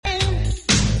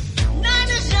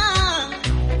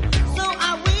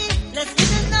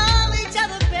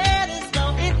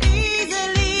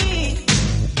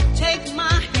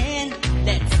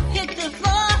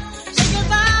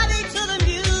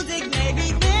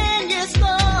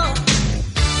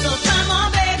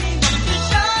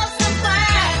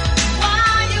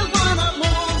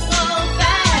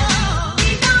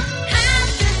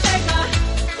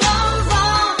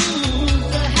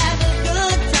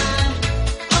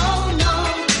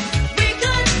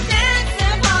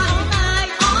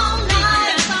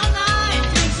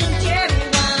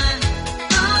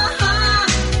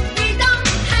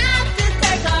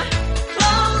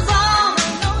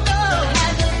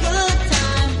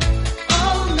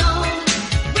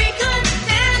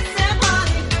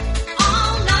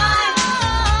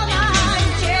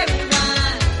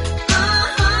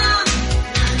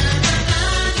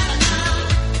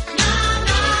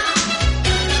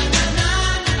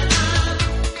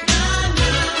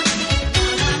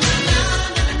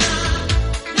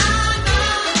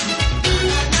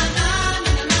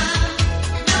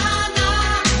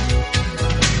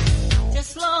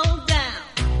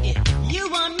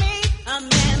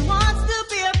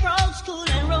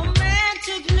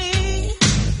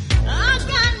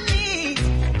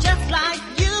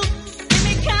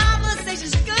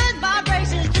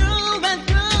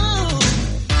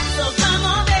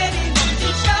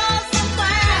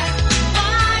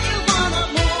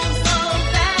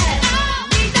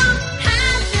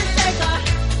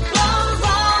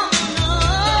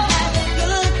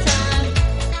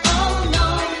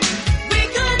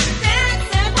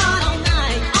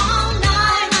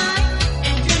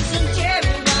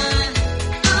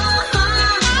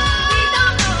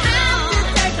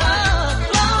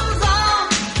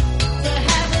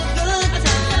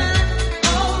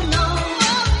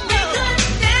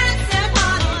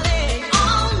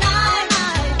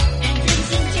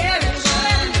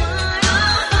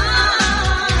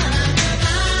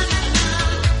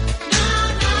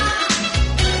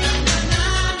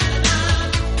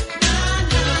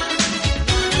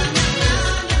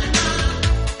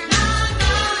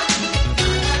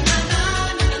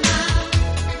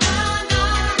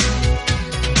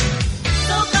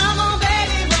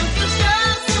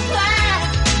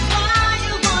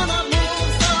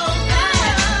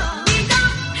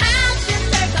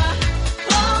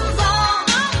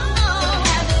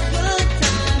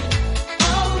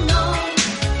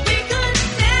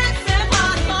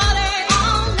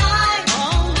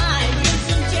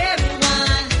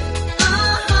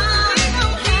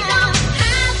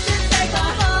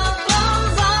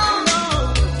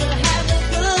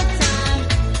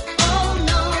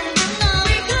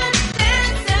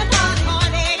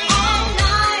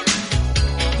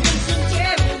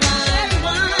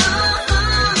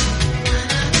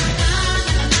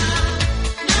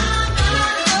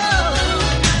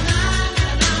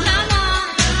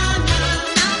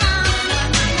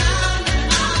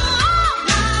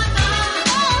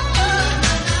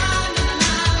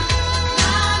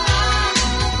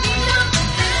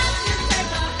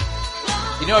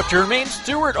You know, if Jermaine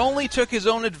Stewart only took his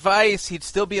own advice, he'd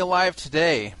still be alive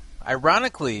today.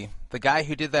 Ironically, the guy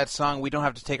who did that song, We Don't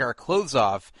Have to Take Our Clothes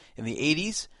Off, in the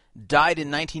 80s, died in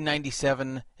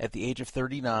 1997 at the age of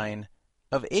 39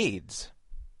 of AIDS.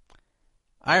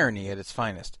 Irony at its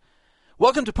finest.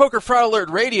 Welcome to Poker Fraud Alert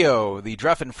Radio, the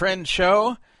Druff and Friends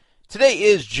show. Today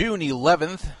is June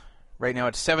 11th. Right now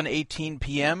it's 7:18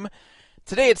 p.m.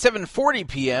 Today at 7:40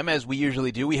 p.m., as we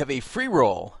usually do, we have a free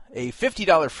roll, a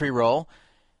 $50 free roll.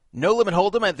 No Limit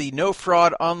Hold'em at the No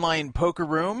Fraud Online Poker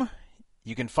Room.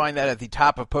 You can find that at the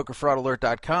top of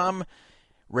PokerFraudAlert.com.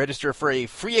 Register for a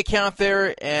free account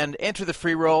there and enter the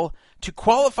free roll. To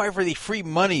qualify for the free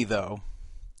money, though,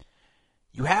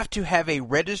 you have to have a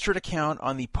registered account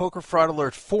on the Poker Fraud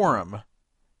Alert forum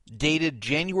dated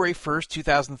January 1st,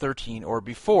 2013 or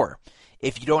before.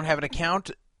 If you don't have an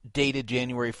account dated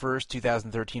January 1st,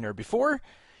 2013 or before,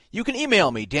 you can email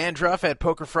me, dandruff at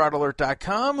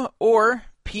PokerFraudAlert.com, or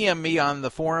PM me on the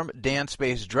forum,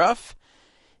 DanSpaceDruff,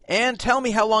 and tell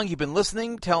me how long you've been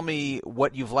listening. Tell me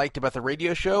what you've liked about the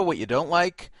radio show, what you don't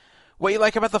like, what you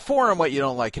like about the forum, what you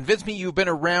don't like. Convince me you've been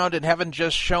around and haven't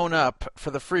just shown up for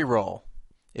the free roll.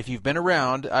 If you've been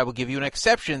around, I will give you an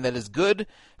exception that is good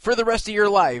for the rest of your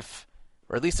life,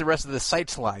 or at least the rest of the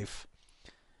site's life,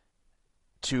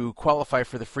 to qualify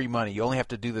for the free money. You only have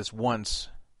to do this once,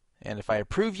 and if I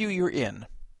approve you, you're in.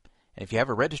 And if you have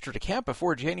a registered account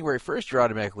before January 1st, you're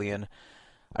automatically in.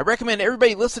 I recommend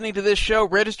everybody listening to this show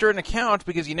register an account,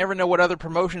 because you never know what other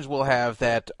promotions we'll have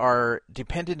that are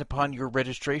dependent upon your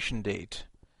registration date.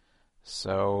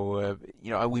 So,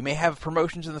 we may have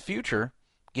promotions in the future,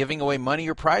 giving away money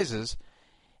or prizes,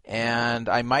 and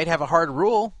I might have a hard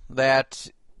rule that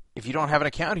if you don't have an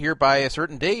account here by a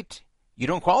certain date, you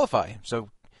don't qualify. So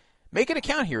make an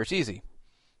account here. It's easy.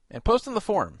 And post on the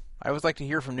forum. I always like to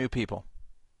hear from new people.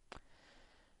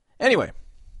 Anyway,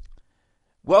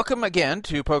 welcome again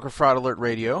to Poker Fraud Alert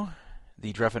Radio,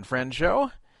 the Druff and Friends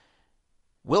show.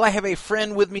 Will I have a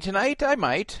friend with me tonight? I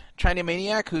might. China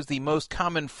Maniac, who's the most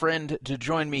common friend to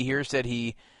join me here, said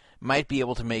he might be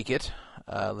able to make it.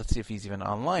 Let's see if he's even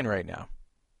online right now.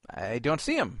 I don't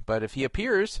see him, but if he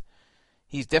appears,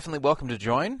 he's definitely welcome to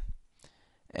join.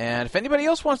 And if anybody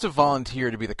else wants to volunteer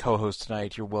to be the co-host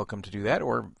tonight, you're welcome to do that,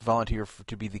 or volunteer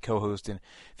to be the co-host in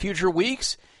future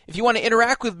weeks. If you want to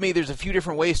interact with me, there's a few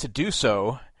different ways to do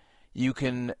so. You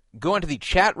can go into the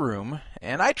chat room,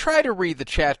 and I try to read the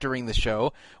chat during the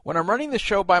show. When I'm running the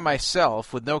show by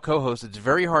myself with no co-host, it's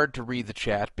very hard to read the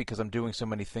chat because I'm doing so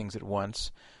many things at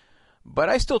once. But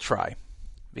I still try.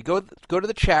 You go to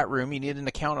the chat room. You need an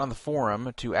account on the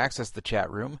forum to access the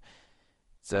chat room.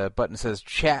 It's a button that says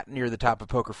chat near the top of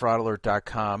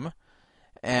PokerFraudAlert.com.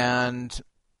 And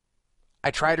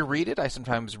I try to read it. I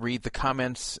sometimes read the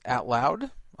comments out loud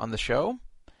on the show.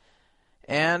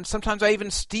 And sometimes I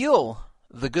even steal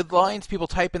the good lines people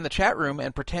type in the chat room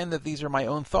and pretend that these are my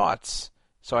own thoughts,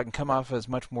 so I can come off as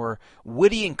much more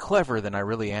witty and clever than I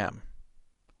really am.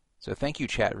 So thank you,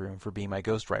 chat room, for being my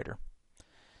ghostwriter.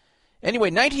 Anyway,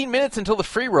 19 minutes until the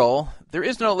free roll. There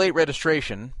is no late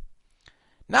registration.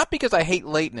 Not because I hate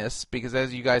lateness, because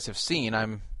as you guys have seen,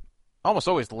 I'm almost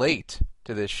always late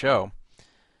to this show.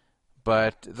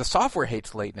 But the software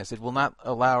hates lateness. It will not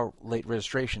allow late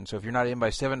registration. So if you're not in by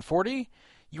 7:40,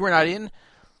 you are not in.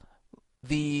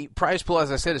 The prize pool,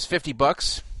 as I said, is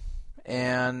 $50,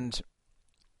 and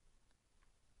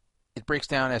it breaks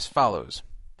down as follows: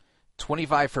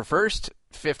 25 for first,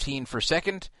 15 for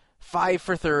second, 5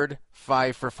 for third,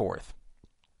 5 for fourth.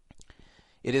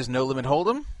 It is No Limit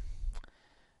Hold'em.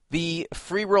 The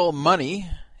free roll money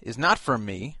is not from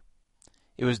me.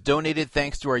 It was donated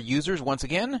thanks to our users once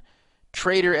again.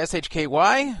 Trader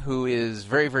SHKY, who is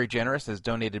very, very generous, has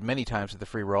donated many times to the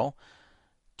free roll.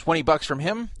 $20 from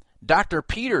him. Dr.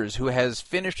 Peters, who has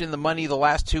finished in the money the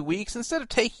last 2 weeks, instead of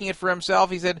taking it for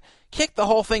himself, he said, kick the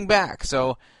whole thing back.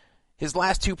 So his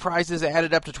last two prizes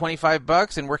added up to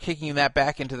 $25, and we're kicking that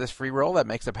back into this free roll. That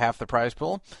makes up half the prize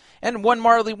pool. And one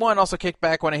Marley One also kicked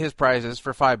back one of his prizes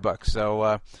for $5.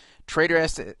 So Trader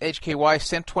SHKY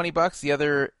sent $20. The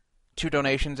other two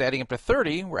donations, adding up to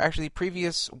 $30, were actually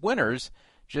previous winners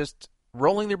just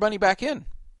rolling their money back in.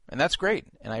 And that's great.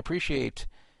 And I appreciate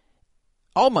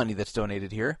all money that's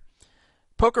donated here.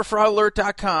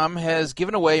 PokerFraudAlert.com has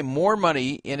given away more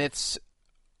money in its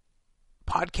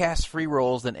podcast free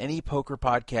rolls than any poker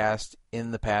podcast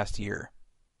in the past year.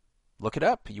 Look it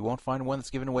up. You won't find one that's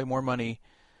given away more money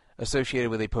associated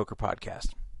with a poker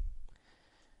podcast.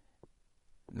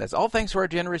 And that's all thanks to our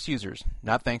generous users,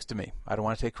 not thanks to me. I don't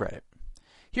want to take credit.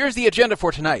 Here's the agenda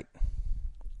for tonight.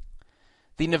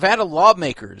 The Nevada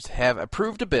lawmakers have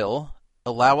approved a bill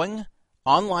allowing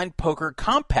online poker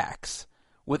compacts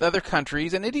with other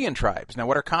countries and Indian tribes. Now,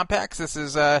 what are compacts? This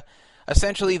is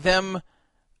essentially them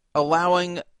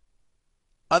allowing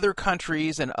other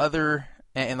countries and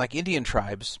like Indian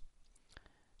tribes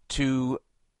to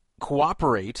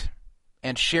cooperate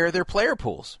and share their player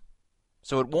pools.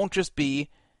 So it won't just be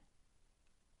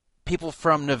people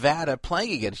from Nevada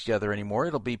playing against each other anymore.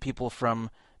 It'll be people from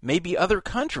maybe other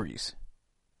countries.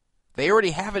 They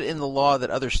already have it in the law that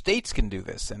other states can do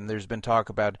this, and there's been talk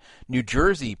about New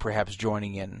Jersey perhaps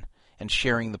joining in and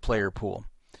sharing the player pool.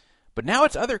 But now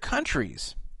it's other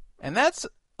countries, and that's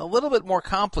a little bit more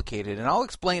complicated, and I'll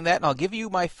explain that, and I'll give you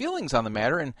my feelings on the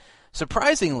matter, and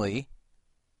surprisingly,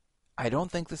 I don't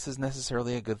think this is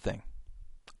necessarily a good thing.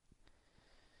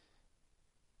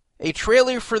 A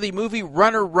trailer for the movie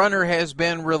Runner Runner has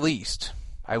been released.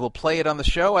 I will play it on the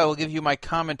show. I will give you my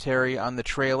commentary on the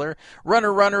trailer.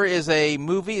 Runner Runner is a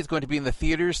movie. It's going to be in the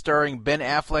theaters starring Ben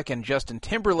Affleck and Justin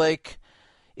Timberlake.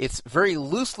 It's very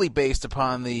loosely based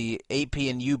upon the AP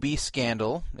and UB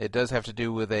scandal. It does have to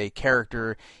do with a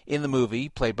character in the movie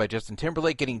played by Justin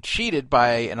Timberlake getting cheated by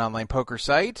an online poker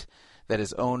site that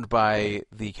is owned by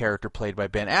the character played by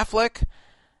Ben Affleck.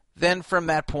 Then from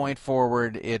that point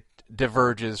forward, it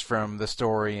diverges from the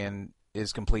story and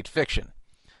is complete fiction.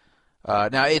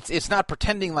 Now, it's not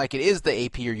pretending like it is the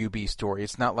AP or UB story.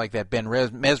 It's not like that Ben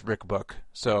Mesrick book.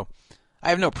 So I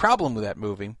have no problem with that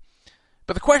movie.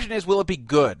 But the question is, will it be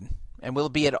good? And will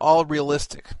it be at all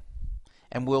realistic?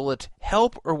 And will it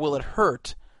help or will it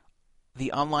hurt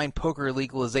the online poker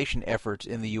legalization efforts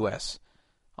in the U.S.?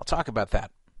 I'll talk about that.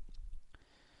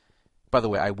 By the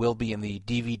way, I will be in the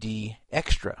DVD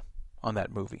extra on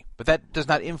that movie. But that does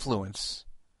not influence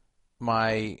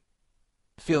my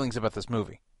feelings about this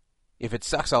movie. If it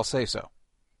sucks, I'll say so.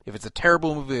 If it's a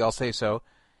terrible movie, I'll say so.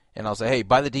 And I'll say, hey,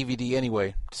 buy the DVD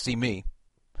anyway to see me.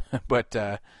 But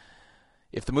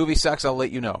if the movie sucks, I'll let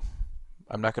you know.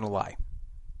 I'm not going to lie.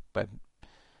 But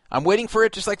I'm waiting for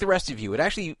it just like the rest of you. It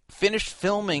actually finished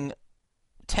filming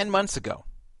 10 months ago.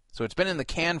 So it's been in the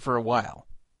can for a while.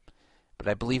 But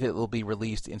I believe it will be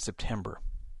released in September.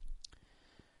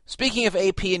 Speaking of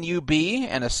AP and UB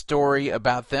and a story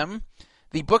about them,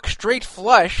 the book Straight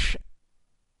Flush,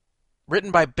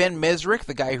 written by Ben Mesrick,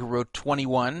 the guy who wrote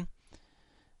 21,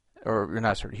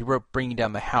 he wrote Bringing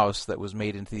Down the House that was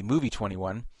made into the movie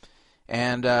 21,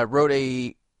 and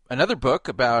wrote another book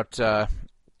about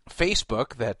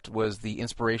Facebook that was the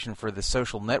inspiration for The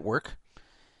Social Network.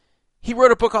 He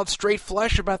wrote a book called Straight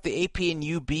Flush about the AP and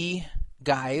UB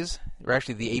guys, or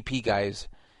actually the AP guys,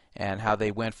 and how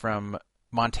they went from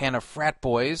Montana frat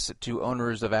boys to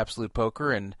owners of Absolute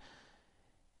Poker and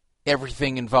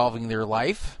everything involving their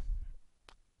life.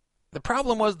 The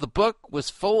problem was the book was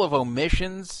full of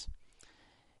omissions.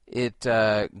 It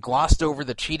glossed over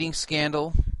the cheating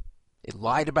scandal. It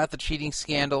lied about the cheating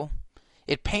scandal.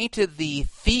 It painted the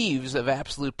thieves of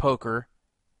Absolute Poker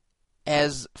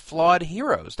as flawed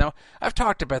heroes. Now, I've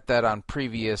talked about that on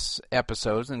previous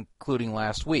episodes, including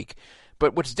last week.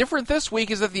 But what's different this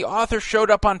week is that the author showed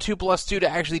up on 2+2 to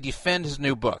actually defend his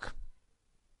new book.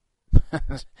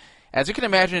 As you can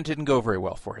imagine, it didn't go very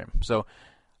well for him. So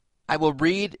I will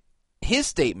read his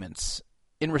statements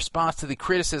in response to the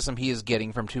criticism he is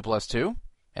getting from 2+2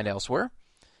 and elsewhere.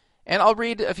 And I'll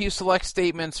read a few select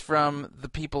statements from the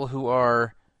people who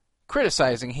are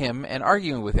criticizing him and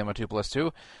arguing with him on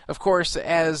 2+2. Of course,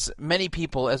 as many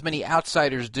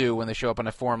outsiders do when they show up on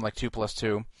a forum like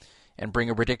 2+2 and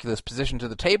bring a ridiculous position to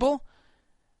the table,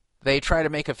 they try to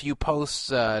make a few posts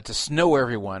to snow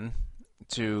everyone,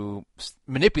 to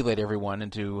manipulate everyone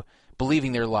into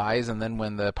believing their lies, and then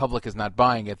when the public is not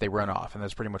buying it, they run off, and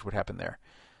that's pretty much what happened there.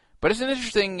 But it's an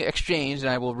interesting exchange, and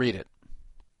I will read it.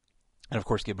 And, of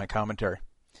course, give my commentary.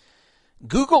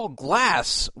 Google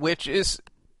Glass, which is,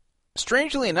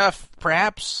 strangely enough,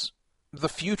 perhaps the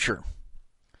future.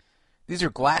 These are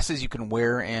glasses you can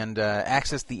wear and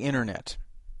access the internet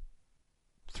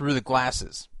through the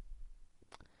glasses.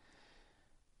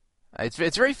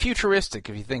 It's very futuristic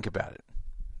if you think about it.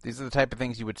 These are the type of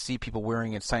things you would see people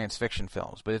wearing in science fiction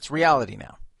films, but it's reality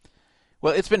now.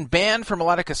 Well, it's been banned from a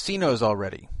lot of casinos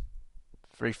already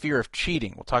for fear of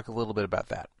cheating. We'll talk a little bit about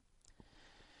that.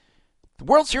 The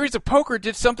World Series of Poker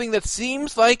did something that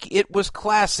seems like it was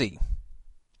classy.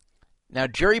 Now,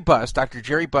 Jerry Buss, Dr.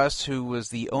 Jerry Buss, who was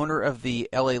the owner of the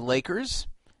LA Lakers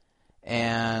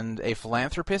and a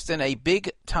philanthropist and a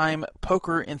big-time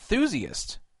poker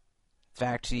enthusiast. In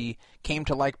fact, he came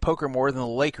to like poker more than the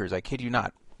Lakers, I kid you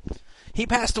not. He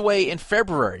passed away in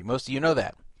February. Most of you know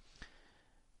that.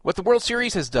 What the World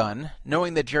Series has done,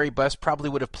 knowing that Jerry Buss probably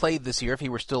would have played this year if he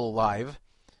were still alive,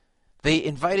 they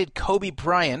invited Kobe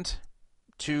Bryant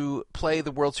to play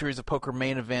the World Series of Poker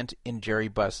main event in Jerry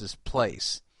Buss's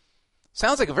place.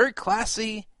 Sounds like a very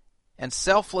classy and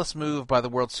selfless move by the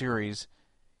World Series,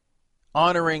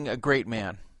 honoring a great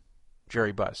man,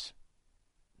 Jerry Buss.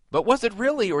 But was it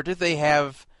really, or did they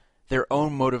have their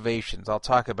own motivations? I'll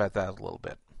talk about that a little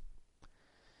bit.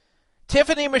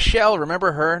 Tiffany Michelle,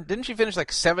 remember her? Didn't she finish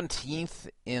like 17th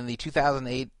in the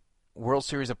 2008 World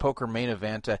Series of Poker main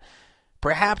event?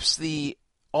 Perhaps the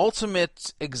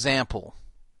ultimate example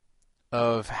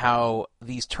of how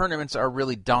these tournaments are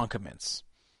really donkiments,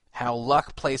 how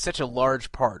luck plays such a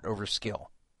large part over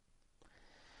skill.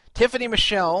 Tiffany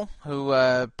Michelle, who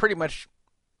pretty much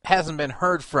hasn't been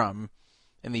heard from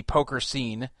in the poker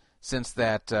scene since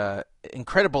that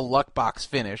incredible luck box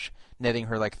finish, netting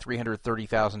her like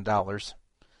 $330,000.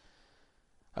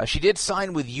 She did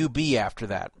sign with UB after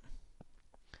that.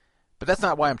 But that's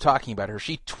not why I'm talking about her.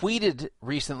 She tweeted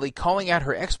recently calling out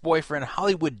her ex-boyfriend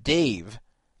Hollywood Dave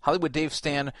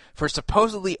Stan, for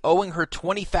supposedly owing her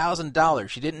 $20,000.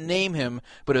 She didn't name him,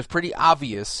 but it was pretty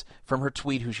obvious from her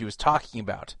tweet who she was talking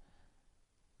about.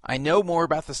 I know more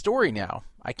about the story now.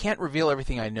 I can't reveal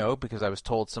everything I know because I was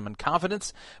told some in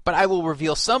confidence, but I will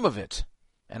reveal some of it,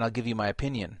 and I'll give you my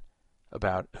opinion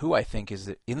about who I think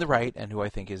is in the right and who I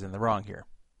think is in the wrong here.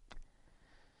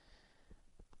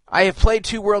 I have played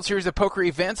 2 World Series of Poker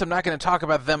events. I'm not going to talk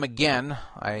about them again.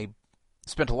 I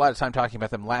spent a lot of time talking about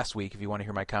them last week, if you want to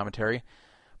hear my commentary.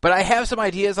 But I have some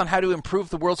ideas on how to improve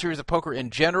the World Series of Poker in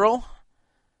general.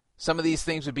 Some of these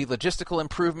things would be logistical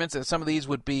improvements, and some of these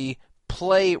would be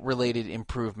play-related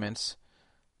improvements.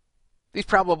 These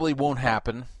probably won't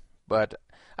happen, but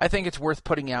I think it's worth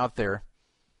putting out there,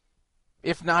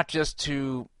 if not just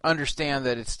to understand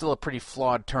that it's still a pretty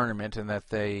flawed tournament and that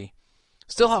they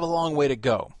still have a long way to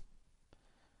go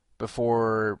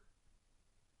before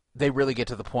they really get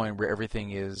to the point where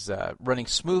everything is running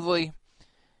smoothly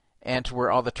and to where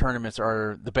all the tournaments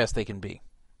are the best they can be.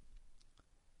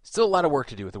 Still a lot of work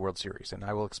to do with the World Series, and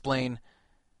I will explain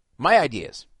my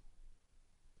ideas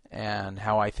and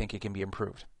how I think it can be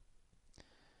improved.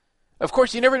 Of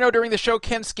course, you never know during the show,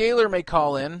 Ken Scaler may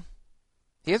call in.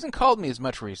 He hasn't called me as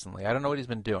much recently. I don't know what he's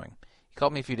been doing. He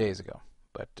called me a few days ago,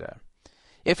 but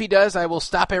if he does, I will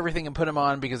stop everything and put him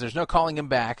on because there's no calling him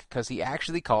back because he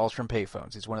actually calls from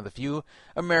payphones. He's one of the few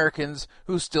Americans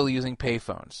who's still using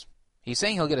payphones. He's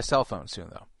saying he'll get a cell phone soon,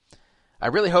 though. I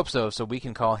really hope so we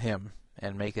can call him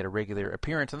and make it a regular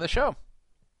appearance on the show.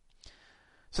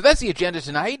 So that's the agenda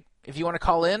tonight. If you want to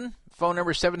call in, phone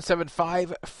number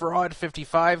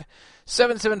 775-FRAUD-55,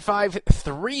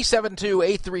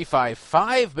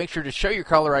 775-372-8355. Make sure to show your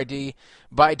caller ID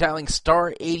by dialing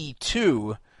star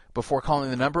 82 before calling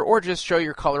the number, or just show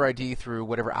your caller ID through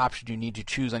whatever option you need to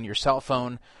choose on your cell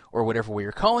phone or whatever way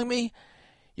you're calling me.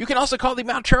 You can also call the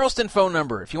Mount Charleston phone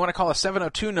number if you want to call a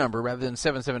 702 number rather than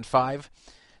 775.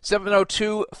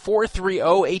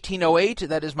 702-430-1808.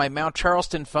 That is my Mount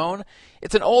Charleston phone.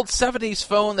 It's an old 70s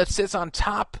phone that sits on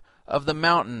top of the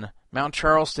mountain, Mount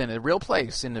Charleston, a real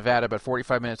place in Nevada, about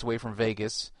 45 minutes away from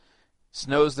Vegas.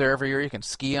 Snows there every year. You can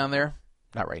ski on there.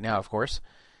 Not right now, of course.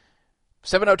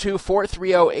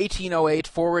 702-430-1808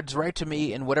 forwards right to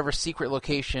me in whatever secret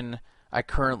location I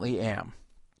currently am.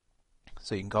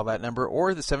 So you can call that number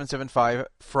or the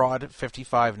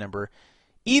 775-FRAUD-55 number.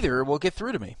 Either will get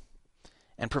through to me.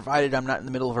 And provided I'm not in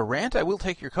the middle of a rant, I will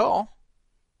take your call,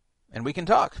 and we can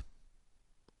talk.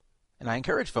 And I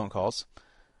encourage phone calls.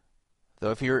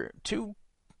 Though if you're too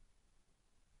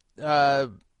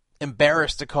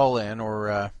embarrassed to call in or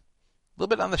a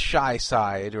little bit on the shy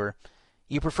side, or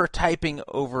you prefer typing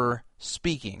over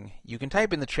speaking, you can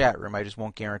type in the chat room. I just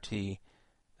won't guarantee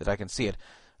that I can see it.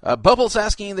 Bubbles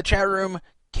asking in the chat room,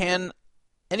 can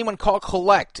anyone call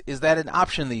collect? Is that an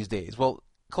option these days? Well,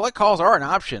 collect calls are an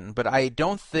option, but I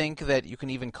don't think that you can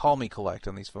even call me collect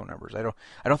on these phone numbers. I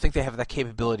don't think they have that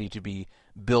capability to be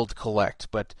billed collect.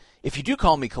 But if you do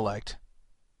call me collect,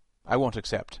 I won't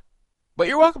accept. But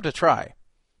you're welcome to try.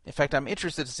 In fact, I'm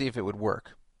interested to see if it would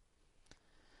work.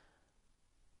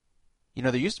 You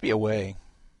know, there used to be a way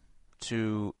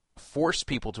to force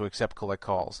people to accept collect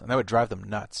calls, and that would drive them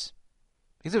nuts.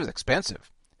 Because it was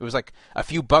expensive. It was like a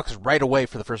few bucks right away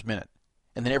for the first minute,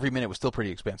 and then every minute was still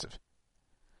pretty expensive.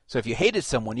 So if you hated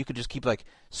someone, you could just keep like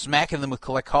smacking them with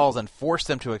collect calls and force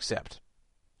them to accept.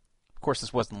 Of course,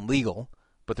 this wasn't legal,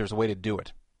 but there's a way to do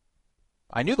it.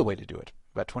 I knew the way to do it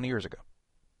about 20 years ago.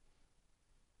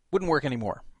 Wouldn't work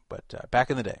anymore, but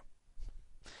back in the day.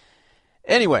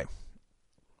 Anyway,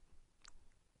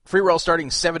 free roll starting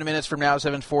 7 minutes from now,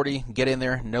 7:40. Get in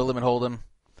there, no limit hold'em,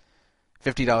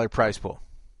 $50 prize pool.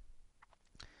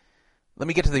 Let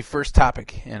me get to the first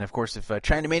topic, and of course, if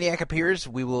China Maniac appears,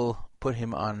 we will put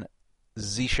him on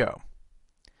the show.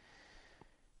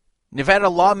 Nevada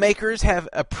lawmakers have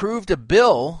approved a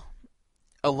bill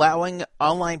allowing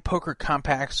online poker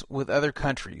compacts with other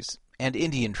countries and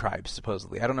Indian tribes,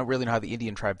 supposedly. I don't really know how the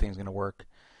Indian tribe thing is going to work.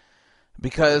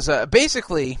 Because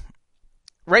basically,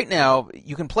 right now,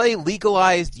 you can play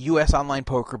legalized U.S. online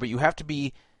poker, but you have to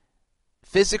be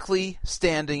physically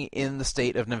standing in the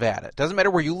state of Nevada. It doesn't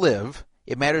matter where you live.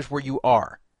 It matters where you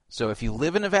are. So if you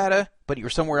live in Nevada, but you're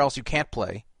somewhere else, you can't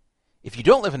play. If you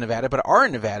don't live in Nevada, but are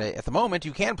in Nevada at the moment,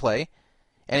 you can play.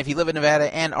 And if you live in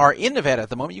Nevada and are in Nevada at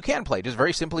the moment, you can play. Just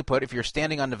very simply put, if you're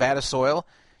standing on Nevada soil,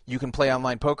 you can play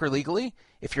online poker legally.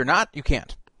 If you're not, you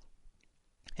can't.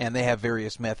 And they have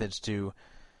various methods to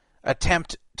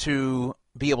attempt to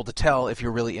be able to tell if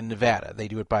you're really in Nevada. They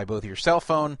do it by both your cell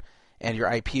phone and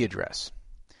your IP address.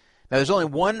 Now, there's only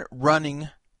one running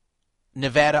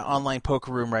Nevada online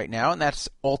poker room right now, and that's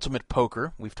Ultimate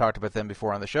Poker. We've talked about them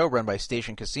before on the show, run by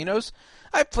Station Casinos.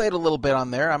 I've played a little bit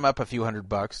on there. I'm up a few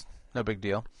 $100. No big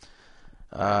deal.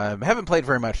 Haven't played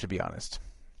very much, to be honest.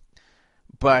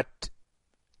 But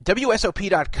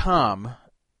WSOP.com,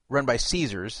 run by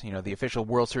Caesars, the official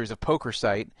World Series of Poker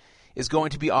site, is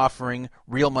going to be offering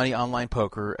real money online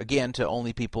poker, again, to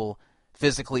only people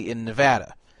physically in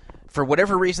Nevada. For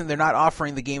whatever reason, they're not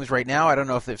offering the games right now. I don't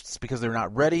know if it's because they're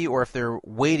not ready or if they're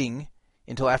waiting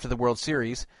until after the World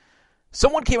Series.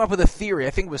 Someone came up with a theory, I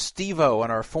think it was Steve-O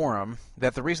on our forum,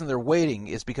 that the reason they're waiting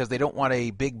is because they don't want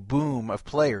a big boom of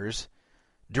players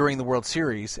during the World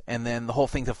Series and then the whole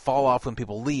thing to fall off when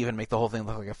people leave and make the whole thing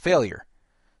look like a failure.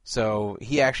 So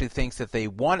he actually thinks that they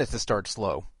want it to start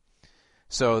slow,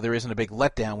 so there isn't a big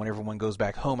letdown when everyone goes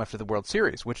back home after the World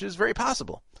Series, which is very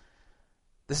possible.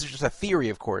 This is just a theory,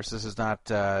 of course. This is not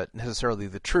necessarily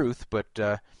the truth,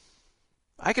 but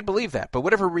I could believe that. But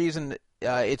whatever reason,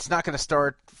 it's not going to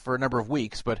start for a number of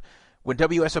weeks. But when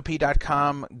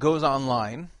WSOP.com goes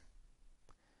online,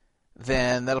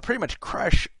 then that'll pretty much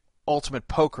crush Ultimate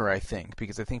Poker, I think,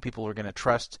 because I think people are going to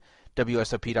trust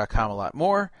WSOP.com a lot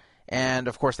more. And,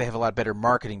 of course, they have a lot better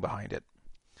marketing behind it.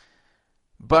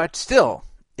 But still,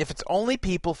 if it's only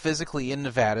people physically in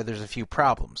Nevada, there's a few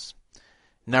problems.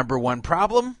 Number one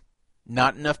problem,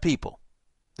 not enough people.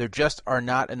 There just are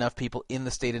not enough people in the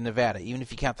state of Nevada. Even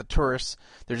if you count the tourists,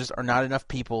 there just are not enough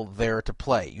people there to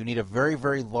play. You need a very,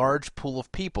 very large pool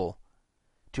of people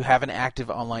to have an active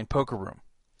online poker room.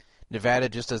 Nevada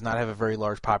just does not have a very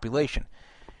large population.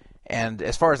 And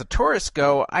as far as the tourists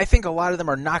go, I think a lot of them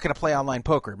are not going to play online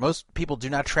poker. Most people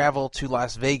do not travel to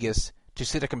Las Vegas to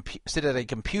sit at a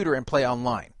computer and play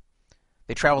online.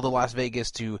 They travel to Las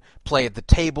Vegas to play at the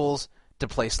tables, to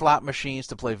play slot machines,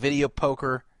 to play video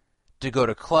poker, to go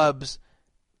to clubs.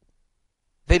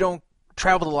 They don't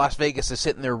travel to Las Vegas to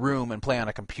sit in their room and play on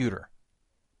a computer.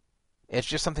 It's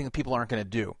just something that people aren't going to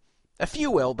do. A few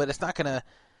will, but it's not going to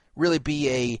really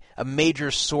be a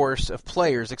major source of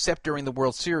players, except during the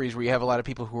World Series where you have a lot of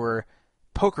people who are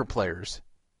poker players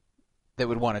that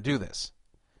would want to do this.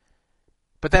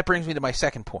 But that brings me to my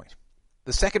second point.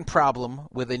 The second problem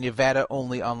with a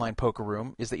Nevada-only online poker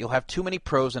room is that you'll have too many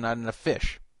pros and not enough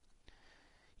fish.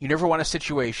 You never want a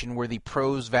situation where the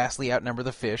pros vastly outnumber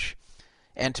the fish.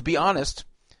 And to be honest,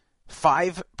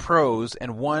 5 pros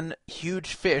and 1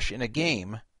 huge fish in a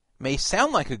game may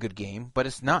sound like a good game, but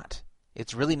it's not.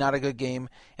 It's really not a good game,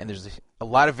 and there's a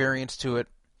lot of variance to it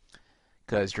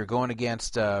because you're going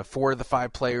against 4 of the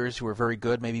 5 players who are very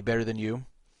good, maybe better than you.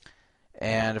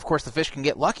 And, of course, the fish can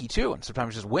get lucky, too, and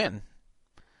sometimes just win.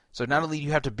 So not only do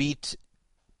you have to beat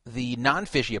the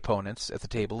non-fishy opponents at the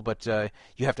table, but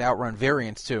you have to outrun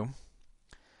variance, too.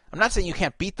 I'm not saying you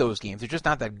can't beat those games. They're just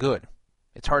not that good.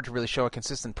 It's hard to really show a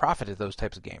consistent profit at those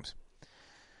types of games.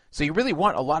 So you really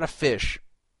want a lot of fish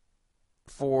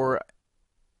for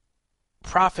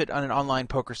profit on an online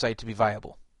poker site to be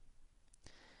viable.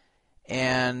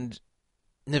 And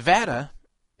Nevada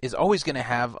is always going to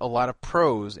have a lot of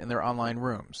pros in their online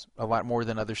rooms, a lot more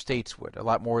than other states would, a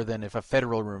lot more than if a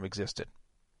federal room existed.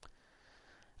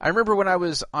 I remember when I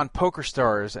was on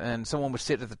PokerStars and someone would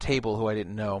sit at the table who I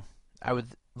didn't know, I would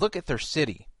look at their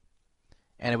city,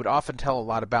 and it would often tell a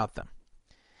lot about them.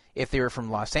 If they were from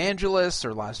Los Angeles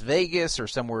or Las Vegas or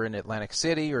somewhere in Atlantic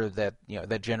City or that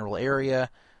general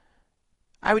area,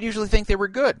 I would usually think they were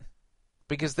good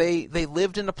because they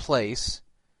lived in a place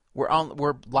where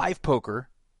live poker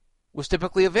was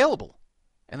typically available,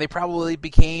 and they probably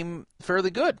became fairly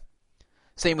good.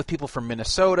 Same with people from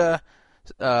Minnesota,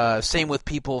 same with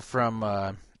people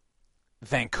from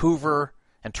Vancouver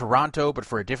and Toronto, but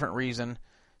for a different reason.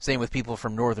 Same with people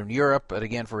from Northern Europe, but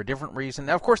again for a different reason.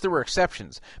 Now, of course, there were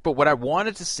exceptions, but what I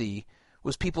wanted to see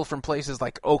was people from places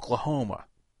like Oklahoma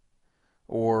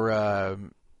or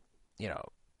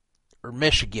or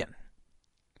Michigan,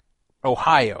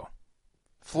 Ohio,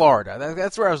 Florida.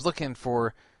 That's where I was looking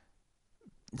for,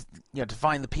 to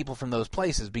find the people from those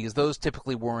places, because those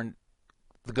typically weren't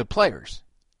the good players.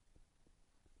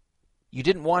 You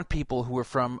didn't want people who were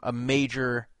from a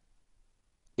major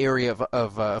area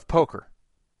of poker,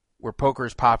 where poker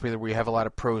is popular, where you have a lot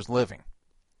of pros living.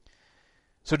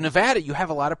 So Nevada, you have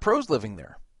a lot of pros living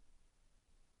there.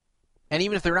 And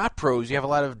even if they're not pros, you have a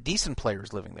lot of decent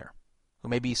players living there, who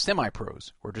may be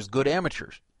semi-pros or just good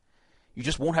amateurs. You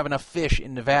just won't have enough fish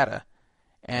in Nevada.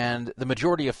 And the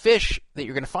majority of fish that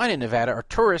you're going to find in Nevada are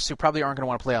tourists who probably aren't going to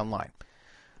want to play online.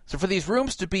 So for these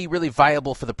rooms to be really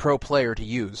viable for the pro player to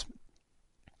use,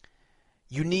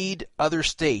 you need other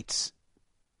states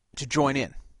to join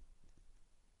in.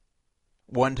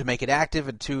 One, to make it active,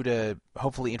 and two, to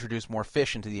hopefully introduce more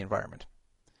fish into the environment.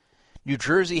 New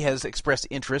Jersey has expressed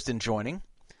interest in joining.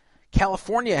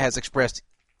 California has expressed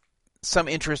some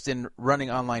interest in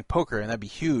running online poker, and that'd be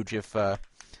huge if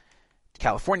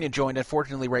California joined.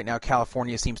 Unfortunately, right now,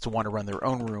 California seems to want to run their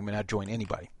own room and not join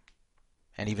anybody.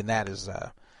 And even that is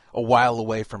a while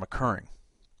away from occurring.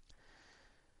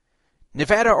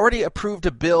 Nevada already approved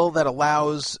a bill that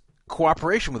allows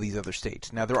cooperation with these other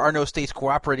states. Now, there are no states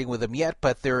cooperating with them yet,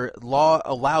 but their law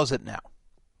allows it now.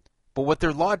 But what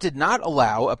their law did not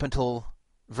allow up until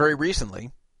very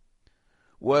recently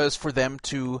was for them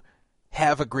to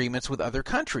have agreements with other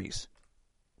countries.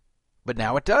 But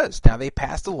now it does. Now they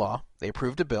passed a law, they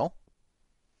approved a bill,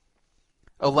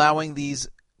 allowing these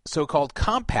so-called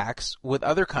compacts with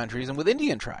other countries and with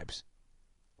Indian tribes.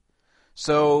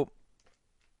 So,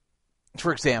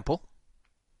 for example,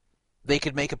 they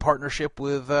could make a partnership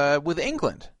with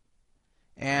England,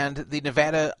 and the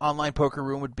Nevada online poker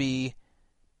room would be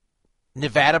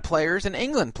Nevada players and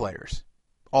England players,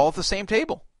 all at the same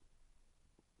table.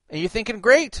 And you're thinking,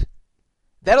 great,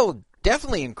 that'll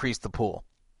definitely increase the pool.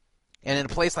 And in a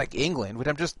place like England, which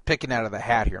I'm just picking out of the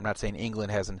hat here, I'm not saying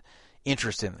England has an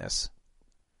interest in this,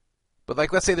 but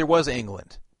like, let's say there was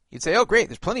England. You'd say, oh great,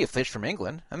 there's plenty of fish from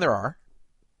England, and there are.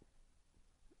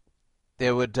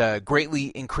 They would greatly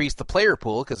increase the player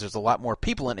pool because there's a lot more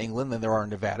people in England than there are in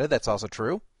Nevada. That's also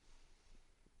true.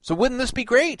 So wouldn't this be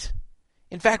great?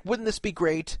 In fact, wouldn't this be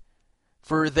great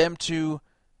for them to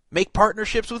make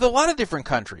partnerships with a lot of different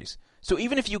countries? So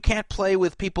even if you can't play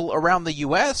with people around the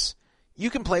U.S.,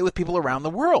 you can play with people around the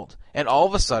world. And all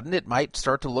of a sudden, it might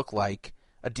start to look like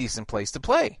a decent place to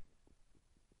play.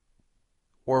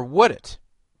 Or would it?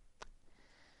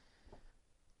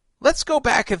 Let's go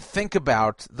back and think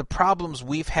about the problems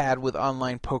we've had with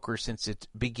online poker since it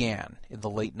began in the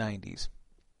late 90s.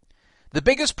 The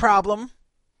biggest problem,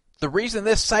 the reason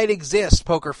this site exists,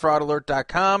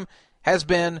 PokerFraudAlert.com, has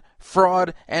been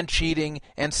fraud and cheating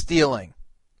and stealing.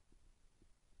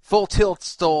 Full Tilt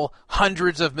stole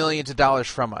hundreds of millions of dollars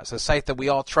from us, a site that we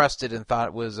all trusted and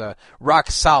thought was rock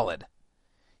solid.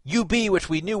 UB, which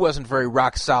we knew wasn't very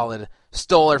rock solid,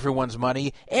 stole everyone's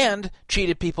money and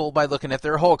cheated people by looking at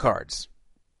their hole cards.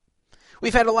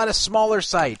 We've had a lot of smaller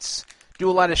sites do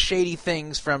a lot of shady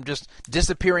things, from just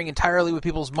disappearing entirely with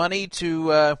people's money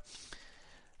to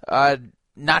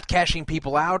not cashing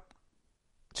people out,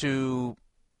 to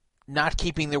not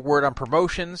keeping their word on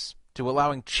promotions, to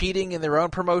allowing cheating in their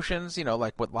own promotions,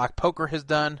 like what Lock Poker has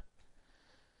done.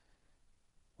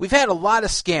 We've had a lot of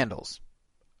scandals.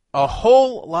 A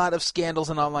whole lot of scandals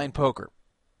in online poker.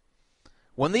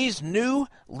 When these new,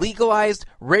 legalized,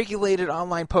 regulated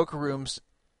online poker rooms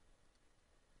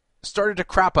started to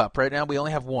crop up, right now we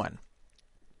only have one.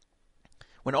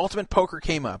 When Ultimate Poker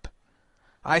came up,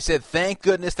 I said, thank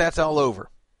goodness that's all over.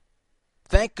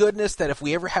 Thank goodness that if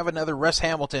we ever have another Russ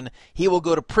Hamilton, he will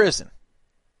go to prison.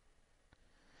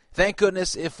 Thank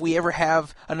goodness if we ever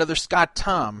have another Scott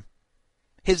Tom,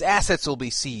 his assets will be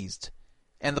seized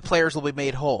and the players will be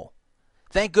made whole.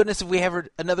 Thank goodness if we have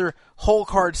another hole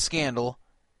card scandal,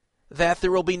 that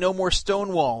there will be no more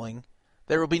stonewalling,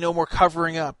 there will be no more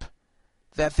covering up,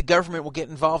 that the government will get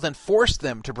involved and force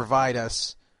them to provide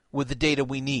us with the data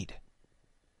we need.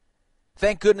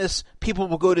 Thank goodness people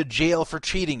will go to jail for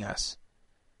cheating us.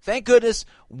 Thank goodness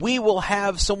we will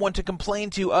have someone to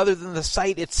complain to other than the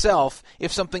site itself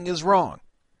if something is wrong.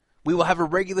 We will have a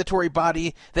regulatory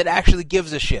body that actually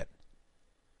gives a shit.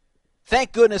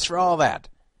 Thank goodness for all that.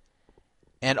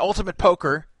 And Ultimate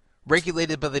Poker,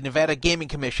 regulated by the Nevada Gaming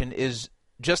Commission, is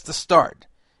just the start.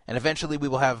 And eventually we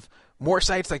will have more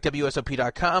sites like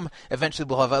WSOP.com. Eventually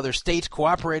we'll have other states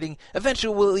cooperating.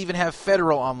 Eventually we'll even have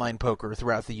federal online poker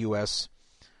throughout the U.S.,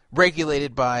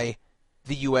 regulated by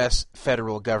the U.S.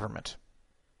 federal government.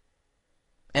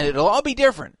 And it'll all be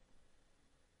different.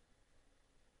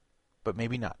 but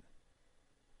maybe not.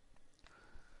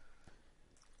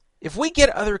 If we get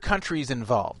other countries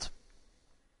involved,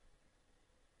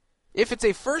 if it's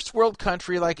a first world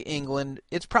country like England,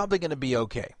 it's probably going to be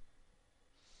okay.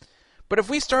 But if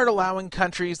we start allowing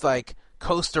countries like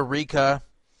Costa Rica,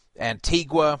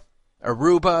 Antigua,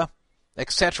 Aruba,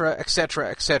 etc., etc.,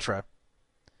 etc.,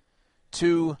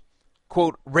 to,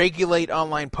 quote, regulate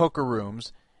online poker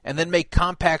rooms and then make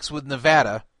compacts with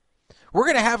Nevada, we're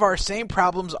going to have our same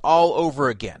problems all over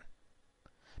again.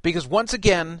 Because once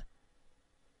again,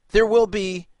 there will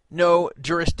be no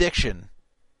jurisdiction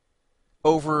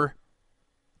over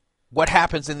what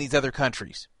happens in these other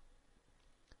countries.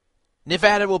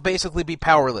 Nevada will basically be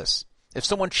powerless. If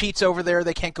someone cheats over there,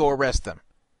 they can't go arrest them.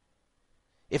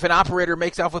 If an operator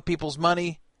makes off with people's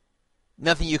money,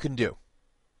 nothing you can do.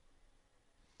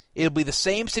 It'll be the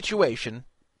same situation,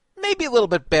 maybe a little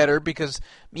bit better because,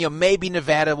 maybe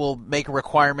Nevada will make a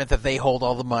requirement that they hold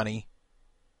all the money.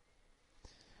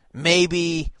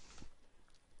 Maybe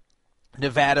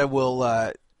Nevada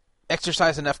will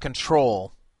exercise enough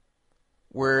control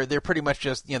where they're pretty much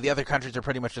just, the other countries are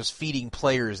pretty much just feeding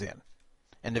players in,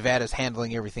 and Nevada's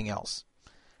handling everything else.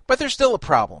 But there's still a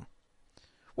problem.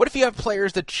 What if you have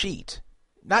players that cheat?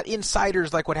 Not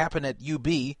insiders like what happened at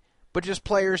UB, but just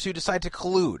players who decide to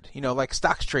collude, like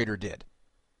StoxTrader did.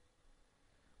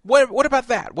 What about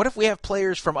that? What if we have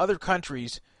players from other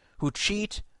countries who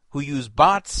cheat, who use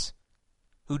bots,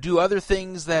 who do other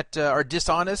things that are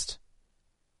dishonest?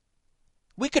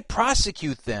 We could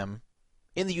prosecute them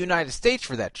in the United States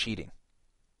for that cheating.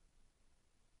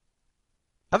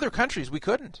 Other countries, we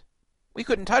couldn't. We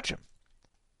couldn't touch them.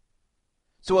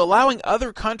 So allowing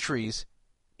other countries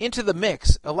into the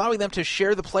mix, allowing them to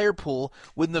share the player pool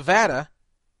with Nevada,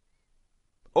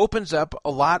 opens up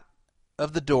a lot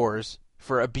of the doors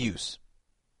for abuse.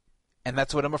 And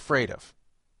that's what I'm afraid of.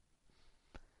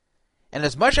 And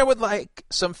as much I would like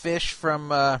some fish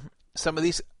from some of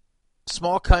these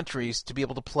small countries to be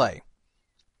able to play,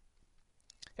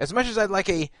 as much as I'd like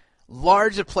a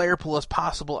large player pool as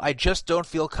possible, I just don't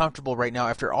feel comfortable right now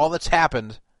after all that's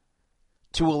happened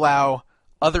to allow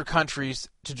other countries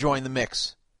to join the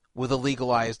mix with the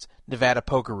legalized Nevada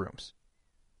poker rooms.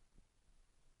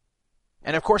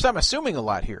 And of course, I'm assuming a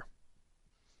lot here.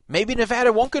 Maybe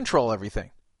Nevada won't control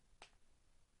everything.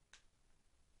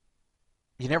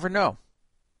 You never know.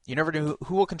 You never know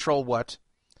who will control what,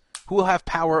 who will have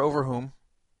power over whom.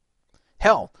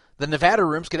 Hell, the Nevada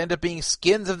rooms could end up being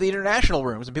skins of the international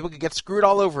rooms, and people could get screwed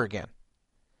all over again.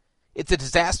 It's a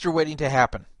disaster waiting to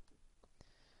happen.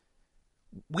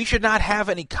 We should not have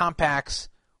any compacts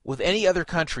with any other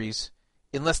countries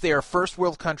unless they are first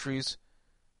world countries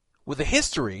with a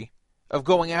history of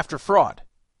going after fraud.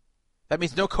 That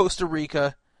means no Costa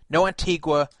Rica, no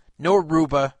Antigua, no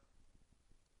Aruba,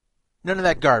 none of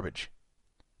that garbage.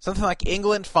 Something like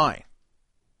England, fine.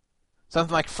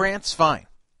 Something like France, fine.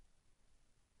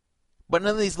 But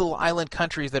none of these little island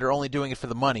countries that are only doing it for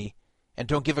the money and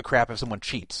don't give a crap if someone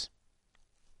cheats.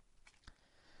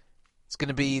 It's going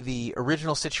to be the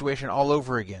original situation all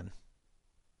over again.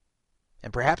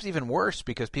 And perhaps even worse,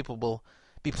 because people will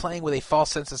be playing with a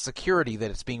false sense of security that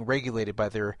it's being regulated by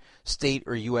their state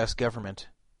or U.S. government,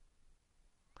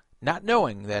 not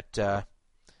knowing that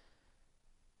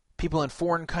people in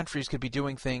foreign countries could be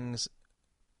doing things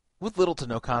with little to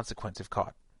no consequence if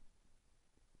caught.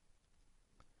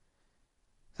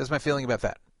 That's my feeling about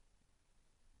that.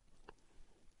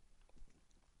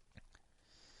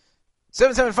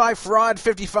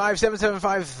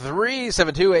 775-FRAUD-55,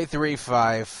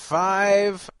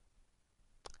 775-372-8355,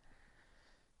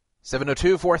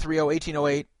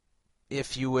 702-430-1808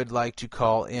 if you would like to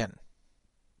call in.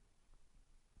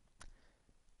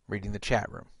 Reading the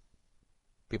chat room.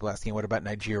 People asking, what about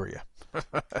Nigeria?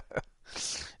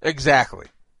 Exactly.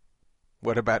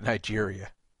 What about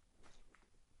Nigeria?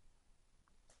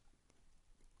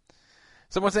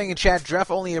 Someone saying in chat,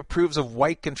 Dreff only approves of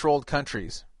white-controlled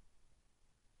countries.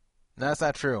 No, that's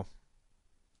not true.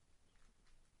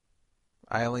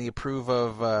 I only approve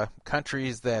of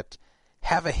countries that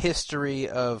have a history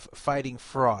of fighting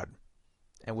fraud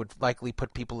and would likely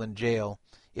put people in jail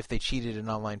if they cheated in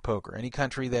online poker. Any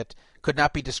country that could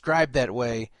not be described that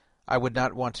way, I would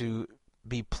not want to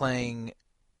be playing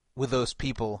with those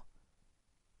people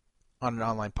on an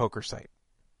online poker site.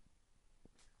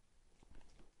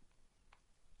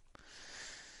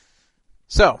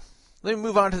 So, let me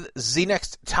move on to the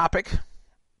next topic.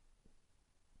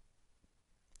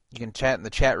 You can chat in the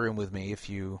chat room with me if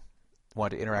you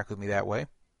want to interact with me that way.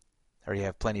 I already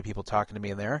have plenty of people talking to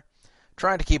me in there.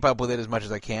 Trying to keep up with it as much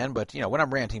as I can, but, when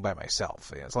I'm ranting by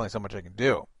myself, it's only so much I can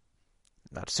do.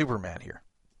 I'm not Superman here.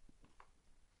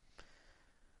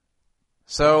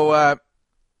 So,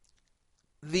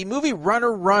 the movie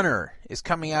Runner Runner is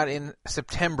coming out in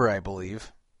September, I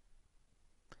believe.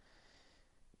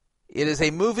 It is a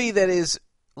movie that is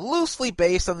loosely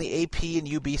based on the AP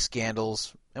and UB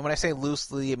scandals. And when I say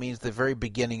loosely, it means the very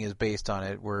beginning is based on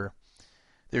it, where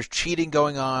there's cheating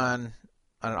going on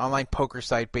an online poker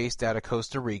site based out of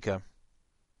Costa Rica.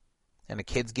 And a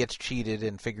kid gets cheated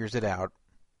and figures it out.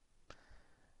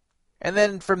 And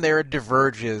then from there it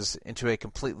diverges into a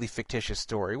completely fictitious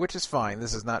story, which is fine.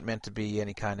 This is not meant to be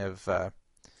any kind of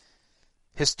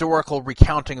historical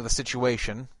recounting of the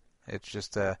situation. It's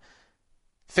just a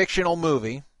fictional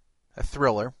movie, a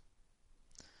thriller.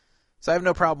 So I have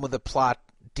no problem with the plot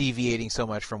deviating so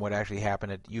much from what actually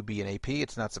happened at UB and AP.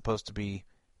 It's not supposed to be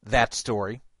that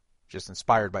story, just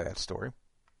inspired by that story.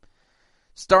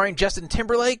 Starring Justin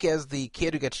Timberlake as the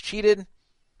kid who gets cheated,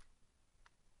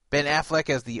 Ben Affleck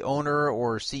as the owner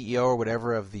or CEO or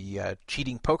whatever of the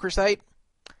cheating poker site.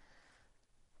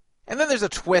 And then there's a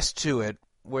twist to it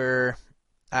where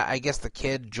I guess the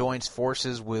kid joins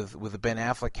forces with the Ben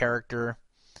Affleck character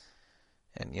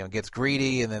and gets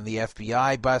greedy, and then the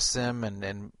FBI busts him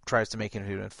and tries to make him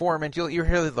into an informant. You'll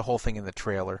hear the whole thing in the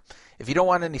trailer. If you don't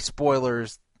want any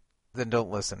spoilers, then don't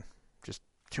listen. Just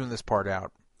tune this part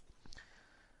out.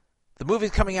 The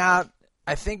movie's coming out,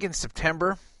 I think, in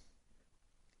September.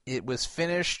 It was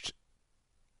finished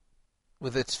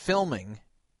with its filming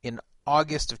in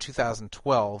August of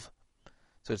 2012,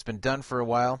 so it's been done for a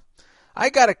while.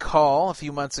 I got a call a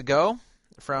few months ago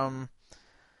from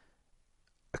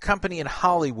a company in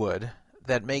Hollywood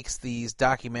that makes these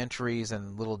documentaries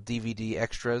and little DVD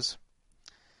extras,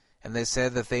 and they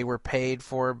said that they were paid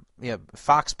for,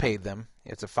 Fox paid them,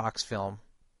 it's a Fox film,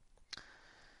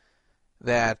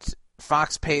 that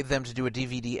Fox paid them to do a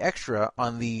DVD extra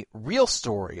on the real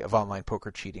story of online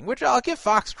poker cheating, which I'll give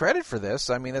Fox credit for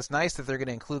this. I mean, it's nice that they're going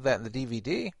to include that in the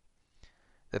DVD,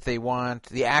 that they want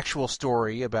the actual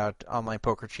story about online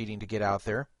poker cheating to get out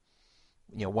there.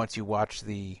 Once you watch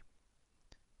the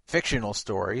fictional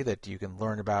story, that you can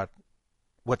learn about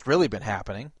what's really been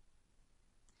happening.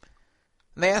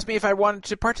 And they asked me if I wanted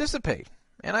to participate,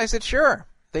 and I said sure.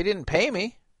 They didn't pay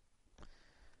me.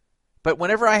 But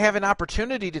whenever I have an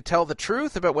opportunity to tell the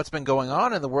truth about what's been going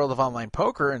on in the world of online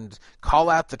poker and call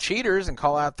out the cheaters and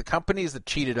call out the companies that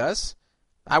cheated us,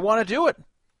 I want to do it.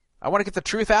 I want to get the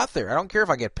truth out there. I don't care if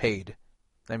I get paid.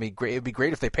 I mean, it would be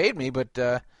great if they paid me, but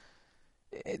the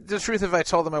truth, if I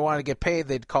told them I wanted to get paid,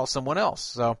 they'd call someone else.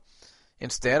 So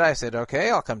instead, I said,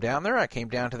 okay, I'll come down there. I came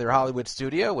down to their Hollywood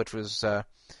studio, which was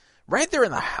right there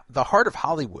in the heart of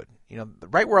Hollywood,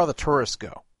 right where all the tourists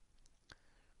go.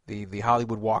 The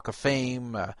Hollywood Walk of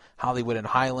Fame, Hollywood and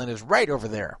Highland is right over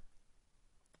there.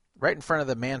 Right in front of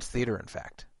the Mann's Theater, in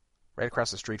fact. Right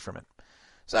across the street from it.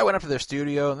 So I went up to their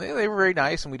studio, and they were very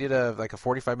nice, and we did a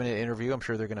 45-minute interview. I'm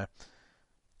sure they're going to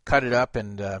cut it up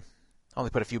and only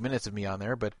put a few minutes of me on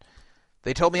there, but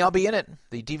they told me I'll be in it,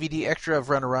 the DVD extra of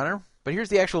Runner Runner. But here's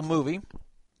the actual movie,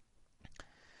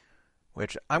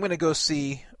 which I'm going to go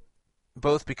see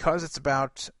both because it's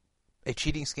about a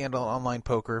cheating scandal in online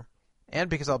poker and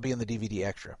because I'll be in the DVD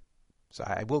extra. So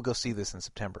I will go see this in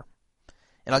September.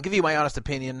 And I'll give you my honest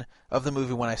opinion of the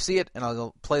movie when I see it, and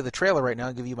I'll play the trailer right now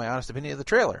and give you my honest opinion of the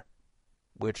trailer,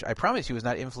 which I promise you is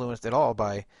not influenced at all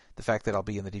by the fact that I'll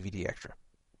be in the DVD extra.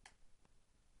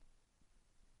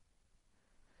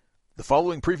 The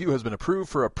following preview has been approved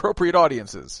for appropriate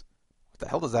audiences. What the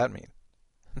hell does that mean?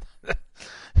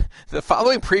 The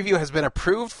following preview has been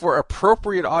approved for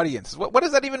appropriate audiences. What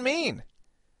does that even mean?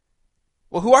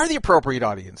 Well, who are the appropriate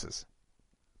audiences?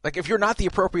 Like, if you're not the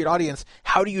appropriate audience,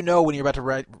 how do you know when you're about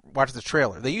to watch the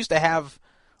trailer? They used to have,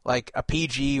 like, a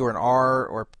PG or an R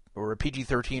or a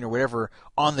PG-13 or whatever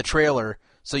on the trailer,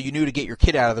 so you knew to get your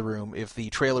kid out of the room if the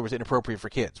trailer was inappropriate for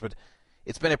kids. But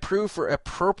it's been approved for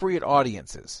appropriate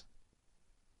audiences.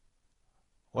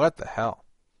 What the hell?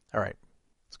 All right,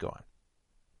 let's go on.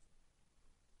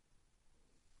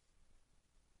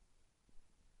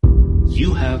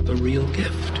 You have a real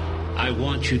gift. I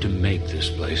want you to make this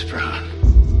place proud.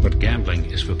 But gambling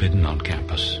is forbidden on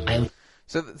campus.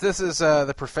 So this is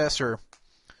the professor,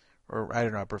 or I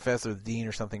don't know, professor, the dean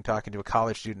or something, talking to a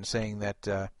college student saying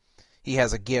that he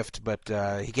has a gift, but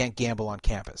he can't gamble on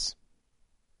campus.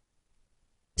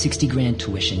 $60,000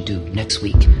 tuition due next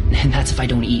week, and that's if I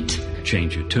don't eat.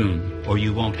 Change your tune, or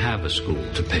you won't have a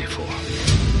school to pay for.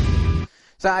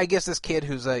 So I guess this kid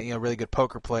who's a really good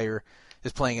poker player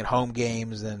is playing at home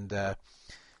games, and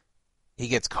he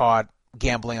gets caught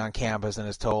gambling on campus and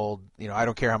is told, I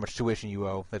don't care how much tuition you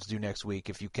owe, that's due next week.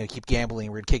 If you can keep gambling,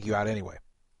 we're going to kick you out anyway.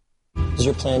 Is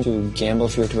your plan to gamble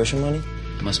for your tuition money?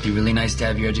 Must be really nice to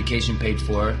have your education paid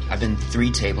for. I've been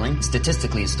 3-tabling.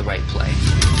 Statistically, it's the right play.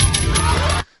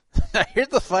 Now, here's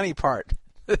the funny part.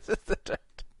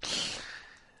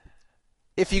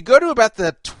 If you go to about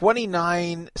the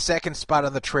 29-second spot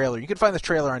on the trailer, you can find the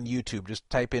trailer on YouTube. Just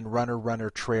type in Runner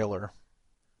trailer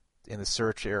in the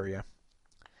search area.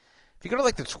 If you go to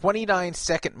like the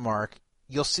 29-second mark,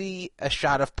 you'll see a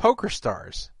shot of Poker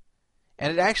Stars.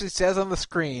 And it actually says on the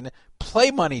screen,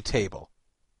 Play Money Table.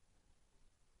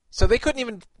 So they couldn't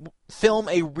even film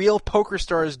a real Poker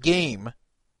Stars game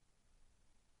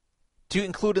to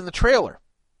include in the trailer.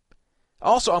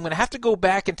 Also, I'm going to have to go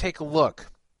back and take a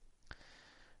look.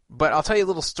 But I'll tell you a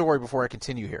little story before I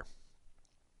continue here.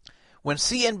 When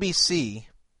CNBC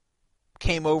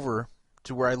came over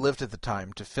to where I lived at the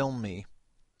time to film me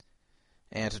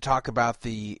and to talk about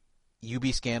the UB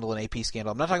scandal and AP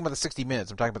scandal, I'm not talking about the 60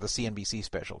 Minutes, I'm talking about the CNBC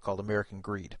special called American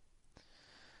Greed.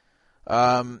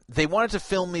 They wanted to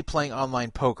film me playing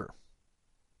online poker.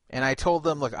 And I told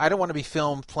them, look, I don't want to be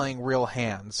filmed playing real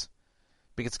hands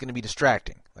because it's going to be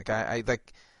distracting. I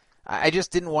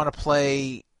just didn't want to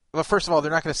play. Well, first of all,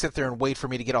 they're not going to sit there and wait for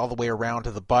me to get all the way around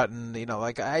to the button.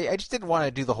 I just didn't want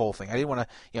to do the whole thing. I didn't want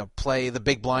to, play the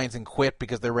big blinds and quit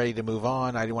because they're ready to move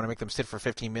on. I didn't want to make them sit for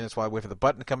 15 minutes while I wait for the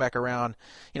button to come back around.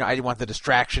 I didn't want the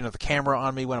distraction of the camera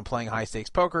on me when I'm playing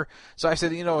high-stakes poker. So I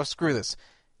said, screw this.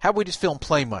 How about we just film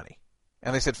Play Money?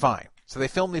 And they said, fine. So they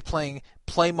filmed me playing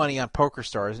Play Money on Poker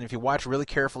Stars. And if you watch really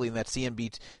carefully in that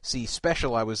CNBC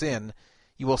special I was in,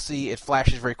 you will see it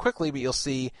flashes very quickly, but you'll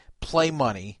see Play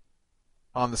Money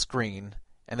on the screen,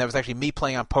 and that was actually me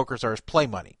playing on Poker Stars Play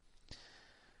Money.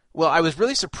 Well, I was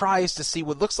really surprised to see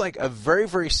what looks like a very,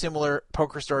 very similar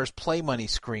Poker Stars Play Money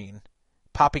screen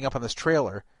popping up on this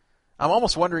trailer. I'm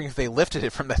almost wondering if they lifted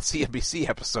it from that CNBC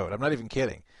episode. I'm not even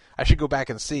kidding. I should go back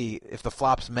and see if the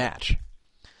flops match.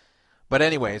 But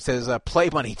anyway, it says Play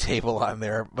Money Table on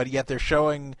there, but yet they're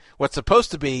showing what's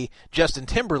supposed to be Justin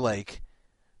Timberlake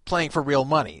playing for real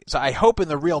money. So I hope in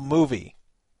the real movie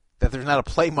that there's not a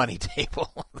Play Money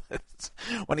table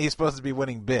when he's supposed to be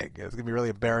winning big. It's going to be really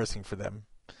embarrassing for them.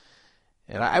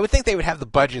 And I would think they would have the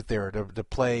budget there to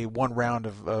play one round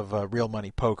of real money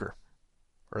poker,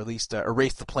 or at least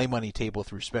erase the Play Money table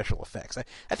through special effects.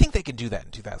 I think they can do that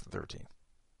in 2013.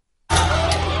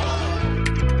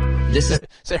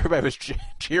 So everybody was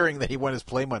cheering that he won his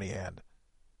Play Money hand.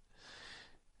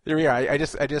 There we are. I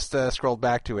just scrolled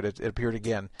back to it. It appeared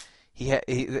again.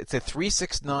 It's a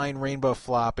 369 rainbow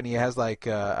flop, and he has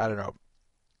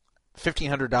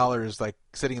 $1,500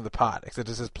 sitting in the pot. Except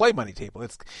it says Play Money table.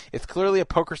 It's clearly a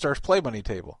Poker Stars Play Money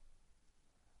table.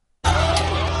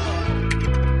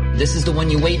 This is the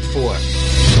one you wait for.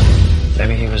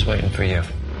 Maybe he was waiting for you.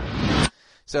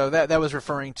 So that was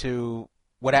referring to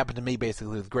what happened to me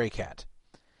basically with Grey Cat.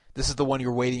 This is the one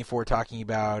you're waiting for, talking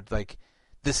about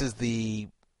this is the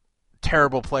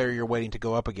terrible player you're waiting to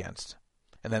go up against.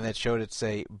 And then that showed it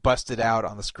say busted out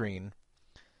on the screen,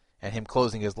 and him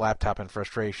closing his laptop in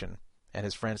frustration, and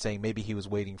his friend saying maybe he was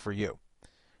waiting for you.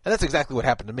 And that's exactly what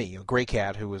happened to me. Grey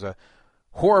Cat, who was a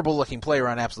horrible-looking player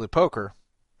on Absolute Poker,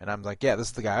 and I'm like, yeah, this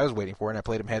is the guy I was waiting for, and I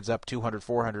played him heads up, 200,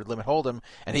 400, limit hold'em,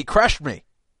 and he crushed me.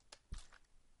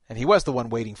 And he was the one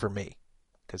waiting for me,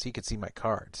 because he could see my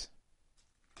cards.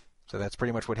 So that's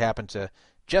pretty much what happened to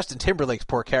Justin Timberlake's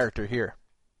poor character here.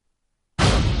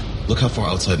 Look how far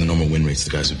outside the normal win rates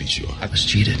the guys who beat you are. I was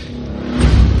cheated.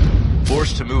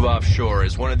 Forced to move offshore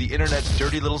is one of the internet's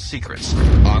dirty little secrets.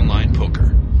 Online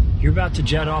poker. You're about to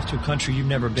jet off to a country you've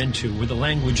never been to with a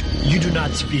language you do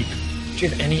not speak. Do you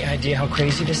have any idea how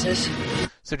crazy this is?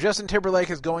 So Justin Timberlake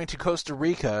is going to Costa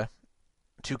Rica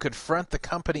to confront the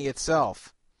company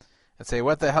itself and say,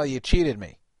 what the hell, you cheated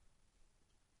me.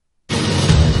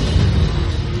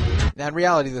 Now, in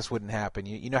reality, this wouldn't happen.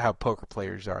 You know how poker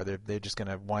players are. They're just going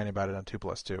to whine about it on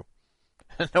 2+2.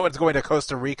 No one's going to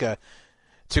Costa Rica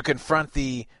to confront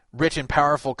the rich and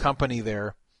powerful company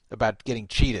there about getting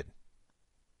cheated.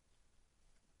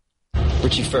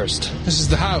 Richie first. This is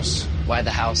the house. Why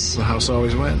the house? The house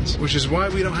always wins, which is why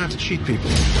we don't have to cheat people.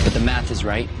 But the math is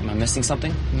right. Am I missing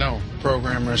something? No.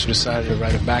 Programmers decided to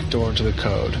write a backdoor to the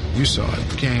code. You saw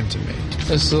it. Came to me.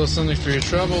 This is a little something for your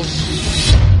troubles.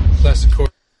 That's the core.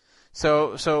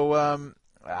 So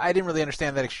I didn't really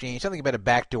understand that exchange. Something about a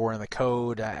backdoor in the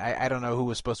code. I don't know who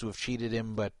was supposed to have cheated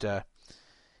him, but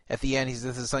at the end, this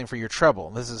is something for your trouble.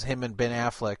 This is him and Ben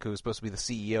Affleck, who was supposed to be the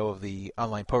CEO of the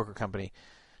online poker company,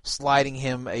 sliding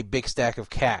him a big stack of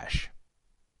cash.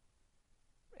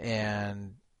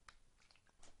 And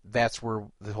that's where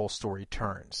the whole story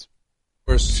turns.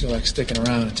 First, you like sticking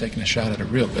around and taking a shot at a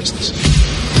real business.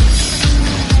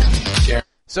 Yeah.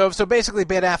 So basically,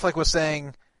 Ben Affleck was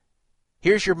saying,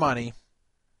 here's your money.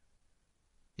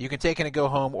 You can take it and go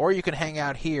home, or you can hang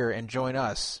out here and join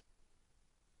us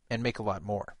and make a lot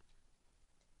more.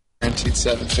 Guaranteed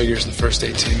 7 figures in the first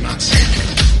 18 months.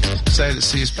 Excited to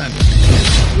see you spend it.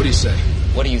 What do you say?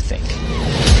 What do you think?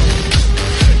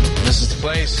 This is the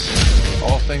place.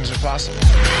 All things are possible.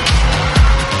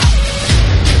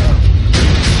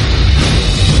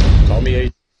 Call me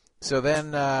a... So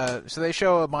then, so they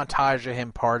show a montage of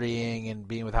him partying and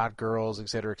being with hot girls,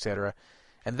 etc., etc.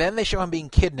 And then they show him being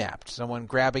kidnapped. Someone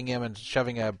grabbing him and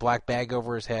shoving a black bag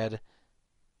over his head.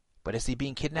 But is he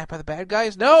being kidnapped by the bad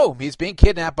guys? No, he's being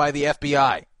kidnapped by the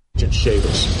FBI.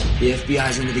 Shavers. The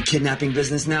FBI's into the kidnapping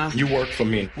business now? You work for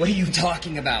me. What are you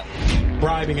talking about?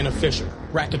 Bribing an official.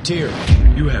 Racketeer.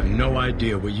 You have no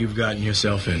idea what you've gotten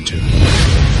yourself into.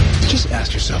 Just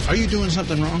ask yourself, are you doing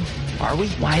something wrong? Are we?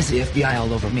 Why is the FBI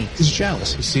all over me? He's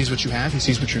jealous. He sees what you have, he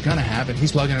sees what you're gonna have, and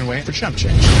he's plugging it away for chump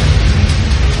change.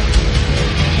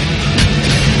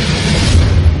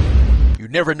 You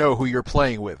never know who you're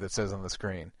playing with, it says on the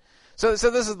screen. So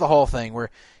this is the whole thing where,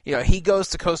 he goes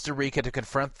to Costa Rica to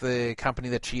confront the company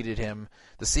that cheated him.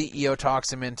 The CEO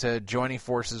talks him into joining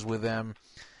forces with them.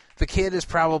 The kid is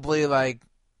probably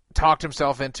talked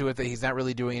himself into it that he's not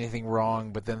really doing anything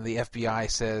wrong, but then the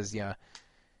FBI says, you're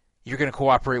going to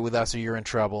cooperate with us or you're in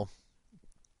trouble.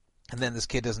 And then this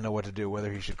kid doesn't know what to do,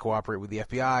 whether he should cooperate with the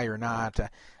FBI or not.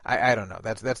 I don't know.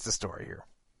 That's the story here.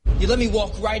 You let me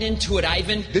walk right into it,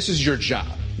 Ivan. This is your job.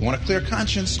 You want a clear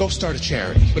conscience? Go start a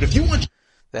charity. But if you want...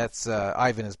 That's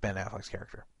Ivan is Ben Affleck's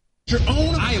character. Your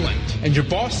own island, and your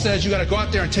boss says you got to go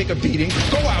out there and take a beating,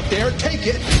 go out there, take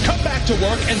it, come back to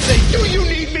work, and say, do you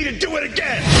need me to do it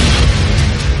again?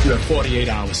 You have 48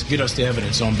 hours. Get us the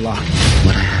evidence on block.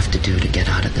 What I have to do to get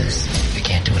out of this. I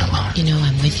can't do it alone. You know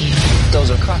I'm with you.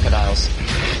 Those are crocodiles.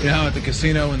 You know, at the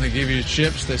casino, when they give you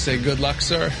chips, they say, good luck,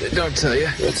 sir. They don't tell you.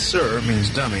 That sir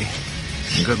means dummy.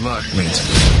 And good luck means...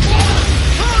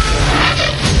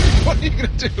 What are you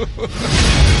going to do?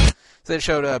 So they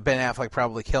showed Ben Affleck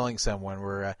probably killing someone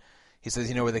where he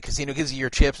says, where the casino gives you your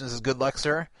chips and says, good luck,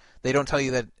 sir. They don't tell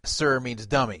you that sir means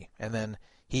dummy. And then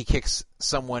he kicks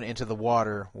someone into the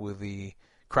water with the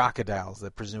crocodiles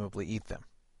that presumably eat them.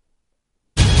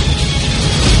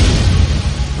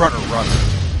 Runner,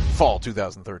 Fall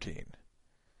 2013.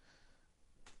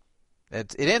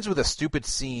 It ends with a stupid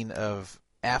scene of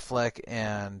Affleck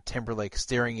and Timberlake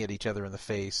staring at each other in the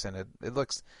face, and it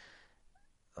looks...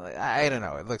 I don't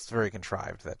know. It looks very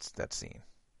contrived, that scene.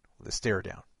 With the stare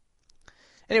down.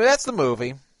 Anyway, that's the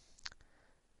movie.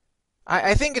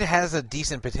 I think it has a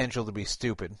decent potential to be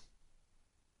stupid.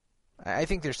 I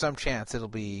think there's some chance it'll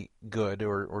be good,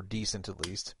 or decent at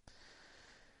least.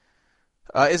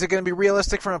 Is it going to be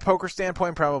realistic from a poker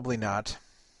standpoint? Probably not.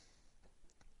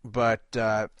 But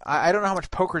I don't know how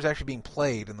much poker is actually being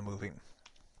played in the movie.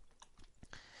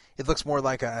 It looks more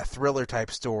like a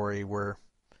thriller-type story where...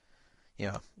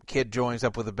 kid joins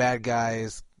up with the bad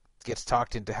guys, gets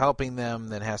talked into helping them,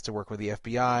 then has to work with the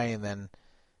FBI, and then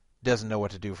doesn't know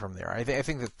what to do from there. I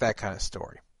think that kind of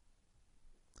story.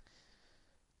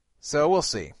 So we'll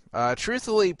see.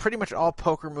 Truthfully, pretty much all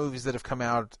poker movies that have come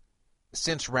out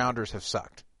since Rounders have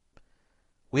sucked.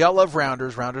 We all love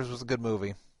Rounders. Rounders was a good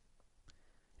movie.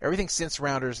 Everything since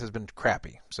Rounders has been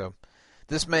crappy. So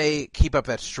this may keep up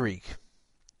that streak.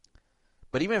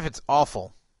 But even if it's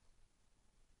awful...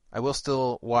 I will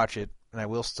still watch it, and I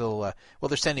will still.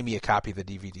 They're sending me a copy of the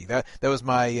DVD. That was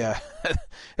my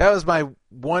that was my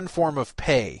one form of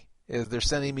pay. Is they're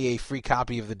sending me a free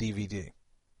copy of the DVD,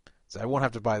 so I won't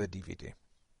have to buy the DVD.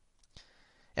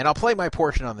 And I'll play my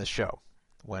portion on this show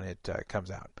when it comes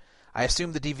out. I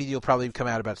assume the DVD will probably come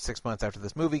out about 6 months after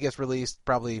this movie gets released.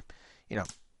 Probably,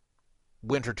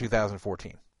 winter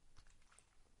 2014.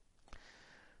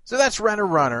 So that's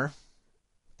Runner,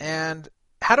 and.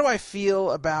 How do I feel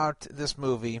about this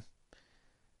movie?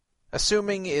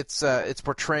 Assuming it's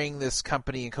portraying this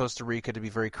company in Costa Rica to be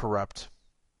very corrupt.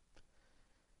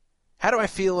 How do I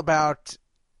feel about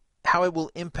how it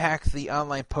will impact the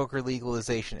online poker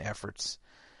legalization efforts?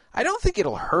 I don't think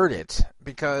it'll hurt it,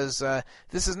 because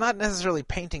this is not necessarily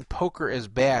painting poker as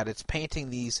bad. It's painting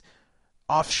these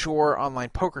offshore online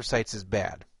poker sites as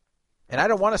bad. And I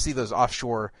don't want to see those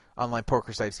offshore online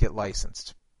poker sites get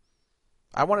licensed.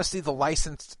 I want to see the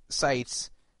licensed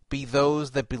sites be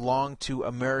those that belong to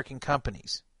American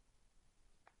companies.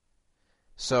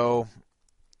 So,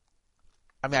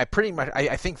 I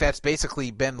think that's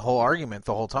basically been the whole argument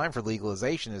the whole time for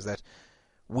legalization, is that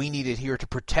we need it here to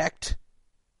protect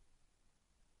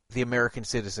the American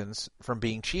citizens from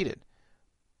being cheated.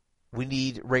 We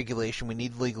need regulation, we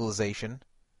need legalization,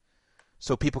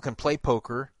 so people can play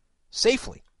poker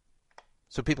safely.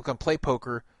 so people can play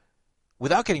poker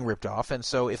without getting ripped off. And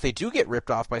so if they do get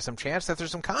ripped off by some chance, that there's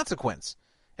some consequence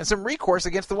and some recourse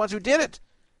against the ones who did it.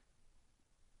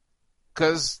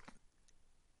 Because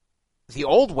the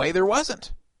old way, there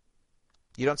wasn't.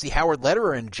 You don't see Howard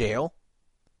Lederer in jail.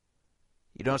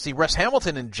 You don't see Russ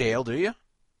Hamilton in jail, do you?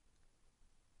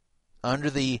 Under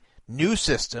the new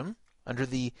system, under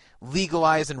the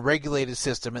legalized and regulated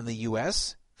system in the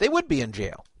U.S., they would be in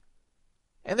jail.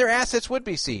 And their assets would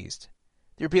be seized.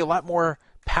 There'd be a lot more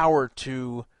power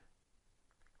to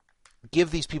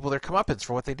give these people their comeuppance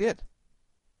for what they did.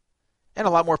 And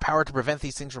a lot more power to prevent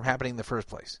these things from happening in the first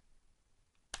place.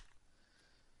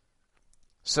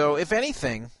 So, if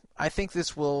anything, I think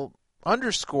this will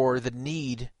underscore the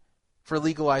need for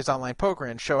legalized online poker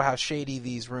and show how shady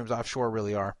these rooms offshore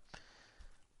really are.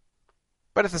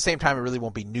 But at the same time, it really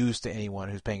won't be news to anyone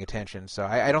who's paying attention. So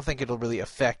I don't think it'll really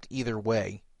affect either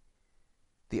way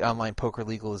the online poker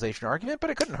legalization argument, but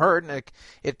it couldn't hurt, and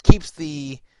it keeps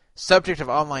the subject of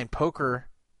online poker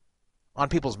on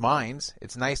people's minds.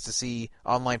 It's nice to see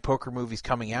online poker movies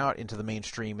coming out into the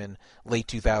mainstream in late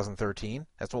 2013.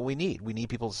 That's what we need. We need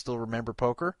people to still remember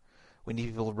poker. We need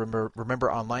people to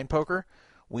remember online poker.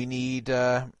 We need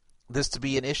this to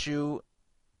be an issue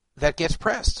that gets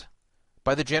pressed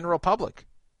by the general public.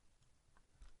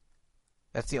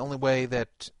 That's the only way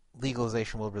that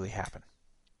legalization will really happen.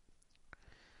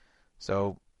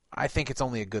 So I think it's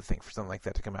only a good thing for something like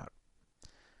that to come out.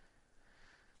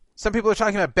 Some people are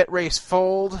talking about BetRace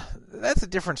Fold. That's a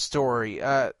different story.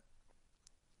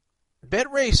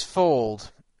 BetRace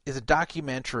Fold is a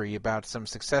documentary about some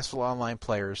successful online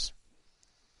players.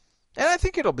 And I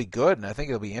think it'll be good, and I think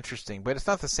it'll be interesting, but it's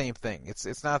not the same thing.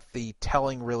 It's not the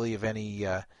telling, really, of any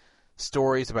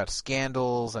stories about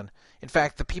scandals. And in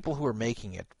fact, the people who are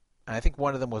making it, and I think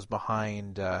one of them was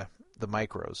behind the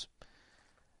Micros,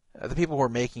 the people who are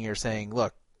making it are saying,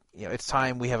 look, it's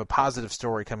time we have a positive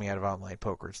story coming out of online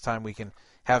poker. It's time we can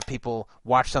have people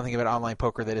watch something about online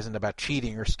poker that isn't about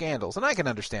cheating or scandals. And I can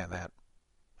understand that.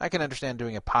 I can understand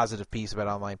doing a positive piece about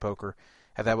online poker,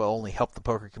 and that will only help the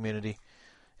poker community.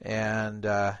 And,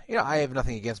 I have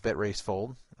nothing against BetRace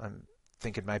Fold. I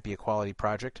think it might be a quality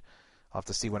project. I'll have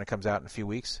to see when it comes out in a few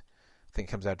weeks. I think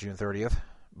it comes out June 30th.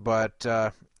 But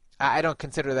I don't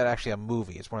consider that actually a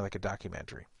movie. It's more like a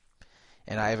documentary.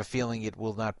 And I have a feeling it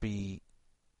will not be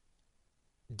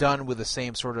done with the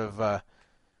same sort of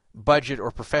budget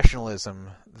or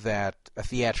professionalism that a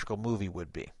theatrical movie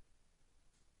would be.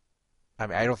 I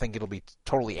mean, I don't think it'll be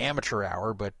totally amateur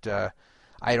hour, but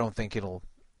I don't think it'll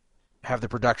have the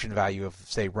production value of,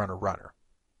 say, Runner.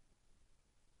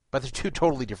 But they're two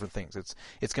totally different things.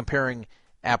 It's comparing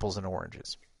apples and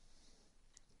oranges.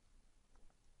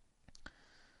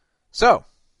 So,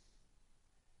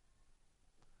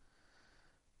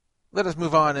 let us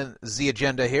move on in the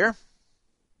agenda here.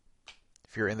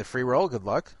 If you're in the free roll, good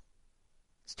luck.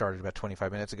 Started about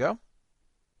 25 minutes ago.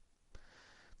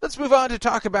 Let's move on to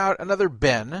talk about another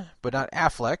Ben, but not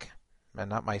Affleck, and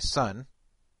not my son,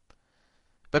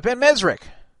 but Ben Mesrick,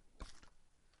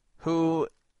 who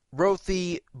wrote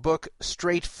the book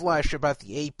Straight Flush about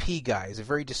the AP guys, a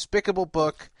very despicable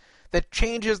book that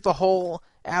changes the whole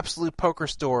Absolute Poker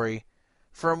story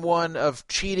from one of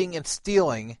cheating and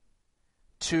stealing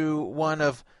to one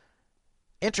of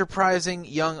enterprising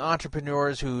young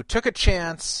entrepreneurs who took a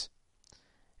chance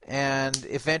and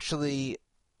eventually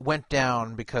went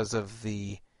down because of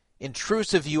the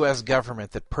intrusive U.S.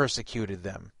 government that persecuted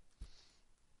them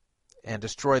and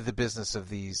destroyed the business of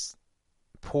these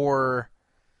poor,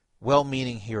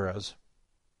 well-meaning heroes.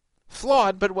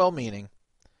 Flawed, but well-meaning.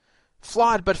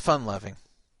 Flawed, but fun-loving.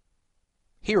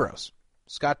 Heroes.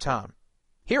 Scott Tom.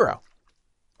 Hero.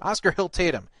 Oscar Hill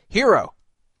Tatum. Hero.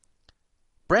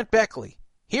 Brent Beckley.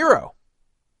 Hero.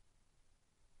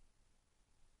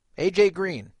 AJ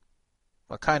Green.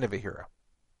 What kind of a hero?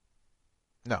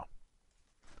 No.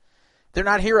 They're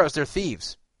not heroes, they're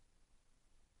thieves.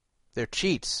 They're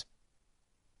cheats.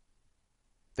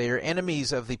 They are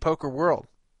enemies of the poker world.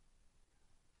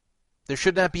 There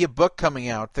should not be a book coming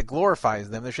out that glorifies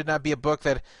them. There should not be a book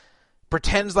that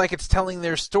pretends like it's telling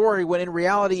their story when in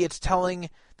reality it's telling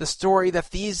the story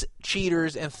that these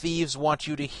cheaters and thieves want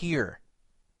you to hear.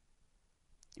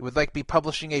 It would like be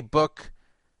publishing a book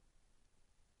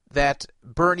that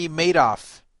Bernie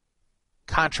Madoff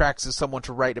contracts as someone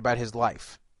to write about his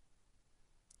life.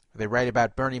 They write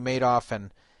about Bernie Madoff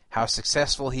and how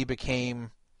successful he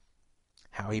became,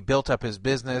 how he built up his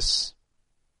business,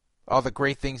 all the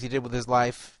great things he did with his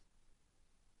life.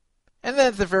 And then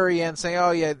at the very end saying,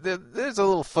 oh yeah, there's a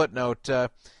little footnote.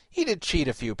 He did cheat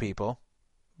a few people,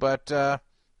 but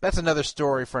that's another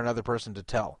story for another person to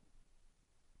tell.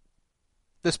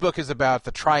 This book is about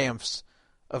the triumphs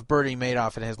of Bernie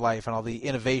Madoff in his life and all the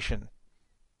innovation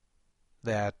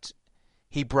that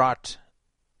he brought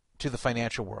to the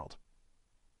financial world.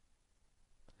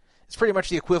 It's pretty much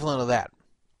the equivalent of that.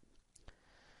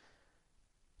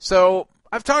 So,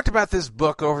 I've talked about this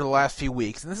book over the last few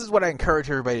weeks, and this is what I encourage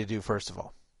everybody to do, first of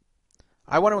all.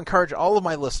 I want to encourage all of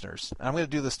my listeners, and I'm going to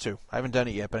do this too. I haven't done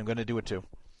it yet, but I'm going to do it too.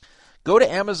 Go to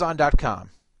Amazon.com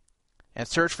and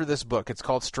search for this book. It's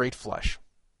called Straight Flush.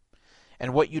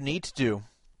 And what you need to do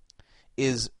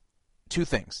is two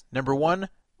things. Number one,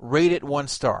 rate it 1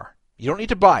 star. You don't need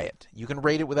to buy it. You can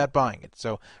rate it without buying it.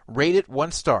 So rate it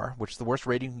 1 star, which is the worst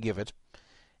rating you can give it.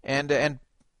 And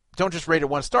don't just rate it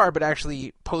 1 star, but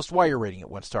actually post why you're rating it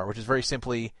 1 star, which is very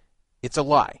simply, it's a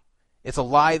lie. It's a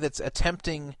lie that's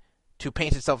attempting to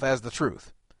paint itself as the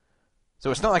truth.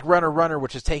 So it's not like Runner,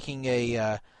 which is taking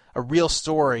a real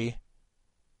story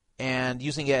and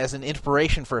using it as an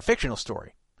inspiration for a fictional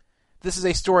story. This is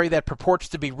a story that purports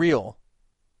to be real,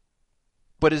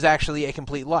 but is actually a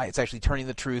complete lie. It's actually turning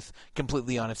the truth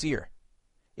completely on its ear.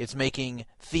 It's making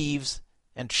thieves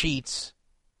and cheats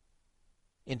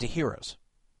into heroes.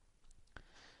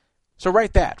 So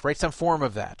write that. Write some form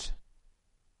of that.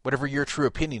 Whatever your true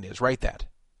opinion is, write that.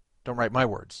 Don't write my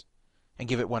words. And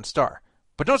give it 1 star.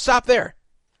 But don't stop there.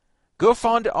 Go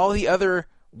find all the other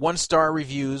 1-star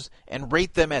reviews and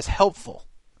rate them as helpful.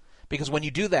 Because when you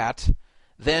do that,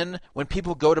 then when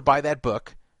people go to buy that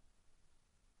book,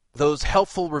 those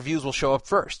helpful reviews will show up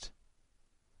first.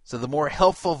 So the more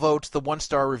helpful votes the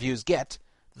 1-star reviews get,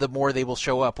 the more they will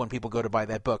show up when people go to buy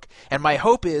that book. And my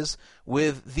hope is,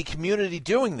 with the community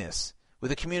doing this, with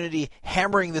the community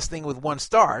hammering this thing with 1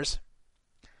 stars,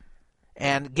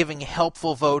 and giving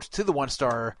helpful votes to the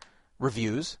 1-star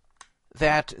reviews,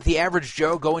 that the average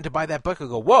Joe going to buy that book will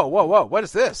go, whoa, what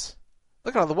is this?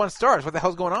 Look at all the 1 stars. What the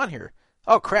hell's going on here?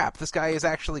 Oh, crap, this guy is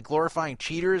actually glorifying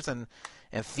cheaters and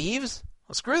thieves?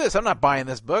 Well, screw this. I'm not buying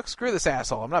this book. Screw this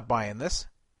asshole. I'm not buying this.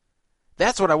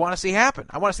 That's what I want to see happen.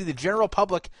 I want to see the general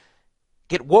public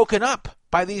get woken up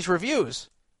by these reviews,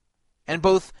 and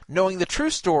both knowing the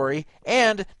true story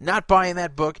and not buying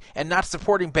that book and not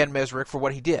supporting Ben Mesrick for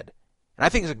what he did. And I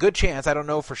think there's a good chance, I don't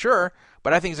know for sure,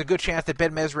 but I think there's a good chance that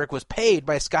Ben Mesrick was paid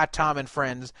by Scott Tom and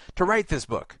friends to write this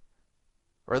book,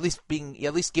 or at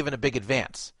least given a big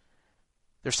advance.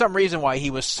 There's some reason why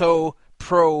he was so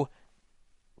pro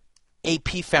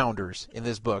AP founders in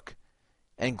this book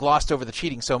and glossed over the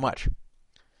cheating so much.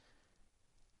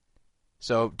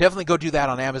 So definitely go do that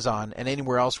on Amazon and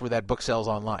anywhere else where that book sells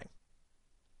online.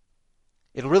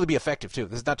 It'll really be effective too.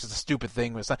 This is not just a stupid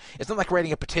thing. It's not like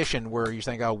writing a petition where you're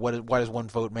saying, "Oh, why does 1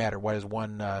 vote matter? Why does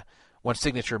one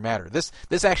signature matter?" This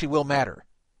actually will matter.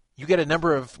 You get a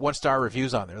number of 1-star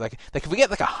reviews on there. Like if we get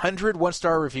 100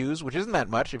 1-star reviews, which isn't that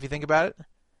much if you think about it,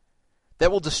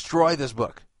 that will destroy this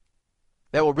book.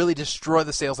 That will really destroy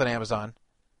the sales on Amazon.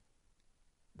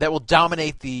 That will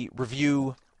dominate the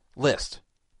review list.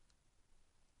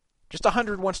 Just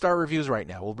 100 1-star reviews right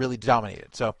now will really dominate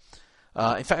it. So,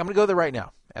 in fact, I'm going to go there right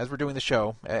now as we're doing the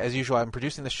show. As usual, I'm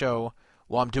producing the show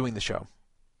while I'm doing the show.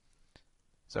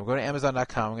 So I'm going to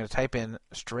Amazon.com. I'm going to type in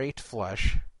Straight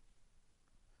Flush.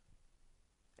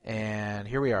 And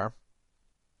here we are.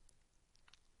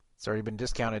 It's already been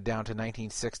discounted down to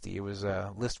 $19.60. It was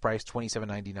list price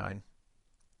 $27.99.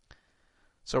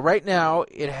 So right now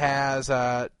it has,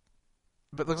 it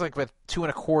looks like about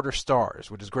 2.25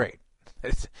 stars, which is great.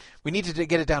 We need to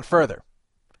get it down further.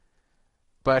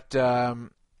 But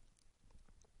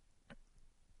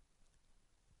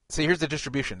see, here's the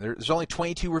distribution. There's only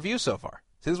 22 reviews so far.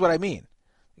 So this is what I mean.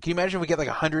 Can you imagine if we get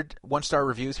 100 1-star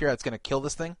reviews here? That's going to kill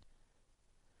this thing.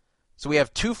 So we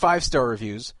have 2 5-star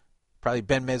reviews, probably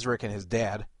Ben Mesrick and his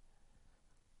dad.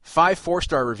 5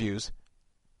 4-star reviews,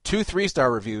 2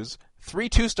 3-star reviews, 3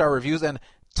 2-star reviews, and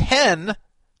 10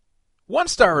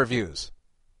 1-star reviews.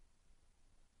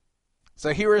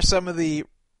 So here are some of the,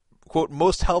 quote,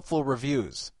 most helpful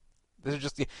reviews. These are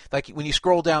just like when you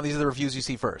scroll down, these are the reviews you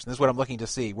see first. And this is what I'm looking to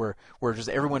see, where just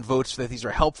everyone votes that these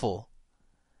are helpful,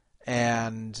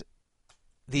 and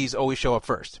these always show up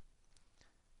first.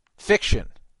 Fiction.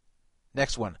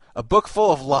 Next one. A book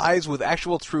full of lies with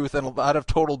actual truth and a lot of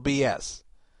total BS.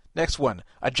 Next one.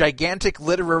 A gigantic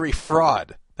literary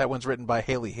fraud. That one's written by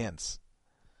Haley Hintz.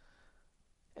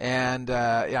 And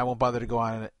I won't bother to go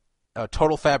on.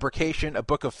 Total fabrication, a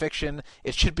book of fiction.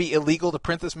 It should be illegal to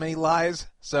print this many lies.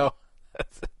 So,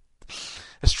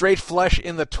 a Straight Flush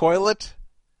in the toilet.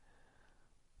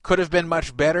 Could have been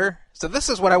much better. So this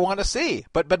is what I want to see.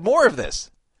 But more of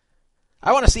this.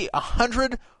 I want to see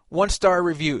 100 1-star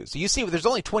reviews. You see, there's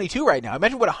only 22 right now.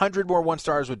 Imagine what 100 more 1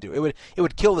 stars would do. It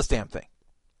would kill this damn thing.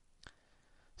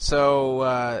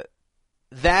 So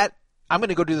that I'm going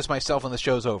to go do this myself when the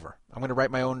show's over. I'm going to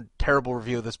write my own terrible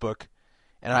review of this book,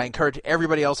 and I encourage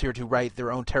everybody else here to write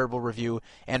their own terrible review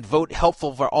and vote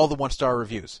helpful for all the 1-star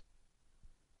reviews.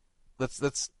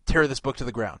 Let's tear this book to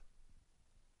the ground.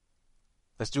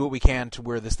 Let's do what we can to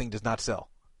where this thing does not sell,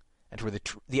 and to where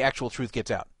the actual truth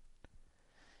gets out.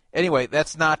 Anyway,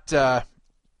 that's not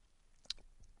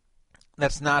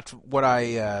what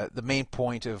the main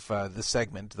point of this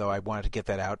segment, though I wanted to get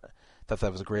that out. Thought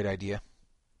that was a great idea.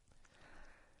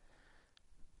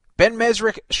 Ben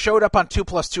Mesrick showed up on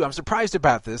 2+2. I'm surprised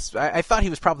about this. I thought he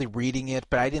was probably reading it,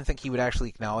 but I didn't think he would actually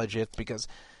acknowledge it because,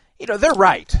 they're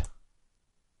right.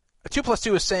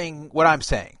 2+2 is saying what I'm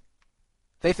saying.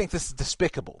 They think this is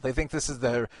despicable. They think this is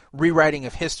the rewriting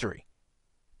of history,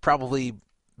 probably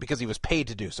because he was paid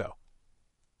to do so.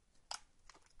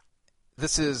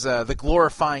 This is the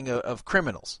glorifying of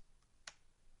criminals,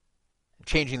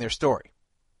 changing their story.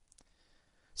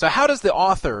 So how does the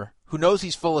author, who knows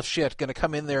he's full of shit, going to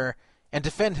come in there and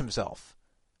defend himself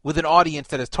with an audience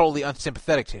that is totally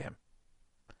unsympathetic to him?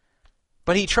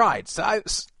 But he tried. So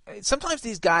sometimes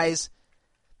these guys,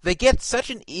 they get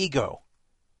such an ego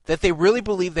that they really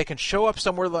believe they can show up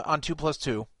somewhere on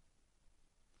 2+2,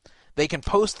 they can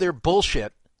post their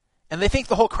bullshit, and they think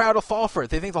the whole crowd will fall for it.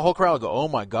 They think the whole crowd will go, oh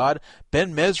my God,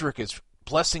 Ben Mesrick is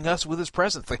blessing us with his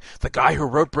presence. The guy who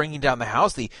wrote Bringing Down the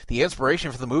House, the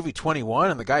inspiration for the movie 21,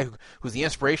 and the guy who's the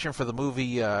inspiration for the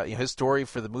movie, his story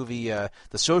for the movie The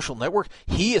Social Network,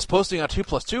 he is posting on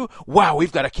 2+2. Wow,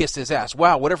 we've got to kiss his ass.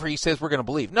 Wow, whatever he says, we're going to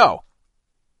believe. No.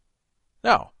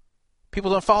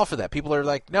 People don't fall for that. People are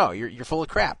like, no, you're full of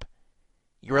crap.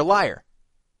 You're a liar.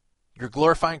 You're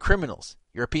glorifying criminals.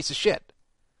 You're a piece of shit.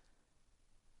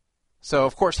 So,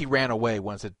 of course, he ran away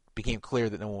once it became clear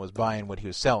that no one was buying what he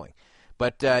was selling.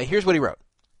 But here's what he wrote.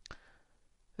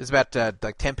 This is about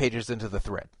 10 pages into the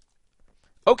thread.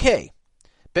 Okay.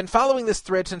 Been following this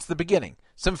thread since the beginning.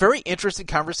 Some very interesting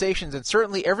conversations, and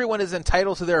certainly everyone is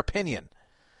entitled to their opinion.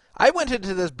 I went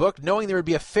into this book knowing there would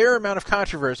be a fair amount of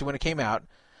controversy when it came out,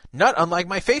 not unlike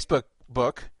my Facebook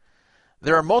book.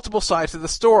 There are multiple sides to the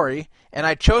story, and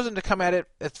I'd chosen to come at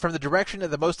it from the direction that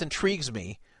the most intrigues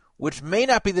me, which may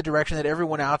not be the direction that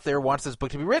everyone out there wants this book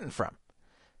to be written from.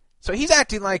 So he's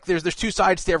acting like there's two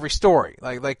sides to every story.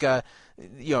 Like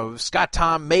Scott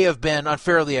Tom may have been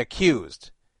unfairly accused.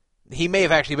 He may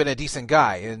have actually been a decent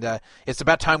guy, and it's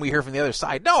about time we hear from the other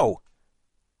side. No!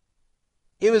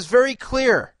 It was very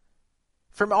clear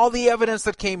from all the evidence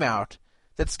that came out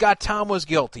that Scott Tom was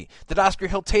guilty, that Oscar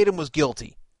Hill Tatum was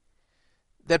guilty,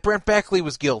 that Brent Beckley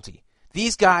was guilty.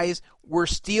 These guys were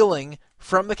stealing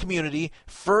from the community,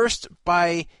 first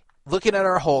by looking at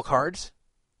our hole cards,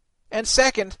 and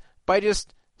second by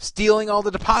just stealing all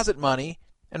the deposit money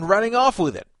and running off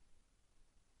with it.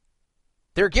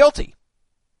 They're guilty.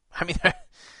 I mean,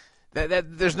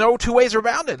 there's no two ways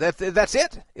around it. That's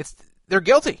it. They're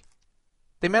guilty.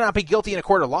 They may not be guilty in a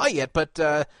court of law yet, but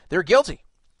they're guilty.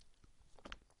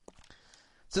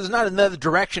 So there's not another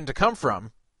direction to come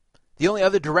from. The only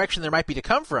other direction there might be to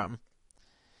come from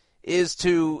is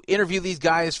to interview these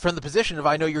guys from the position of,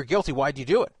 I know you're guilty, why'd you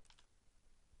do it?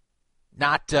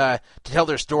 Not to tell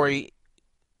their story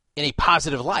in a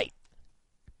positive light.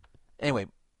 Anyway,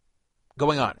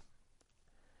 going on.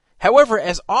 However,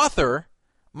 as author,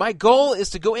 my goal is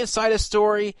to go inside a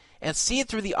story and see it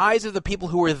through the eyes of the people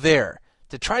who were there,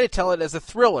 to try to tell it as a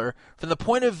thriller from the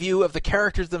point of view of the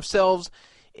characters themselves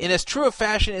in as true a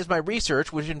fashion as my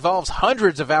research, which involves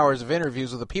hundreds of hours of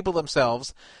interviews with the people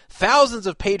themselves, thousands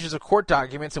of pages of court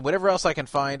documents, and whatever else I can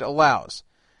find, allows.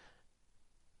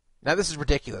 Now, this is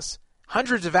ridiculous.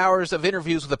 Hundreds of hours of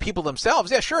interviews with the people themselves.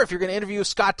 Yeah, sure, if you're going to interview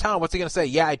Scott Tom, what's he going to say?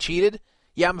 Yeah, I cheated?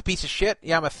 Yeah, I'm a piece of shit?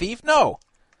 Yeah, I'm a thief? No.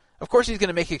 Of course he's going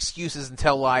to make excuses and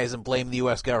tell lies and blame the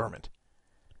U.S. government.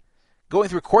 Going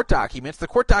through court documents, the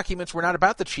court documents were not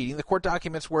about the cheating. The court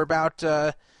documents were about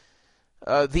the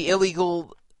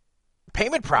illegal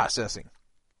payment processing,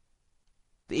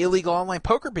 the illegal online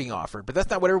poker being offered. But that's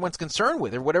not what everyone's concerned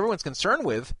with. What everyone's concerned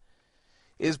with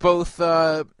is both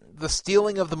the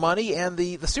stealing of the money and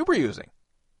the super using.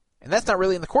 And that's not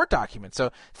really in the court documents.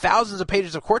 So thousands of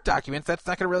pages of court documents, that's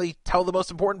not going to really tell the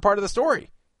most important part of the story.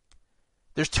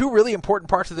 There's two really important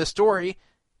parts of this story,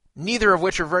 neither of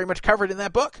which are very much covered in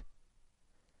that book.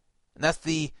 And that's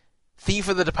the theft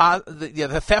of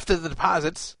the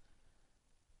deposits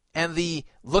and the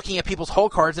looking at people's hole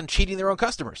cards and cheating their own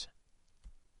customers.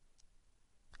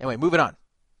 Anyway, moving on.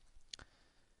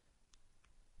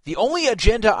 The only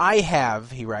agenda I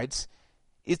have, he writes,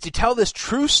 is to tell this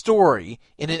true story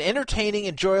in an entertaining,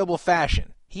 enjoyable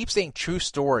fashion. He keeps saying true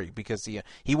story because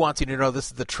he wants you to know this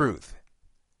is the truth.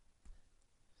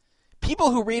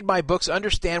 People who read my books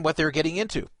understand what they're getting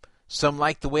into. Some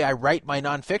like the way I write my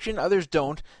nonfiction, others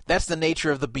don't. That's the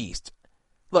nature of the beast.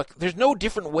 Look, there's no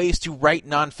different ways to write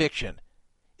nonfiction.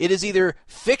 It is either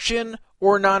fiction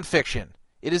or nonfiction.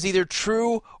 It is either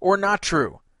true or not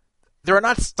true. There are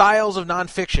not styles of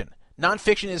nonfiction.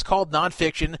 Nonfiction is called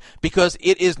nonfiction because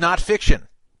it is not fiction.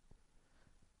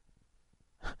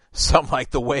 Some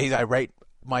like the way I write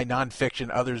my nonfiction,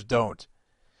 others don't.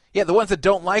 Yeah, the ones that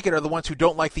don't like it are the ones who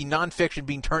don't like the nonfiction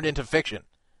being turned into fiction.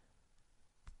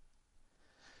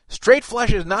 Straight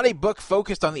Flush is not a book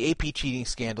focused on the AP cheating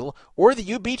scandal or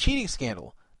the UB cheating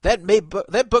scandal.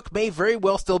 That book may very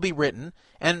well still be written,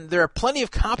 and there are plenty of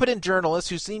competent journalists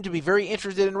who seem to be very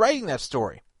interested in writing that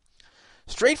story.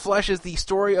 Straight Flush is the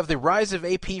story of the rise of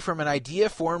AP from an idea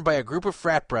formed by a group of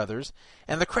frat brothers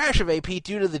and the crash of AP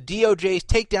due to the DOJ's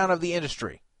takedown of the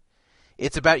industry.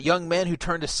 It's about young men who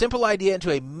turned a simple idea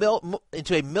into a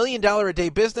 $1 million a day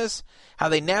business, how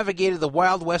they navigated the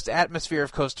Wild West atmosphere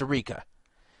of Costa Rica,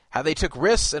 how they took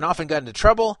risks and often got into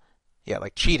trouble,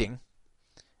 like cheating,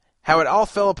 how it all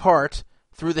fell apart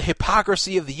through the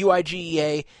hypocrisy of the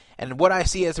UIGEA and what I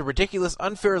see as a ridiculous,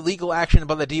 unfair legal action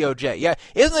by the DOJ. Yeah,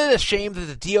 isn't it a shame that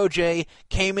the DOJ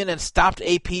came in and stopped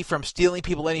AP from stealing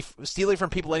from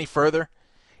people any further?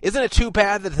 Isn't it too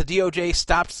bad that the DOJ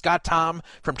stopped Scott Tom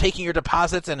from taking your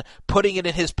deposits and putting it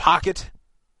in his pocket?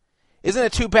 Isn't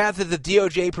it too bad that the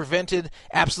DOJ prevented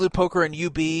Absolute Poker and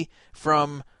UB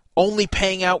from only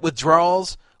paying out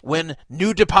withdrawals when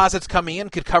new deposits coming in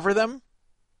could cover them?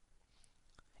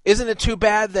 Isn't it too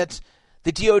bad that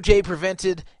the DOJ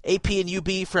prevented AP and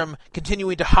UB from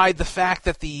continuing to hide the fact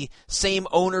that the same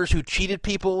owners who cheated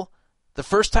people the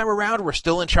first time around were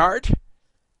still in charge?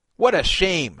 What a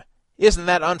shame. Isn't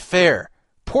that unfair?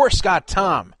 Poor Scott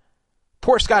Tom.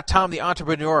 Poor Scott Tom, the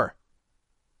entrepreneur.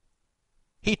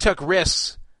 He took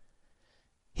risks.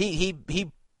 He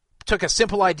took a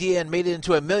simple idea and made it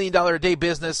into $1 million a day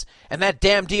business, and that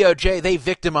damn DOJ, they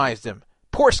victimized him.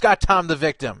 Poor Scott Tom, the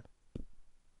victim.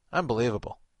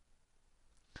 Unbelievable.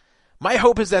 My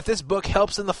hope is that this book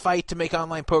helps in the fight to make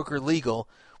online poker legal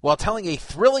while telling a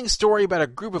thrilling story about a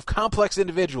group of complex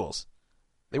individuals.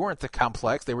 They weren't that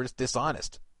complex, they were just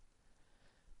dishonest.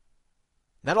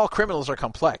 Not all criminals are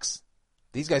complex.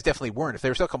 These guys definitely weren't. If they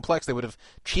were so complex, they would have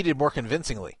cheated more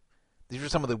convincingly. These are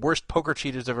some of the worst poker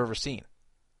cheaters I've ever seen.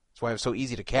 That's why it was so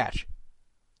easy to catch.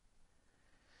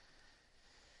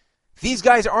 These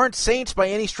guys aren't saints by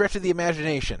any stretch of the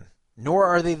imagination, nor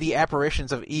are they the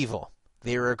apparitions of evil.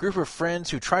 They are a group of friends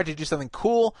who tried to do something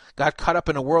cool, got caught up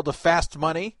in a world of fast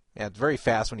money. Yeah, it's very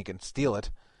fast when you can steal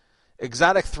it.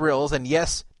 Exotic thrills, and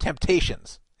yes,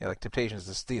 temptations. Yeah, like temptations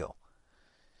to steal.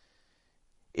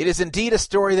 It is indeed a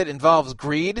story that involves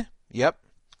greed,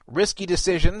 risky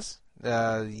decisions,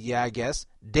 I guess,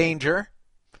 danger,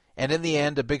 and in the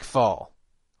end, a big fall.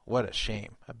 What a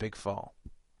shame, a big fall.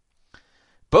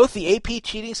 Both the AP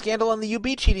cheating scandal and the UB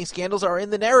cheating scandals are in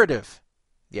the narrative.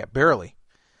 Yeah, barely.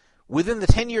 Within the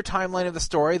 10-year timeline of the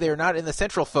story, they are not in the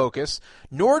central focus,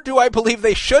 nor do I believe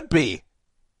they should be.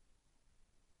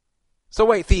 So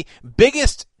wait, the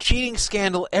biggest cheating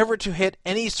scandal ever to hit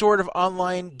any sort of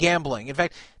online gambling, in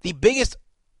fact, the biggest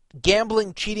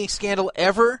gambling cheating scandal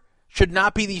ever should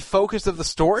not be the focus of the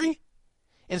story?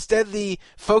 Instead, the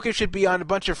focus should be on a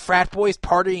bunch of frat boys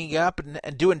partying up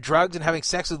and doing drugs and having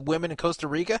sex with women in Costa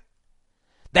Rica?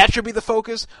 That should be the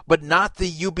focus, but not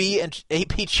the UB and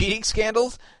AP cheating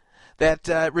scandals that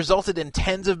resulted in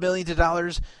tens of millions of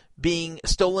dollars being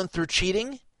stolen through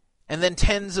cheating? And then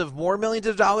tens of more millions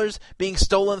of dollars being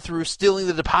stolen through stealing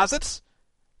the deposits?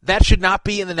 That should not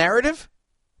be in the narrative?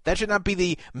 That should not be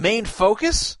the main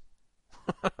focus?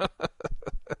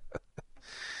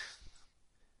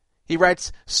 He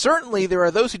writes, certainly there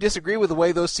are those who disagree with the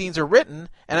way those scenes are written,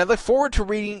 and I look forward to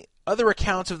reading other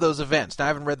accounts of those events. Now, I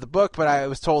haven't read the book, but I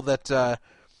was told that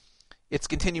it's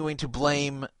continuing to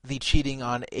blame the cheating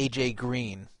on A.J.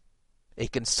 Green, a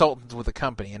consultant with the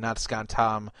company, and not Scott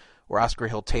Tom or Oscar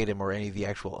Hill Tatum or any of the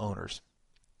actual owners,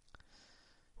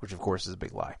 which of course is a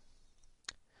big lie.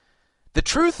 The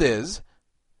truth is,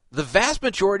 the vast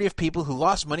majority of people who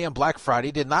lost money on Black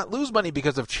Friday did not lose money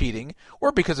because of cheating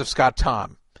or because of Scott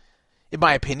Tom. In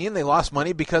my opinion, they lost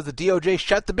money because the DOJ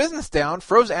shut the business down,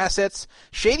 froze assets,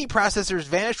 shady processors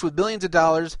vanished with billions of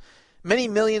dollars, many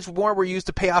millions more were used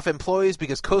to pay off employees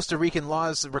because Costa Rican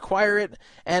laws require it,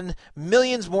 and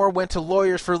millions more went to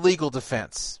lawyers for legal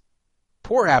defense.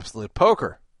 Poor Absolute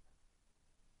Poker.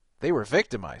 They were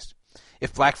victimized.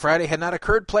 If Black Friday had not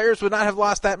occurred, players would not have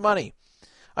lost that money.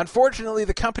 Unfortunately,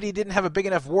 the company didn't have a big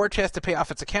enough war chest to pay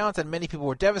off its accounts, and many people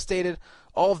were devastated.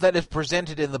 All of that is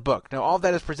presented in the book. Now, all of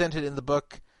that is presented in the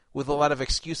book, with a lot of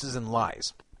excuses and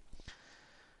lies.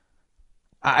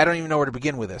 I don't even know where to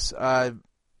begin with this. The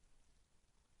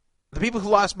people who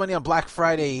lost money on Black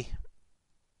Friday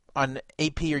on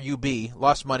AP or UB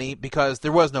lost money because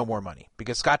there was no more money,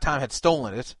 because Scott Tom had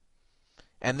stolen it,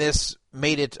 and this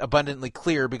made it abundantly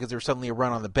clear because there was suddenly a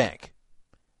run on the bank.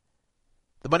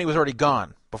 The money was already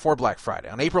gone before Black Friday.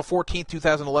 On April 14th,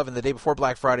 2011, the day before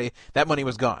Black Friday, that money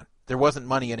was gone. There wasn't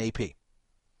money in AP.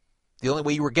 The only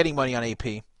way you were getting money on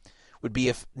AP would be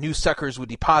if new suckers would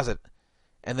deposit,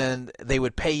 and then they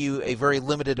would pay you a very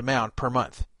limited amount per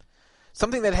month.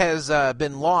 Something that has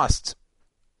been lost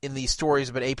in these stories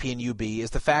about AP and UB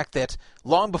is the fact that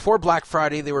long before Black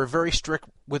Friday, there were very strict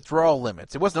withdrawal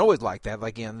limits. It wasn't always like that.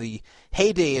 Like in the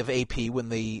heyday of AP, when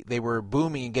they were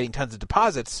booming and getting tons of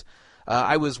deposits,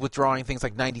 I was withdrawing things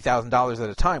like $90,000 at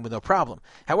a time with no problem.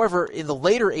 However, in the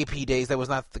later AP days, that was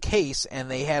not the case, and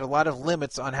they had a lot of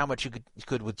limits on how much you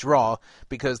could withdraw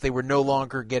because they were no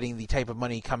longer getting the type of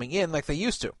money coming in like they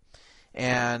used to.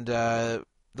 And the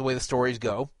way the stories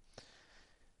go,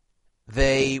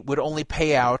 they would only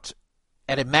pay out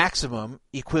at a maximum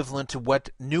equivalent to what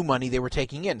new money they were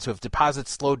taking in. So if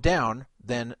deposits slowed down,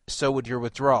 then so would your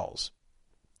withdrawals.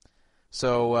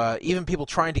 So even people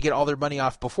trying to get all their money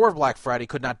off before Black Friday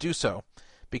could not do so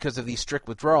because of these strict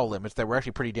withdrawal limits that were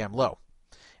actually pretty damn low.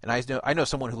 And I know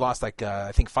someone who lost I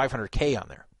think $500K on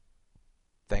there,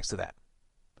 thanks to that.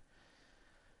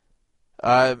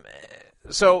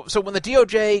 So when the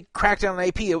DOJ cracked down on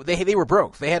AP, they were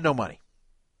broke. They had no money.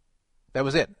 That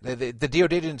was it. The DOJ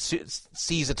didn't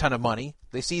seize a ton of money.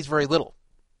 They seized very little.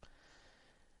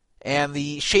 And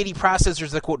the shady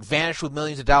processors that, quote, vanished with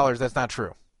millions of dollars, that's not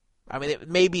true. I mean,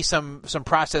 maybe some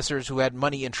processors who had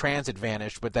money in transit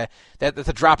vanished, but that's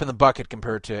a drop in the bucket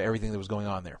compared to everything that was going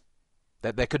on there.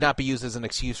 That could not be used as an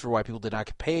excuse for why people did not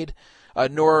get paid,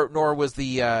 nor was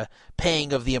the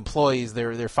paying of the employees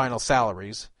their final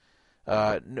salaries,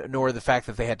 nor the fact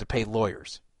that they had to pay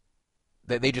lawyers.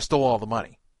 They just stole all the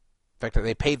money. In fact,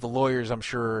 they paid the lawyers, I'm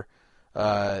sure,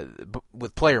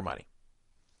 with player money.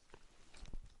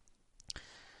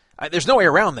 There's no way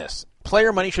around this.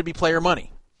 Player money should be player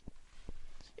money.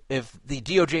 If the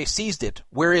DOJ seized it,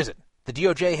 where is it? The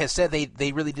DOJ has said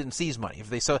they really didn't seize money. If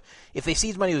they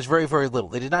seized money, it was very, very little.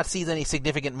 They did not seize any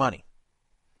significant money.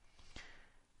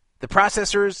 The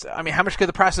processors, I mean, how much could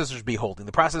the processors be holding?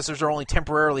 The processors are only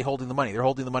temporarily holding the money. They're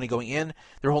holding the money going in.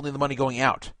 They're holding the money going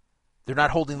out. They're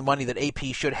not holding the money that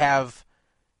AP should have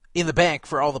in the bank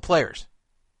for all the players.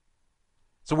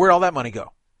 So where'd all that money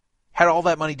go? How did all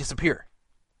that money disappear?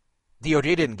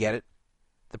 DOJ didn't get it.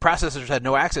 The processors had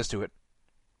no access to it.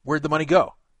 Where'd the money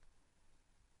go?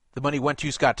 The money went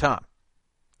to Scott Tom.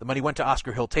 The money went to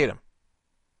Oscar Hill Tatum.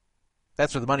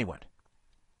 That's where the money went.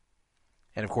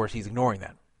 And, of course, he's ignoring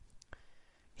that.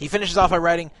 He finishes off by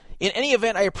writing, "In any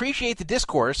event, I appreciate the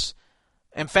discourse.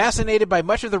 I'm fascinated by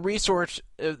much of the research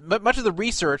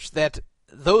that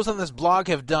those on this blog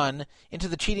have done into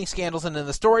the cheating scandals and in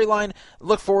the storyline.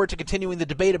 Look forward to continuing the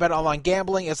debate about online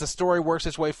gambling as the story works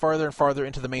its way farther and farther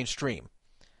into the mainstream."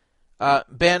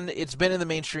 Ben, it's been in the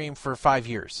mainstream for 5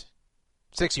 years.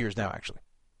 6 years now, actually.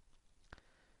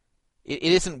 It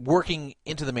isn't working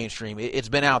into the mainstream. It's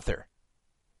been out there.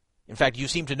 In fact, you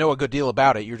seem to know a good deal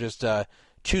about it. You're just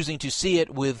choosing to see it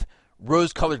with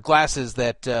rose-colored glasses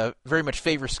that very much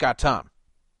favor Scott Tom.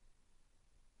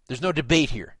 There's no debate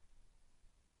here.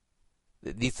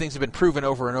 These things have been proven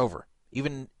over and over.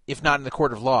 Even if not in the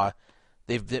court of law,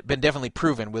 they've been definitely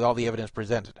proven with all the evidence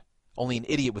presented. Only an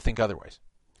idiot would think otherwise.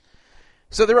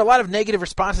 So there were a lot of negative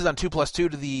responses on 2+2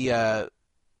 to the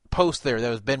post there. That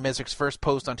was Ben Mezrich's first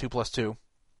post on 2+2.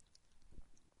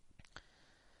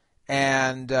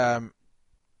 And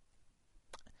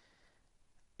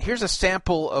here's a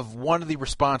sample of one of the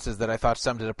responses that I thought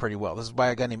summed it up pretty well. This is by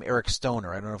a guy named Eric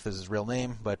Stoner. I don't know if this is his real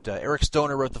name, but Eric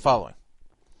Stoner wrote the following.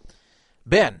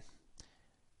 "Ben,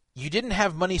 you didn't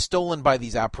have money stolen by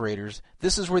these operators.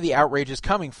 This is where the outrage is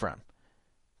coming from.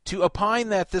 To opine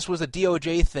that this was a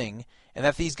DOJ thing and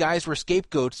that these guys were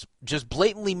scapegoats just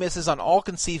blatantly misses on all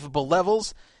conceivable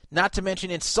levels, not to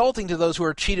mention insulting to those who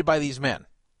are cheated by these men.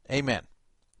 Amen.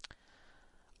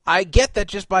 I get that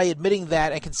just by admitting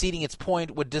that and conceding its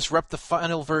point would disrupt the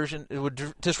final version, it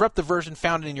would disrupt the version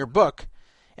found in your book,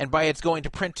 and by its going to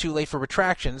print too late for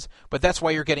retractions, but that's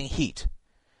why you're getting heat.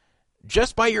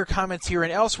 Just by your comments here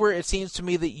and elsewhere, it seems to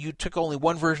me that you took only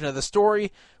one version of the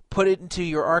story, put it into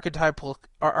your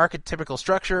archetypical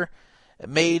structure,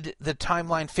 made the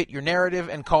timeline fit your narrative,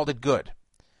 and called it good.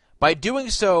 By doing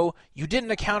so, you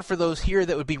didn't account for those here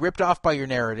that would be ripped off by your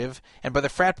narrative and by the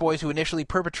frat boys who initially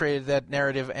perpetrated that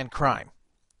narrative and crime.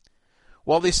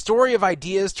 While the story of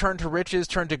ideas turned to riches,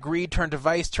 turned to greed, turned to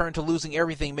vice, turned to losing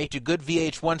everything makes a good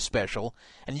VH1 special,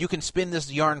 and you can spin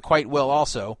this yarn quite well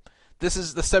also, this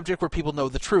is the subject where people know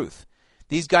the truth.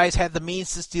 These guys had the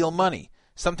means to steal money,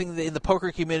 something that in the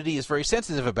poker community is very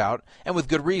sensitive about, and with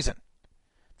good reason.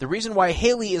 The reason why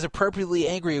Haley is appropriately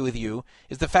angry with you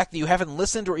is the fact that you haven't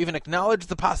listened or even acknowledged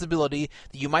the possibility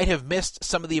that you might have missed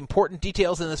some of the important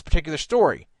details in this particular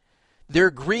story.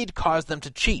 Their greed caused them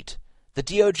to cheat. The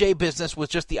DOJ business was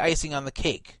just the icing on the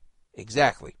cake.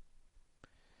 Exactly.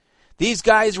 These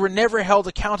guys were never held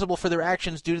accountable for their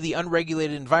actions due to the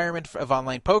unregulated environment of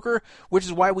online poker, which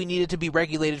is why we needed to be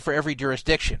regulated for every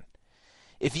jurisdiction.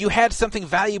 If you had something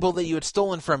valuable that you had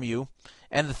stolen from you,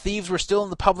 and the thieves were still in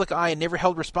the public eye and never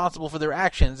held responsible for their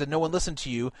actions, and no one listened to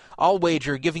you, I'll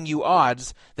wager, giving you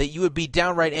odds, that you would be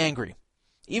downright angry.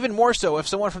 Even more so if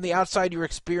someone from the outside your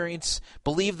experience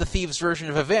believed the thieves' version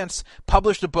of events,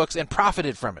 published the books, and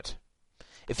profited from it.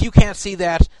 If you can't see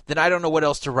that, then I don't know what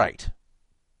else to write.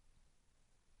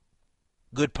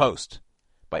 Good post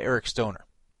by Eric Stoner.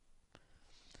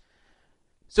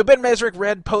 So Ben Mesrick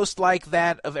read posts like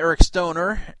that of Eric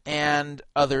Stoner and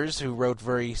others who wrote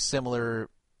very similar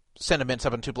sentiments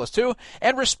up on 2+2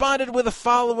 and responded with the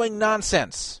following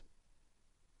nonsense,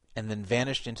 and then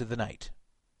vanished into the night.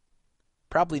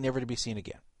 Probably never to be seen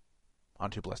again. On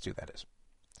 2+2, that is.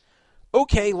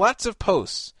 Okay, lots of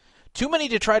posts. Too many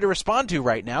to try to respond to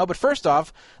right now, but first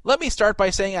off, let me start by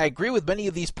saying I agree with many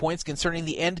of these points concerning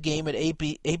the end game at AP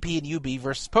and UB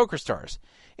versus PokerStars.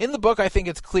 In the book, I think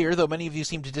it's clear, though many of you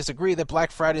seem to disagree, that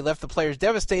Black Friday left the players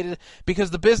devastated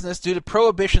because the business, due to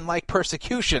prohibition-like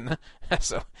persecution,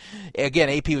 so again,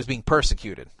 AP was being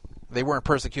persecuted. They weren't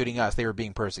persecuting us, they were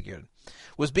being persecuted,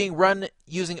 was being run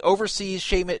using overseas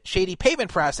shady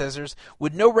payment processors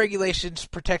with no regulations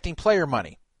protecting player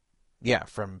money. Yeah,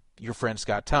 from your friend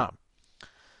Scott Tom.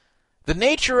 The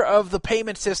nature of the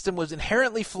payment system was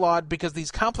inherently flawed because these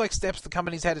complex steps the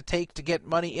companies had to take to get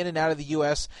money in and out of the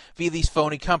U.S. via these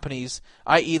phony companies,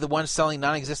 i.e. the ones selling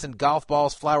non-existent golf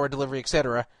balls, flower delivery,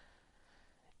 etc.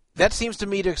 That seems to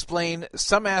me to explain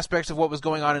some aspects of what was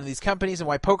going on in these companies and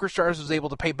why PokerStars was able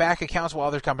to pay back accounts while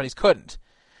other companies couldn't.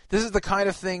 This is the kind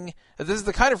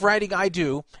of writing I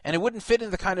do, and it wouldn't fit in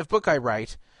the kind of book I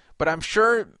write, but I'm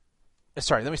sure...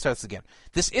 Sorry, let me start this again.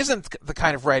 This isn't the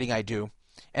kind of writing I do,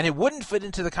 and it wouldn't fit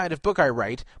into the kind of book I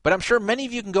write, but I'm sure many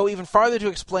of you can go even farther to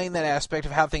explain that aspect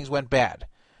of how things went bad.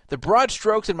 The broad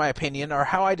strokes, in my opinion, are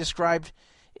how I described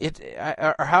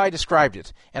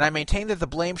it, and I maintain that the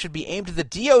blame should be aimed at the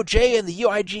DOJ and the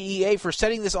UIGEA for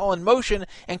setting this all in motion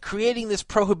and creating this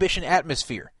prohibition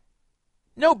atmosphere.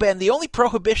 No, Ben, the only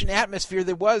prohibition atmosphere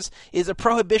there was is a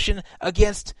prohibition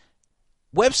against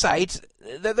websites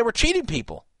that were cheating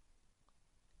people.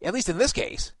 At least in this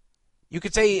case. You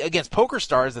could say against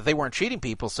PokerStars that they weren't cheating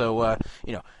people, so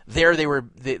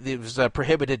it was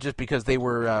prohibited just because they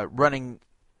were running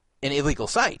an illegal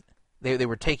site. They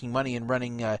were taking money and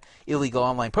running illegal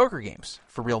online poker games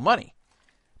for real money.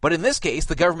 But in this case,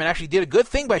 the government actually did a good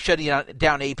thing by shutting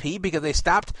down AP because they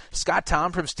stopped Scott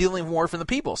Tom from stealing more from the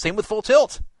people. Same with Full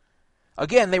Tilt.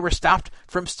 Again, they were stopped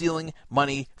from stealing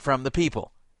money from the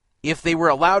people. If they were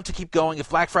allowed to keep going,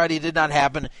 if Black Friday did not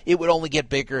happen, it would only get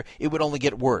bigger, it would only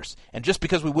get worse. And just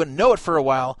because we wouldn't know it for a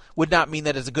while would not mean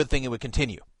that it's a good thing it would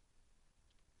continue.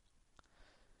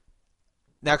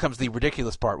 Now comes the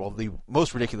ridiculous part, well, the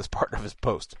most ridiculous part of his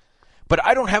post. But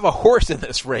I don't have a horse in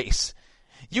this race.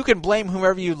 You can blame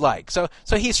whomever you like. So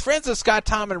he's friends with Scott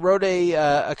Tom and wrote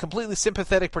a completely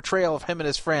sympathetic portrayal of him and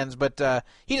his friends, but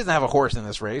he doesn't have a horse in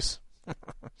this race.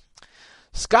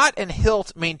 Scott and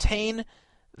Hilt maintain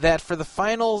that for the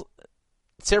final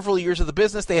several years of the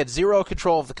business, they had zero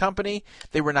control of the company.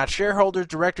 They were not shareholders,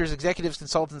 directors, executives,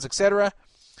 consultants, etc.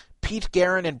 Pete,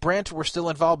 Guerin, and Brent were still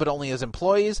involved, but only as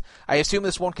employees. I assume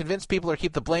this won't convince people or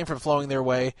keep the blame from flowing their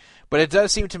way, but it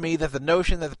does seem to me that the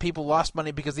notion that the people lost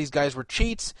money because these guys were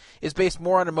cheats is based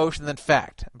more on emotion than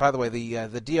fact. By the way, the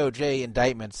DOJ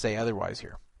indictments say otherwise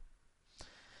here.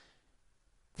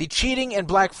 The cheating and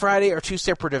Black Friday are two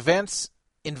separate events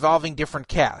involving different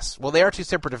casts. Well, they are two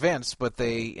separate events, but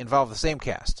they involve the same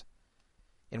cast.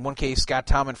 In one case, Scott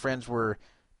Tom and friends were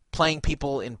playing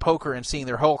people in poker and seeing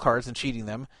their hole cards and cheating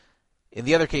them. In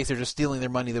the other case, they're just stealing their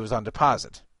money that was on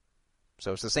deposit.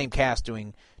 So it's the same cast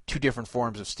doing two different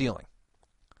forms of stealing.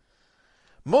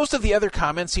 Most of the other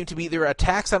comments seem to be either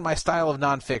attacks on my style of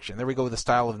nonfiction. There we go with the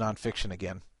style of nonfiction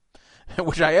again.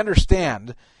 Which I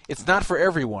understand. It's not for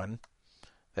everyone.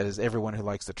 That is, everyone who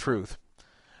likes the truth.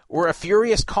 Or a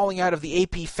furious calling out of the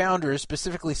AP founders,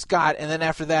 specifically Scott, and then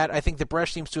after that, I think the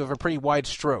brush seems to have a pretty wide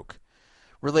stroke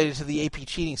related to the AP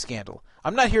cheating scandal.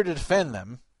 I'm not here to defend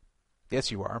them. Yes,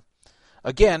 you are.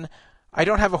 Again, I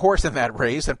don't have a horse in that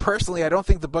race, and personally I don't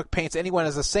think the book paints anyone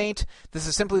as a saint. This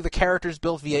is simply the characters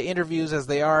built via interviews as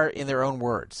they are in their own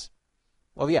words.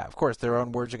 Well, yeah, of course, their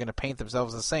own words are going to paint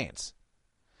themselves as saints.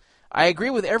 I agree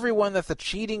with everyone that the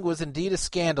cheating was indeed a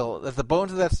scandal, that the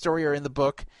bones of that story are in the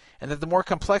book, and that the more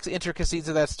complex intricacies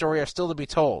of that story are still to be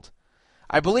told.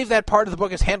 I believe that part of the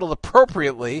book is handled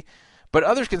appropriately, but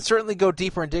others can certainly go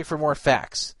deeper and dig for more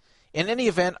facts. In any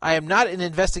event, I am not an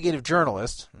investigative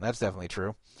journalist, that's definitely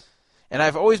true, and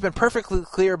I've always been perfectly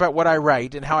clear about what I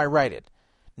write and how I write it.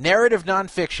 Narrative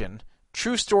nonfiction,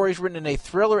 true stories written in a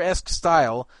thriller-esque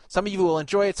style. Some of you will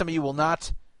enjoy it, some of you will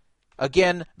not.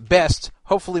 Again, best,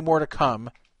 hopefully more to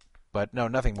come. But no,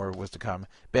 nothing more was to come.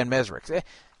 Ben Mesrick.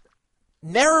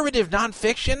 Narrative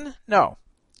nonfiction? No.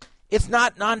 It's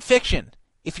not nonfiction.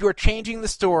 If you're changing the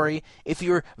story, if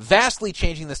you're vastly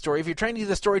changing the story, if you're changing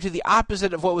the story to the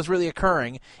opposite of what was really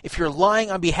occurring, if you're lying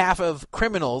on behalf of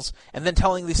criminals and then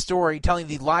telling the story, telling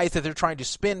the lies that they're trying to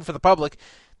spin for the public,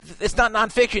 it's not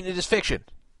nonfiction, it is fiction.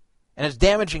 And it's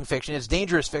damaging fiction, it's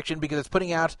dangerous fiction, because it's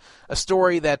putting out a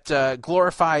story that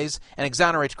glorifies and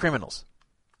exonerates criminals.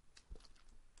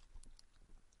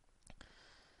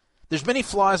 There's many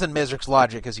flaws in Mesrick's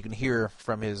logic, as you can hear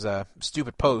from his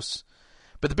stupid posts.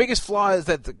 But the biggest flaw is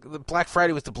that the Black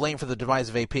Friday was to blame for the demise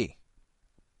of AP.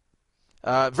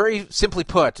 Very simply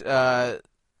put,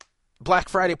 Black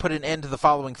Friday put an end to the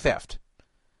following theft.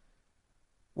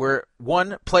 Where,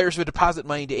 1, players would deposit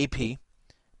money to AP.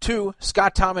 2,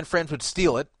 Scott Tom and friends would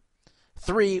steal it.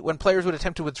 3, when players would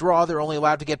attempt to withdraw, they're only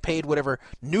allowed to get paid whatever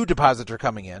new deposits are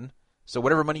coming in. So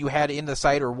whatever money you had in the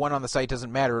site or won on the site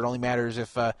doesn't matter. It only matters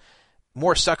if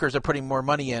more suckers are putting more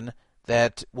money in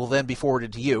that will then be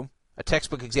forwarded to you. A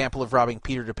textbook example of robbing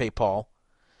Peter to pay Paul.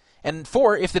 And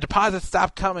 4, if the deposits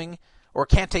stop coming or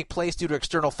can't take place due to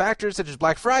external factors such as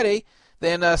Black Friday,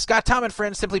 then Scott Tom and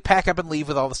friends simply pack up and leave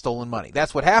with all the stolen money.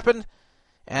 That's what happened,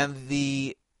 and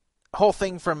the whole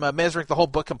thing from Mesrick, the whole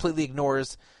book, completely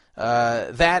ignores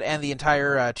that and the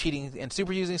entire cheating and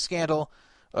superusing scandal,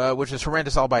 which is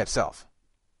horrendous all by itself.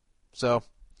 So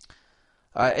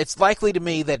it's likely to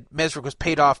me that Mesrick was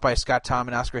paid off by Scott Tom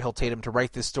and Oscar Hill Tatum to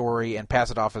write this story and pass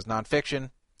it off as nonfiction.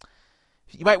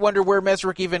 You might wonder where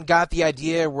Mesrick even got the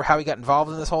idea, or how he got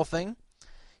involved in this whole thing.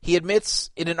 He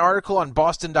admits in an article on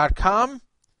Boston.com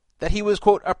that he was,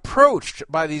 quote, approached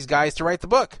by these guys to write the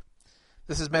book.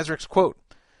 This is Mesrick's quote.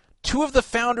 2 of the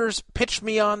founders pitched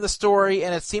me on the story,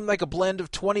 and it seemed like a blend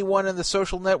of 21 and The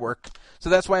Social Network, so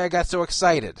that's why I got so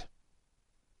excited.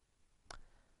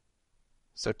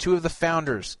 So 2 of the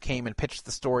founders came and pitched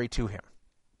the story to him.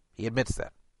 He admits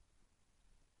that.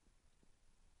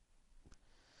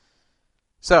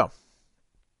 So,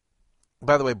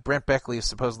 by the way, Brent Beckley is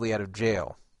supposedly out of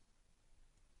jail.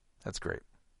 That's great.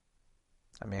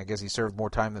 I mean, I guess he served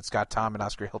more time than Scott Tom and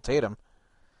Oscar Hill Tatum,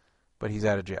 but he's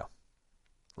out of jail.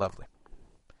 Lovely.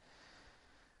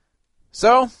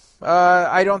 So,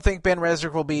 I don't think Ben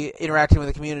Mesrick will be interacting with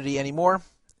the community anymore.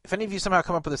 If any of you somehow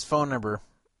come up with his phone number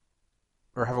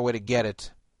or have a way to get it,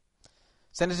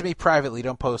 send it to me privately.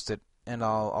 Don't post it, and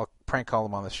I'll prank call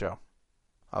him on the show.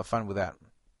 I'll have fun with that.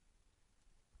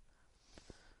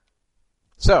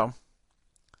 So,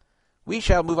 we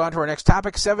shall move on to our next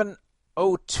topic.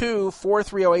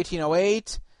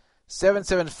 702-430-1808,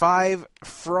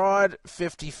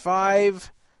 775-FRAUD-55,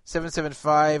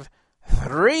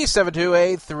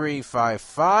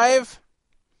 775-372-8355.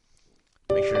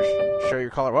 Make sure to show your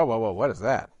caller. Whoa, what is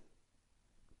that?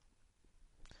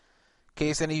 In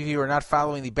case any of you are not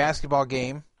following the basketball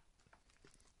game,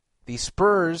 the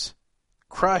Spurs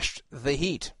crushed the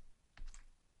Heat.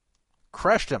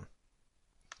 Crushed them.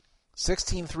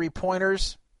 16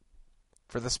 3-pointers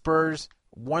for the Spurs,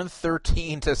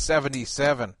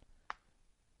 113-77.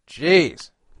 Jeez.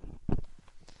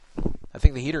 I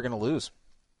think the Heat are going to lose.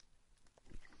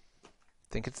 I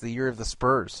think it's the year of the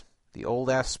Spurs. The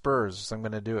old-ass Spurs. So I'm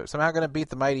going to do it. Somehow going to beat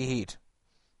the mighty Heat,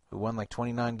 who won like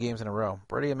 29 games in a row.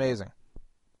 Pretty amazing.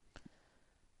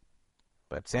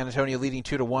 But San Antonio leading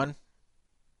 2-1.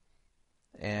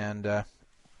 And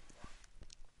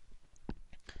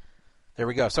there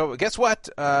we go. So guess what?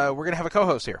 We're going to have a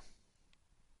co-host here.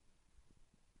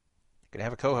 Going to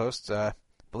have a co-host.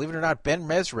 Believe it or not, Ben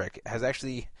Mesrick has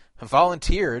actually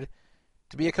volunteered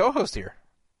to be a co-host here.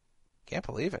 Can't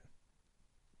believe it.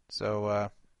 So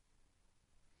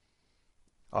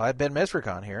I'll have Ben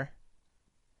Mesrick on here.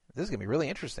 This is going to be really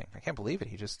interesting. I can't believe it.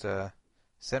 He just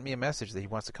sent me a message that he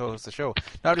wants to co-host the show.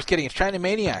 No, I'm just kidding. It's China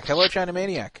Maniac. Hello, China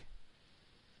Maniac.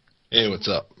 Hey, what's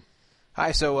up?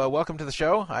 Hi, so welcome to the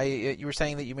show. You were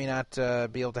saying that you may not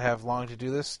be able to have long to do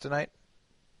this tonight?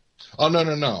 Oh, no.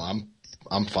 I'm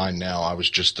I'm fine now. I was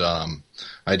just I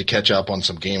had to catch up on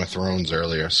some Game of Thrones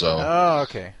earlier, so. Oh,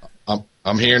 okay.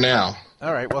 I'm here now.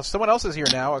 All right. Well, someone else is here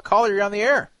now. A caller, you're on the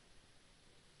air.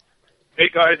 Hey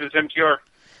guys, it's MTR.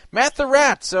 Matt the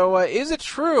Rat. So, is it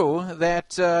true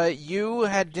that you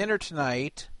had dinner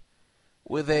tonight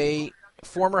with a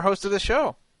former host of the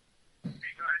show?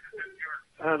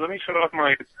 Let me shut off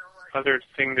my other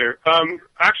thing there.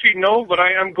 Actually, no, but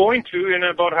I am going to in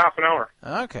about half an hour.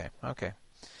 Okay.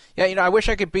 Yeah, I wish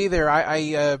I could be there.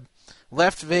 I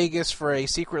left Vegas for a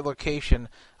secret location.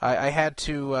 I had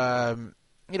to,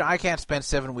 I can't spend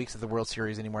 7 weeks at the World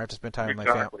Series anymore. I have to spend time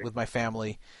with my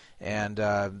family, and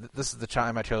this is the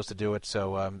time I chose to do it.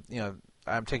 So,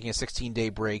 I'm taking a 16-day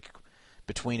break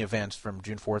between events from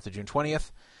June 4th to June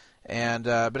 20th. And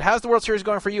but how's the World Series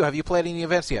going for you? Have you played any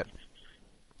events yet?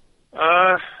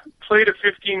 Played a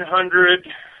 1500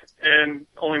 and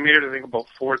only made it, I think, about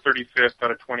 435th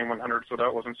out of 2100, so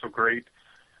that wasn't so great.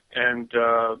 And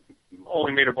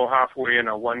only made about halfway in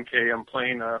a 1K. I'm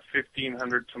playing a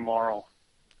 1500 tomorrow.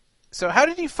 So how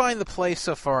did you find the play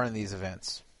so far in these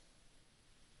events?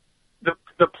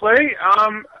 The play,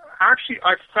 actually,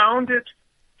 I found it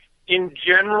in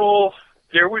general.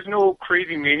 There was no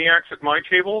crazy maniacs at my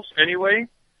tables anyway.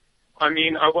 I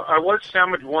mean, I was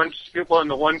sandwiched once, in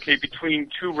the 1K between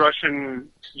two Russian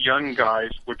young guys,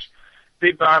 which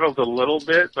they battled a little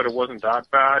bit, but it wasn't that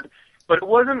bad. But it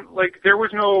wasn't like there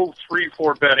was no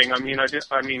 3-4 betting. I mean,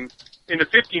 in the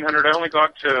 1500, I only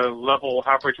got to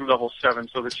halfway through level 7,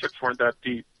 so the chips weren't that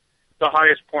deep. The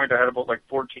highest point I had about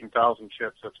 14,000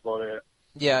 chips. That's about it.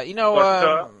 Yeah,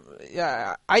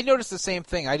 yeah, I noticed the same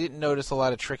thing. I didn't notice a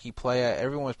lot of tricky play.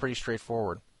 Everyone was pretty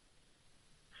straightforward.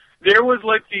 There was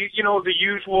the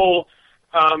usual.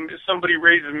 Somebody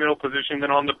raises middle position, then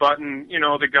on the button,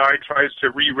 the guy tries to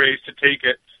re-raise to take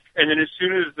it. And then as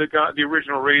soon as the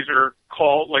original raiser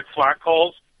flat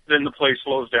calls, then the play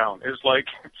slows down. It's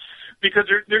because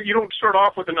you don't start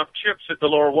off with enough chips at the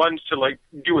lower ones to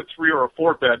do a 3 or a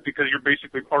 4 bet because you're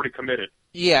basically already committed.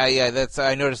 Yeah,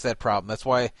 I noticed that problem. That's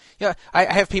why. Yeah, I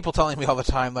have people telling me all the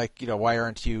time, why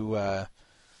aren't you,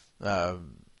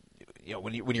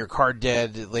 when you're card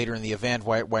dead later in the event,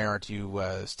 why aren't you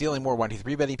stealing more? Why aren't you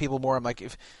 3-betting people more? I'm like,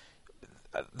 if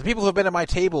the people who have been at my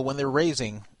table when they're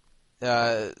raising.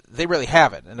 They really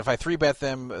have it, and if I 3-bet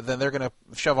them, then they're going to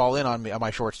shove all in on me on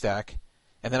my short stack,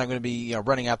 and then I'm going to be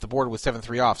running out the board with 7-3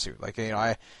 offsuit.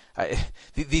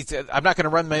 I'm not going to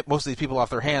run most of these people off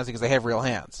their hands because they have real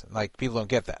hands. People don't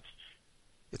get that.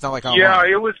 It's not like online. Yeah,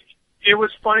 it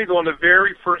was funny though. On the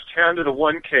very first hand of the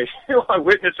 1K, I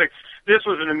witnessed this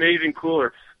was an amazing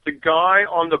cooler. The guy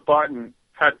on the button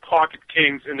had pocket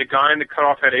kings, and the guy in the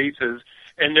cutoff had aces,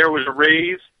 and there was a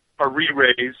raise, a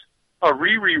re-raise, a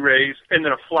re-raise, and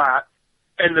then a flat,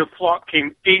 and the flop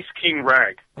came ace-king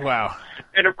rag. Wow.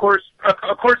 And of course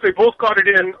they both got it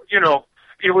in,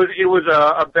 it was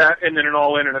a bet and then an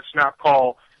all-in and a snap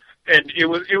call, and it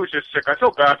was just sick. I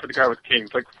felt bad for the guy with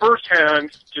kings. First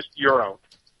hand, just you're out.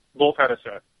 Both had a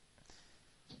set.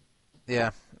 Yeah.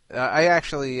 I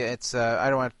actually, I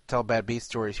don't want to tell bad beat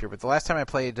stories here, but the last time I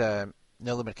played No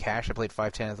Limit Cash, I played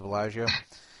 5-10 at the Bellagio,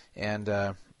 and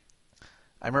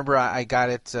I remember I got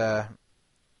it.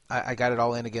 I got it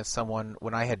all in against someone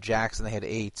when I had jacks and they had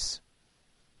 8s,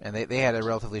 and they had a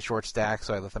relatively short stack,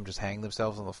 so I let them just hang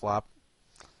themselves on the flop,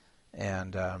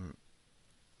 and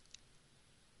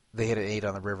they hit an 8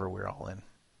 on the river. We were all in.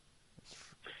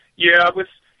 Yeah,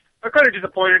 I'm kind of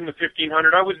disappointed in the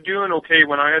 1500. I was doing okay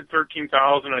when I had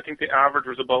 13,000. I think the average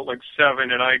was about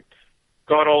 7, and I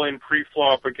got all in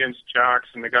pre-flop against jacks,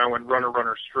 and the guy went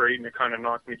runner straight, and it kind of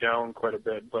knocked me down quite a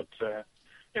bit, but.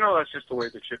 That's just the way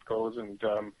the chip goes, and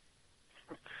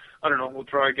I don't know. We'll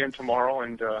try again tomorrow,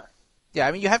 and yeah,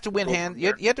 I mean, you have to win hand.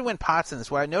 You have to win pots in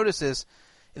this. What I noticed is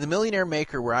in the Millionaire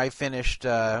Maker, where I finished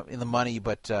in the money,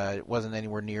 but it wasn't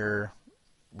anywhere near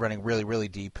running really, really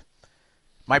deep.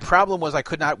 My problem was I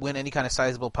could not win any kind of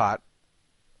sizable pot.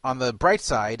 On the bright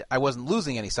side, I wasn't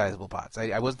losing any sizable pots.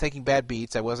 I wasn't taking bad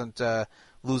beats. I wasn't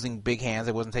losing big hands.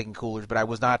 I wasn't taking coolers, but I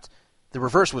was not. The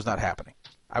reverse was not happening.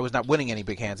 I was not winning any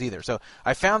big hands either. So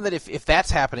I found that if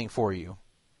that's happening for you,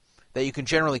 that you can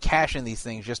generally cash in these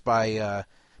things just by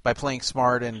playing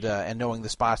smart and knowing the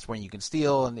spots when you can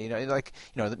steal and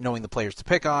knowing the players to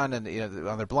pick on and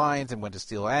on their blinds and when to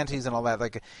steal antes and all that.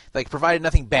 Like provided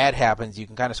nothing bad happens, you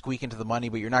can kind of squeak into the money,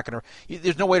 but you're not going to.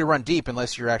 There's no way to run deep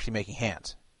unless you're actually making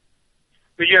hands.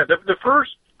 But yeah, the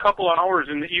first couple hours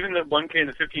and even the 1K and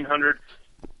the 1500.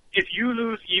 If you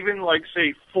lose even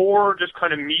say 4 just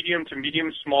kind of medium to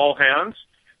medium small hands,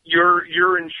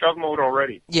 you're in shove mode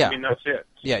already. Yeah. I mean, that's it.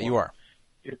 Yeah, you are.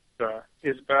 It's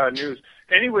bad news.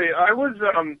 Anyway, I was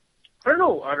I don't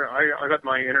know. I got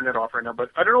my internet off right now,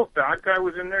 but I don't know if that guy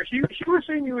was in there. He was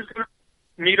saying he was going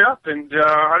to meet up, and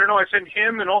I don't know. I sent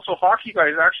him, and also Hockey Guy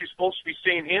is actually supposed to be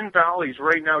staying in Bally's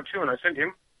right now too, and I sent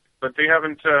him, but they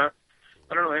haven't. I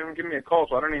don't know. They haven't given me a call,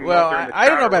 so I don't even. Well, know if they're in the I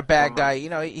don't chat know or about Bad something. Guy. You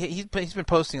know, he's been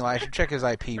posting a lot. I should check his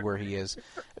IP where he is.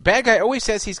 Bad Guy always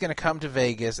says he's going to come to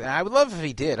Vegas, and I would love if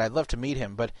he did. I'd love to meet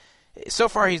him, but so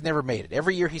far he's never made it.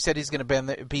 Every year he said he's going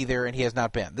to be there, and he has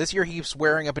not been. This year he keeps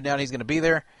swearing up and down he's going to be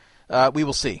there. We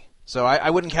will see. So I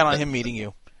wouldn't count on him meeting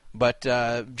you. But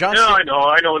John. Yeah, I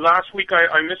know. Last week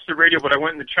I missed the radio, but I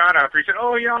went in the chat after. He said,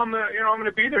 "Oh yeah, I'm going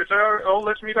to be there." So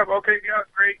let's meet up. Okay, yeah,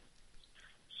 great.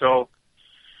 So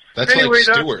anyway, like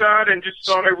that's Stewart. that, and just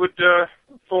thought I would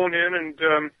phone in,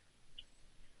 and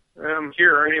I'm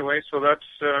here anyway. So that's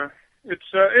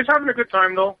it's having a good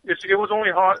time though. It was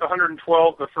only hot,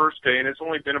 112 the first day, and it's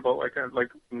only been about like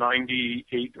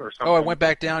 98 or something. Oh, I went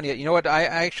back down yet. You know what? I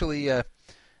actually.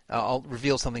 I'll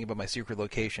reveal something about my secret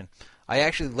location. I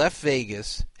actually left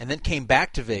Vegas and then came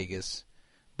back to Vegas,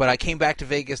 but I came back to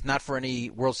Vegas not for any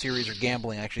World Series or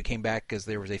gambling. I actually came back because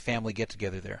there was a family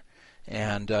get-together there,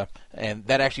 and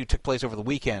that actually took place over the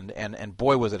weekend. And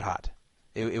boy, was it hot!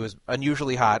 It was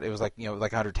unusually hot. It was like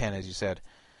 110, as you said,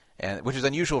 and which is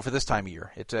unusual for this time of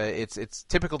year. It's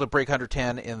typical to break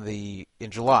 110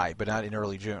 in July, but not in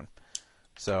early June.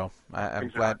 So I'm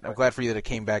glad for you that it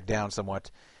came back down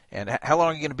somewhat. And how long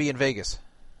are you going to be in Vegas?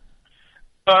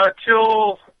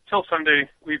 Till Sunday.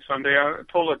 Leave Sunday.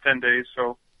 Total of 10 days,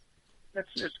 so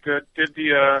it's good. Did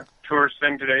the tourist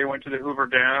thing today. Went to the Hoover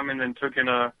Dam and then took in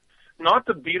not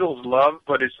the Beatles Love,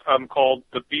 but it's called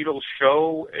the Beatles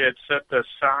Show. It's at the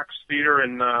Saks Theater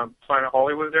in Planet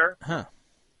Hollywood there. Huh.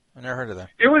 I never heard of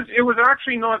that. It was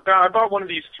actually not bad. I bought one of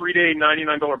these 3-day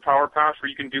 $99 Power Pass where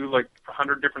you can do like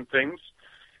 100 different things.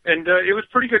 And it was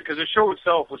pretty good because the show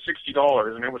itself was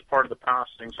 $60, and it was part of the pass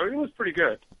thing, so it was pretty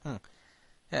good.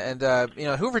 And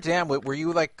Hoover Dam, were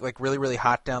you like really really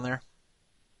hot down there?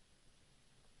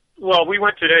 Well, we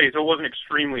went today, so it wasn't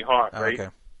extremely hot, right? Okay.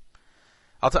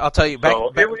 I'll tell you. Back,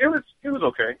 it was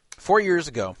okay. 4 years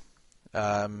ago,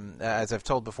 as I've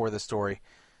told before this story,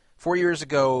 4 years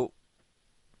ago,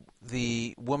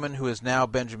 the woman who is now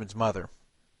Benjamin's mother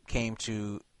came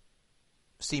to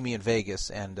see me in Vegas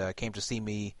and came to see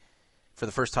me for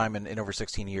the first time in over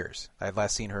 16 years. I had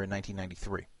last seen her in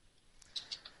 1993.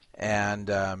 And,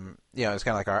 it was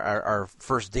kind of like our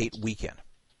first date weekend.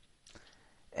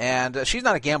 And she's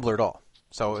not a gambler at all.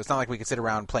 So it's not like we could sit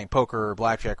around playing poker or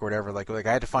blackjack or whatever. Like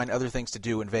I had to find other things to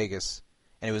do in Vegas,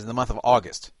 and it was in the month of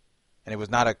August. And it was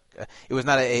not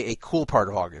a cool part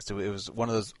of August. It was one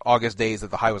of those August days that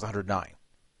the high was 109.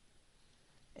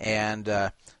 And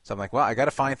so I'm like, well, I got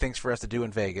to find things for us to do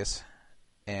in Vegas,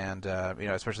 and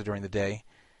especially during the day.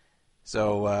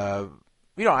 So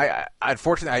I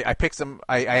unfortunately I picked some.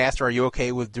 I asked her, "Are you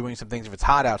okay with doing some things if it's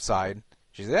hot outside?"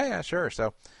 She said, "Yeah, sure."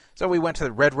 So we went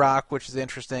to Red Rock, which is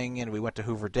interesting, and we went to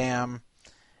Hoover Dam,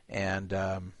 and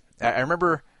I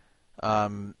remember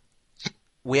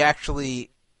we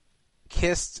actually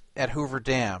kissed at Hoover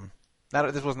Dam.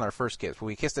 This wasn't our first kiss, but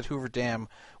we kissed at Hoover Dam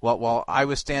while I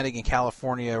was standing in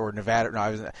California or Nevada. No,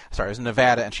 I was in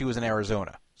Nevada, and she was in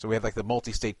Arizona. So we had like the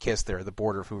multi-state kiss there at the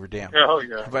border of Hoover Dam. Oh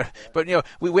yeah. But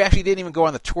we actually didn't even go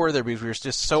on the tour there because we were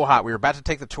just so hot. We were about to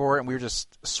take the tour, and we were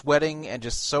just sweating and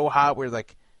just so hot. We were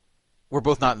like, we're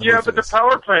both not in the mood for but the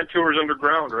power plant tour is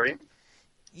underground, right?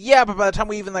 Yeah, but by the time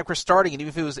we even were starting, and even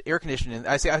if it was air conditioning,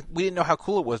 we didn't know how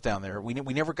cool it was down there. We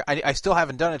never. I still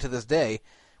haven't done it to this day.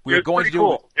 We were going to do.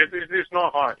 Cool. It's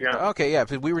not hot, yeah. Okay, yeah,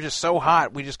 because we were just so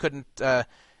hot, we just couldn't.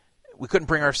 We couldn't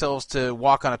bring ourselves to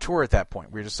walk on a tour at that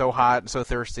point. We were just so hot and so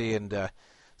thirsty, and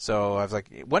so I was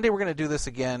like, one day we're going to do this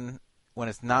again when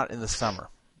it's not in the summer.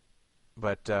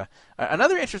 But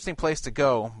another interesting place to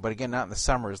go, but again not in the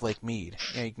summer, is Lake Mead.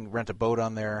 You can rent a boat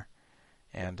on there,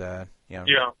 and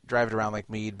drive it around Lake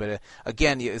Mead. But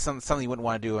again, it's something you wouldn't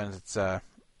want to do when it's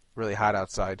really hot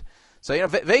outside. So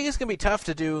Vegas can be tough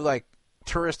to do like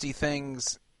touristy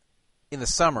things in the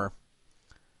summer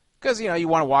because you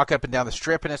want to walk up and down the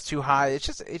Strip and it's too high. It's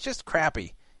just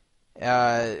crappy.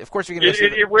 Of course, you're going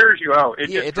to. It wears you out. It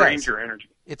just drains does. your energy.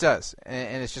 It does,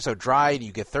 and it's just so dry. And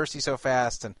you get thirsty so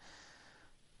fast, and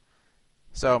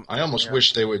so I almost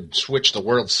wish they would switch the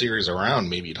World Series around,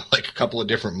 maybe to like a couple of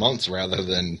different months rather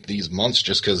than these months,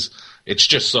 just because it's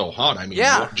just so hot. I mean,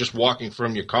 just walking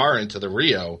from your car into the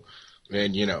Rio.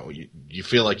 And, you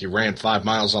feel like you ran 5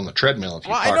 miles on the treadmill if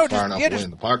you park far enough away in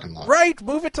the parking lot. Right.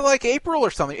 Move it to like April or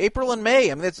something. April and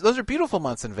May. I mean, those are beautiful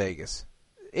months in Vegas.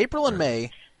 April and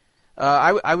May.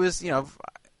 I was,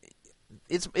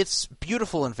 it's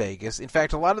beautiful in Vegas. In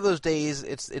fact, a lot of those days,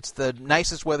 it's the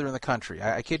nicest weather in the country.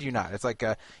 I kid you not. It's like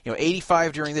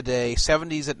 85 during the day,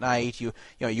 70s at night. You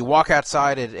walk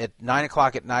outside at 9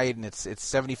 o'clock at night, and it's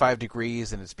 75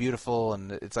 degrees, and it's beautiful,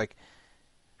 and it's like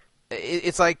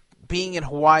being in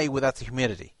Hawaii without the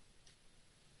humidity.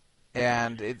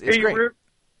 And it's great.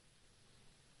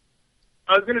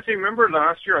 I was going to say, remember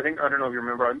last year? I don't know if you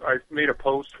remember. I made a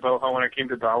post about how when I came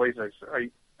to Bally's, I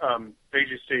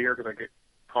just stay here because I get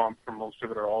comp for most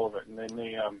of it or all of it, and then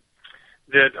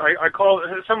I called.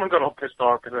 Someone got all pissed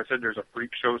off because I said there's a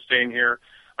freak show staying here.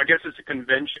 I guess it's a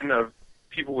convention of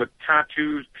people with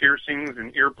tattoos, piercings,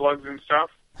 and earplugs and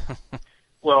stuff.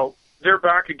 Well, they're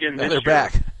back again this year. They're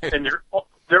back, and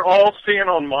they're all staying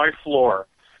on my floor,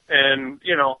 and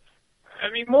I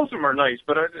mean, most of them are nice,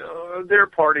 but they're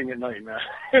partying at night, man.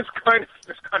 It's kind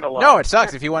of loud. No, it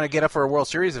sucks. If you want to get up for a World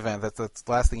Series event, that's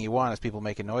the last thing you want is people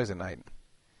making noise at night.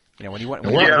 When you want.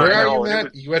 Where are you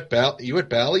at? You at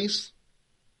Bally's?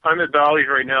 I'm at Bally's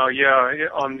right now. Yeah,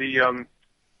 on the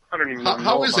I don't even know.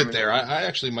 How is it there? I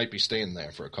actually might be staying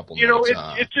there for a couple nights.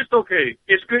 It's just okay.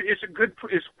 It's good. It's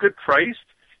good priced.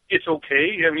 It's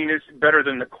okay. I mean, it's better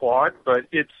than the Quad, but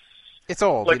it's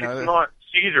old. Like it's not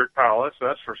Caesar Palace,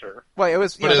 that's for sure. Well, it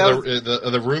was. But are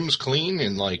the rooms clean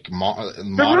and like modern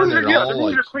at all? The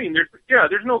rooms are clean.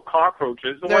 There's no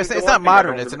cockroaches. It's not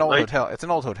modern. It's an old hotel. It's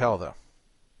an old hotel, though.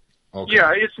 Okay.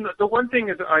 Yeah, it's the one thing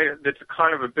is that's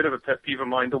kind of a bit of a pet peeve of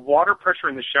mine. The water pressure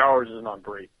in the showers is not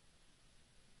great.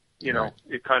 Right.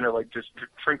 It kind of like just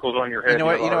trickles on your head. You know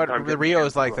what? The Rio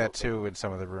is like that too in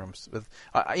some of the rooms.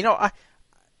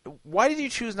 Why did you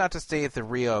choose not to stay at the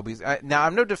Rio? Because now,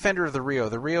 I'm no defender of the Rio.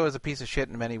 The Rio is a piece of shit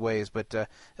in many ways, but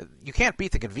you can't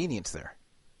beat the convenience there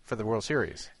for the World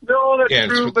Series. No, that's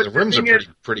true. But the rooms are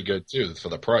pretty good, too, for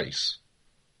the price.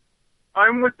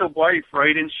 I'm with the wife,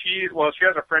 right? And she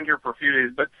has a friend here for a few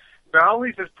days, but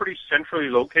Bally's is pretty centrally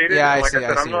located. Yeah, I said,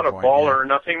 I'm not a baller or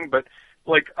nothing, but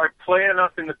like I play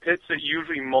enough in the pits that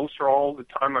usually most or all the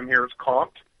time I'm here is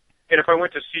comped. And if I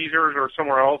went to Caesars or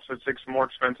somewhere else, it's more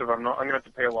expensive. I'm going to have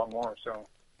to pay a lot more. So,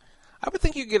 I would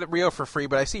think you could get Rio for free,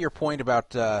 but I see your point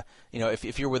about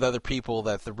if you're with other people,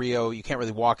 that the Rio you can't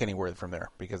really walk anywhere from there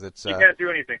because it's you can't do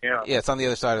anything. Yeah, it's on the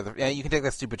other side of the. Yeah, you can take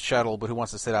that stupid shuttle, but who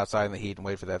wants to sit outside in the heat and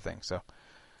wait for that thing? So,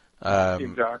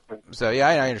 exactly. So yeah,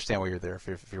 I understand why you're there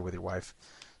if you're with your wife.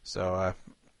 So,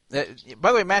 by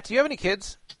the way, Matt, do you have any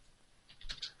kids?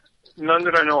 None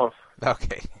that I know of.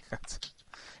 Okay.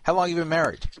 How long have you been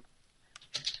married?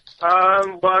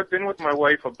 Well, I've been with my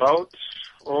wife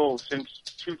since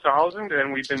 2000,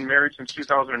 and we've been married since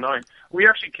 2009. We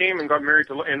actually came and got married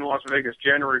in Las Vegas,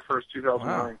 January 1st,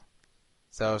 2009.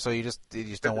 Wow. So you just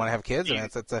don't want to have kids? I mean,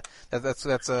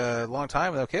 that's a long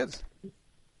time without kids.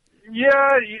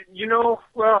 Yeah,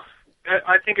 well,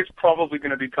 I think it's probably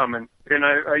going to be coming, and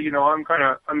I'm kind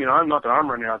of, I'm not that I'm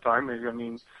running out of time,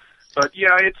 but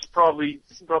yeah, it's probably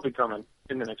coming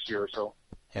in the next year or so.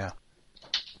 Yeah.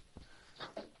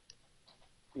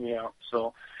 Yeah.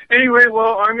 So anyway,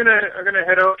 well, I'm gonna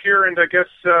head out here, and I guess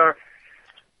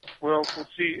we'll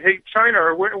see. Hey,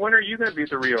 China, when are you gonna be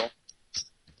at the Rio?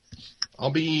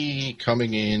 I'll be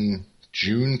coming in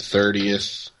June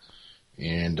 30th,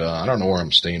 and I don't know where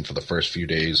I'm staying for the first few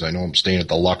days. I know I'm staying at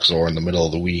the Luxor in the middle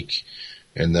of the week,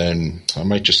 and then I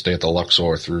might just stay at the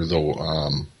Luxor through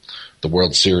the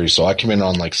World Series. So I come in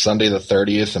on like Sunday the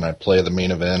 30th, and I play the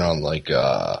main event on like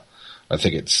I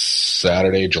think it's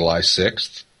Saturday, July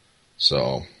 6th.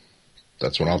 So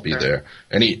that's when I'll be there.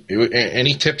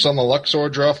 Any tips on the Luxor,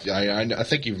 Druff? I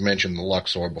think you've mentioned the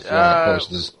Luxor before. I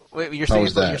posted this. Wait, you're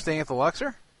staying at the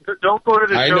Luxor? Don't go to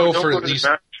the show. I know don't for go at to least.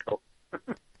 The show.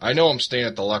 I know I'm staying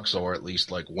at the Luxor at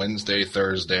least like Wednesday,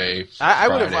 Thursday. I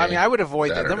would Friday,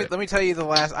 avoid Saturday. that. Let me tell you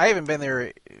I haven't been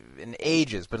there in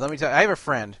ages, but let me tell you, I have a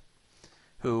friend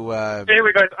who.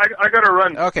 Anyway, guys, I got to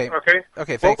run. Okay.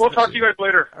 Okay. Thanks. We'll talk to you guys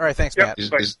later. All right. Thanks, Matt.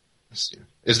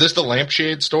 Is this the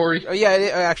lampshade story? Oh, yeah.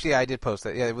 Actually, I did post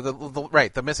that. Yeah, with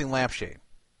the missing lampshade.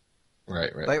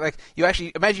 Right. Like you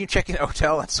actually imagine you check in a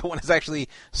hotel and someone has actually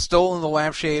stolen the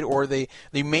lampshade, or the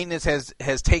maintenance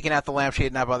has taken out the lampshade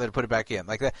and not bothered to put it back in.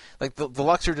 Like that. Like the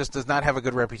Luxor just does not have a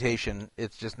good reputation.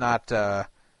 It's just not a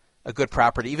good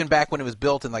property. Even back when it was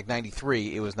built in like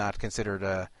 '93, it was not considered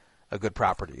a good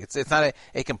property. It's not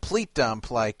a complete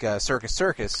dump like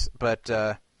Circus, but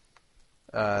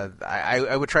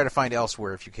I would try to find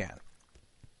elsewhere if you can.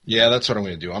 Yeah, that's what I'm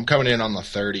going to do. I'm coming in on the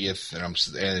 30th,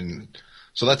 and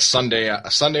so that's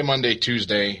Sunday, Monday,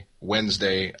 Tuesday,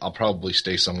 Wednesday. I'll probably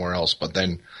stay somewhere else, but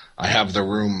then I have the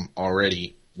room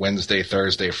already Wednesday,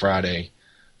 Thursday, Friday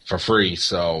for free,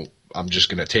 so I'm just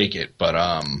going to take it. But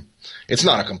It's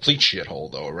not a complete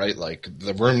shithole, though, right? Like,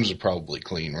 the rooms are probably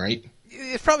clean, right?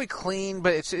 It's probably clean,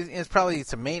 but it's probably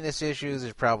some maintenance issues.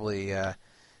 It's probably,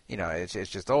 it's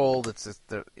just old.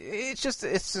 It's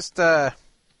just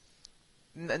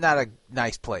not a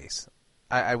nice place.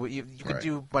 You could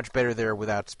do much better there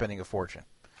without spending a fortune.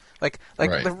 Like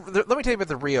Right. let me tell you about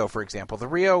the Rio, for example. The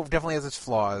Rio definitely has its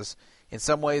flaws. In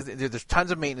some ways, there's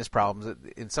tons of maintenance problems.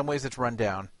 In some ways, it's run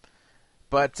down.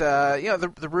 But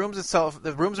the rooms itself,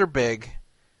 the rooms are big.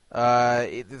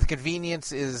 The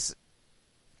convenience is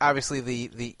obviously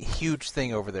the huge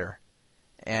thing over there,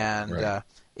 and Right.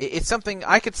 It's something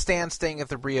I could stand staying at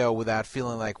the Rio without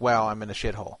feeling like, wow, I'm in a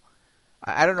shithole.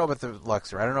 I don't know about the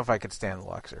Luxor. I don't know if I could stand the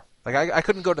Luxor. Like I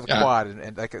couldn't go to the Quad,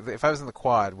 and like if I was in the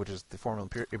Quad, which is the former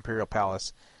Imperial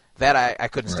Palace, that I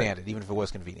couldn't stand it, even if it was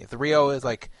convenient. The Rio is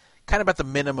like kind of about the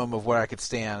minimum of what I could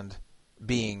stand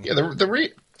being. Yeah,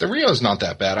 the Rio's not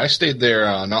that bad. I stayed there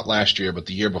not last year, but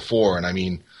the year before, and I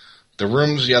mean, the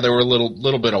rooms, they were a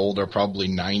little bit older, probably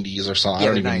 90s or something. I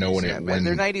don't even know when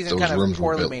they're 90s those and kind rooms of were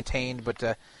poorly built. maintained, but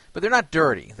they're not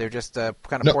dirty. They're just kind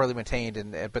of poorly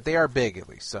maintained, but they are big at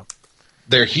least. So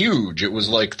they're huge. It was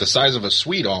like the size of a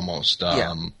suite almost.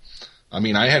 Yeah. I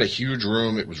mean, I had a huge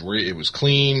room. It was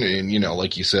clean, and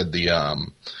like you said, you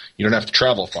don't have to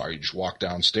travel far. You just walk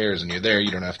downstairs and you're there.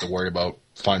 You don't have to worry about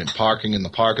finding parking in the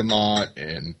parking lot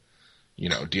and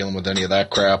dealing with any of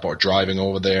that crap or driving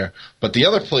over there. But the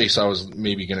other place I was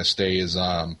maybe going to stay is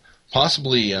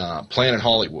possibly Planet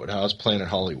Hollywood. How's Planet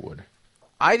Hollywood?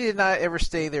 I did not ever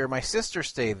stay there. My sister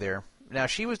stayed there. Now,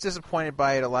 she was disappointed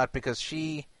by it a lot because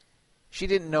she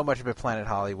didn't know much about Planet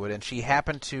Hollywood, and she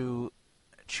happened to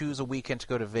choose a weekend to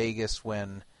go to Vegas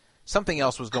when something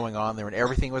else was going on there and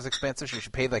everything was expensive. She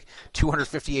paid like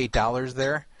 $258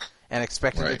 there and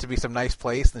expected it to be some nice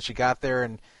place. And then she got there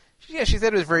and she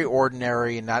said it was very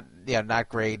ordinary and not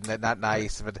great and not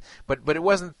nice. But it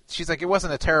wasn't. She's like, it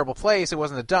wasn't a terrible place. It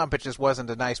wasn't a dump. It just wasn't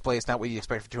a nice place. Not what you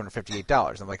expect for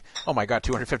 $258. I'm like, oh my god,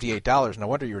 $258. No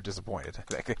wonder you were disappointed.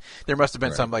 There must have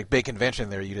been some like big convention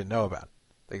there you didn't know about.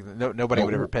 Like, nobody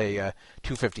would ever pay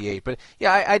 $258. But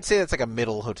yeah, I'd say that's like a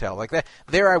middle hotel. Like that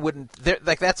there, I wouldn't.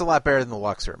 Like that's a lot better than the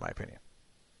Luxor in my opinion.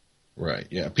 Right.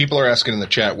 Yeah. People are asking in the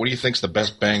chat, what do you think's the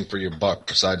best bang for your buck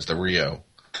besides the Rio?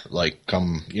 Like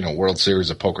come World Series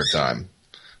of Poker time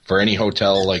for any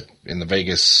hotel like in the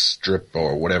Vegas Strip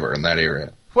or whatever in that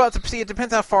area. Well, it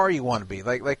depends how far you want to be.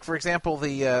 Like for example,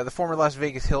 the former Las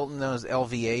Vegas Hilton, known as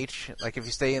LVH. Like if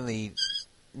you stay in the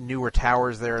newer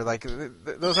towers there, like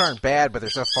those aren't bad, but they're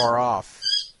so far off.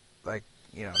 Like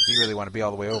do you really want to be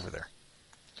all the way over there?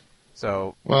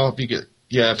 So well,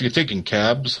 if you're taking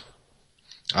cabs,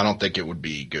 I don't think it would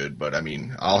be good. But I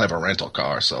mean, I'll have a rental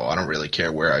car, so I don't really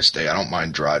care where I stay. I don't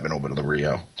mind driving over to the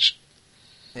Rio.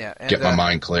 Yeah, and, get my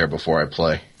mind clear before I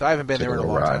play. So I haven't been there in a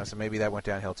long time, so maybe that went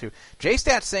downhill too.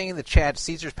 J-Stat saying in the chat,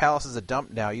 Caesar's Palace is a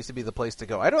dump now. It used to be the place to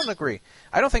go. I don't agree.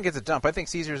 I don't think it's a dump. I think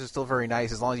Caesar's is still very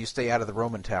nice as long as you stay out of the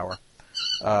Roman Tower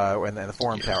and the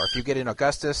Forum Tower. If you get in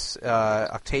Augustus,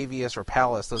 Octavius, or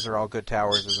Palace, those are all good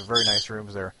towers. There's very nice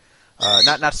rooms there.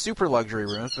 Not super luxury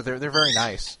rooms, but they're very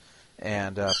nice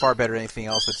and far better than anything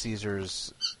else that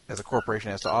Caesar's as a corporation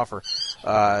has to offer.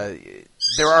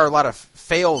 There are a lot of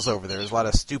fails over there. There's a lot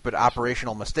of stupid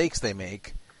operational mistakes they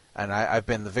make, and I've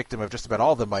been the victim of just about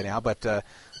all of them by now. But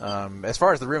as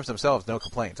far as the rooms themselves, no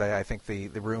complaints. I think the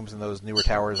rooms in those newer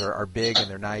towers are big and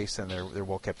they're nice and they're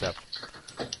well kept up.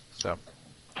 So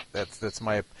that's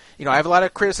my I have a lot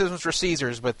of criticisms for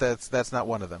Caesars, but that's not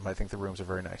one of them. I think the rooms are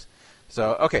very nice.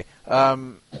 So okay,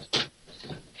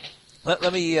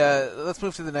 let's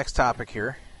move to the next topic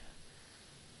here,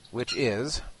 which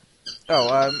is.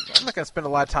 I'm not going to spend a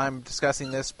lot of time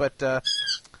discussing this, but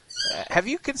have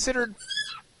you considered?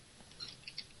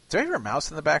 Is there a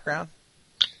mouse in the background?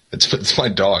 It's my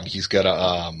dog. He's got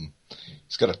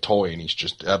a toy, and he's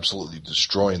just absolutely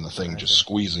destroying the thing, just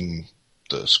squeezing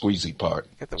the squeezy part.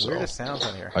 I get the weirdest sounds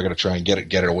on here. I got to try and get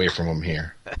it away from him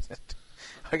here.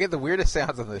 I get the weirdest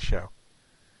sounds on this show.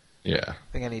 Yeah.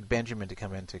 I think I need Benjamin to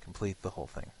come in to complete the whole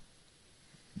thing.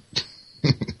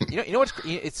 You know what's?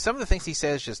 It's some of the things he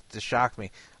says just shocked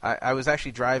me. I was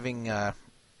actually driving him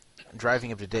to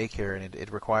daycare, and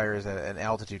it requires an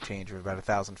altitude change of about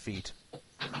 1,000 feet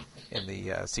in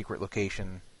the secret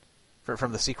location,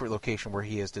 from the secret location where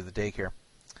he is to the daycare.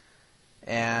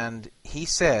 And he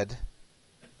said,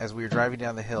 as we were driving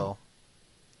down the hill,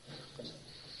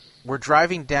 "We're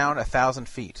driving down 1,000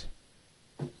 feet."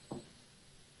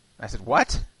 I said,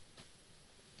 "What?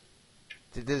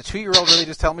 Did a 2-year-old really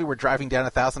just tell me we're driving down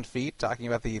 1,000 feet, talking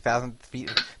about the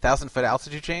 1,000-foot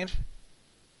altitude change?"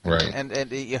 Right. And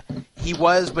he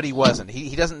was, but he wasn't.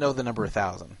 He doesn't know the number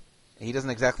 1,000. He doesn't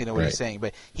exactly know what he's saying,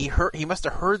 but he must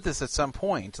have heard this at some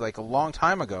point, like a long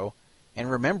time ago, and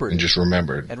remembered. And just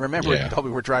remembered. And remembered until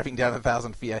we were driving down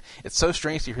 1,000 feet. It's so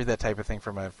strange to hear that type of thing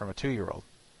from a 2-year-old.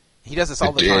 He does this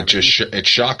all the time. It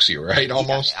shocks you, right?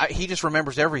 Almost. He just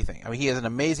remembers everything. I mean, he has an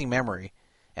amazing memory,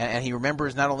 and he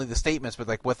remembers not only the statements but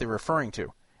like what they're referring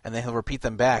to, and then he'll repeat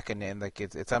them back, and like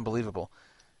it's unbelievable.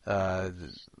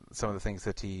 Some of the things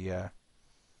that he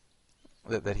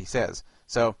that he says.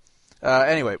 So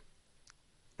anyway,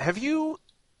 have you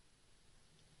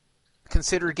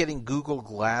considered getting Google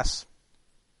Glass?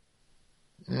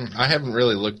 I haven't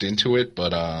really looked into it,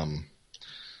 but I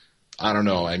don't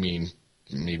know. I mean,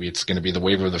 maybe it's going to be the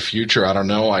wave of the future. I don't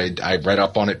know. I read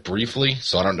up on it briefly,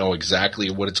 so I don't know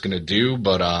exactly what it's going to do,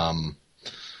 but I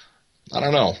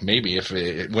don't know. Maybe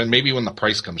when the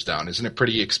price comes down, isn't it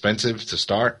pretty expensive to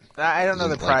start? I don't know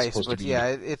the price, but yeah,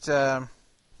 it's.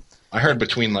 I heard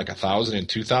between like $1,000 and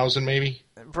 $2,000, maybe.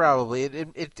 Probably.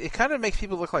 It kind of makes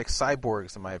people look like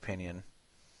cyborgs, in my opinion.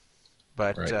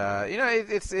 But right.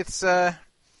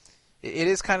 It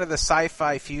is kind of the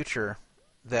sci-fi future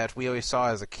that we always saw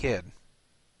as a kid,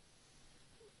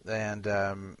 and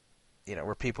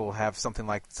where people have something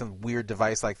like some weird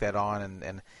device like that on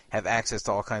and have access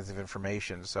to all kinds of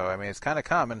information. So I mean, it's kind of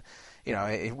common.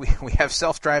 We have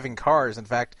self-driving cars. In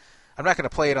fact, I'm not going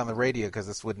to play it on the radio because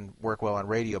this wouldn't work well on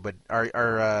radio. But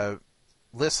our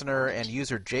listener and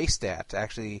user JStat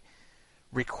actually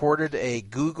recorded a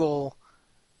Google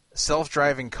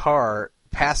self-driving car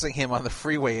passing him on the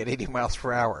freeway at 80 miles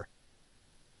per hour.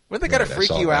 Wouldn't they kind of freak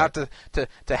you out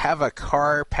to have a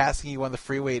car passing you on the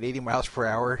freeway at 80 miles per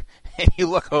hour, and you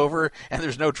look over and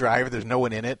there's no driver, there's no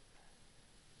one in it?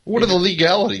 What are the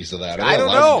legalities of that? I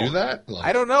don't know. To do that?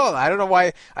 I don't know. I don't know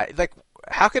why.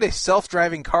 How could a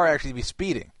self-driving car actually be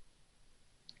speeding?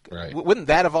 Right. Wouldn't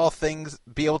that, of all things,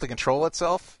 be able to control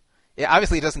itself? Yeah,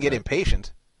 obviously, it doesn't get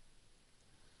impatient.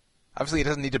 Obviously, it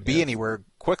doesn't need to be anywhere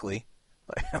quickly.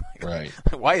 Right.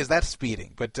 Why is that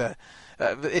speeding? But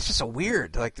it's just so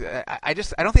weird. Like I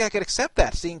don't think I could accept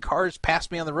that, seeing cars pass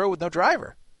me on the road with no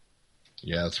driver.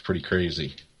 Yeah, it's pretty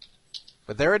crazy.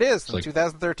 But there it is, in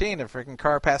 2013, a freaking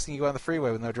car passing you on the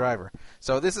freeway with no driver.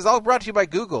 So this is all brought to you by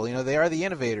Google. They are the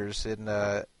innovators in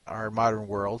our modern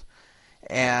world.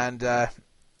 And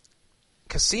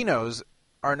casinos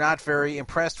are not very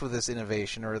impressed with this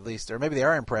innovation, or maybe they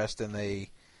are impressed and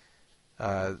they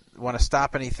want to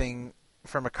stop anything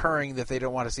from occurring that they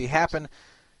don't want to see happen.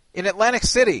 In Atlantic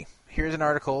City, here's an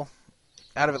article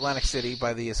out of Atlantic City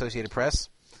by the Associated Press.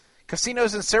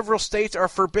 Casinos in several states are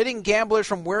forbidding gamblers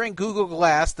from wearing Google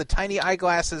Glass, the tiny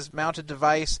eyeglasses-mounted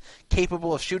device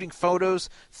capable of shooting photos,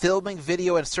 filming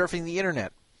video, and surfing the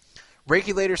Internet.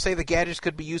 Regulators say the gadgets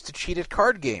could be used to cheat at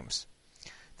card games.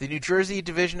 The New Jersey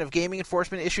Division of Gaming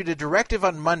Enforcement issued a directive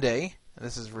on Monday. And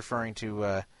this is referring to,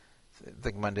 I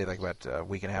think Monday, like about a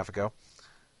week and a half ago.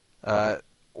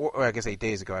 Or I guess 8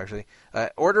 days ago, actually,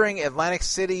 ordering Atlantic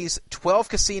City's 12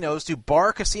 casinos to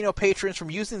bar casino patrons from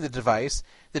using the device.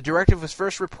 The directive was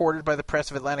first reported by the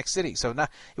Press of Atlantic City. So it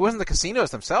wasn't the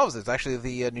casinos themselves. It's actually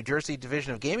the New Jersey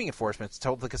Division of Gaming Enforcement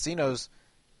told the casinos,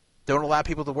 don't allow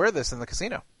people to wear this in the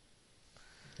casino.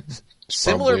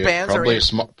 Similar bans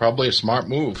probably a smart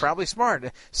move. Probably smart.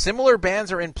 Similar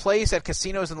bans are in place at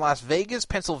casinos in Las Vegas,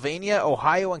 Pennsylvania,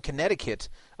 Ohio, and Connecticut,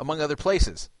 among other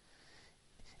places.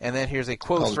 And then here's a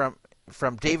quote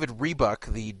from David Rebuck,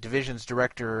 the division's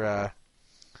director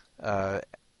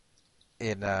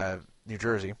in New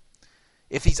Jersey.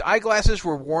 If these eyeglasses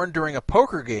were worn during a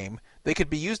poker game, they could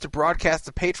be used to broadcast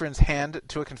the patron's hand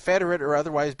to a confederate or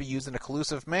otherwise be used in a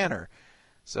collusive manner.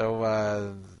 So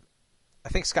I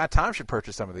think Scott Tom should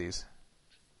purchase some of these.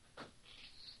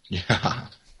 Yeah.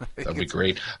 That'd be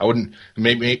great. I wouldn't.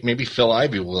 Maybe Phil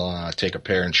Ivey will take a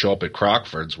pair and show up at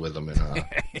Crockford's with him,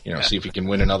 and see if he can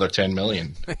win another $10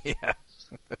 million. Yeah.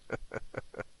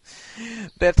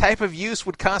 That type of use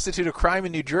would constitute a crime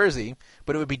in New Jersey,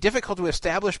 but it would be difficult to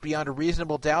establish beyond a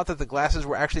reasonable doubt that the glasses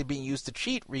were actually being used to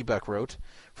cheat, Rebuck wrote.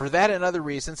 For that and other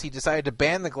reasons, he decided to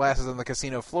ban the glasses on the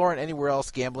casino floor and anywhere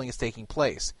else gambling is taking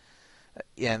place.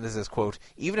 And this is, quote,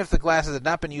 even if the glasses had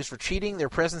not been used for cheating, their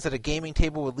presence at a gaming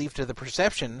table would lead to the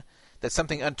perception that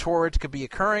something untoward could be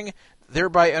occurring,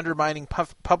 thereby undermining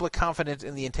public confidence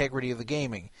in the integrity of the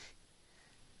gaming.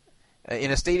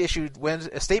 In a statement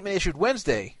issued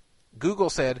Wednesday, Google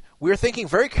said, "We're thinking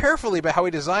very carefully about how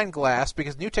we design Glass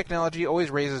because new technology always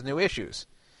raises new issues."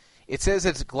 It says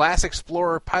its Glass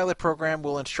Explorer pilot program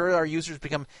will ensure our users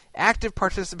become active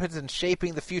participants in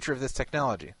shaping the future of this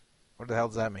technology. What the hell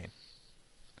does that mean?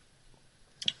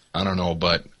 I don't know,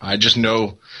 but I just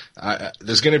know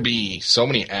there's going to be so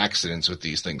many accidents with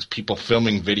these things. People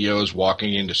filming videos,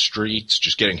 walking into streets,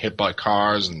 just getting hit by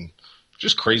cars, and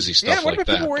just crazy stuff like that. Yeah, what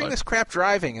about people wearing this crap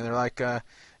driving, and they're like,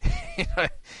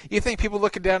 you think people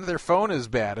looking down at their phone is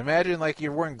bad. Imagine like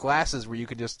you're wearing glasses where you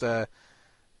can just,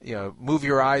 move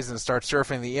your eyes and start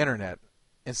surfing the internet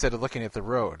instead of looking at the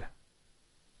road.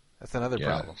 That's another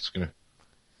problem. It's going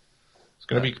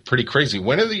to be pretty crazy.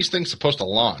 When are these things supposed to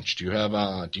launch? Do you have?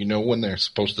 Do you know when they're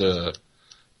supposed to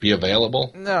be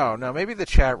available? No. Maybe the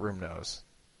chat room knows.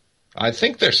 I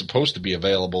think they're supposed to be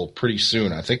available pretty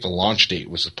soon. I think the launch date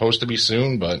was supposed to be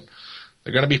soon, but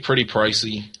they're going to be pretty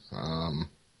pricey. I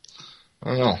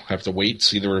don't know. Have to wait,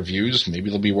 see the reviews.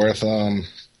 Maybe they'll be worth.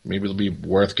 Maybe they'll be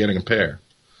worth getting a pair.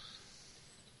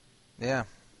 Yeah.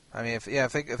 I mean, if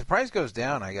the price goes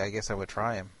down, I guess I would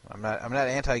try them. I'm not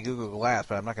anti Google Glass,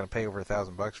 but I'm not going to pay over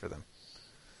 $1,000 for them.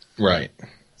 Right.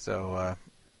 So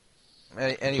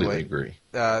anyway, completely agree.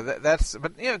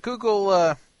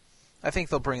 Google. I think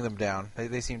they'll bring them down.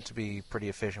 They seem to be pretty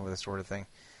efficient with this sort of thing.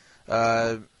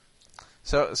 The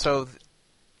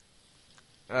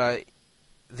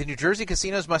New Jersey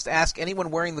casinos must ask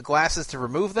anyone wearing the glasses to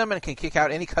remove them and can kick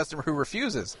out any customer who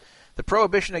refuses. The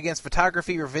prohibition against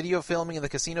photography or video filming in the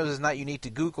casinos is not unique to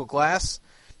Google Glass.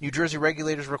 New Jersey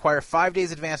regulators require 5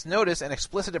 days advance notice and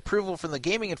explicit approval from the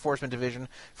Gaming Enforcement Division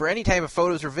for any type of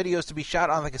photos or videos to be shot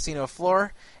on the casino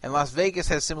floor, and Las Vegas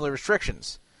has similar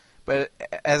restrictions. But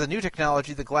as a new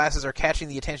technology, the glasses are catching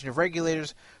the attention of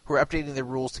regulators who are updating their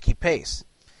rules to keep pace.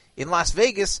 In Las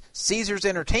Vegas, Caesars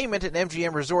Entertainment and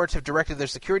MGM Resorts have directed their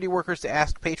security workers to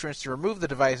ask patrons to remove the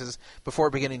devices before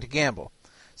beginning to gamble.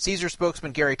 Caesars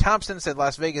spokesman Gary Thompson said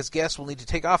Las Vegas guests will need to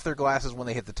take off their glasses when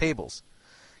they hit the tables.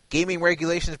 Gaming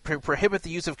regulations prohibit the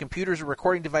use of computers or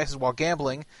recording devices while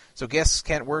gambling, so guests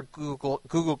can't wear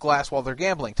Google Glass while they're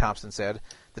gambling, Thompson said.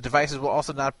 The devices will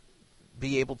also not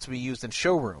be able to be used in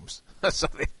showrooms. So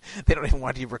they don't even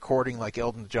want you recording like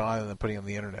Elton John and then putting them on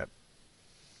the internet.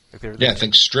 I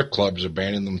think strip clubs are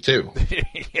banning them too.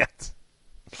 Yes.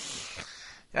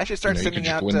 I should start sending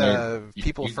out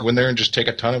people from... Go in there and just take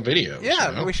a ton of videos.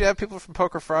 Yeah, we should have people from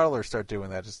Poker Fraudler start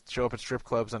doing that. Just show up at strip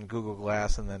clubs on Google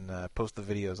Glass and then post the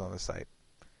videos on the site.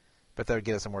 But that would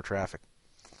get us some more traffic.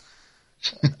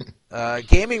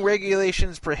 Gaming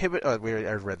regulations prohibit... I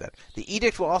read that. The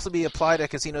edict will also be applied at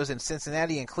casinos in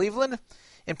Cincinnati and Cleveland.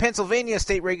 In Pennsylvania,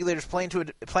 state regulators plan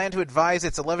to advise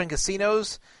its 11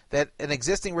 casinos that an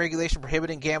existing regulation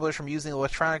prohibiting gamblers from using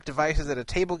electronic devices at a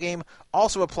table game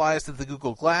also applies to the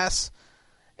Google Glass,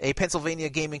 a Pennsylvania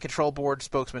Gaming Control Board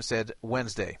spokesman said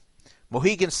Wednesday.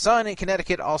 Mohegan Sun in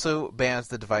Connecticut also bans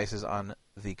the devices on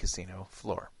the casino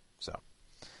floor. So,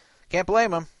 can't blame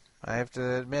them. I have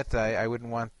to admit, I wouldn't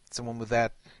want someone with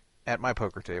that at my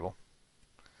poker table.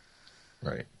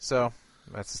 Right. So,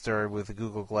 that's the story with the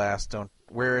Google Glass. Don't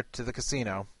wear it to the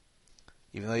casino.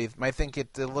 Even though you might think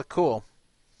it'll look cool,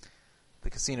 the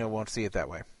casino won't see it that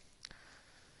way.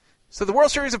 So the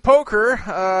World Series of Poker,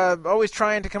 always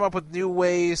trying to come up with new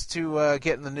ways to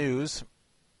get in the news.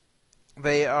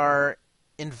 They are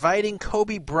inviting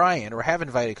Kobe Bryant, or have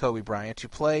invited Kobe Bryant, to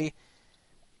play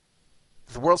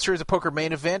the World Series of Poker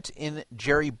main event in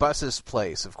Jerry Buss's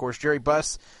place. Of course, Jerry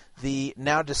Buss, the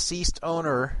now deceased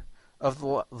owner of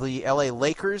the LA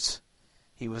Lakers.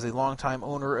 He was a longtime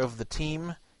owner of the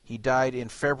team. He died in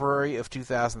February of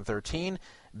 2013.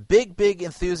 Big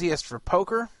enthusiast for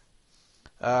poker.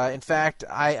 In fact,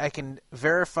 I can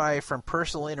verify from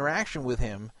personal interaction with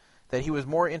him that he was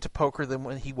more into poker than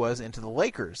when he was into the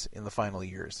Lakers in the final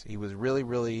years. He was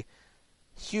really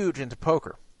huge into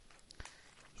poker.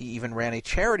 He even ran a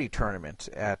charity tournament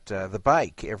at the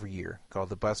Bike every year called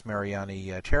the Buss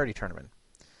Mariani Charity Tournament.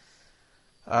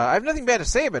 I have nothing bad to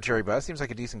say about Jerry Buss. Seems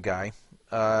like a decent guy.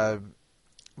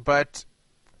 But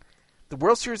the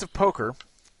World Series of Poker...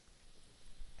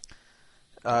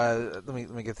 let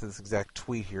me get to this exact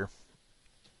tweet here.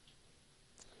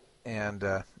 And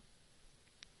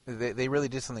they really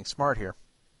did something smart here.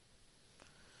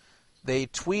 They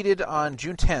tweeted on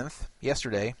June 10th,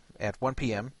 yesterday, at 1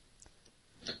 p.m.,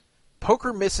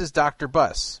 Poker misses Dr.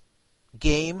 Buss.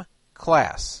 Game,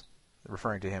 class.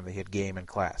 Referring to him, they had game and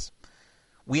class.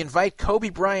 We invite Kobe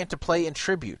Bryant to play in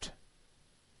tribute.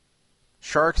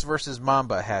 Sharks versus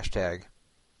Mamba, hashtag.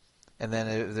 And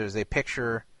then there's a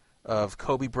picture of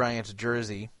Kobe Bryant's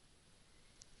jersey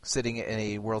sitting in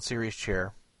a World Series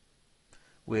chair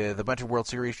with a bunch of World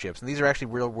Series chips. And these are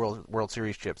actually real World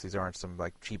Series chips. These aren't some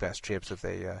like cheap-ass chips that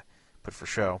they put for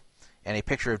show. And a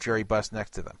picture of Jerry Buss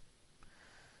next to them.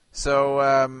 So,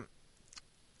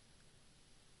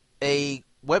 a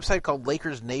website called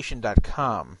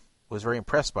LakersNation.com was very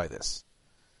impressed by this.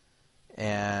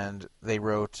 And they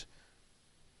wrote,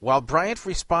 while Bryant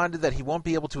responded that he won't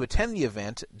be able to attend the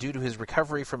event due to his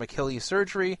recovery from Achilles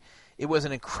surgery, it was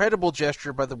an incredible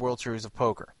gesture by the World Series of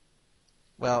Poker.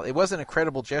 Well, it was an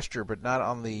incredible gesture, but not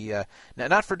on the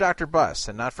not for Dr. Buss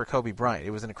and not for Kobe Bryant.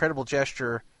 It was an incredible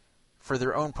gesture for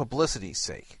their own publicity's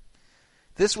sake.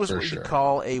 This was what you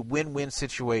call a win-win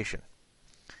situation.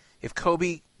 If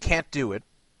Kobe can't do it,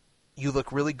 you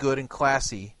look really good and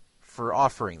classy for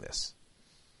offering this.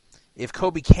 If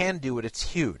Kobe can do it, it's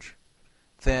huge.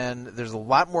 Then there's a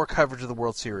lot more coverage of the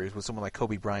World Series with someone like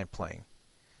Kobe Bryant playing.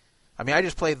 I mean, I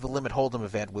just played the Limit Hold'em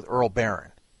event with Earl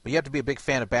Barron, but you have to be a big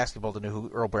fan of basketball to know who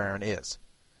Earl Barron is.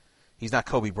 He's not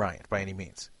Kobe Bryant by any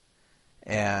means.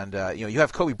 And you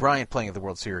have Kobe Bryant playing at the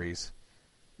World Series.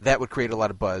 That would create a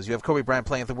lot of buzz. You have Kobe Bryant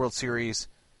playing at the World Series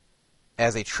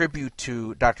as a tribute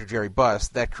to Dr. Jerry Buss.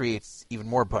 That creates even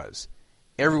more buzz.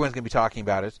 Everyone's going to be talking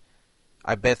about it.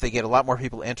 I bet they get a lot more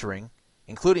people entering,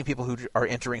 including people who are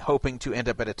entering hoping to end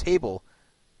up at a table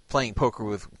playing poker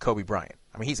with Kobe Bryant.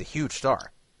 I mean, he's a huge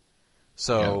star.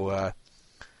 So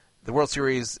the World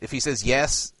Series, if he says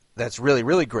yes, that's really,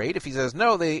 really great. If he says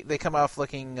no, they come off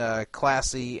looking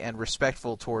classy and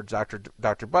respectful towards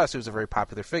Dr. Buss, who's a very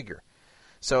popular figure.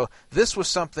 So this was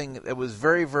something that was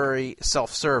very, very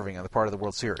self-serving on the part of the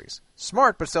World Series.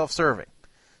 Smart, but self-serving.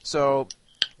 So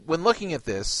when looking at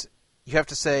this, you have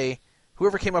to say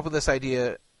whoever came up with this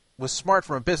idea was smart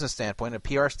from a business standpoint, a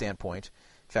PR standpoint.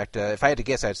 In fact, if I had to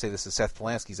guess, I'd say this is Seth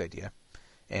Polanski's idea.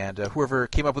 And whoever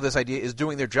came up with this idea is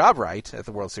doing their job right at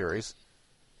the World Series.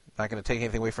 Not going to take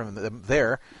anything away from them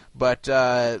there. But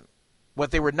what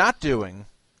they were not doing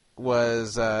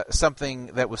was something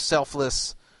that was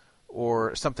selfless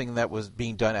or something that was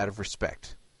being done out of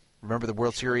respect. Remember, the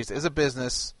World Series is a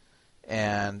business,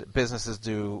 and businesses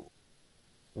do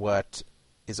what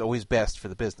is always best for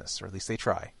the business, or at least they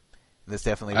try. And this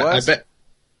definitely was.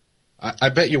 I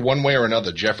bet you one way or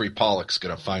another, Jeffrey Pollock's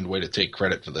going to find a way to take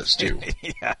credit for this, too.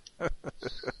 Yeah.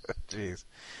 Jeez.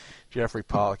 Jeffrey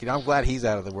Pollock. I'm glad he's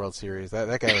out of the World Series.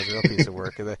 That guy was a real piece of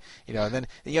work. And then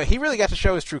he really got to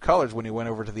show his true colors when he went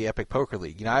over to the Epic Poker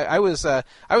League. I was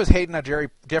hating on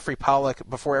Jeffrey Pollock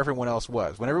before everyone else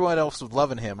was. When everyone else was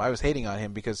loving him, I was hating on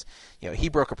him because he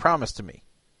broke a promise to me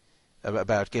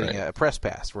about getting a press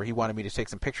pass, where he wanted me to take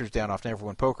some pictures down off Never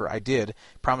Win Poker. I did.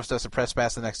 Promised us a press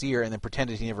pass the next year, and then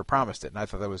pretended he never promised it. And I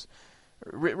thought that was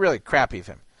really crappy of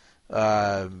him.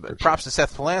 Props to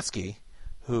Seth Polanski,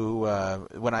 who,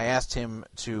 when I asked him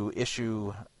to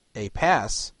issue a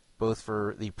pass, both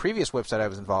for the previous website I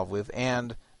was involved with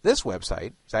and this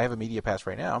website, so I have a media pass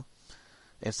right now,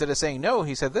 instead of saying no,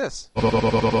 he said this.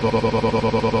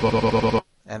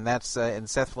 And that's, in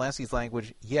Seth Polanski's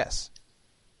language, yes.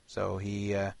 So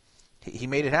he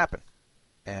made it happen.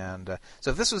 And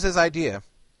so if this was his idea,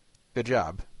 good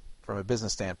job from a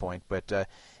business standpoint. But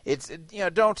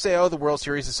don't say, oh, the World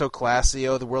Series is so classy.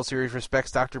 Oh, the World Series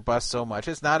respects Dr. Buss so much.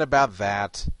 It's not about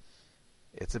that.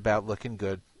 It's about looking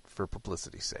good for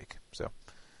publicity's sake. So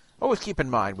always keep in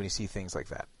mind when you see things like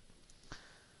that.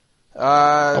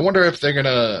 I wonder if they're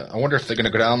gonna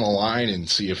go down the line and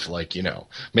see if,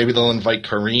 maybe they'll invite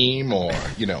Kareem or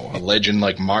a legend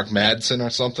like Mark Madsen or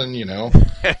something.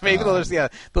 Maybe they'll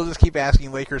just keep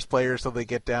asking Lakers players till they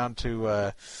get down to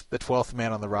the 12th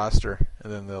man on the roster,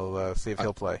 and then they'll see if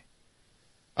he'll play.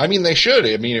 I mean, they should.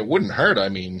 I mean, it wouldn't hurt. I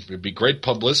mean, it'd be great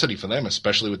publicity for them,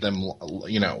 especially with them,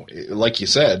 like you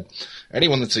said,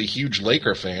 anyone that's a huge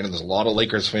Laker fan, and there's a lot of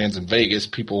Lakers fans in Vegas,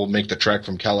 people will make the trek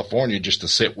from California just to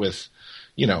sit with,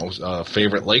 a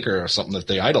favorite Laker or something that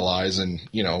they idolize, and,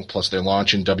 plus they're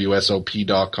launching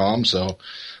WSOP.com. So,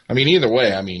 I mean, either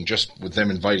way, just with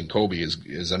them inviting Kobe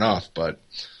is enough, but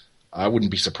I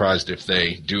wouldn't be surprised if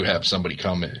they do have somebody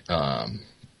come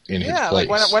in his place.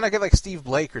 Why not get Steve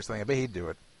Blake or something? I bet he'd do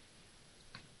it.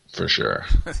 For sure.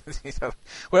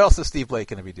 What else is Steve Blake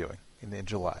going to be doing in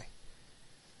July?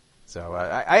 So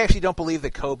I actually don't believe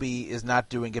that Kobe is not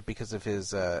doing it because of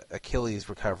his Achilles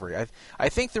recovery. I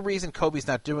think the reason Kobe's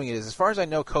not doing it is, as far as I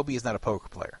know, Kobe is not a poker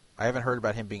player. I haven't heard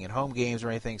about him being in home games or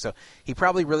anything, so he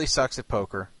probably really sucks at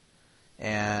poker,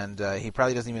 and he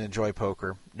probably doesn't even enjoy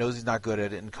poker, knows he's not good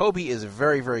at it, and Kobe is a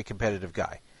very, very competitive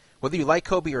guy. Whether you like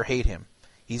Kobe or hate him,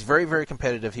 he's very, very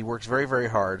competitive. He works very, very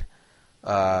hard.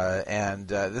 And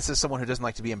this is someone who doesn't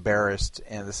like to be embarrassed,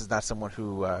 and this is not someone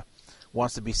who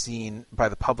wants to be seen by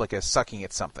the public as sucking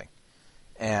at something.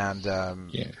 And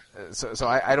so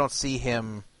I don't see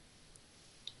him.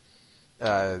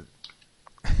 I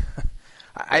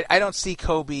don't see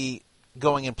Kobe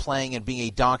going and playing and being a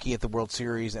donkey at the World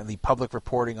Series and the public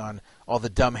reporting on all the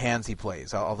dumb hands he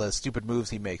plays, all the stupid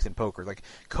moves he makes in poker. Like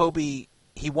Kobe,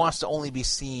 he wants to only be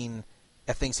seen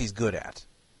at things he's good at.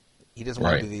 He doesn't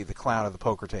want to be the clown of the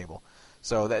poker table.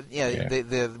 So that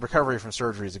the recovery from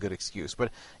surgery is a good excuse.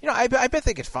 But I bet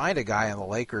they could find a guy on the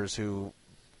Lakers who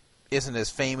isn't as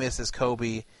famous as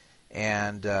Kobe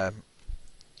and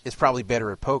is probably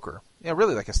better at poker.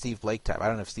 Really like a Steve Blake type. I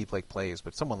don't know if Steve Blake plays,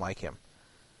 but someone like him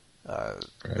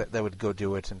that would go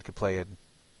do it and could play it.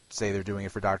 Say they're doing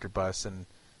it for Dr. Buss, and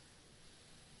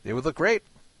it would look great.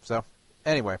 So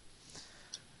anyway,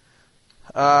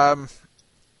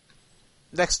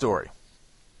 next story.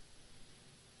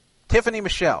 Tiffany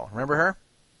Michelle, remember her?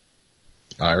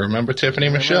 I remember Tiffany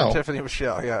Michelle. Tiffany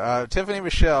Michelle, yeah. Tiffany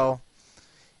Michelle,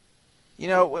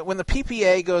 when the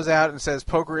PPA goes out and says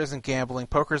poker isn't gambling,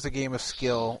 poker is a game of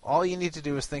skill, all you need to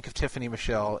do is think of Tiffany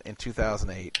Michelle in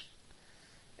 2008.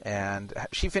 And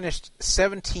she finished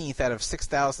 17th out of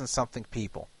 6,000-something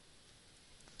people.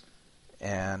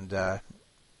 And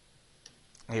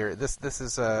here, this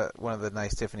is one of the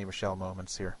nice Tiffany Michelle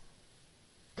moments here.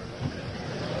 How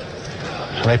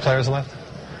many players left?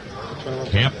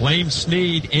 Can't blame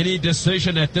Snead. Any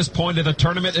decision at this point of the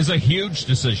tournament is a huge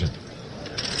decision.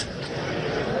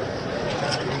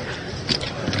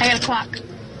 I got a clock.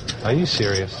 Are you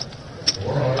serious?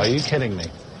 Are you kidding me?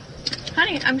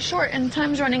 Honey, I'm short and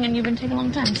time's running and you've been taking a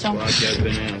long time, so...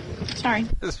 Sorry.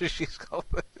 That's what she's called.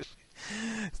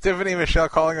 Tiffany Michelle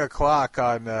calling a clock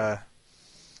on a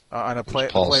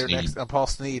player next on Paul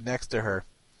Snead next to her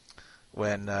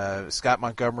when Scott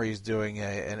Montgomery's doing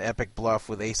an epic bluff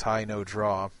with ace high no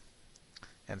draw,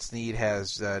 and Snead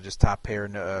has just top pair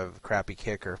crappy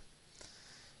kicker,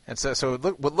 and so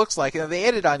what looks like, they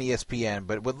edit on ESPN,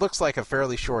 but what looks like a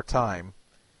fairly short time.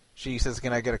 She says,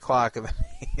 "Can I get a clock?" And then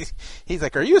he's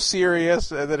like, "Are you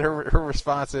serious?" And then her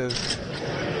response is,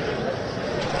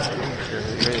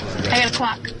 I got a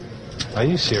clock. Are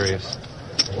you serious?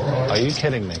 Are you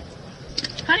kidding me?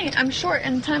 Honey, I'm short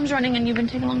and time's running and you've been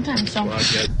taking a long time, so...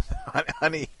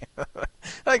 Honey. I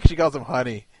like she calls him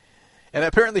honey. And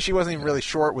apparently she wasn't even really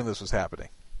short when this was happening.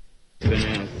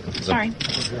 Sorry.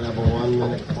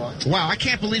 Wow, I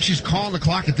can't believe she's calling the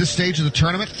clock at this stage of the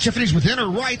tournament. Tiffany's within her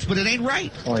rights, but it ain't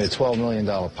right. Only a $12 million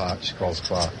pot. She calls the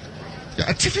clock.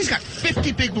 Tiffany's got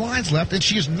 50 big blinds left, and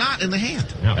she is not in the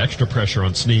hand. Now extra pressure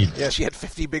on Snead. Yeah, she had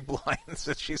 50 big blinds,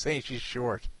 and she's saying she's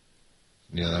short.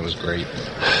 Yeah, that was great.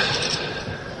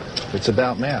 If it's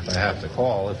about math, I have to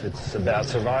call. If it's about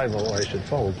survival, I should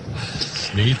fold.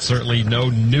 Snead certainly no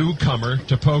newcomer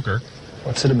to poker.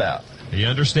 What's it about? He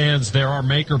understands there are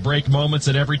make-or-break moments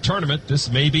at every tournament. This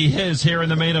may be his here in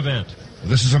the main event.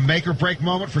 This is a make-or-break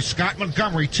moment for Scott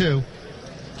Montgomery, too.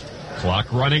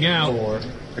 Clock running out.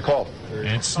 The call.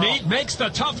 And Snead makes the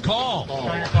tough call.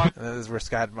 This is where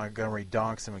Scott Montgomery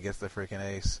donks him and gets the freaking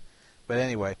ace. But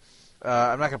anyway,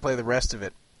 I'm not going to play the rest of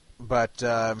it. But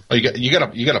you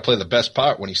got to play the best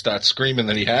part when he starts screaming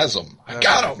that he has him. I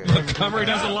got him. Montgomery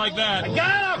doesn't like that. I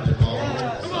got him.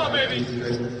 Come on, baby.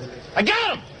 I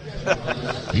got him.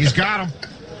 He's got him.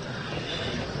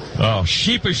 Oh,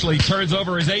 sheepishly turns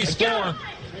over his ace-4.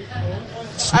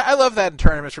 I love that in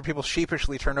tournaments where people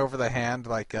sheepishly turn over the hand,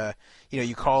 like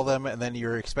you call them and then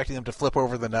you're expecting them to flip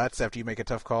over the nuts after you make a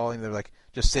tough call, and they're like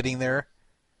just sitting there.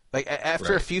 Like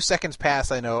after a few seconds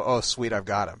pass, I know, oh sweet, I've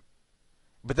got him.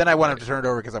 But then I want him to turn it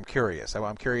over because I'm curious.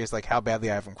 I'm curious like how badly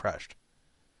I have him crushed.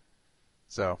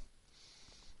 So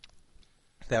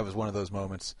that was one of those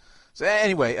moments. So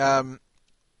anyway,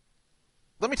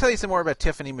 let me tell you some more about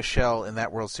Tiffany Michelle in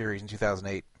that World Series in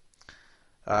 2008.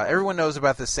 Everyone knows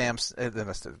about this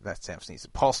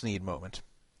Paul Snead moment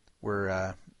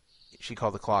where she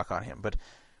called the clock on him. But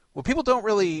what people don't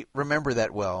really remember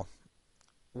that well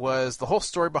was the whole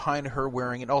story behind her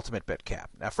wearing an Ultimate Bet cap.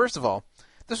 Now, first of all,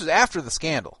 this was after the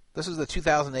scandal. This was the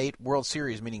 2008 World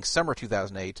Series, meaning summer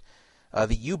 2008.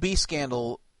 The UB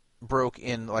scandal broke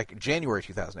in like January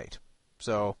 2008.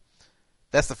 So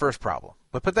that's the first problem.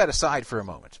 But put that aside for a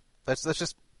moment. Let's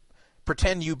just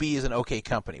pretend UB is an okay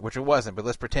company, which it wasn't, but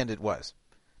let's pretend it was.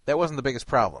 That wasn't the biggest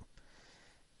problem.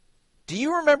 Do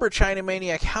you remember, China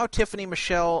Maniac, how Tiffany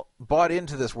Michelle bought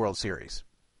into this World Series?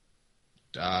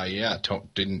 Yeah.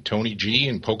 Didn't Tony G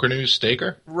and Poker News stake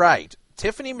her? Right.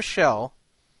 Tiffany Michelle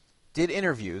did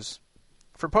interviews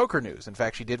for Poker News. In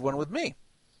fact, she did one with me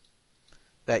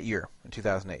that year in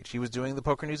 2008. She was doing the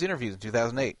Poker News interviews in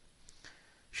 2008.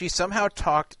 She somehow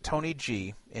talked Tony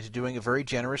G into doing a very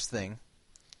generous thing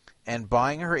and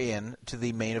buying her in to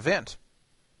the main event.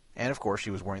 And, of course,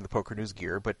 she was wearing the Poker News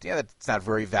gear, but yeah, that's not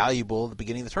very valuable at the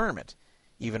beginning of the tournament.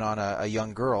 Even on a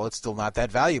young girl, it's still not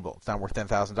that valuable. It's not worth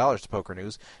 $10,000 to Poker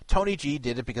News. Tony G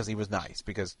did it because he was nice,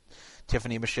 because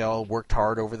Tiffany Michelle worked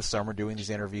hard over the summer doing these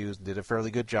interviews and did a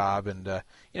fairly good job, and,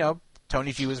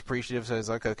 Tony G was appreciative, so he's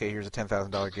like, okay, here's a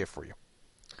 $10,000 gift for you.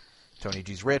 Tony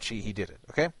G's rich, he did it,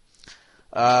 okay?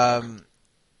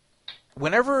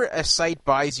 Whenever a site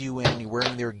buys you in and you're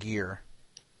wearing their gear,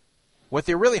 what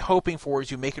they're really hoping for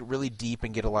is you make it really deep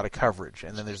and get a lot of coverage,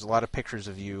 and then there's a lot of pictures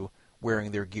of you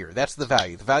wearing their gear. That's the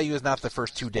value. The value is not the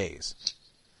first 2 days.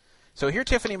 So here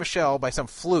Tiffany Michelle, by some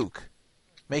fluke,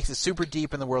 makes it super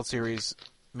deep in the World Series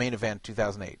main event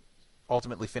 2008,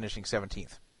 ultimately finishing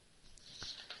 17th.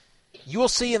 You will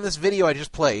see in this video I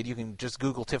just played, you can just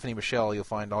Google Tiffany Michelle, you'll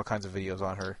find all kinds of videos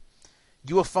on her.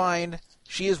 You will find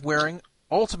she is wearing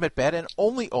Ultimate Bet and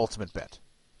only Ultimate Bet.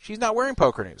 She's not wearing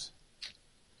Poker News.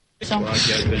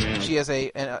 She has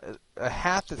a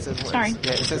hat that says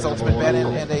it says Ultimate Bet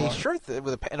and a shirt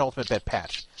with an Ultimate Bet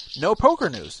patch. No Poker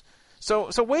News.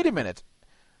 So wait a minute.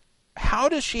 How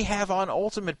does she have on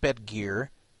Ultimate Bet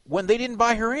gear when they didn't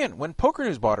buy her in, when Poker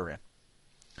News bought her in?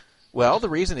 Well, the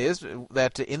reason is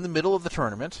that in the middle of the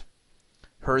tournament,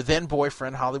 her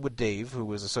then-boyfriend, Hollywood Dave, who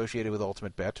was associated with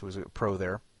Ultimate Bet, who was a pro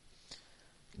there,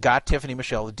 got Tiffany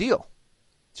Michelle a deal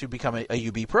to become a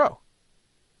UB pro.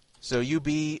 So UB,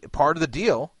 part of the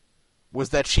deal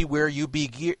was that she wear UB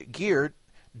gear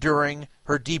during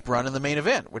her deep run in the main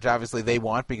event, which obviously they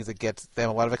want because it gets them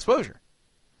a lot of exposure.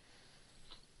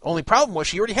 Only problem was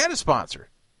she already had a sponsor.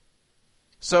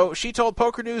 So she told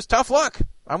Poker News, tough luck.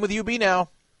 I'm with UB now.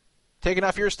 Taking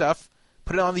off your stuff.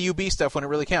 Put it on the UB stuff when it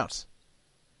really counts.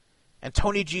 And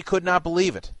Tony G could not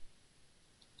believe it.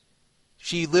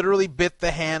 She literally bit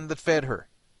the hand that fed her.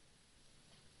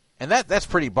 And that's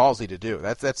pretty ballsy to do.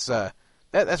 That's a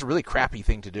really crappy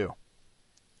thing to do.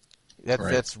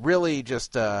 That's really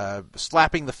just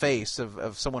slapping the face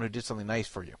of someone who did something nice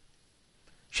for you.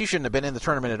 She shouldn't have been in the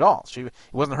tournament at all. It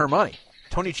wasn't her money.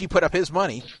 Tony G put up his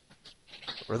money,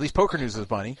 or at least Poker News'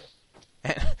 money,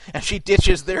 and she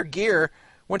ditches their gear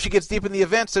when she gets deep in the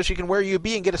event so she can wear UB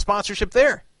and get a sponsorship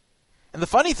there. And the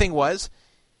funny thing was,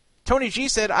 Tony G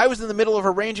said, I was in the middle of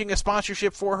arranging a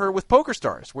sponsorship for her with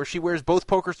PokerStars, where she wears both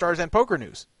PokerStars and Poker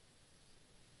News.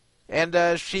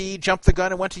 And she jumped the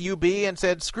gun and went to UB and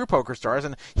said, screw PokerStars,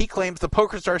 and he claims the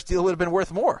PokerStars deal would have been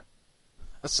worth more.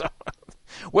 So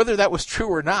whether that was true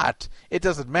or not, it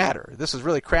doesn't matter. This is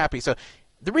really crappy. So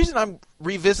the reason I'm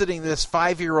revisiting this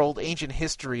 5-year-old ancient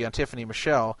history on Tiffany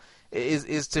Michelle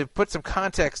is to put some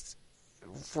context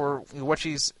for what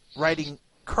she's writing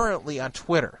currently on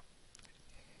Twitter.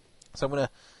 So I'm going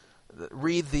to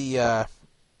read the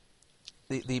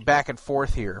back and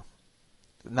forth here.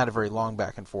 Not a very long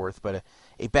back and forth, but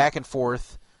a back and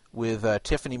forth with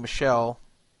Tiffany Michelle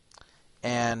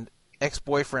and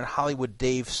ex-boyfriend Hollywood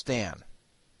Dave Stan.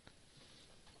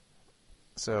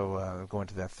 So I'm going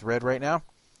to that thread right now.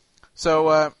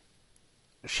 So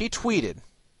she tweeted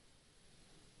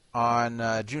on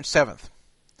June 7th,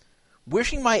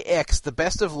 wishing my ex the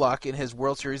best of luck in his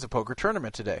World Series of Poker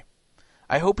tournament today.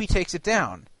 I hope he takes it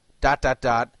down, ...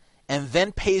 and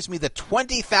then pays me the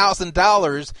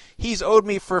 $20,000 he's owed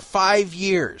me for 5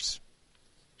 years.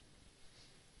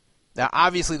 Now,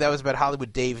 obviously, that was about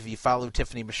Hollywood Dave, if you follow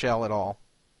Tiffany Michelle at all,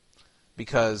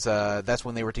 because that's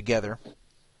when they were together.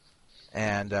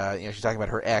 And she's talking about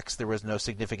her ex. There was no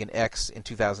significant ex in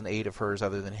 2008 of hers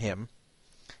other than him.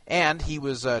 And he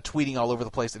was tweeting all over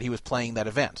the place that he was playing that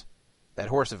event, that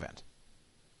horse event.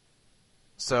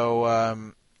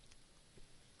 So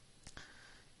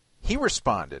he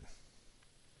responded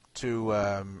to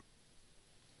her.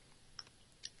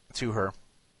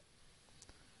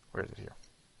 Where is it here?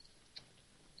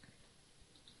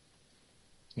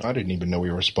 I didn't even know he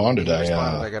responded.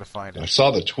 I got to find it. I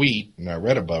saw the tweet and I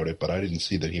read about it, but I didn't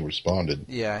see that he responded.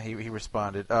 Yeah, he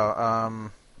responded. Let me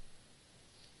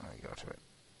go to it.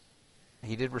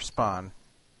 He did respond.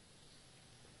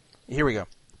 Here we go.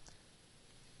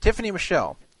 Tiffany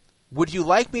Michelle, would you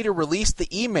like me to release the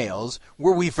emails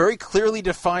where we very clearly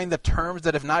define the terms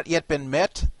that have not yet been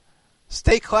met?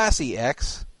 Stay classy,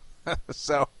 X.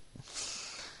 So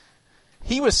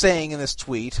he was saying in this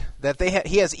tweet that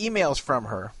he has emails from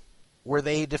her where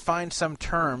they define some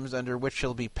terms under which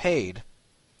she'll be paid,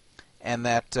 and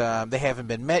that they haven't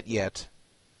been met yet.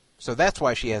 So that's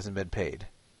why she hasn't been paid,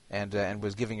 and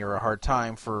was giving her a hard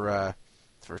time for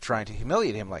trying to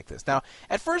humiliate him like this. Now,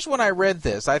 at first when I read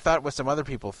this, I thought what some other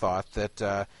people thought,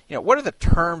 that what are the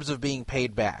terms of being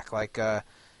paid back? Like, I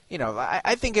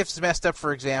think it's messed up.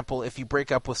 For example, if you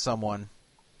break up with someone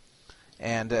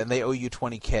and they owe you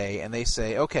 $20K, and they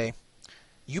say, okay,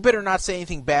 you better not say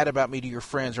anything bad about me to your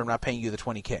friends, or I'm not paying you the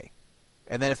 $20K.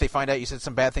 And then if they find out you said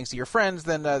some bad things to your friends,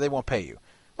 then they won't pay you.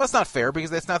 Well, that's not fair,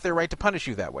 because that's not their right to punish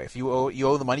you that way. If you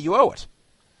owe the money, you owe it.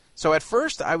 So at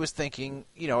first I was thinking,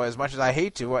 as much as I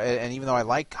hate to, and even though I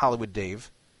like Hollywood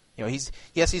Dave, You know, he's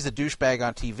a douchebag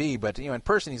on TV, but you know, in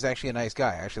person he's actually a nice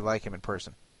guy. I actually like him in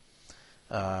person.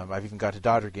 I've even got to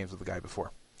Dodger games with the guy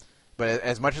before. But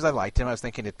as much as I liked him, I was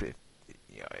thinking it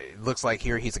looks like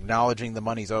here he's acknowledging the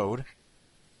money's owed.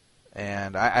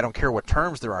 And I don't care what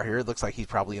terms there are here. It looks like he's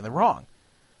probably in the wrong.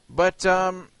 But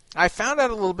I found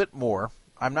out a little bit more.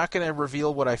 I'm not going to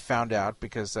reveal what I found out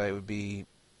because it would be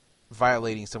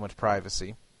violating someone's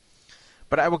privacy.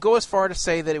 But I will go as far to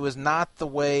say that it was not the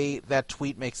way that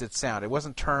tweet makes it sound. It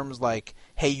wasn't terms like,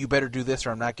 hey, you better do this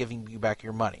or I'm not giving you back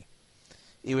your money.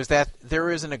 It was that there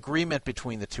is an agreement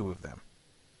between the two of them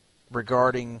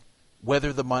regarding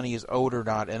whether the money is owed or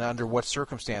not and under what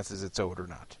circumstances it's owed or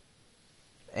not.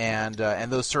 And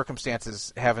those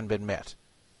circumstances haven't been met.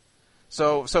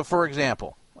 So for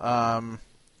example, and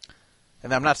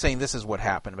I'm not saying this is what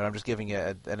happened, but I'm just giving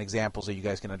you an example so you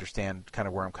guys can understand kind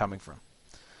of where I'm coming from.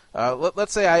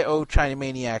 Let's say I owe China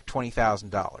Maniac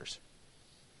 $20,000.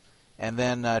 And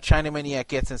then China Maniac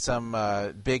gets in some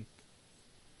big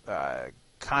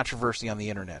controversy on the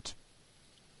internet.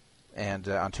 And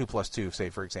on 2+2, say,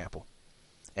 for example.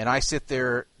 And I sit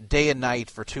there day and night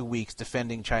for 2 weeks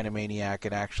defending China Maniac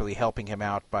and actually helping him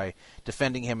out by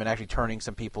defending him and actually turning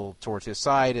some people towards his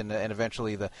side. And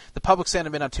eventually the public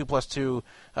sentiment on 2+2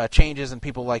 changes and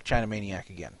people like China Maniac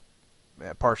again.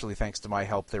 Partially thanks to my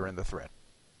help there in the thread.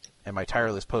 And my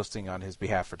tireless posting on his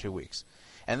behalf for 2 weeks.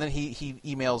 And then he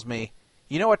emails me,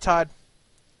 you know what, Todd?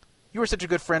 You were such a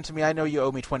good friend to me. I know you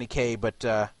owe me $20K,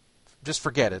 but just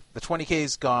forget it. The $20K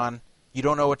is gone. You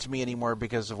don't owe it to me anymore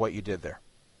because of what you did there.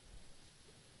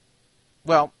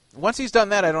 Well, once he's done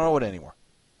that, I don't owe it anymore.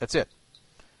 That's it.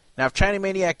 Now, if China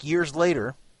Maniac years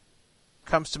later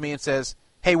comes to me and says,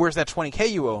 hey, where's that $20K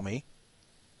you owe me?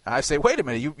 I say, wait a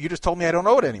minute, you just told me I don't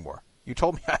owe it anymore. You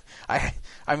told me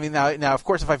I mean now of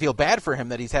course if I feel bad for him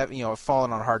that he's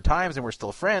fallen on hard times and we're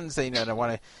still friends, and I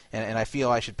want to and I feel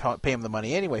I should pay him the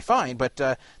money anyway, fine. But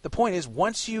the point is,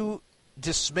 once you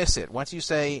dismiss it, once you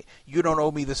say you don't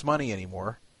owe me this money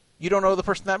anymore, you don't owe the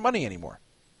person that money anymore.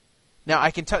 Now I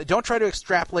can tell. Don't try to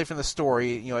extrapolate from the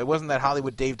story. You know, it wasn't that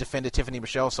Hollywood Dave defended Tiffany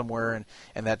Michelle somewhere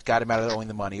and that got him out of owing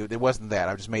the money. It wasn't that.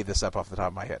 I just made this up off the top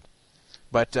of my head.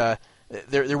 But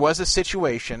there was a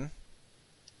situation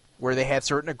where they had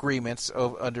certain agreements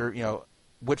under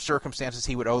which circumstances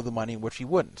he would owe the money and which he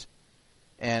wouldn't.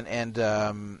 And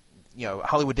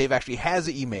Hollywood Dave actually has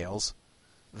emails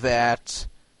that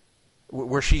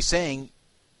where she's saying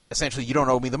essentially you don't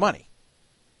owe me the money.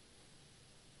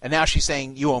 And now she's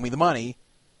saying you owe me the money,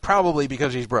 probably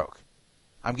because she's broke.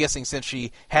 I'm guessing since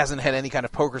she hasn't had any kind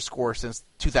of poker score since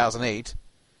 2008,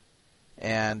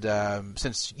 and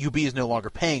since UB is no longer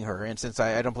paying her, and since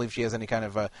I don't believe she has any kind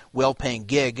of well-paying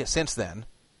gig since then,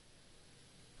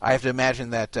 I have to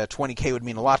imagine that $20K would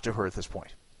mean a lot to her at this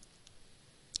point.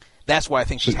 That's why I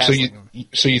think she's hassling him.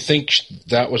 So you think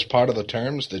that was part of the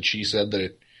terms, that she said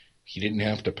that he didn't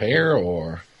have to pay her,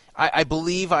 or? I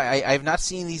believe, I have not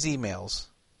seen these emails,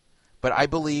 but I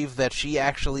believe that she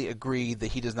actually agreed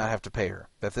that he does not have to pay her,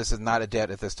 that this is not a debt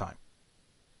at this time.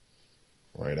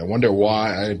 Right. I wonder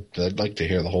why. I'd like to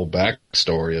hear the whole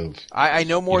backstory of... I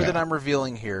know more than I'm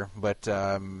revealing here, but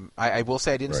I will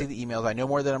say I didn't see the emails. I know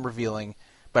more than I'm revealing,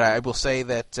 but I will say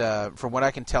that from what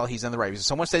I can tell, he's in the right. If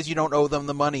someone says you don't owe them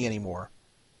the money anymore,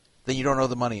 then you don't owe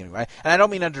the money anymore. And I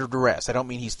don't mean under duress. I don't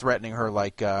mean he's threatening her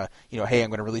like, hey, I'm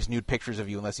going to release nude pictures of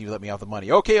you unless you let me out the money.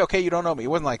 Okay, you don't owe me. It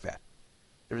wasn't like that.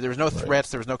 There was no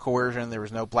threats. There was no coercion. There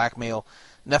was no blackmail.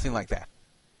 Nothing like that.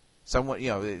 Someone,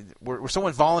 where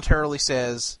someone voluntarily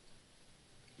says,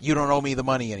 "You don't owe me the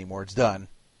money anymore. It's done,"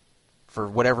 for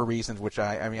whatever reasons, which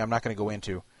I'm not going to go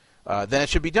into. Then it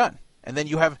should be done, and then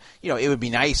you have, it would be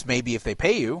nice maybe if they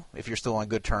pay you, if you're still on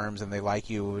good terms and they like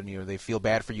you and they feel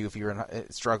bad for you if you're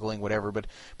struggling, whatever.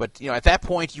 But at that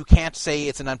point you can't say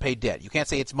it's an unpaid debt. You can't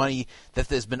say it's money that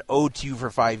has been owed to you for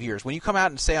 5 years. When you come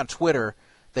out and say on Twitter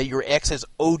that your ex has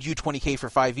owed you $20K for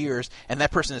 5 years, and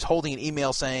that person is holding an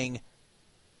email saying,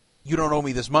 you don't owe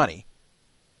me this money,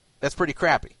 that's pretty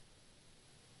crappy.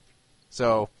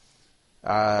 So,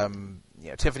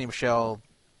 Tiffany Michelle,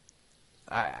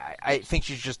 I think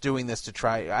she's just doing this to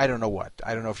try, I don't know what.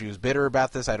 I don't know if she was bitter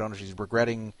about this. I don't know if she's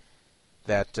regretting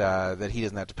that he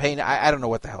doesn't have to pay. I don't know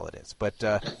what the hell it is. But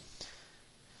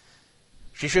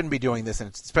she shouldn't be doing this, and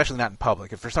especially not in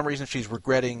public. If for some reason she's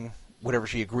regretting whatever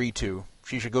she agreed to,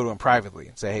 she should go to him privately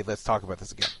and say, hey, let's talk about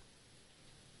this again.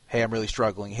 Hey, I'm really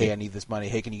struggling. Hey, I need this money.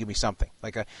 Hey, can you give me something?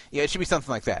 It should be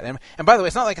something like that. And by the way,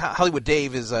 it's not like Hollywood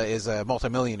Dave is a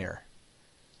multimillionaire.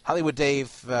 Hollywood Dave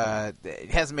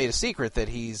hasn't made a secret that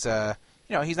he's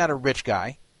he's not a rich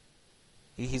guy.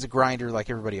 He's a grinder like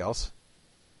everybody else,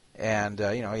 and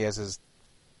he has his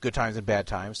good times and bad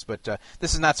times. But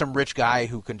this is not some rich guy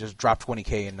who can just drop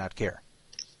 $20K and not care.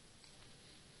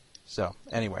 So,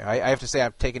 anyway, I have to say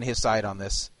I've taken his side on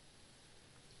this.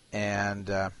 And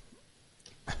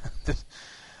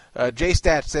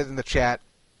J-Stat said in the chat,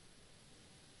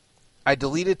 I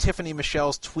deleted Tiffany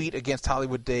Michelle's tweet against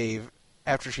Hollywood Dave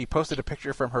after she posted a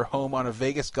picture from her home on a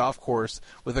Vegas golf course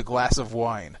with a glass of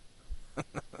wine.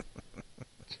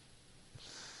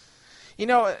 You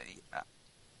know,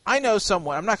 I know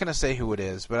someone, I'm not going to say who it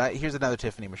is, but here's another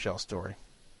Tiffany Michelle story.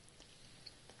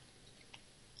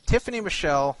 Tiffany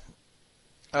Michelle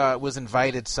was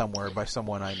invited somewhere by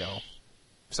someone I know.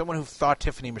 Someone who thought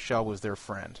Tiffany Michelle was their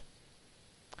friend.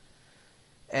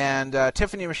 And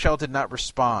Tiffany Michelle did not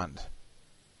respond.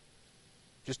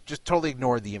 Just totally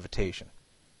ignored the invitation.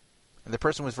 And the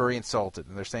person was very insulted.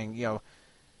 And they're saying, you know,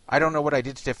 I don't know what I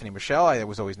did to Tiffany Michelle. I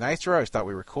was always nice to her. I thought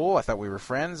we were cool. I thought we were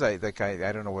friends. I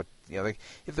don't know what, you know, like,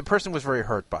 if the person was very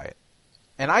hurt by it.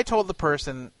 And I told the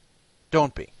person,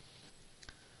 don't be.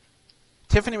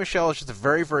 Tiffany Michelle is just a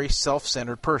very, very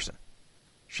self-centered person.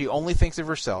 She only thinks of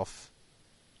herself,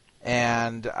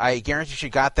 and I guarantee she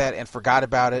got that and forgot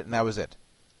about it, and that was it.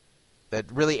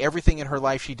 That really everything in her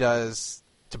life she does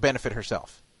to benefit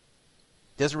herself.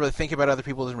 Doesn't really think about other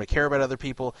people, doesn't really care about other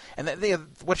people, and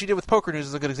what she did with Poker News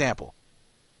is a good example.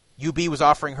 UB was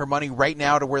offering her money right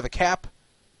now to wear the cap.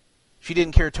 She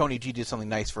didn't care Tony G did something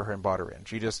nice for her and bought her in.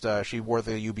 She just she wore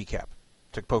the UB cap,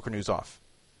 took Poker News off.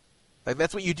 Like,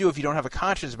 that's what you do if you don't have a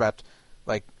conscience about,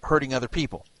 like, hurting other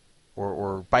people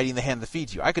or biting the hand that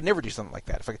feeds you. I could never do something like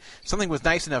that. If something was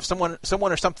nice enough, someone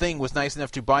or something was nice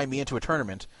enough to buy me into a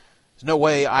tournament, there's no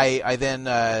way I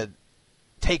then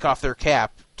take off their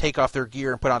cap, take off their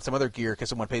gear, and put on some other gear because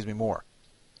someone pays me more.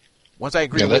 Once I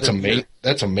agree with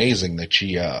that's amazing that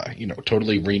she,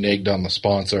 totally reneged on the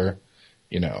sponsor,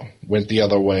 went the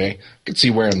other way. I could see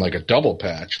wearing, like, a double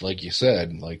patch, like you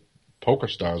said, like,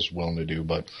 PokerStar's willing to do,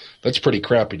 but that's pretty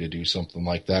crappy to do something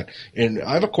like that. And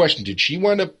I have a question. Did she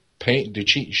wind up paying?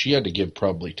 She had to give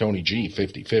probably Tony G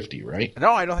 50-50, right?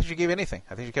 No, I don't think she gave anything.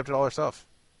 I think she kept it all herself.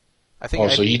 I think. Oh,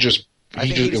 so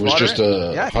it was just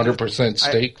a 100%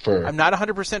 stake for. I'm not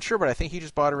 100% sure, but I think he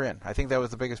just bought her in. I think that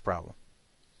was the biggest problem.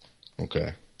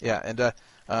 Okay. Yeah, and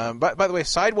by the way,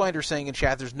 Sidewinder saying in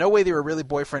chat, there's no way they were really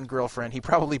boyfriend-girlfriend. He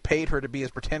probably paid her to be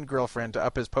his pretend girlfriend to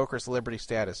up his poker celebrity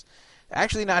status.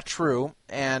 Actually not true,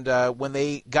 and when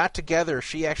they got together,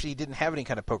 she actually didn't have any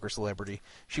kind of poker celebrity.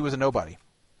 She was a nobody.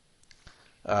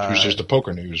 She was just a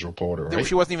Poker News reporter, right?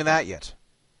 She wasn't even that yet.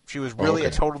 She was really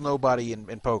a total nobody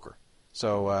in poker.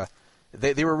 So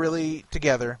they were really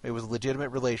together. It was a legitimate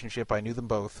relationship. I knew them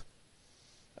both.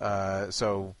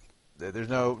 So there's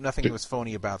nothing that was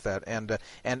phony about that. And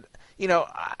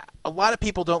a lot of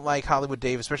people don't like Hollywood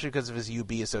Dave, especially because of his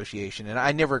UB association. And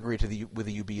I never agreed with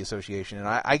the UB association. And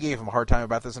I gave him a hard time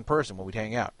about this in person when we'd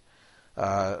hang out.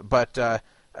 But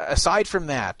aside from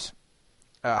that,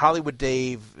 Hollywood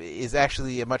Dave is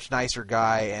actually a much nicer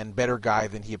guy and better guy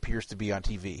than he appears to be on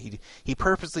TV. He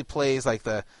purposely plays like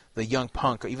the young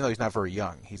punk, even though he's not very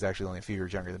young. He's actually only a few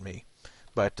years younger than me.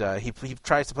 But he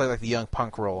tries to play like the young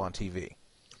punk role on TV.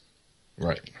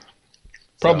 Right.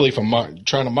 Probably from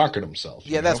trying to market himself.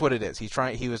 Yeah, that's what it is.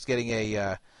 He was getting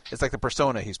it's like the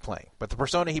persona he's playing. But the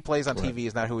persona he plays on TV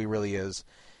is not who he really is.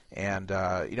 And,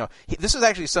 this is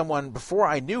actually someone, before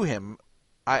I knew him,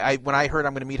 when I heard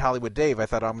I'm going to meet Hollywood Dave, I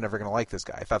thought, I'm never going to like this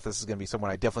guy. I thought this is going to be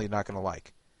someone I definitely not going to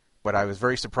like. But I was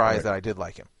very surprised that I did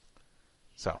like him.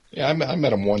 So. Yeah, I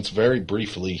met him once very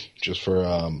briefly, just for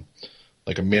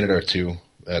like a minute or two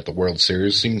at the World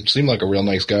Series. Seemed like a real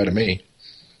nice guy to me.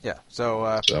 Yeah,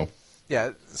 so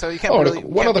yeah, so you can't.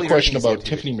 One other question about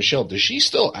Tiffany Michelle: does she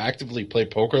still actively play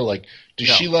poker? Like, does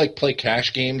she like play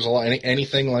cash games a lot?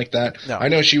 Anything like that? No. I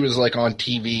know she was like on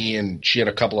TV and she had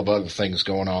a couple of other things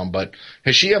going on, but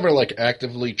has she ever like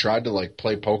actively tried to like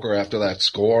play poker after that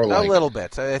score? Like, a little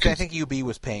bit. I think UB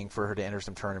was paying for her to enter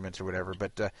some tournaments or whatever.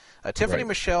 But Tiffany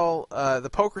Michelle,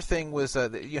 the poker thing was,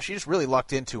 she just really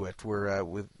lucked into it.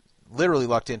 Literally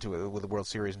lucked into it with the World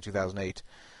Series in 2008.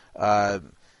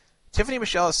 Tiffany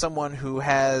Michelle is someone who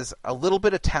has a little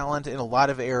bit of talent in a lot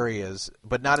of areas,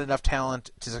 but not enough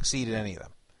talent to succeed in any of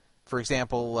them. For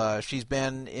example, she's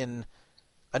been in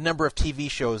a number of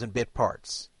TV shows in bit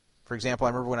parts. For example, I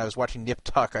remember when I was watching Nip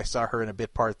Tuck, I saw her in a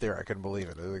bit part there. I couldn't believe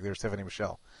it. There's Tiffany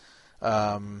Michelle.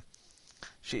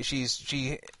 She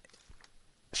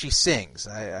sings.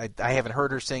 I haven't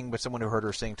heard her sing, but someone who heard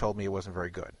her sing told me it wasn't very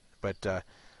good. But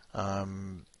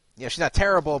she's not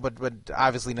terrible, but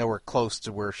obviously nowhere close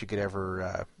to where she could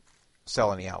ever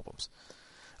sell any albums.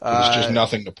 There's just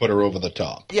nothing to put her over the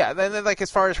top. Yeah, then like as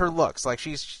far as her looks, like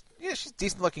she's a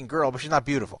decent looking girl, but she's not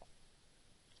beautiful.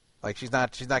 Like she's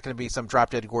not going to be some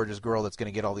drop-dead gorgeous girl that's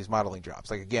going to get all these modeling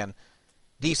jobs. Like, again,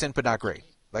 decent but not great.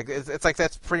 Like it's like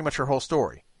that's pretty much her whole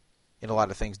story in a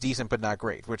lot of things. Decent but not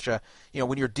great. Which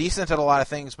when you're decent at a lot of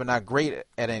things but not great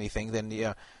at anything,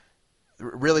 then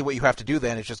really what you have to do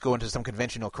then is just go into some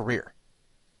conventional career.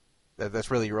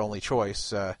 That's really your only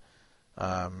choice.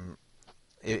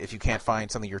 If you can't find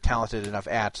something you're talented enough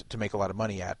at to make a lot of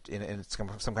money at in some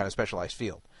kind of specialized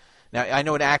field. Now, I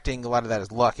know in acting a lot of that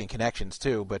is luck and connections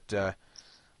too, but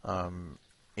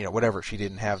whatever. She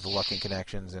didn't have the luck and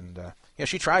connections, and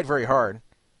she tried very hard.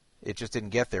 It just didn't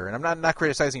get there. And I'm not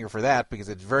criticizing her for that, because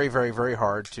it's very, very, very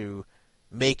hard to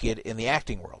make it in the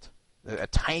acting world. A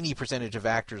tiny percentage of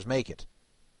actors make it.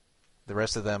 The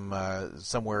rest of them are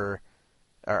somewhere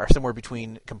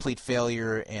between complete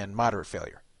failure and moderate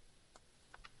failure.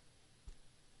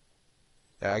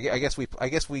 I guess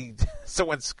we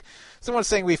someone's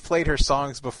saying we've played her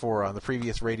songs before on the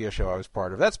previous radio show I was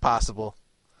part of. That's possible.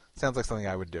 Sounds like something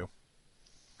I would do.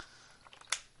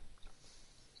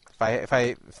 If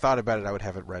I thought about it, I would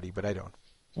have it ready, but I don't.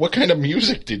 What kind of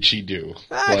music did she do?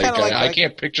 I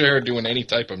can't picture her doing any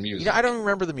type of music. I don't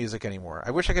remember the music anymore.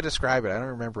 I wish I could describe it. I don't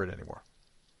remember it anymore.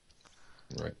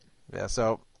 Right. Yeah.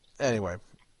 So anyway,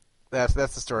 that's the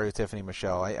story of Tiffany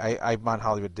Michelle. I'm on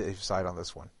Hollywood Dave's side on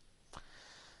this one.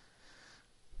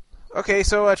 Okay,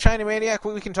 so China Maniac,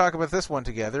 we can talk about this one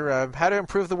together. How to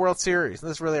improve the World Series.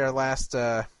 This is really our last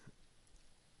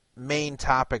main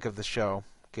topic of the show,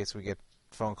 in case we get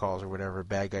phone calls or whatever.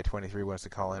 Bad Guy 23 wants to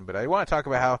call in. But I want to talk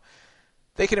about how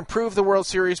they can improve the World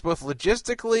Series both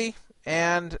logistically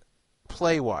and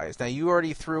play-wise. Now, you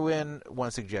already threw in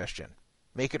one suggestion.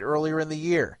 Make it earlier in the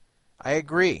year. I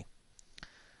agree.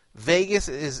 Vegas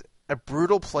is a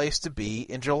brutal place to be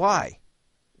in July.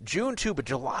 June too, but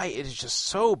July, it is just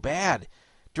so bad.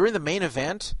 During the main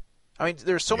event, I mean,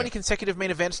 there's so many consecutive main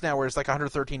events now where it's like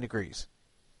 113 degrees.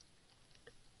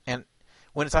 And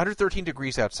when it's 113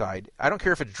 degrees outside, I don't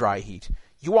care if it's dry heat.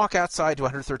 You walk outside to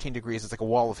 113 degrees, it's like a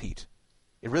wall of heat.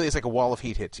 It really is like a wall of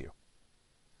heat hits you.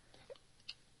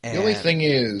 And the only thing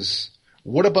is,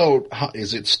 what about,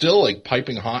 is it still like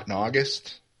piping hot in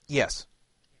August? Yes.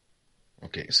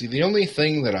 Okay, see, the only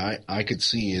thing that I could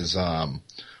see is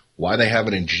why they have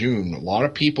it in June. A lot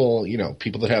of people,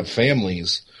 people that have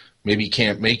families maybe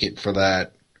can't make it for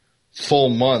that full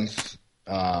month,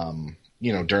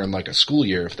 during like a school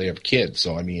year if they have kids.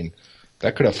 So, I mean,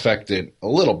 that could affect it a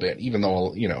little bit, even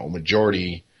though, a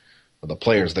majority of the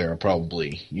players there are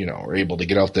probably, are able to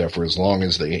get out there for as long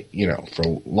as they,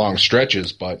 for long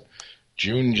stretches. But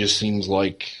June just seems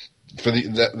like,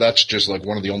 that's just like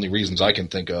one of the only reasons I can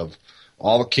think of.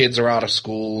 All the kids are out of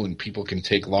school and people can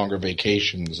take longer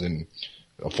vacations and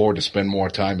afford to spend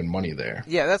more time and money there.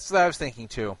 Yeah, that's what I was thinking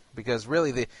too, because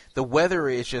really the weather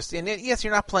is just, and yes,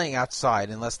 you're not playing outside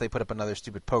unless they put up another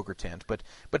stupid poker tent, but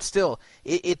still,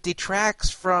 it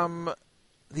detracts from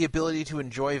the ability to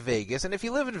enjoy Vegas. And if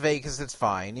you live in Vegas, it's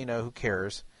fine, who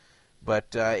cares? But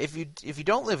if you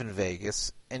don't live in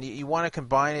Vegas and you want to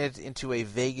combine it into a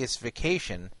Vegas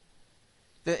vacation,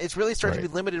 it's really starting to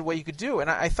be limited what you could do. And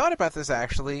I thought about this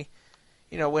actually,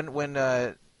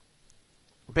 when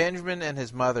Benjamin and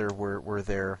his mother were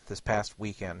there this past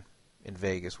weekend in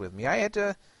Vegas with me. I had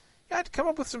to come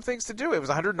up with some things to do. It was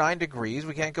 109 degrees.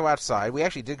 We can't go outside. We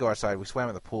actually did go outside. We swam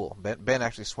in the pool. Ben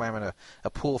actually swam in a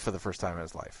pool for the first time in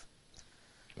his life.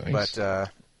 Nice. But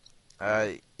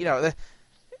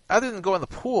other than go in the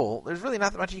pool, there's really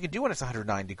not that much you can do when it's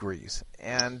 109 degrees.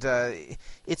 And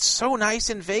it's so nice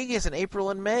in Vegas in April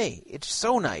and May. It's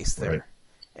so nice there.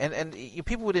 Right. And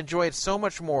people would enjoy it so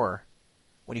much more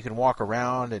when you can walk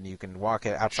around and you can walk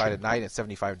outside at night at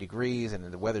 75 degrees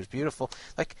and the weather's beautiful.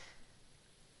 Like,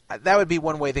 that would be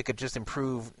one way they could just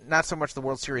improve not so much the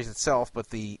World Series itself, but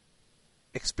the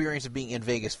experience of being in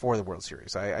Vegas for the World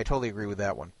Series. I totally agree with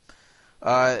that one.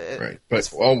 Right. But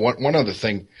one other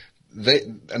thing.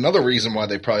 Another reason why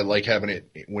they probably like having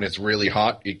it when it's really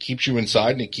hot, it keeps you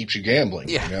inside and it keeps you gambling.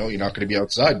 Yeah. You're not going to be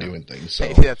outside doing things. So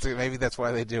maybe that's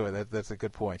why they do it. That's a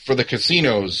good point. For the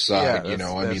casinos side,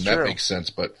 that makes sense,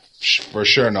 but for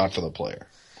sure not for the player.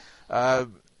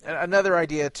 Another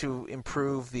idea to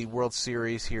improve the World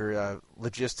Series here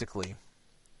logistically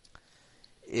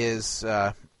is,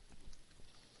 I've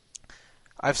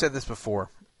said this before,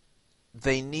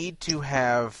 they need to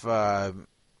have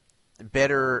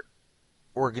better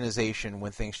organization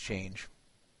when things change.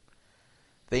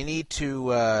 They need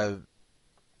to,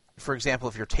 for example,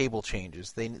 if your table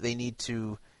changes, they need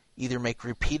to either make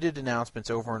repeated announcements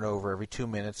over and over every 2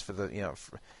 minutes for the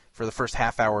for the first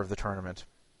half hour of the tournament,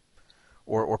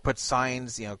 or put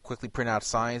signs, quickly print out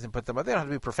signs and put them up. They don't have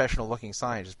to be professional looking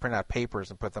signs. Just print out papers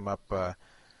and put them up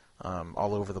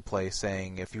all over the place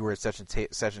saying if you were at such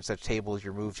and such tables,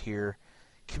 you're moved here.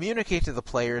 Communicate to the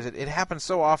players. It happens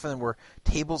so often where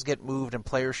tables get moved and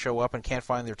players show up and can't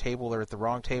find their table or at the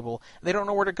wrong table. And they don't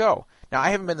know where to go. Now,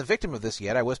 I haven't been the victim of this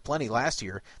yet. I was plenty last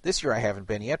year. This year I haven't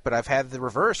been yet, but I've had the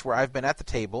reverse where I've been at the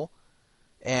table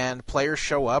and players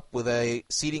show up with a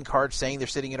seating card saying they're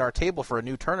sitting at our table for a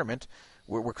new tournament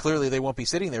where clearly they won't be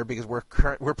sitting there because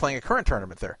we're playing a current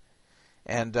tournament there.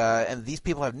 And these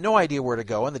people have no idea where to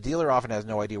go, and the dealer often has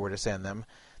no idea where to send them.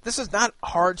 This is not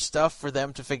hard stuff for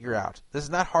them to figure out. This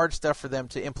is not hard stuff for them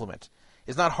to implement.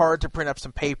 It's not hard to print up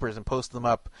some papers and post them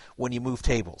up when you move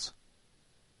tables.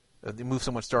 You move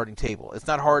someone's starting table. It's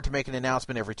not hard to make an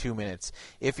announcement every 2 minutes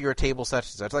if you're a table such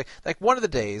and such. Like one of the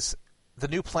days, the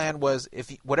new plan was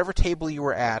whatever table you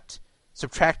were at,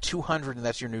 subtract 200 and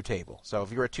that's your new table. So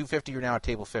if you're at 250, you're now at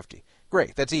table 50.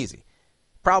 Great, that's easy.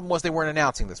 Problem was they weren't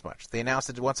announcing this much. They announced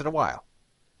it once in a while.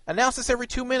 Announce this every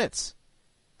 2 minutes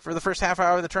for the first half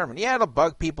hour of the tournament. Yeah, it'll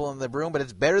bug people in the room, but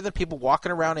it's better than people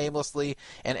walking around aimlessly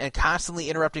and constantly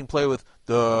interrupting play with,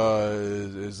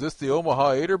 is this the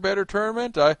Omaha 8-or-better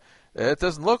tournament? It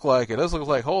doesn't look like it. It doesn't look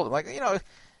like Hold'em.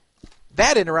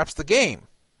 That interrupts the game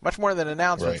much more than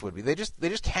announcements would be. They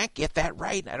just can't get that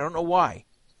right, and I don't know why.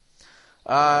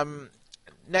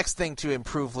 Next thing to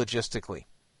improve logistically.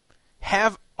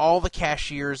 Have all the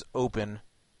cashiers open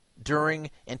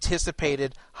during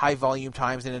anticipated high-volume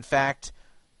times, and in fact,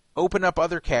 open up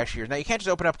other cashiers. Now, you can't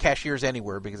just open up cashiers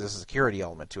anywhere because there's a security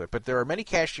element to it, but there are many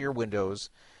cashier windows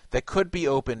that could be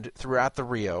opened throughout the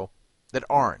Rio that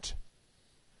aren't.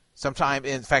 Sometimes,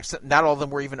 in fact, not all of them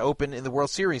were even open in the World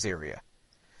Series area.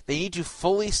 They need to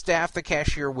fully staff the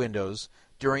cashier windows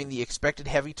during the expected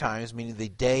heavy times, meaning the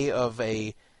day of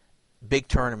a big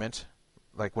tournament,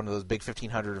 like one of those big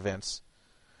 1,500 events,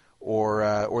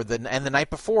 or the night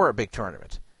before a big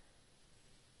tournament,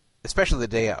 especially the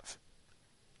day of.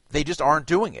 They just aren't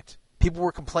doing it. People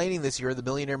were complaining this year at the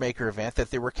Millionaire Maker event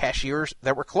that there were cashiers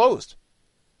that were closed.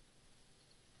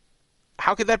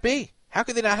 How could that be? How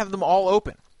could they not have them all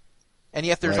open? And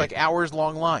yet there's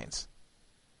hours-long lines.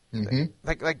 Mm-hmm.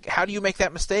 Like, how do you make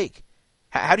that mistake?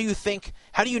 How do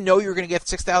you know you're going to get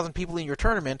 6,000 people in your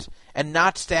tournament and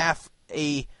not staff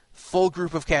a full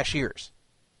group of cashiers?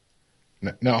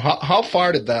 Now, how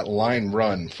far did that line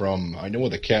run from, I know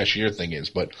what the cashier thing is,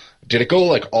 but did it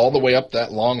go all the way up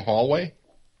that long hallway?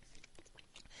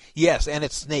 Yes, and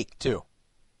it snaked too.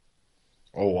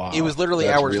 Oh, wow. It was literally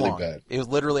That's hours really long. Bad. It was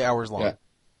literally hours long.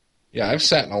 Yeah, I've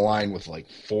sat in a line with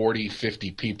 40,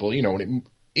 50 people, and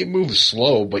it moves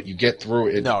slow, but you get through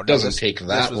it. It doesn't take that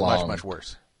long. This was much, much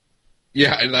worse.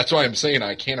 Yeah, and that's why I'm saying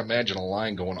I can't imagine a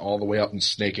line going all the way up and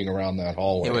snaking around that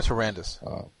hallway. It was horrendous.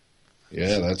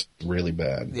 Yeah, that's really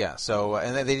bad. Yeah, so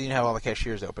and they didn't have all the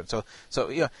cashiers open. So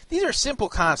these are simple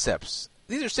concepts.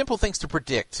 These are simple things to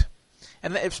predict.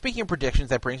 And speaking of predictions,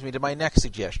 that brings me to my next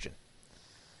suggestion.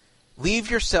 Leave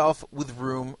yourself with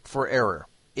room for error.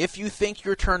 If you think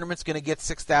your tournament's going to get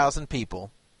 6,000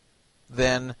 people,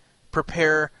 then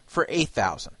prepare for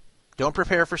 8,000. Don't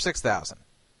prepare for 6,000.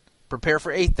 Prepare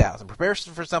for 8,000. Prepare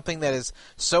for something that is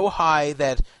so high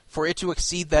that for it to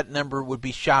exceed that number would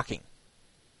be shocking.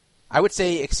 I would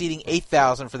say exceeding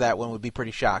 8,000 for that one would be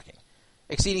pretty shocking.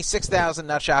 Exceeding 6,000,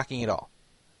 not shocking at all.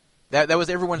 That was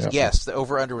everyone's guess. The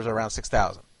over-under was around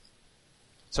 6,000.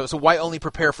 So why only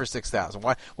prepare for 6,000?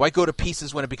 Why go to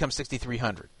pieces when it becomes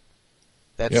 6,300?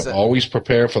 That's always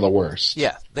prepare for the worst.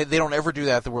 Yeah, they don't ever do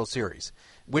that at the World Series,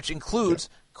 which includes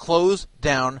close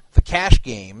down the cash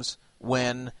games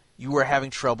when you are having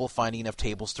trouble finding enough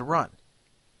tables to run.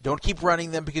 Don't keep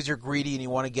running them because you're greedy and you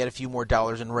want to get a few more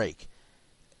dollars in rake.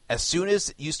 As soon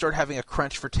as you start having a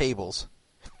crunch for tables,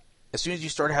 as soon as you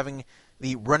start having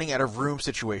the running out of room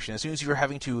situation, as soon as you're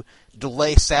having to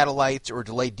delay satellites or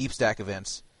delay deep stack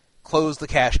events, close the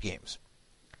cash games.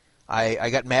 I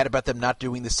got mad about them not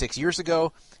doing this 6 years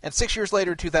ago, and 6 years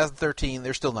later, in 2013,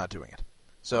 they're still not doing it.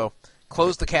 So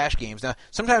close the cash games. Now,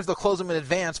 sometimes they'll close them in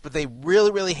advance, but they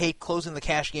really, really hate closing the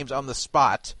cash games on the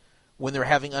spot when they're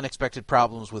having unexpected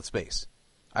problems with space.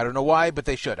 I don't know why, but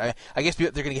they should. I guess they're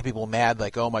going to get people mad,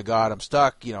 like, oh my God, I'm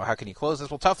stuck. How can you close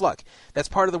this? Well, tough luck. That's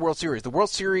part of the World Series. The World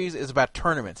Series is about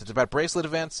tournaments. It's about bracelet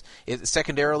events. It's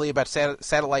secondarily about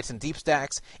satellites and deep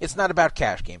stacks. It's not about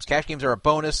cash games. Cash games are a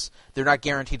bonus. They're not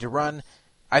guaranteed to run.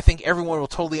 I think everyone will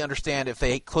totally understand if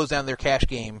they close down their cash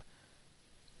game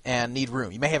and need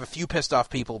room. You may have a few pissed off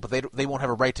people, but they won't have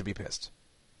a right to be pissed.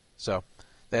 So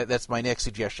that's my next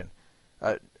suggestion.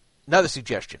 Another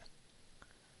suggestion.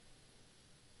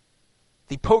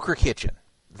 The Poker Kitchen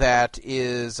that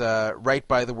is right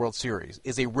by the World Series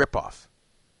is a ripoff.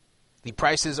 The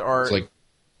prices are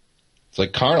It's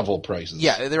like carnival prices.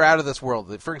 Yeah, they're out of this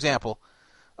world. For example,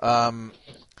 I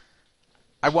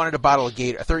wanted a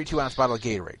 32-ounce bottle of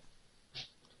Gatorade.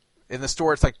 In the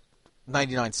store, it's like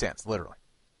 99 cents, literally.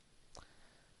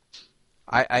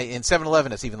 In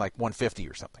 7-Eleven, it's even like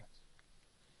 $1.50 or something.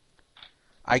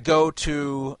 I go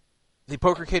to the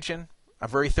poker kitchen. I'm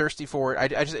very thirsty for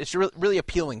it. It's really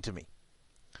appealing to me.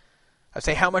 I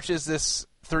say, how much is this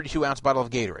 32-ounce bottle of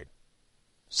Gatorade?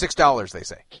 $6, they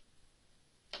say.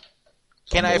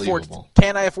 Can I afford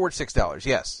 $6?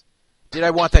 Yes. Did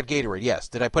I want that Gatorade? Yes.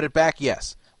 Did I put it back?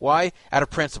 Yes. Why? Out of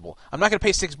principle. I'm not going to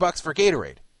pay $6 for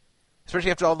Gatorade,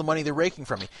 especially after all the money they're raking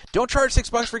from me. Don't charge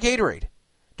 $6 for Gatorade.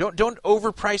 Don't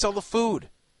overprice all the food.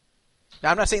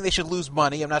 Now, I'm not saying they should lose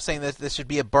money. I'm not saying that this should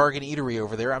be a bargain eatery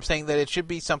over there. I'm saying that it should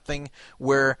be something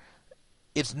where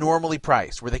it's normally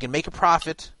priced, where they can make a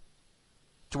profit,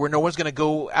 to where no one's going to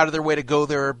go out of their way to go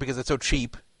there because it's so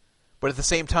cheap. But at the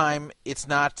same time, it's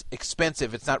not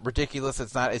expensive. It's not ridiculous.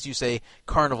 It's not, as you say,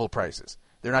 carnival prices.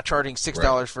 They're not charging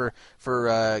 $6 for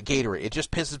Gatorade. It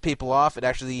just pisses people off. It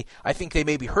actually, I think they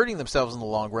may be hurting themselves in the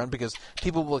long run because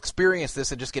people will experience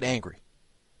this and just get angry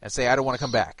and say, I don't want to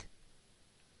come back.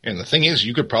 And the thing is,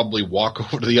 you could probably walk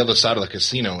over to the other side of the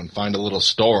casino and find a little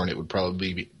store, and it would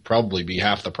probably be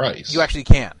half the price. You actually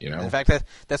can. You know? In fact,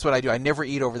 that's what I do. I never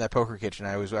eat over in that poker kitchen.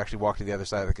 I always actually walk to the other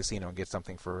side of the casino and get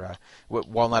something for,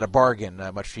 while not a bargain,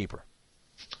 much cheaper.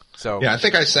 So yeah, I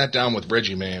think I sat down with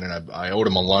Reggie, man, and I owed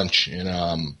him a lunch, and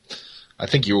I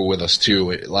think you were with us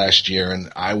too last year,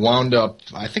 and I wound up,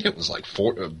 I think it was like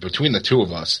between the two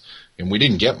of us, and we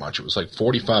didn't get much. It was like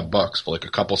 $45 for like a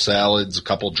couple salads, a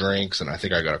couple drinks, and I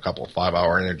think I got a couple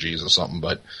 5-hour energies or something.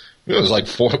 But it was like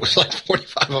 $45 or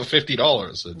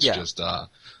 $50. It's just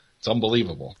it's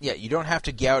unbelievable. Yeah, you don't have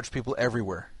to gouge people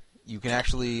everywhere. You can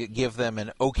actually give them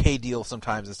an okay deal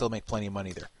sometimes and still make plenty of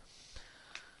money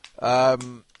there.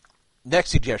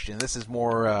 Next suggestion. This is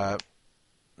more. I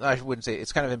wouldn't say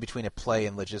it's kind of in between a play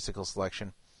and logistical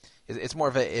selection. It's more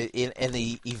of in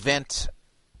the event.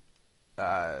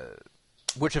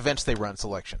 Which events they run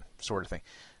selection sort of thing.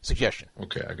 Suggestion.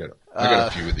 Okay, I got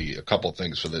a couple of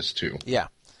things for this too. Yeah.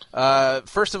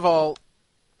 First of all,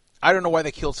 I don't know why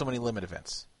they killed so many limit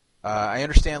events. I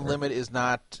understand limit is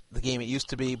not the game it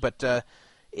used to be, but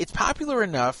it's popular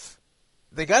enough.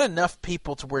 They got enough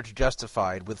people to where it's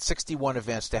justified with 61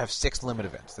 events to have 6 limit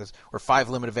events, or 5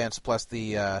 limit events plus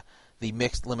the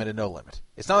mixed limit and no limit.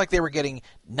 It's not like they were getting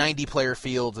 90-player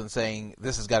fields and saying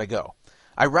this has got to go.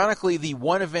 Ironically, the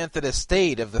one event that has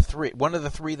stayed one of the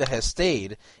three that has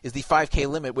stayed is the 5K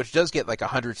limit, which does get like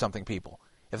 100-something people.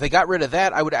 If they got rid of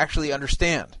that, I would actually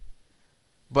understand.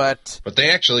 But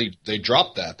they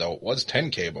dropped that though. It was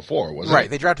 10K before, wasn't it? Right,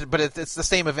 they dropped it, but it's the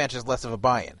same event, just less of a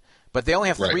buy-in. But they only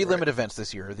have 3 limit events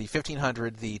this year: the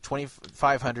 1500, the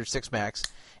 2500 6 max,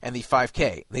 and the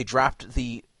 5K. They dropped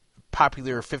the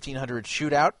popular 1500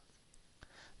 shootout.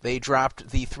 They dropped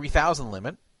the 3000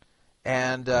 limit.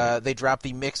 And they dropped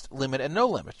the mixed limit and no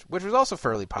limit, which was also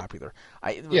fairly popular.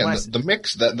 The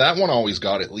mix, that one always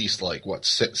got at least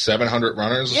 700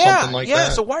 runners or something like that. Yeah,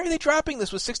 so why are they dropping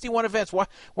this with 61 events? Why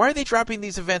are they dropping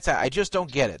these events out? I just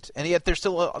don't get it. And yet they're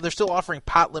still offering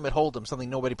pot limit hold'em,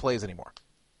 something nobody plays anymore.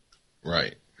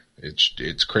 Right.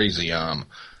 It's crazy.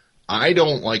 I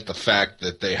don't like the fact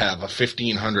that they have a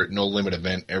 1500 no limit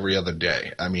event every other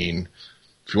day. I mean,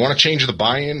 if you want to change the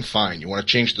buy-in, fine. You want to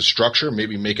change the structure,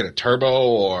 maybe make it a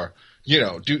turbo or,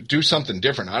 do something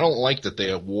different. I don't like that they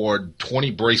award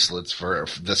 20 bracelets for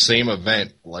the same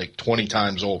event 20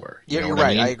 times over. Yeah, you're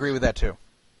right. I agree with that too.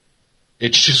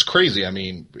 It's just crazy. I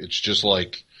mean, it's just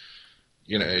like,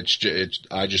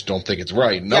 I just don't think it's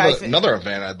right. Another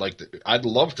event I'd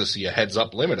love to see a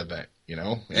heads-up limit event.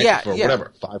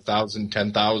 Whatever, 5,000,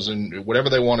 10,000, whatever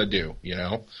they want to do,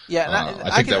 Yeah,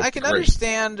 I can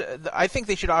understand. I think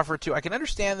they should offer it too. I can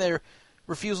understand their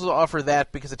refusal to offer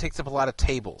that because it takes up a lot of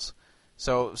tables.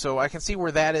 So I can see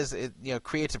where that is. It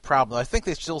creates a problem. I think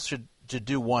they still should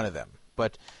do one of them,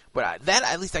 but that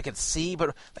at least I can see.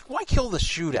 But why kill the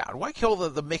shootout? Why kill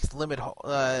the mixed limit,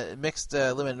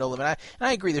 limit, no limit? And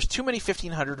I agree. There's too many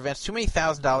 1,500 events, too many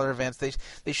 $1,000 events.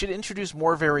 They should introduce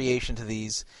more variation to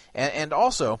these. And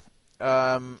also,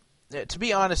 to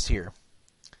be honest here,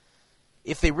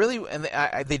 if they really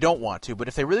they don't want to, but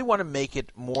if they really want to make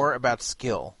it more about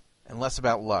skill and less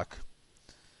about luck,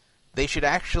 they should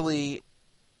actually,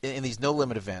 in these no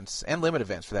limit events and limit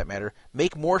events for that matter,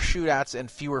 make more shootouts and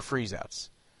fewer freeze-outs.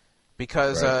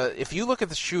 Because if you look at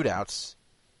the shootouts,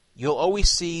 you'll always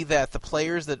see that the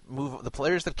players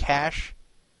that cash,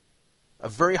 a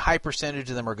very high percentage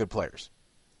of them are good players.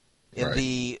 In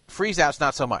the freeze-outs,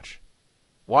 not so much.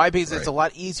 Why? Because it's a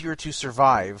lot easier to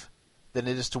survive than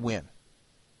it is to win.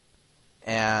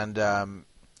 And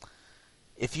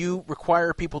if you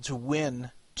require people to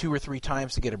win 2 or 3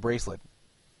 times to get a bracelet,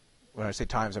 when I say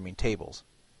times, I mean tables,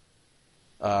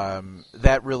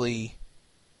 that really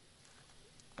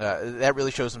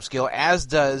shows some skill, as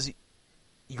does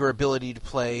your ability to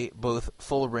play both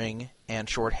full ring and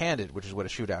short-handed, which is what a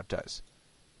shootout does.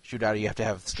 Shootout, you have to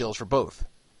have skills for both.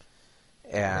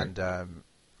 And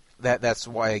that's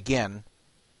why, again,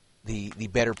 the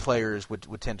better players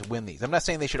would tend to win these. I'm not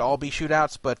saying they should all be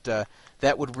shootouts, but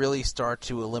that would really start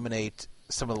to eliminate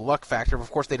some of the luck factor. Of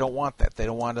course, they don't want that. They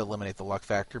don't want to eliminate the luck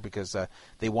factor because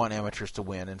they want amateurs to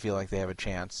win and feel like they have a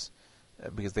chance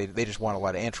because they just want a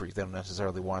lot of entries. They don't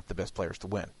necessarily want the best players to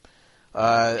win.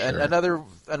 Sure.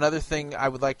 Another thing I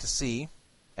would like to see,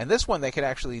 and this one they could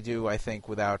actually do, I think,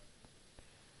 without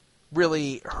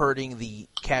really hurting the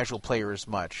casual players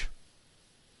much,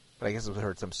 but I guess it would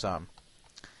hurt them some,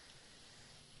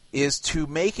 is to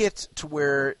make it to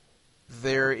where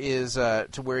there is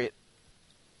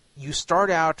you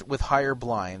start out with higher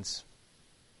blinds,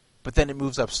 but then it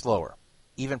moves up slower,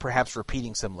 even perhaps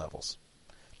repeating some levels,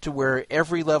 to where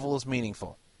every level is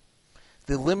meaningful.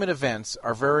 The limit events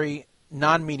are very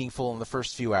non-meaningful in the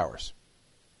first few hours.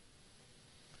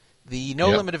 The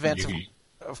no-limit events,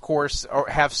 of course,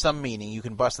 have some meaning. You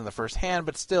can bust in the first hand,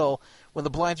 but still, when the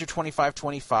blinds are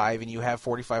 25-25 and you have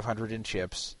 4,500 in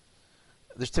chips,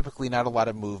 there's typically not a lot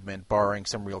of movement, barring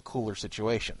some real cooler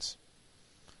situations.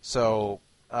 So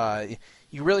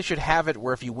you really should have it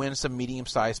where if you win some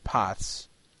medium-sized pots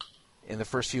in the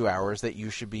first few hours, that you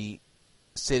should be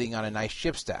sitting on a nice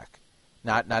chip stack,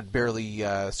 not barely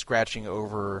scratching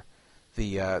over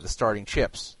the starting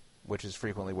chips, which is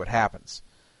frequently what happens.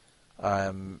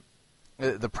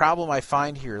 The problem I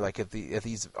find here, like at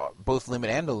these both limit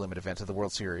and no limit events of the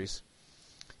World Series,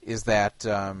 is that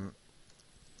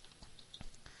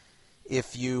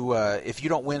if you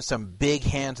don't win some big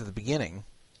hands at the beginning,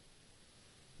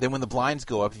 then when the blinds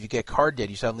go up, if you get card dead,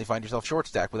 you suddenly find yourself short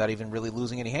stacked without even really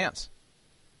losing any hands.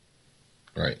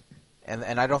 Right.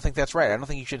 And I don't think that's right. I don't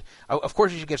think you should. Of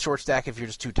course, you should get short stack if you're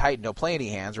just too tight and don't play any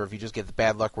hands, or if you just get the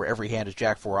bad luck where every hand is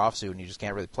Jack 4 offsuit and you just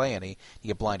can't really play any. You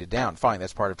get blinded down. Fine,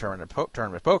 that's part of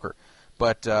tournament poker.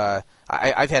 But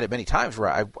I've had it many times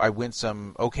where I win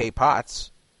some okay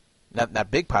pots,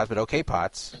 not big pots, but okay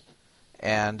pots,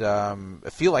 and I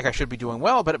feel like I should be doing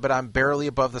well, but I'm barely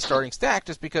above the starting stack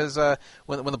just because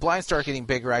when the blinds start getting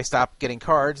bigger, I stop getting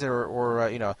cards, or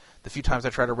the few times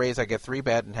I try to raise, I get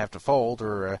 3-bet and have to fold,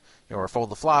 or fold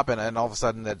the flop, and all of a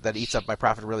sudden that eats up my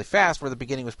profit really fast, where the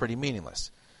beginning was pretty meaningless.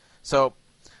 So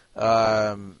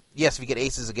yes, if you get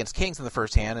aces against kings in the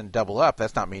first hand and double up,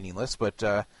 that's not meaningless, but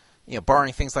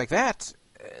barring things like that,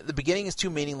 the beginning is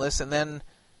too meaningless, and then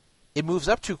it moves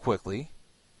up too quickly.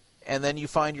 And then you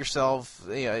find yourself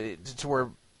to where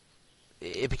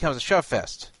it becomes a shove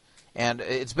fest. And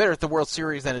it's better at the World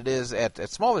Series than it is at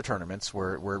smaller tournaments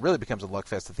where it really becomes a luck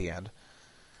fest at the end.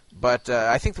 But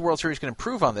I think the World Series can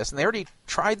improve on this. And they already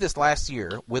tried this last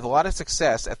year with a lot of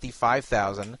success at the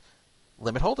 5,000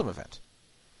 Limit Hold'em event,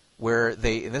 where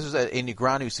this was a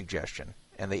Negreanu suggestion,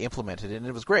 and they implemented it, and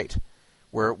it was great,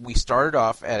 where we started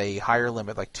off at a higher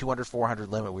limit, like 200, 400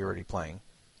 limit we were already playing,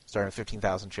 starting with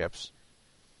 15,000 chips.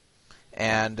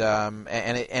 And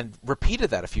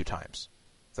repeated that a few times.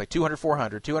 It's like 200,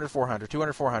 400, 200, 400,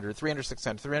 200, 400, 300,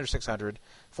 600, 300, 600,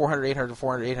 400, 800,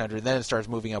 400, 800, and then it starts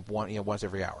moving up once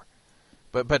every hour.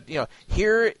 But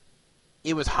here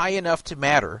it was high enough to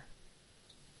matter,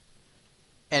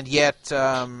 and yet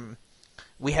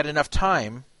we had enough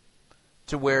time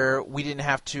to where we didn't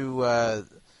have to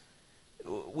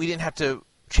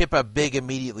chip up big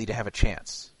immediately to have a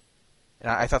chance.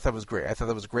 And I thought that was great. I thought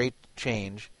that was a great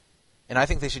change. And I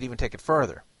think they should even take it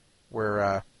further,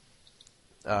 where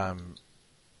where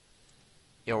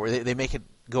they make it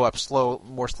go up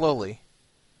more slowly,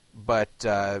 but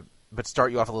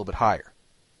start you off a little bit higher.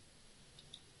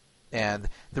 And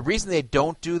the reason they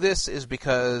don't do this is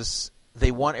because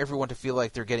they want everyone to feel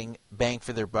like they're getting bang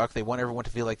for their buck. They want everyone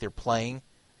to feel like they're playing.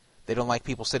 They don't like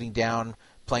people sitting down,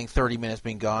 playing 30 minutes,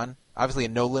 being gone. Obviously, a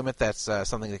no limit, that's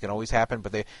something that can always happen,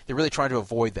 but they're really trying to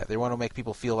avoid that. They want to make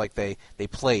people feel like they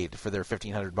played for their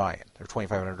 1,500 buy-in, or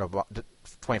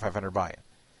 2,500 buy-in.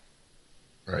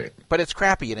 Right. But it's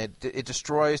crappy, and it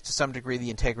destroys to some degree the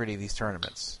integrity of these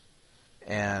tournaments.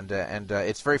 And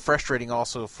it's very frustrating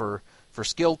also for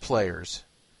skilled players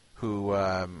who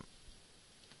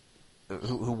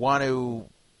want to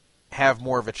have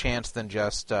more of a chance than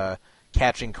just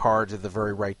catching cards at the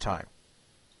very right time,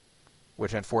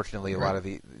 which unfortunately a lot of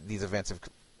these events have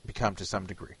become to some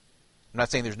degree. I'm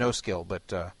not saying there's no skill, but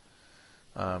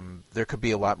there could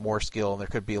be a lot more skill, and there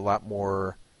could be a lot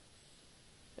more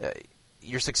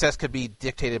your success could be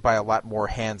dictated by a lot more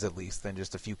hands, at least, than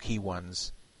just a few key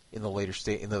ones in the later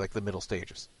the middle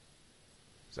stages.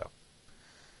 So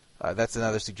that's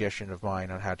another suggestion of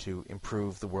mine on how to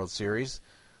improve the World Series.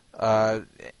 Do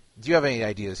you have any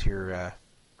ideas here,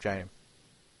 Giant?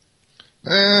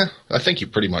 I think you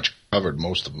pretty much covered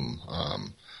most of them.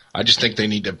 I just think they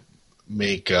need to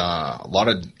make a lot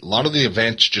of the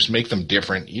events, just make them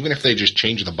different. Even if they just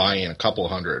change the buy-in a couple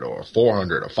hundred or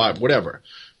 400 or 5, whatever,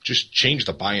 just change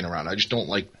the buy-in around. I just don't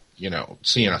like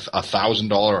seeing a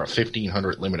 $1,000 or a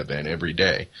 $1,500 limit event every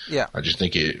day. Yeah, I just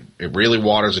think it really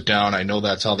waters it down. I know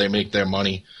that's how they make their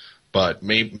money, but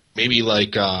maybe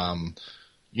like I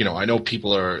know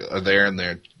people are there and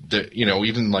they're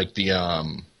even like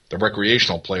the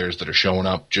recreational players that are showing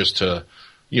up just to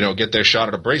get their shot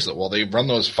at a bracelet. Well, they run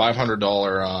those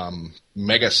 $500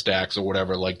 mega stacks or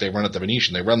whatever, like they run at the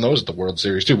Venetian. They run those at the World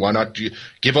Series too. Why not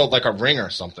give out like a ring or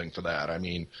something for that? I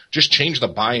mean, just change the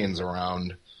buy-ins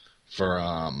around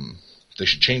they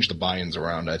should change the buy-ins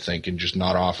around, I think, and just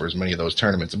not offer as many of those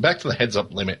tournaments. And back to the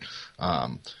heads-up limit,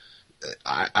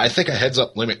 I think a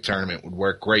heads-up limit tournament would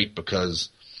work great because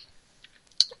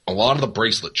a lot of the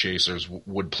bracelet chasers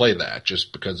would play that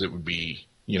just because it would be,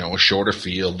 a shorter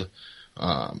field.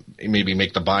 Maybe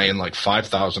make the buy-in like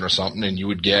 5,000 or something, and you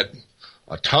would get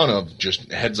a ton of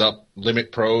just heads-up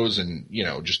limit pros, and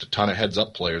just a ton of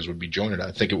heads-up players would be joining it.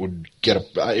 I think it would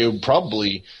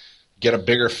probably get a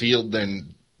bigger field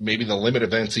than maybe the limit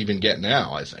events even get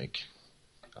now. I think.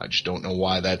 I just don't know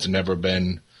why that's never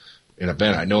been an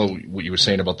event. I know what you were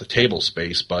saying about the table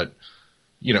space, but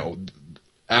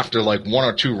after like 1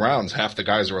 or 2 rounds, half the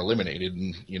guys are eliminated,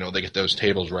 and they get those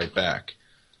tables right back.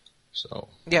 So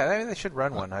yeah, they should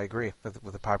run one. I agree with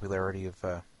the popularity of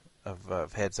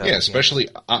heads up. Yeah, especially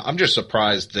I'm just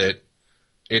surprised that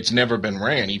it's never been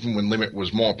ran, even when Limit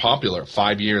was more popular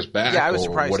 5 years back. Yeah, I was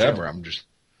surprised whatever. Too. I'm just.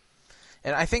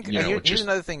 And I think here's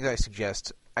another thing that I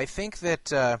suggest. I think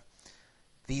that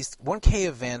these 1K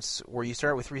events where you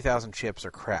start with 3,000 chips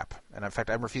are crap, and in fact,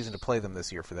 I'm refusing to play them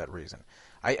this year for that reason.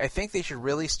 I think they should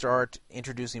really start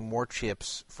introducing more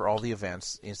chips for all the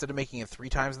events instead of making it 3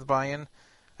 times the buy-in.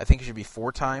 I think it should be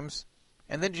 4 times,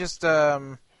 and then just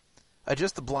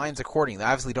adjust the blinds accordingly.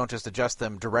 Obviously, don't just adjust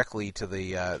them directly to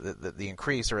the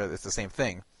increase, or it's the same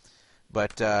thing,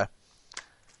 but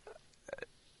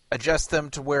adjust them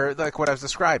to where, like what I was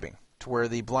describing, to where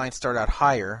the blinds start out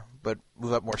higher but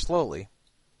move up more slowly,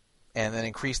 and then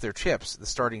increase their chips, the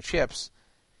starting chips,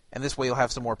 and this way you'll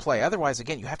have some more play. Otherwise,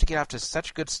 again, you have to get off to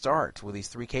such a good start with these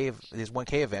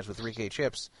 1K events with 3K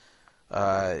chips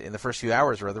in the first few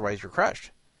hours, or otherwise you're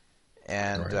crushed.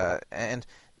 And right. And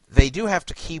they do have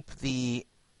to keep the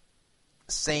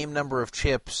same number of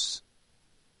chips,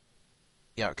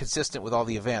 consistent with all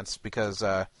the events, because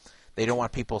they don't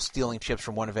want people stealing chips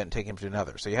from one event and taking them to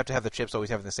another. So you have to have the chips always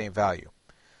having the same value.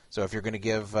 So if you're going to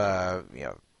give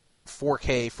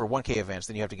 4K for 1K events,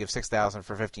 then you have to give 6,000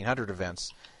 for 1,500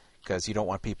 events, because you don't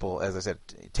want people, as I said,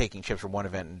 taking chips from one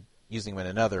event and using them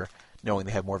in another, knowing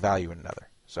they have more value in another.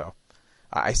 So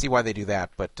I see why they do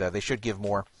that, but they should give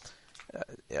more.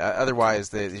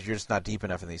 Otherwise, you're just not deep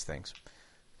enough in these things.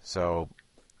 So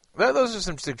those are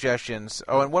some suggestions.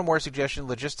 Oh, and one more suggestion,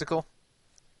 logistical.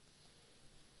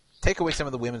 Take away some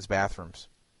of the women's bathrooms.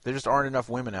 There just aren't enough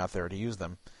women out there to use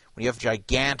them. When you have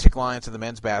gigantic lines in the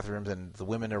men's bathrooms and the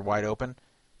women are wide open,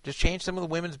 just change some of the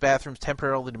women's bathrooms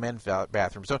temporarily to men's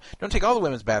bathrooms. So don't take all the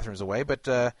women's bathrooms away, but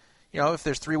if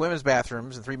there's 3 women's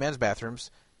bathrooms and 3 men's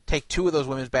bathrooms, take 2 of those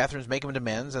women's bathrooms, make them into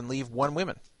men's, and leave 1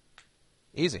 women.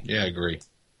 Easy. Yeah, I agree.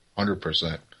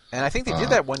 100%. And I think they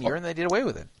did that one year, and they did away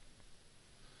with it.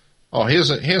 Oh, here's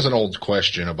an old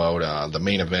question about the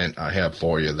main event I have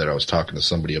for you that I was talking to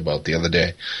somebody about the other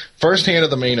day. First hand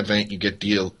of the main event, you get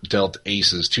dealt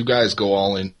aces. 2 guys go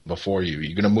all in before you.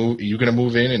 You gonna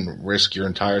move in and risk your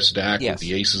entire stack with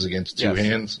the aces against 2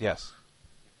 hands? Yes.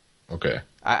 Okay.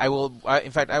 I will.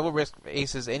 In fact, I will risk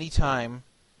aces anytime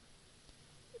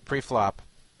pre-flop,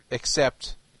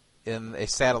 except in a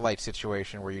satellite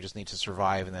situation where you just need to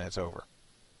survive and then it's over.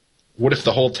 What if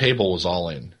the whole table was all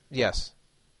in? Yes.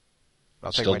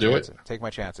 I'll still do it? Take my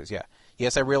chances, yeah.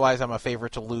 Yes, I realize I'm a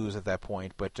favorite to lose at that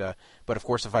point, but of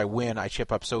course if I win, I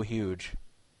chip up so huge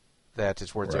that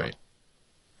it's worth it.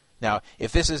 Now,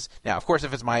 of course,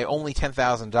 if it's my only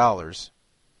 $10,000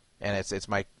 and it's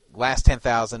my last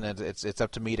 $10,000 and it's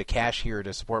up to me to cash here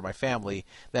to support my family,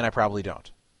 then I probably don't.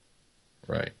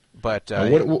 Right. But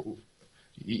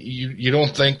you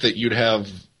don't think that you'd have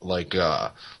like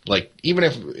even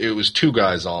if it was 2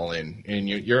 guys all in and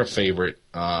you're a favorite,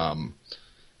 I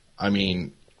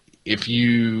mean, do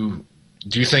you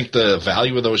think the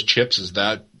value of those chips is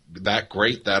that that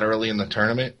great that early in the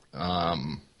tournament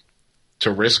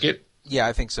to risk it? Yeah,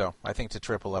 I think so. I think to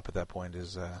triple up at that point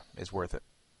is worth it.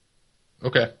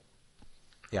 Okay.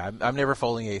 Yeah, I'm never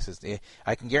folding aces.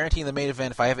 I can guarantee in the main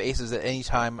event, if I have aces at any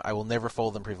time, I will never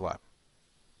fold them pre-flop.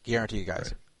 Guarantee you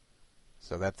guys. Right.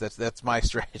 So that's my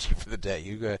strategy for the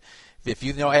day. If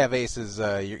you know I have aces,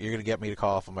 you're going to get me to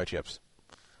call off on my chips.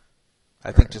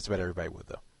 I think just about everybody would,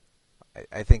 though.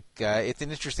 I think it's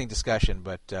an interesting discussion,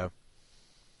 but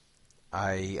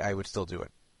I would still do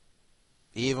it,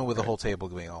 even with the whole table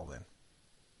going all in.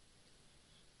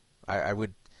 I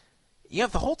would. Yeah,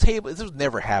 the whole table, this would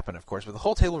never happen, of course, but the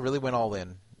whole table really went all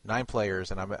in. 9 players,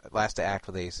 and I'm last to act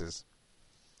with aces.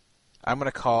 I'm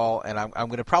going to call, and I'm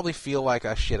going to probably feel like,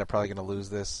 oh, shit, I'm probably going to lose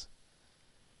this.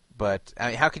 But I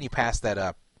mean, how can you pass that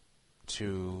up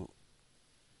to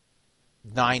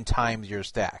 9 times your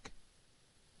stack?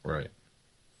 Right.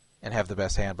 And have the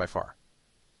best hand by far.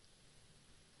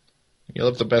 You'll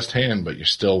have the best hand, but you're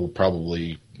still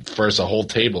probably, first a whole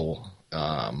table,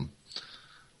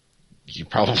 you're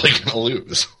probably going to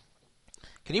lose.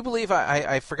 Can you believe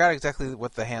I forgot exactly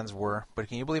what the hands were, but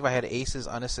can you believe I had aces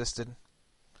unassisted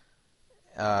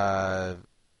at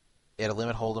a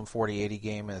Limit Hold'em 40-80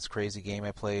 game in this crazy game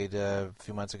I played a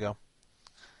few months ago?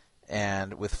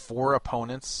 And with 4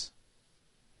 opponents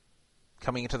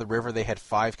coming into the river, they had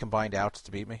 5 combined outs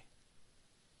to beat me.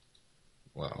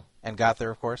 Wow. And got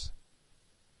there, of course.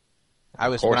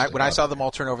 When I saw them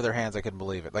all turn over their hands, I couldn't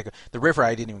believe it. Like the river,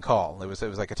 I didn't even call. It was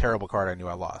like a terrible card. I knew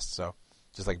I lost. So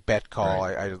just like bet call,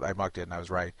 right. I mucked it and I was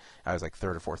right. I was like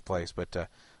 3rd or 4th place, but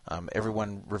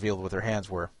everyone revealed what their hands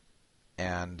were,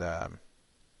 and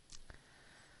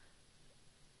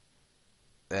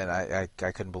I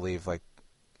couldn't believe, like,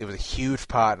 it was a huge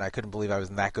pot, and I couldn't believe I was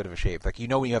in that good of a shape. Like,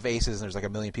 when you have aces and there's like a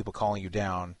million people calling you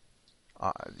down,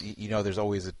 there's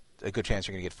always a good chance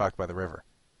you're going to get fucked by the river.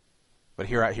 But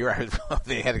here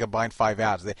they had to combine 5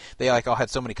 outs. They like all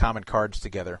had so many common cards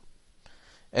together.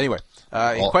 Anyway,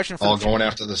 question for all going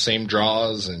after the same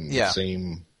draws and the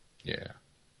same, yeah.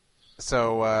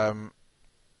 So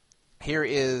here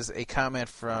is a comment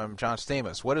from John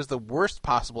Stamos. What is the worst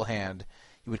possible hand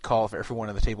you would call if everyone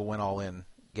on the table went all in,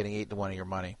 getting 8-1 of your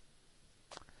money?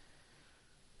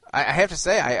 I have to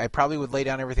say, I probably would lay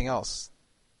down everything else.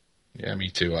 Yeah, me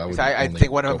too. I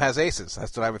think one of them has aces.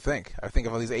 That's what I would think. I would think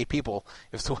of all these 8 people.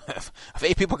 If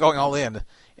 8 people going all in,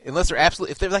 unless they're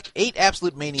if they're like 8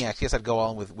 absolute maniacs, yes, I'd go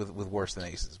all in with worse than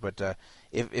aces. But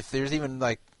if there's even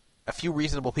like a few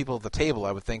reasonable people at the table,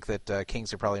 I would think that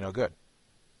kings are probably no good.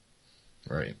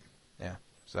 Right. Yeah.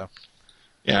 So.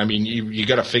 Yeah, I mean, you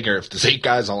got to figure if there's 8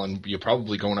 guys all in, you're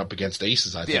probably going up against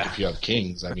aces. I think if you have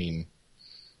kings, I mean.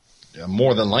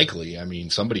 More than likely, I mean,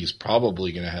 somebody's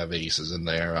probably going to have aces in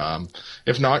there.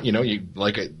 If not,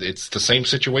 it's the same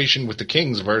situation with the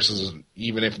kings versus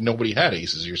even if nobody had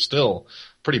aces, you're still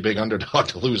pretty big underdog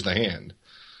to lose the hand.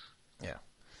 Yeah.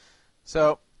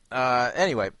 So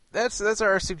anyway, that's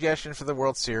our suggestion for the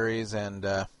World Series, and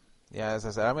as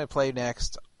I said, I'm going to play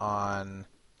next on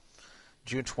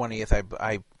June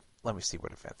 20th. Let me see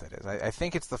what event that is. I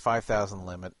think it's the 5,000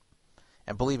 limit,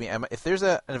 and believe me, if there's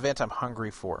an event I'm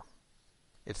hungry for,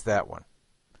 it's that one.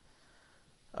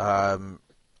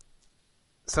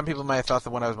 Some people might have thought the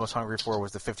one I was most hungry for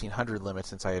was the 1,500 limit,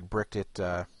 since I had bricked it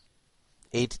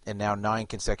 8 and now 9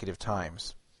 consecutive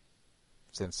times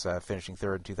since finishing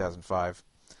 3rd in 2005.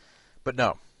 But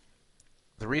no,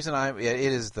 the reason it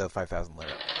is the 5,000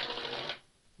 limit.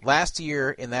 Last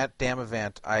year in that damn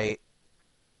event, I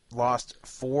lost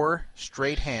 4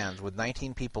 straight hands with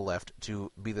 19 people left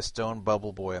to be the Stone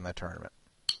Bubble Boy in that tournament.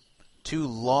 2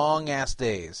 long-ass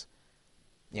days,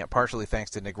 partially thanks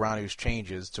to Negreanu's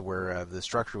changes to where the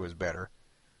structure was better.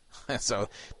 So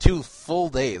 2 full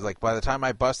days. Like, by the time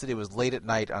I busted, it was late at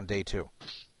night on day 2.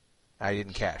 I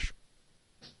didn't cash.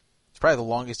 It's probably the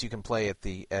longest you can play at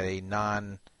a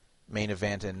non-main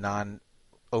event and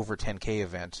non-over 10K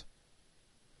event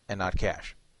and not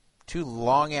cash. 2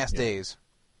 long-ass days,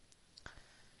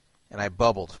 and I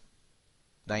bubbled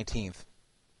 19th.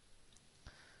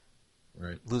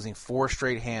 Right. Losing 4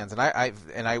 straight hands, and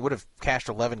I would have cashed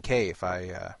 11K if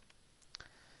I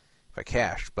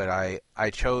cashed, but I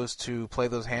chose to play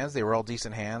those hands. They were all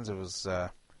decent hands. It was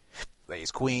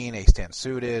Ace Queen, Ace 10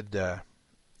 suited,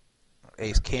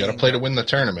 Ace King. You got to play to win the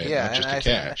tournament, not just to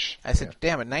cash. I said,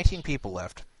 damn it, 19 people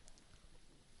left.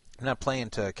 I'm not playing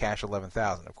to cash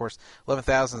 11,000. Of course,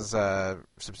 11,000 is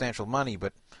substantial money,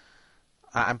 but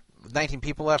I'm 19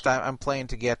 people left. I'm playing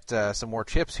to get some more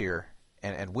chips here.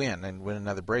 And win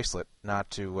another bracelet, not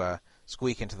to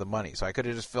squeak into the money. So I could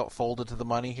have just folded to the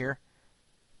money here,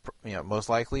 most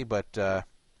likely. But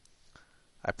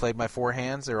I played my 4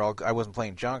 hands. I wasn't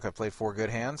playing junk. I played 4 good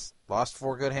hands. Lost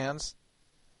 4 good hands.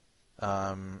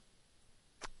 Went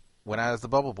out as the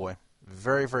bubble boy.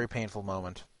 Very, very painful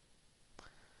moment.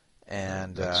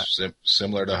 And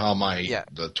similar to how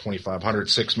the 2500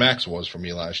 6 max was for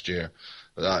me last year.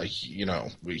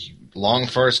 Long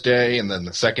first day, and then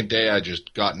the second day I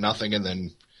just got nothing, and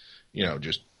then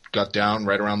just got down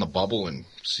right around the bubble, and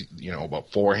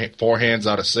about four hands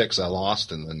out of 6 I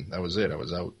lost, and then that was it. I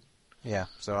was out. Yeah,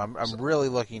 so I'm really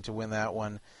looking to win that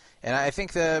one, and I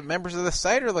think the members of the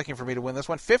site are looking for me to win this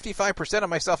one. 55% of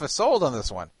myself is sold on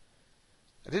this one.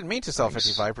 I didn't mean to sell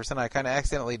 55%. I kind of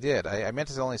accidentally did. I meant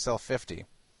to only sell 50, and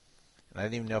I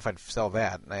didn't even know if I'd sell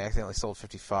that, and I accidentally sold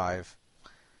 55.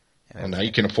 And now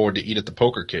you can afford to eat at the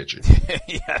poker kitchen.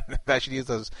 Yeah, I should use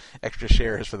those extra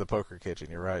shares for the poker kitchen.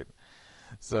 You're right.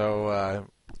 So,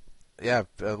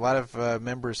 a lot of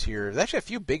members here. There's actually a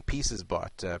few big pieces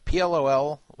bought.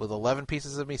 PLOL with 11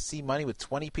 pieces of me. C-Money with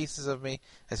 20 pieces of me.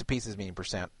 That's pieces meaning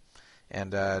percent.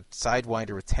 And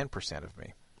Sidewinder with 10% of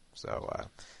me. So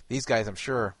these guys, I'm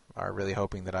sure, are really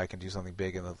hoping that I can do something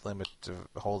big in the Limit to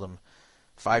Hold'em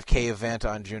 5K event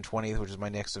on June 20th, which is my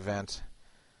next event.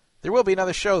 There will be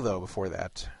another show, though, before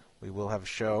that. We will have a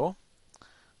show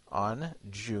on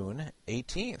June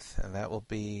 18th, and that will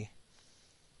be,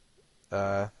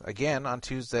 again, on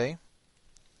Tuesday,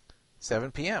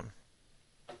 7 p.m.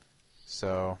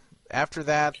 So after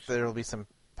that, there will be some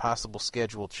possible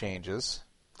schedule changes.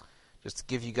 Just to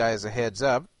give you guys a heads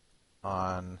up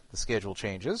on the schedule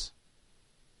changes,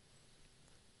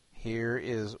 here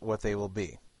is what they will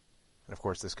be. And, of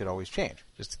course, this could always change.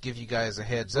 Just to give you guys a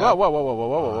heads up.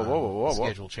 Whoa.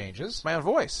 Schedule changes. My own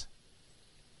voice.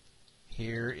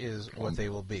 Here is what they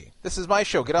will be. This is my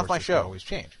show. Get off my show. Could always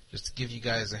change. Just to give you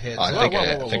guys a heads up. I think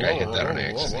I hit that on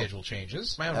accident. Schedule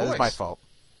changes. My own voice. That is my fault.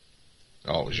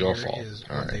 Oh, it was your fault. Here is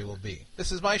what they will be.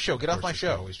 This is my show. Get off my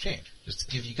show. Always change. Just to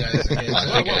give you guys a heads up.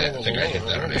 I think I hit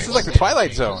that on accident. This is like the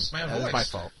Twilight Zone. That is my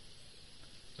fault.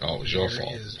 Oh, it was your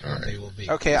fault. All right.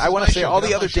 Okay, I want to say all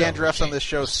the other dandruffs on this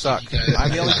show suck.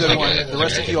 I'm the only good one. The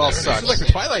rest of you all suck. This is like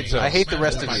the Twilight Zone. I hate the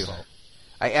rest of you.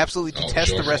 I absolutely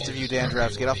detest the rest of you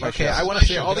dandruffs. Get off my show. I want to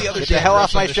say all the other dandruffs. Get the hell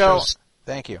off my show.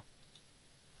 Thank you.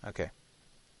 Okay.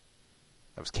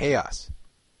 That was chaos.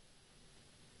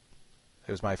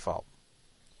 It was my fault.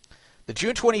 The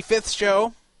June 25th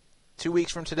show, 2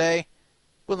 weeks from today,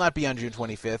 will not be on June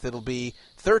 25th. It'll be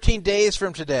 13 days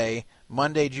from today,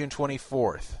 Monday, June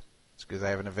 24th. It's because I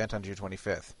have an event on June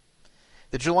 25th.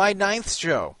 The July 9th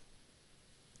show,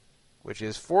 which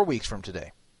is 4 weeks from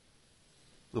today,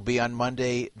 will be on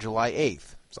Monday, July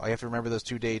 8th. So I have to remember those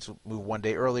 2 dates. We'll move 1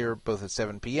 day earlier, both at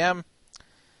 7 p.m.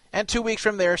 And 2 weeks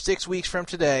from there, 6 weeks from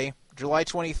today, July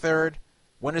 23rd.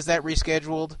 When is that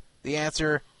rescheduled? The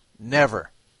answer,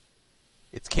 never.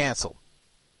 It's canceled.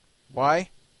 Why?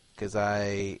 Because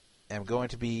I am going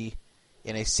to be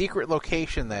in a secret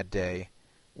location that day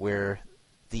where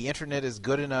the internet is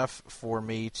good enough for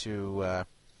me to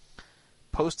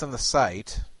post on the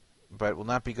site, but will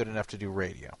not be good enough to do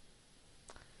radio.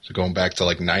 So going back to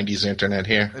like 90s internet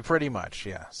here? Pretty much,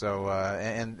 yeah. So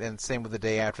and same with the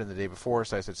day after and the day before,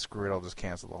 so I said, screw it, I'll just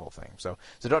cancel the whole thing. So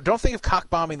don't think of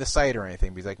cock-bombing the site or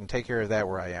anything, because I can take care of that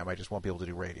where I am. I just won't be able to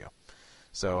do radio.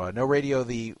 So no radio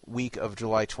the week of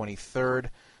July 23rd.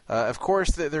 Of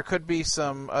course, there could be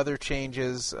some other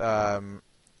changes. Let me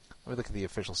look at the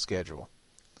official schedule.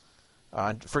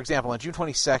 For example, on June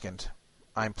 22nd,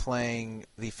 I'm playing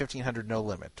the 1500 No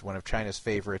Limit, one of China's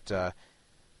favorite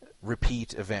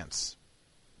repeat events.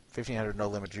 1500 No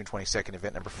Limit, June 22nd,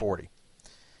 event number 40.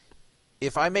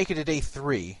 If I make it to day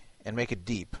 3 and make it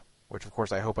deep, which of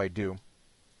course I hope I do,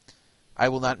 I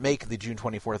will not make the June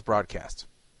 24th broadcast.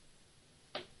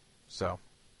 So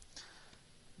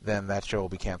then that show will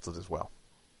be canceled as well.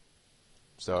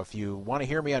 So if you want to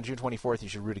hear me on June 24th, you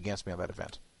should root against me on that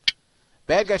event.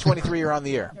 Bad Guy 23, you're on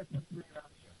the air.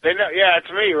 They know, yeah, it's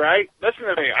me, right? Listen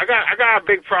to me. I got a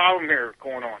big problem here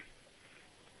going on.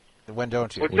 When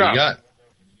don't you? What do you got?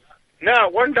 No,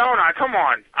 when don't I? Come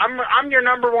on. I'm your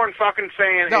number one fucking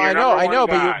fan. No, I know,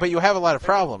 but you have a lot of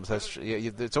problems. That's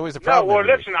it's always a problem. No, well,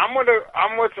 listen, I'm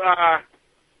with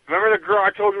remember the girl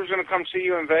I told you was going to come see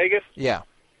you in Vegas? Yeah.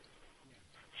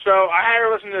 So I had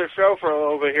her listen to the show for a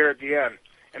little bit here at the end.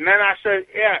 And then I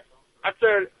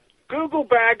said, Google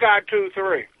Bad Guy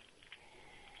 2-3.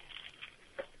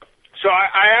 So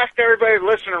I asked everybody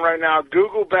listening right now,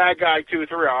 Google Bad Guy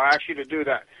 2-3. I'll ask you to do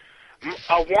that.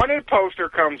 A wanted poster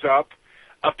comes up.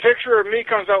 A picture of me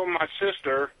comes up with my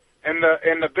sister and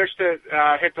the bitch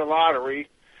that hit the lottery.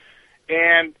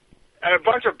 And a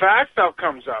bunch of bad stuff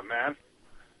comes up, man.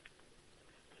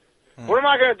 What am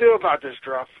I going to do about this,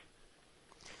 Druff?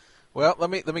 Well, let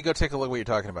me go take a look at what you're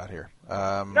talking about here.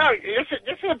 No,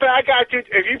 this is a bad guy too.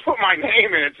 If you put my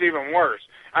name in, it's even worse.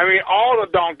 I mean, all the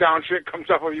donk down shit comes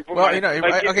up if you put my name.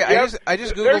 I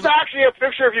just Googled. There's actually a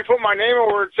picture if you put my name in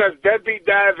where it says "Deadbeat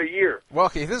Dad of the Year." Well,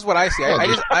 okay, this is what I see.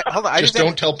 Hold on.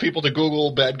 Don't tell people to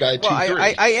Google Bad Guy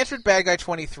 23. I entered Bad Guy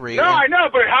 23. No, I know,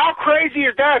 but how crazy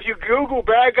is that? If you Google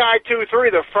Bad Guy 23,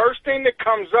 the first thing that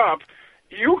comes up,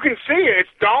 you can see it. It's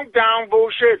donk down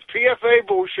bullshit. It's PFA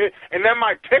bullshit, and then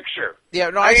my picture. Yeah,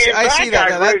 no, I see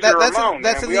that.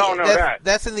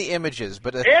 That's in the images,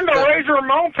 but and the Razor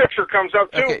Ramon picture comes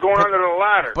up too, going under the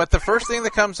ladder. But the first thing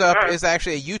that comes up is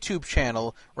actually a YouTube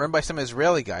channel run by some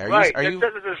Israeli guy. It says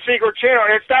it's a secret channel.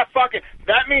 And it's that fucking.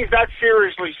 That means that's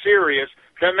seriously serious.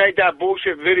 That made that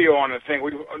bullshit video on the thing.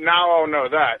 We now all know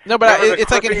that. No, but it's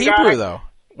like in Hebrew though.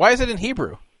 Why is it in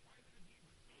Hebrew?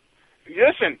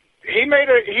 Listen. He made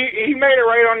it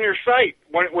right on your site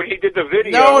when he did the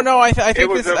video. No, I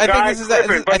think this is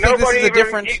a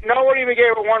different. No one even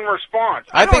gave it one response.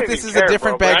 I think this is a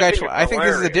different Bad Guy. I think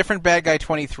this is a different Bad Guy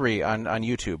 23 on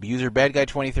YouTube. User Bad Guy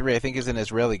 23, I think, is an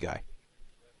Israeli guy.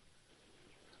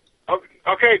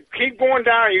 Okay, keep going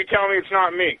down. And you tell me it's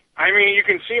not me. I mean, you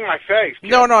can see my face.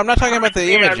 No, I'm not talking about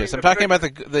the images. I'm talking about the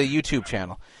YouTube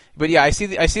channel. But yeah, I see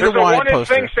the wanted poster. There's a wanted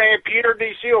thing saying Peter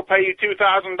D.C. will pay you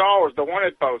 $2,000. The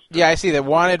wanted poster. Yeah, I see that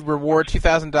wanted reward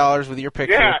 $2,000 with your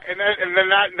picture. Yeah, and then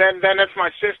it's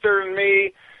my sister and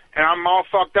me, and I'm all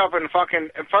fucked up and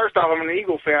fucking. And first off, I'm an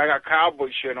Eagle fan. I got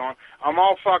cowboy shit on. I'm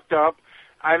all fucked up.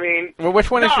 I mean, well, which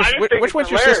one's your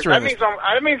sister? That means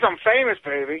I'm famous,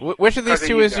 baby. Which of these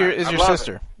two is your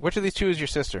sister? Which of these two is your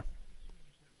sister?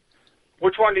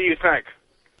 Which one do you think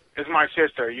is my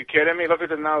sister? Are you kidding me? Look at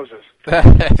the noses.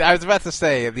 I was about to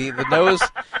say the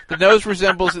nose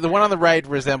resembles the one on the right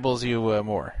resembles you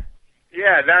more.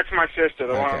 Yeah, that's my sister,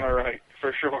 the one on the right,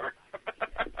 for sure.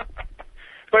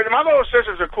 But my little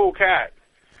sister's a cool cat.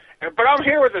 But I'm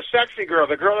here with a sexy girl,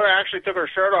 the girl that actually took her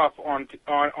shirt off on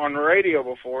the radio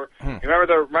before. You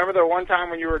remember the one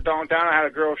time when you were down, I had a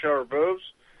girl show her boobs?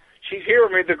 She's here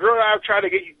with me. The girl that I tried to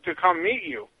get you to come meet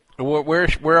you. Where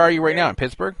are you right now? In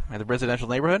Pittsburgh? At the residential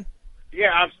neighborhood?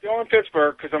 Yeah, I'm still in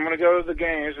Pittsburgh because I'm going to go to the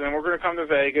games, and then we're going to come to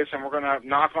Vegas, and we're going to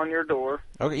knock on your door.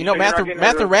 Okay, you know, Matt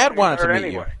the Rat wanted to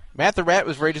meet you. Matt the Rat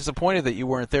was very disappointed that you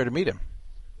weren't there to meet him.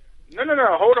 No,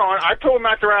 hold on. I told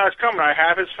Matt the Rat I was coming. I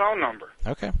have his phone number.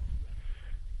 Okay.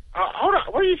 Hold on.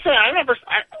 What are you saying? I never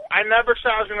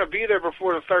said I was going to be there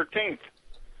before the 13th.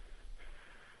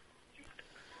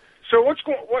 So what's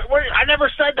going? I never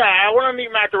said that. I want to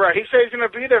meet Matt the Rat. He said he's going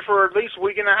to be there for at least a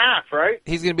week and a half, right?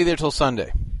 He's going to be there till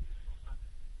Sunday.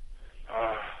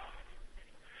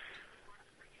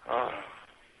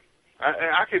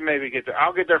 I could maybe get there.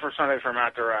 I'll get there for Sunday for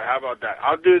Matt the Rat. How about that?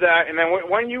 I'll do that. And then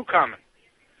when you coming?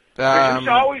 You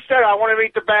always said I want to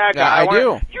meet the bad guy. Yeah, I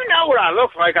do. You know what I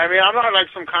look like. I mean, I'm not like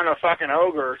some kind of fucking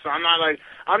ogre. So I'm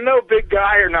no big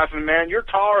guy or nothing, man. You're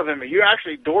taller than me. You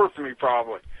actually dwarf me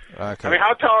probably. Okay. I mean,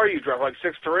 how tall are you, Drew? Like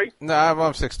 6'3"? No, I'm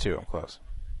 6'2". I'm close.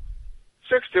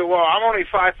 6'2". Well, I'm only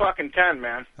 5'10",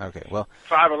 man. Okay, well.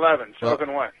 5'11",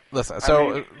 soaking wet.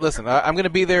 Listen. I'm going to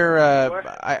be there.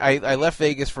 I left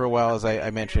Vegas for a while, as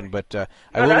I mentioned, but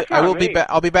I will be back.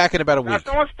 I'll be back in about a week. Now,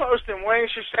 someone's posting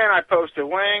wings. She's saying I posted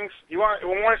wings. You want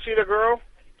to see the girl?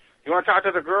 You want to talk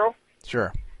to the girl?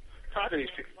 Sure. Talk to these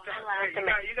people. You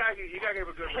gotta give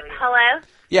a good rating. Hello?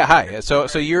 Yeah, hi. So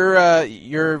you're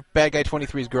Bad Guy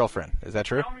 23's girlfriend. Is that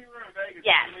true?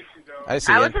 Yes. I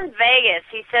see. I was in Vegas.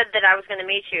 He said that I was going to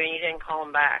meet you, and you didn't call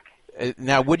him back.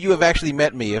 Now, would you have actually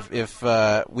met me if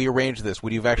we arranged this?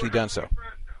 Would you have actually done so?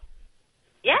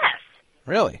 Yes.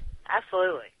 Really?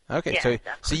 Absolutely. Okay, yes,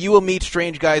 so you will meet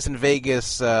strange guys in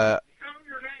Vegas under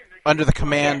the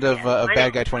command of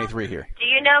Bad Guy 23 here. Do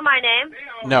you know my name?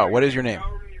 No. What is your name?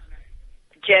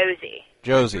 Josie.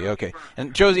 Josie, okay.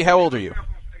 And Josie, how old are you?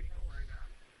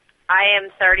 I am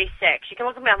 36. You can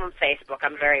look me up on Facebook.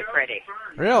 I'm very pretty.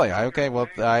 Really? Okay, well,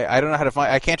 I don't know how to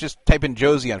find... I can't just type in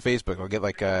Josie on Facebook. I'll get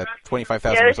like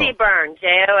 25,000 Josie results. Byrne,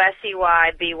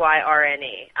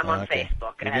 JOSEYBYRNE. I'm on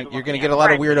Facebook. You're going to get a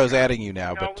lot of weirdos adding you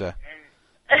now, but...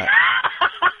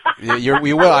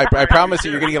 you will. I promise you,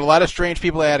 you're going to get a lot of strange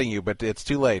people adding you, but it's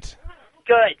too late.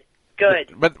 Good.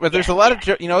 But there's a lot of...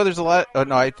 there's a lot... Oh,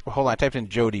 no, hold on. I typed in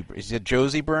Jody. Is it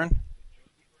Josie Byrne?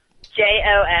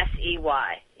 JOSEY.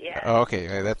 Yeah. Oh,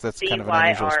 okay. That's kind of an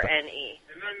unusual spell. BYRNE.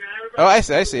 Oh, I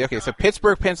see. Okay, so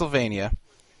Pittsburgh, Pennsylvania.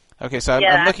 Okay, so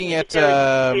I'm looking at...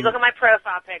 you look at my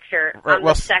profile picture. I'm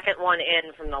the second one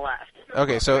in from the left.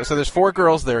 Okay, so there's 4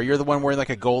 girls there. You're the one wearing like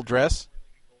a gold dress?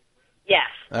 Yes.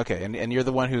 Okay, and you're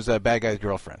the one who's a bad guy's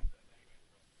girlfriend?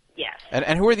 Yes.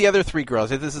 And who are the other 3 girls?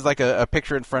 This is like a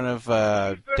picture in front of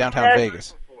downtown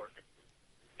Vegas.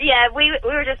 Yeah, we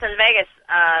were just in Vegas.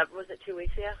 Was it 2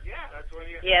 weeks ago? Yeah, that's what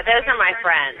you. Yeah, those are my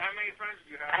friends. How many friends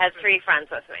do you have? I have 3 friends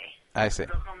with me. I see.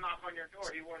 He'll come knock on your door.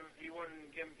 He wouldn't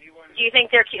give. Do you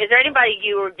think is there anybody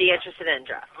you would be interested in,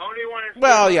 Jeff? Only one.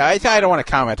 Well, yeah, I don't want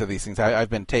to comment on these things. I've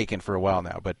been taken for a while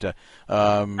now, but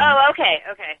Oh, okay.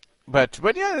 But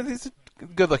yeah, these are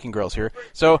good-looking girls here.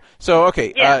 So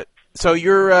okay. Yeah. So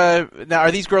you're now.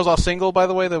 Are these girls all single, by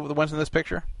the way? The ones in this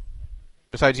picture,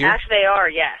 besides you? Actually, they are.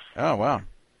 Yes. Oh wow.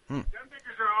 Them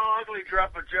pictures are all ugly.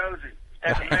 Drop a Josie.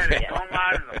 Okay. Don't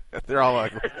mind them. They're all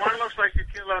ugly. One looks like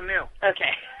Shaquille O'Neal.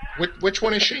 Okay. Which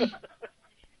one is she?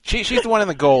 She's the one in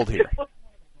the gold here.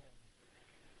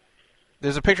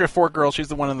 There's a picture of 4 girls. She's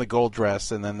the one in the gold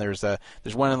dress, and then there's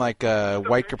one in like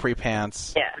white capri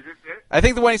pants. Yeah. I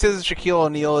think the one he says is Shaquille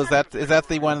O'Neal. Is that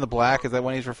the one in the black? Is that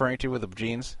one he's referring to with the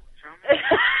jeans?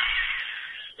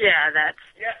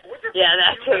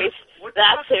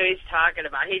 That's who he's talking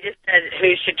about. He just said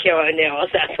who's Shaquille O'Neal.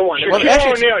 That's the one.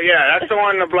 Shaquille O'Neal, yeah, that's the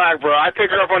one in the black, bro. I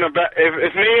picked her up on the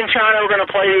if me and China were gonna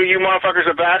play you motherfuckers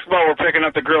at basketball, we're picking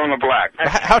up the girl in the black.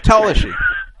 How tall is she?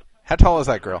 How tall is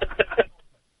that girl?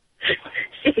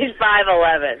 She's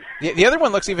 5'11". The other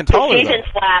one looks even taller. She's in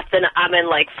flats, and I'm in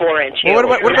like 4-inch heels. Well,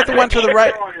 what about the one to the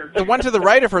right? The one to the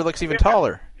right of her looks even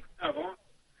taller.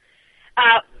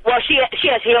 Well, she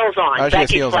has heels on. Oh, she has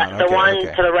heels flat. on. The Okay, one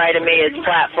okay. to the right of me is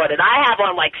flat-footed. I have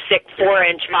on like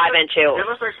 4-inch, 5-inch heels. It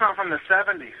looks like something from the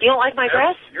 70s. You don't like my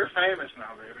dress? You're famous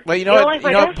now, baby. Well, you know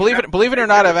what? Believe it or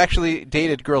not, I've actually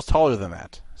dated girls taller than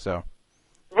that. So.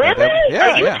 Really? Yeah,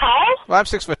 Are you yeah. tall? Well, I'm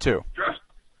 6'2".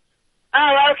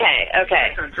 Oh, okay.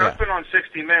 Listen, Justin on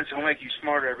 60 Minutes will make you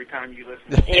smarter every time you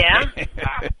listen. Yeah?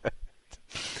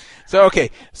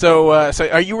 So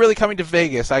are you really coming to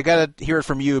Vegas? I gotta hear it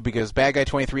from you because Bad Guy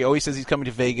 23 always says he's coming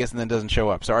to Vegas and then doesn't show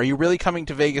up. So are you really coming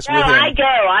to Vegas with him? I go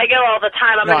all the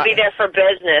time. I'm going to be there for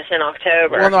business in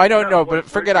October. Well, no, I don't know, but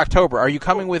forget October. Are you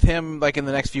coming with him like in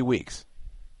the next few weeks?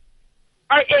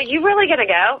 Are you really going to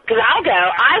go? Because I'll go.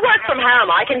 I work from home.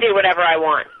 I can do whatever I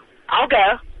want. I'll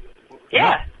go.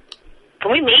 Yeah.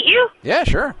 Can we meet you? Yeah,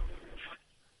 sure.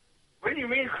 What do you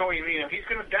mean, can we meet him? He's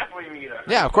going to definitely meet us.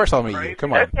 Yeah, of course I'll meet you.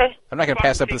 Come on. Okay. I'm not going to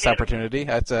pass up this opportunity.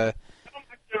 That's He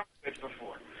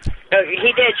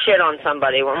did shit on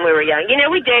somebody when we were young. You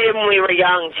know, we dated when we were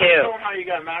young, too. I don't know how you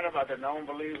got mad about that. No one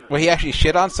believes it. Well, he actually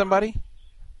shit on somebody?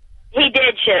 He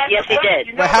did shit. Yes, he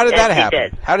did. Well, how did that happen? He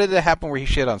did. How did it happen where he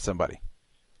shit on somebody?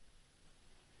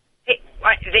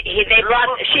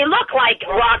 She looked like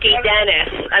Rocky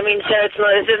Dennis. I mean, so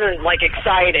this isn't like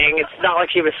exciting. It's not like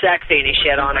she was sexy and he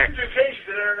shit on her.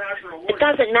 It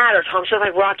doesn't matter, Tom. She looked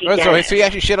like Rocky Dennis. So he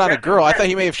actually shit on a girl. I thought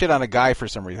he may have shit on a guy for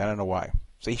some reason. I don't know why.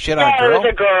 So he shit on a girl? No, it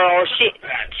was a girl.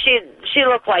 She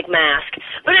looked like Mask.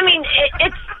 But I mean,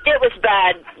 it was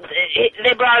bad.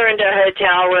 They brought her into a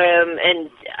hotel room and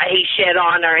he shit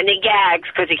on her, and he gags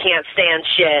because he can't stand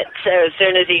shit. So as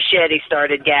soon as he shit, he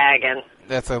started gagging.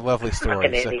 That's a lovely story.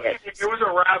 Fucking idiot. It was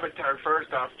a rabbit turd,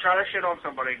 first off. Try to shit on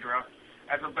somebody, Drew.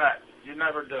 As a bet. You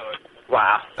never do it.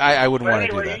 Wow. I wouldn't want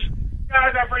to do that. You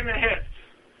guys are bringing the hits.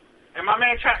 And my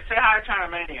man, say hi to China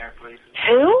Maniac, please.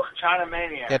 Who? China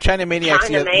Maniac. Yeah, China Maniac's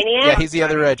China Maniac? Yeah, he's the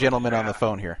other gentleman on the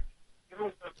phone here.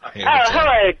 Oh,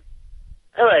 hello.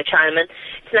 Hello, Chinaman.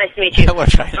 It's nice to meet you. Hello,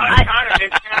 Chinaman.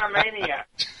 China Maniac.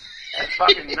 That's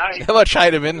fucking nice. Hello,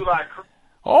 Chinaman.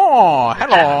 Oh,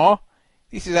 hello.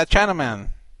 This is a Chinaman.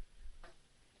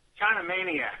 China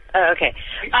Maniac. Oh, okay.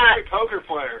 He's a poker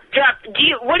player.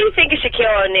 What do you think of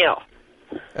Shaquille O'Neal?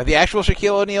 The actual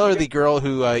Shaquille O'Neal or the girl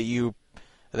who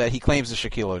that he claims is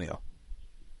Shaquille O'Neal?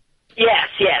 Yes.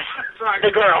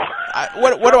 The girl.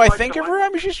 What do I think of her? I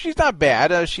mean, she's not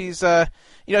bad. She's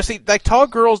see, like tall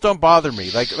girls don't bother me.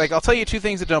 Like I'll tell you 2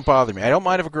 things that don't bother me. I don't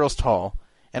mind if a girl's tall,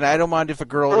 and I don't mind if a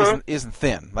girl isn't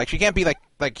thin. Like she can't be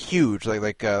like huge,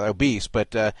 like obese,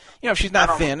 but if she's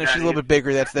not thin, if she's a little bit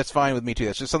bigger, that's fine with me too.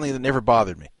 That's just something that never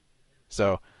bothered me.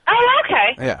 So. Oh,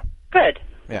 okay. Yeah. Good.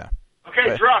 Yeah.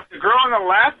 Okay, Druff, the girl on the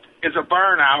left is a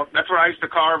burnout. That's what I used to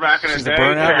call her back in the day. She's a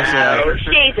burnout? No,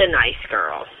 she's a nice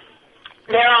girl.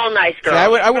 They're all nice girls. See, I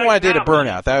wouldn't want to date a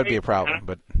burnout. That would be a problem.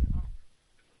 But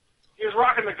he was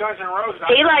rocking the Guns N' Roses.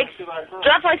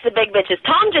 Jeff likes the big bitches.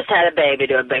 Tom just had a baby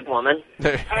to a big woman.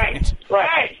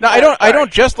 No, I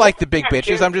don't just like the big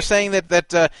bitches. I'm just saying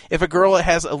that if a girl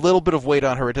has a little bit of weight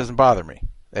on her, it doesn't bother me.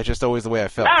 That's just always the way I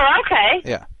felt. Oh, okay.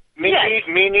 Yeah.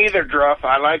 Me neither, Druff.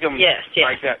 I like them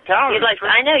like that. Tell him.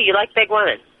 I know you like big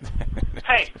women.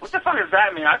 Hey, what the fuck does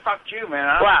that mean? I fucked you, man.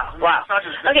 Wow.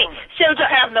 Okay, so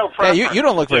I have no preference. Yeah, you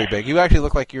don't look very big. You actually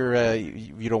look like you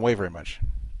don't weigh very much.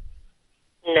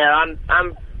 No,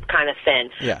 I'm kind of thin.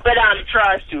 Yeah. But She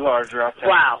tries too hard, Druff.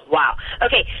 wow.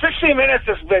 Okay, 16 minutes,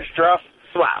 this bitch, Druff.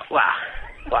 Wow.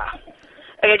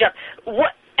 Okay, Jeff.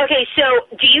 What? Okay, so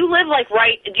do you live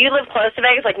do you live close to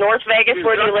Vegas, like North Vegas? Dude,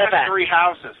 where do you live at? 3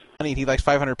 houses. He likes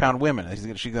 500-pound women.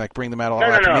 She can bring them out all No.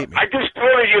 out to meet me. I just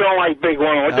told her you don't like big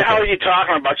women. What the Okay. hell are you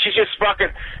talking about? She's just fucking.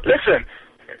 Listen,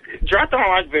 Druff don't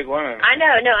like big women. I know.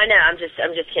 I'm just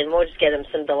kidding. We'll just get him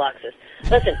some deluxes.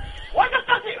 Listen. What the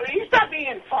fuck? Are you stop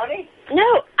being funny?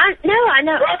 No, I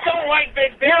know. Druff don't like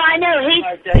big bitches. No, I know.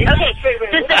 Okay.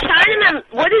 The Chinaman,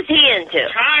 what is he into?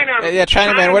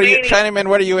 Chinaman.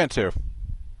 What are you into?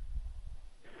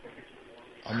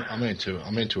 I'm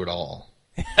into it all.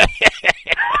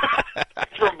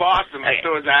 From Boston,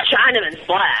 so is that. Chinaman's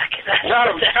black.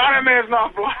 Chinaman's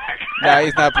not black. No,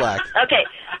 he's not black. Okay.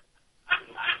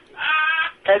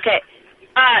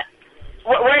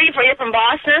 Where are you from? You're from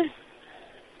Boston?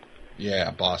 Yeah,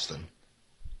 Boston.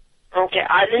 Okay,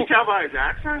 I didn't tell by his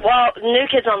accent. Well, New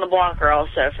Kids on the Block are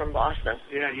also from Boston.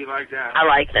 Yeah, you like that. I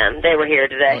like them. They were here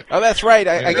today. Oh, that's right.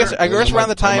 I guess around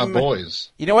the time. My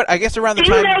boys. You know what? I guess around the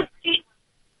Do you time. know?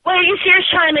 Wait, are you serious,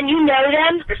 Chinaman? You know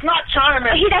them? It's not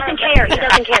Chinaman. He doesn't care. He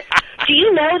doesn't care. Do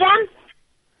you know them?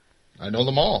 I know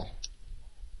them all.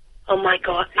 Oh my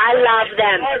God, I love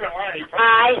them.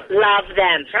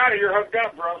 China, you're hooked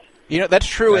up, bro. You know, that's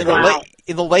true. In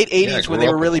the late 80s, Yeah, I when grew they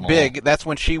up were with really them all. big, that's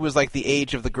when she was like the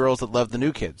age of the girls that loved the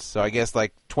New Kids. So I guess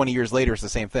like 20 years later, it's the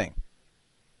same thing.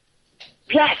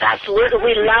 Yes, absolutely.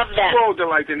 We love them. Old to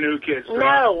like the New Kids. Bro.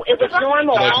 No, it was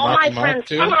normal. Like All Marky my Mark, friends.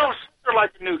 too? They're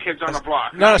like the New Kids on the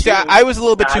Block. No, see, I was a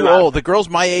little bit too I love old. The girls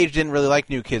my age didn't really like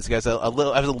New Kids, guys. I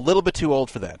was a little bit too old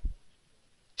for that.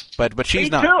 But she's Me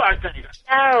not. too, I think.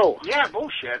 No. Yeah,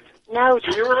 bullshit. No.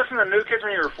 So you were listening to New Kids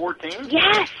when you were 14?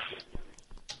 Yes.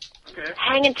 Okay.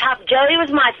 Hanging Top. Jody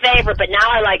was my favorite, but now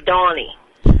I like Donnie.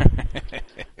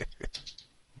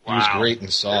 He was great in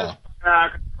Saw.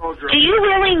 Do you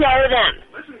really know them?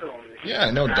 Listen to him. Yeah,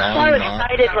 I know I'm Donnie. so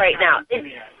Mark. excited right now.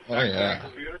 Oh yeah.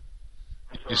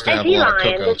 Used to Is have he a lot of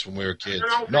lying? cookouts when we were kids.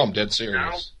 No, I'm dead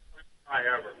serious. I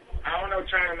don't know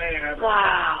Chinaman ever.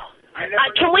 Wow.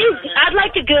 I'd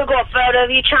like to Google a photo of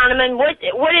you, Chinaman. What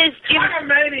is...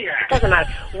 China-maniac. Doesn't matter.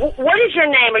 What is your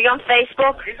name? Are you on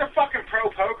Facebook? He's a fucking pro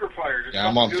poker player. Just Yeah,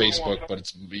 I'm on Google Facebook, him.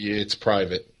 but it's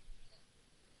private.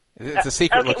 It's a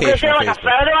secret Okay, location is there on like a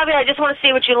Facebook. photo of you? I just want to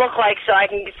see what you look like so I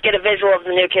can just get a visual of the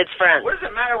New Kids' friends. What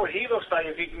does it matter what he looks like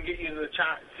if he can get you the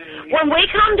When we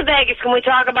come to Vegas, can we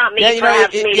talk about me Yeah, you know,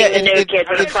 perhaps meeting the New Kids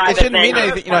in a it private shouldn't mean venue?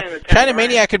 anything. You know, China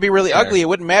Maniac could be really ugly. It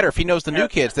wouldn't matter if he knows the New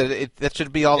Kids. That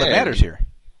should be all that Yeah. matters here.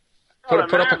 Put up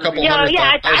a couple Yeah, hundred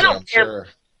yeah, I thousand, don't I'm care. sure.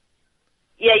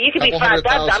 Yeah, you could be Couple $5.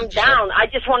 I'm 100,000, down. I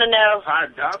just want to know.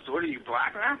 $5? What are you,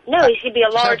 black now? No, he should be a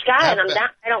large guy, have and I'm that. down.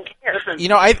 I don't care. You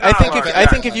know, I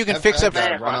think if you can fix up.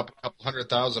 Run up a couple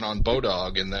 100,000 on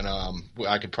Bodog, and then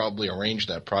I could probably arrange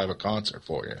that private concert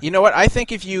for you. You know what? I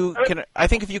think if you can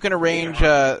arrange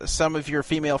some of your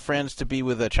female friends to be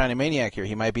with a China Maniac here,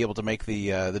 he might be able to make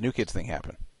the New Kids thing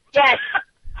happen. Yes.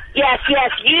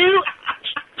 You,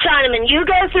 Chinaman, you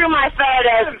go through my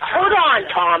photos. Hold on,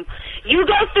 Tom. You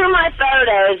go through my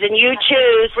photos and you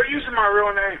choose. Quit using my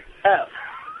real name. Oh.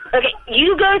 Okay,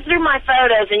 you go through my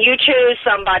photos and you choose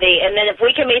somebody, and then if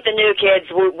we can meet the New Kids,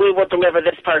 we will deliver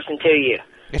this person to you.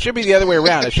 It should be the other way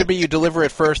around. It should be you deliver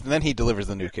it first, and then he delivers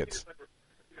the New Kids.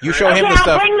 You show him the I'll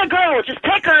stuff. bring the girl. Just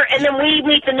pick her, and then we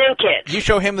meet the New Kids. You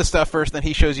show him the stuff first, then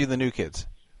he shows you the New Kids.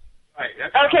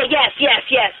 Okay, yes.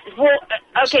 Well,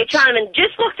 okay, Chinaman,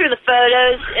 just look through the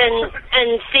photos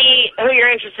and see who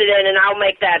you're interested in, and I'll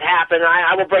make that happen.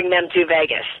 I will bring them to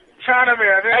Vegas.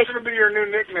 Chinaman, that's going to be your new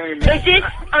nickname.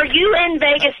 Are you in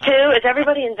Vegas, too? Is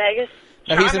everybody in Vegas?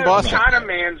 No, he's in Boston.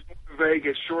 Chinaman's in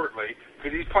Vegas shortly,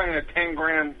 because he's playing a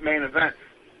 10-grand main event.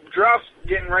 Druff's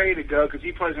getting ready to go, because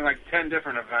he plays in like 10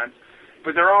 different events.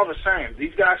 But they're all the same.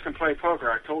 These guys can play poker.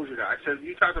 I told you that. I said,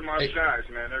 you talk to my guys,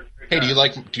 man. They're great Hey, guys.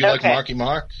 do you like Marky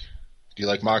Mark? Do you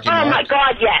like Marky Mark? Oh, my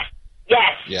God, yes.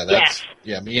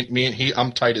 Yeah, me and he.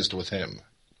 I'm tightest with him.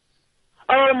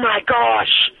 Oh, my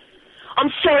gosh.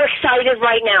 I'm so excited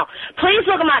right now. Please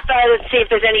look at my photos and see if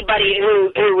there's anybody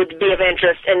who would be of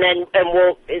interest, and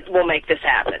we'll make this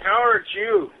happen. Tell her it's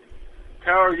you.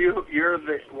 Tell her you're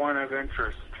the one of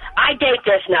interest. I date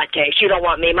this nutcase. You don't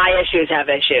want me. My issues have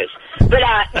issues. But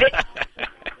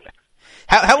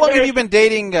How long have you been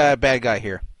dating Bad Guy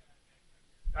here?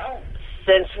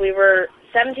 Since we were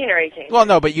 17 or 18. Well,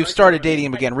 no, but you started dating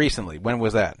him again recently. When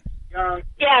was that?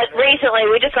 Yeah, recently.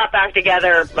 We just got back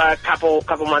together a couple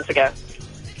months ago.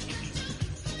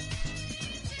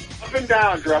 Up and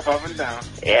down, Druff, up and down.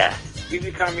 Yeah.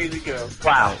 Easy come, easy go.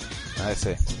 Wow. I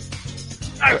see.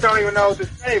 I don't even know what to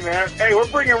say, man. Hey, we're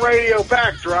bringing radio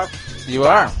back, Druff. You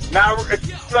are. Now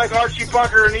it's like Archie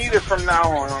Bunker and Edith from now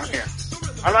on here.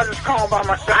 I'm not just calling by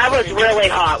myself. I was really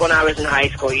hot when I was in high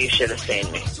school. You should have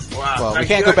seen me. Wow. Well, we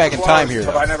can't go back in time here,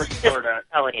 though. I never saw that. I'm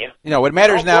telling you. You know what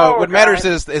matters now. What matters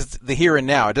guys. is the here and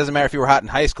now. It doesn't matter if you were hot in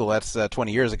high school. That's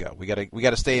 20 years ago. We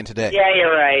gotta stay in today. Yeah,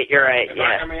 you're right. You're right. Yeah.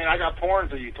 I mean, I got porn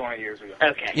to you 20 years ago.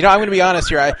 Okay. You know, I'm going to be honest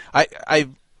here. I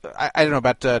don't know,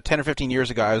 about 10 or 15 years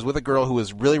ago, I was with a girl who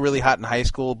was really, really hot in high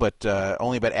school, but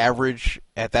only about average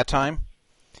at that time.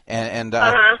 And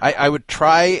I would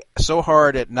try so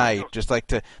hard at night, just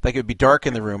like it would be dark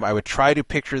in the room. I would try to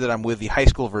picture that I'm with the high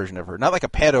school version of her, not like a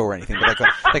pedo or anything, but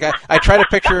I try to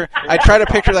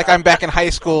picture like I'm back in high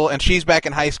school and she's back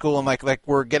in high school and like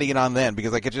we're getting it on then,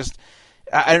 because like it just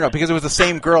I don't know, because it was the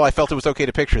same girl. I felt it was okay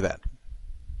to picture that.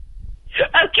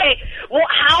 Okay. Well,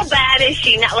 how bad is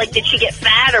she now? Like, did she get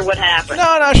fat or what happened?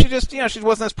 No, she just, she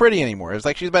wasn't as pretty anymore. It was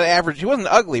like she's about average. She wasn't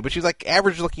ugly, but she's like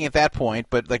average looking at that point,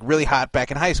 but like really hot back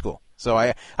in high school. So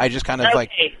I just kind of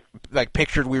like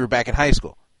pictured we were back in high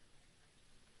school.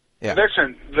 Yeah.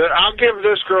 Listen, I'll give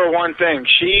this girl one thing.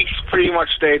 She pretty much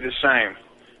stayed the same.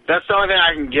 That's the only thing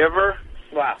I can give her.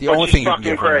 Wow. The only thing you can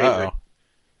give her. Crazy.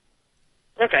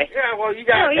 Okay. Yeah, well, you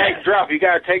gotta take drop. You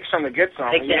gotta take some to get some.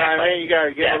 Exactly. You know what I mean? You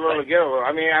gotta give a little to get a little.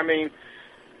 I mean,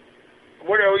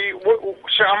 what are you?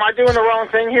 So am I doing the wrong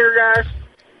thing here, guys?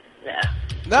 Yeah.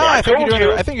 No, I think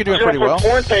you're doing pretty well.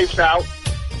 Porn tapes out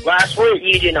last week.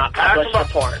 You do not publish the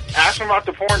porn. Ask them about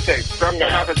the porn tapes. Drop them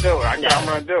not to do it. I'm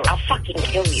gonna do it. I'll fucking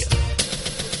kill you.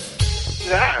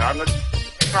 Yeah,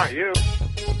 it's not you.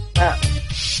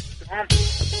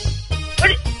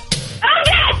 Oh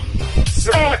yes!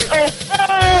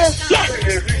 Yes!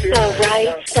 All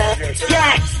right,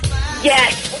 yes!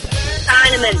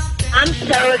 Heineman, I'm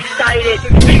so excited.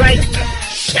 Right,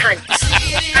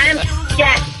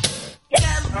 yes!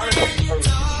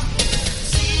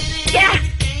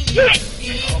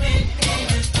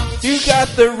 You got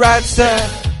the right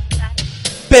stuff,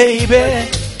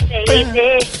 baby.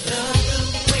 Baby,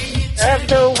 love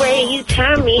the way you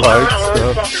turn me on.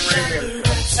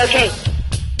 Okay.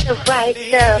 The right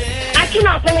stuff. I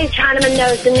cannot believe Chinaman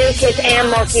knows the New Kids and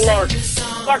Marky Mark,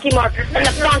 and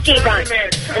the Funky Bunch,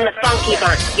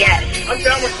 yes.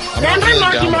 Remember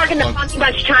Marky Mark and the Funky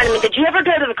Bunch, Chinaman? Did you ever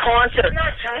go to the concert?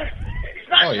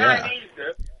 Oh, yeah.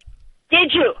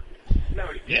 Did you? No.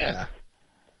 Yeah.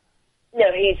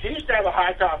 No, he used to have a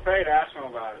high top fade. Ask him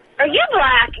about it. Are you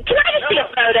black? Can I just see a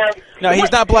photo? No,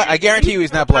 he's not black. I guarantee you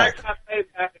he's not black.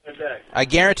 I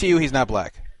guarantee you he's not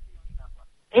black.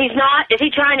 He's not? Is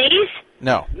he Chinese?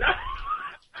 No.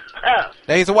 Oh.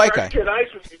 No, he's a white guy. Ice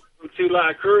with Two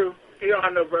Live Crew. He don't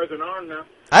have no broken arm now.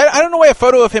 I don't know why a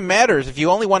photo of him matters. If you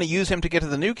only want to use him to get to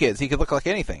the New Kids, he could look like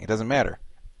anything. It doesn't matter.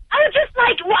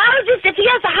 If he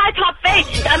has a high top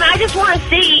face, I just want to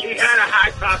see. He had a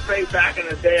high top face back in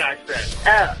the day, I said.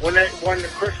 Oh. When the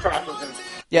crisscross was in.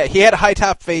 Yeah, he had a high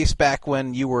top face back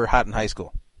when you were hot in high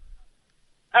school.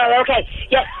 Oh, okay.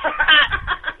 Yes.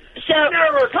 So you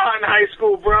never was hot in high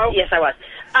school, bro. Yes, I was.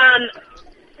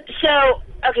 So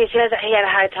he had a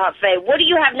high top fade. What do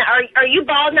you have now? Are you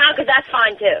bald now? Because that's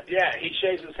fine too. Yeah, he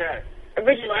shaves his head.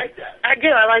 Originally, you like that? I do.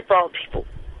 I like bald people.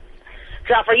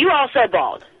 Druff, are you also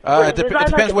bald? It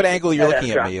depends what angle you're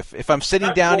looking at me. If I'm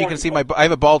sitting down, you can see I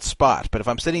have a bald spot. But if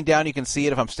I'm sitting down, you can see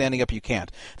it. If I'm standing up, you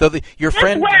can't. Though your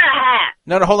friend. Just wear a hat.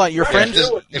 No, hold on. Your friend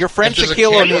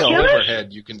Shaquille O'Neal.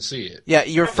 Overhead, you can see it. Yeah,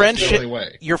 your friend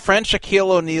Shaquille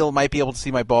O'Neal might be able to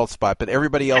see my bald spot, but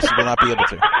everybody else will not be able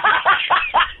to.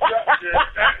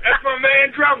 That's my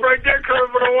man Druff right there, coming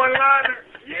for the one-liner.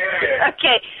 Yeah.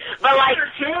 Okay, but like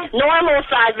normal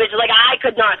size bitches, like I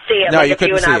could not see it. No, like you if couldn't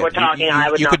you and see I it. were talking, I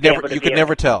would not be able to You could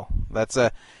never tell. That's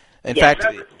in fact,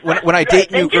 when I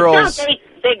date new girls. Just don't date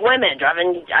big women, Druff,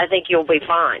 and I think you'll be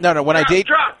fine. No, when I date.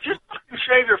 Druff, just fucking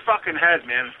shave your fucking head,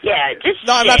 man. Yeah, just.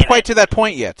 No, I'm not quite to that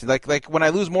point yet. Like when I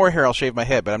lose more hair, I'll shave my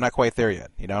head, but I'm not quite there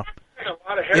yet. You know.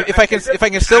 If I can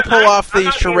still pull off the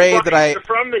charade that I.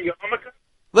 From the yarmulke.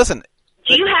 Listen.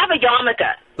 Do you have a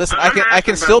yarmulke? Listen, I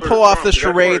can still pull off the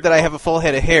charade that I have a full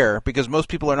head of hair because most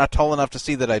people are not tall enough to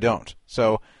see that I don't.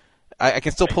 So I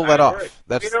can still pull that off.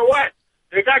 You know what?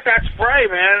 They got that spray,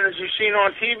 man, as you've seen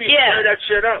on TV. Yeah. Spray that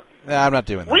shit up. Nah, I'm not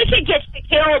doing that. We could get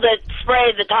Shaquille to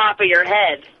spray the top of your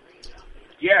head.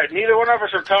 Yeah, neither one of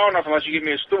us are tall enough unless you give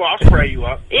me a stool. I'll spray you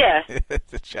up. Yeah.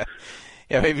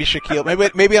 Yeah, maybe Shaquille.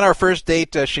 Maybe on our first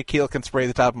date, Shaquille can spray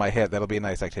the top of my head. That'll be a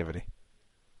nice activity.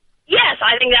 Yes,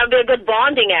 I think that would be a good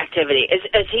bonding activity.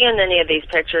 Is he in any of these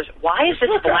pictures? Why is this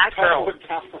black girl?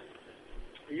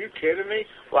 Are you kidding me?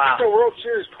 Wow. It's a World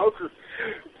Series poker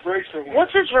bracelet.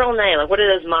 What's his real name? Like, what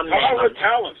is his mom's name? Hollywood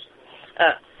Talents.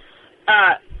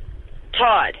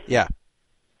 Todd. Yeah.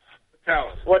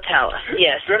 Watella.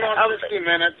 Yes. Been on 60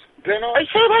 Minutes. Been on.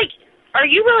 So, like, are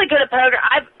you really good at poker?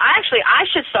 I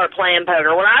should start playing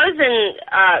poker. When I was in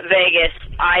Vegas,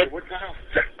 I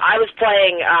was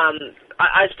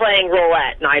playing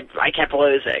roulette, and I kept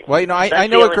losing. Well, I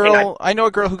know a girl. I know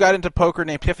a girl who got into poker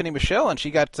named Tiffany Michelle, and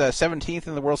she got 17th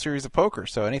in the World Series of Poker.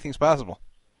 So anything's possible.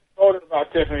 Told her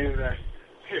about Tiffany today.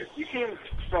 Here, you can't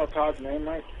spell Todd's name,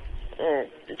 right?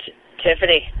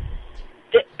 Tiffany.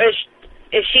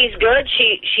 If she's good,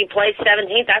 she plays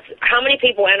 17th. That's how many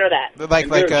people enter that?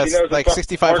 Like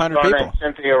 6,500 people.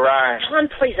 Cynthia Ryan. Tom,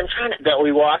 please, I'm trying to. That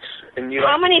we watch, and you.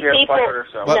 How many people?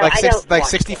 No, like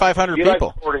 6,500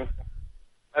 people. Like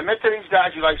admit to these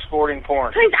guys you like sporting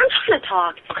porn. Please, I'm trying to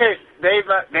talk. Okay, they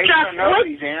don't know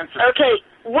these answers. Okay,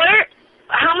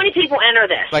 how many people enter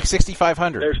this? Like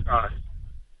 6,500. There's Todd.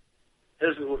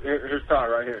 Here's Todd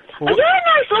right here. You're a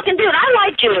nice looking dude. I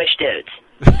like Jewish dudes.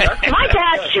 My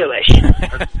dad's Jewish.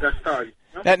 That's Todd.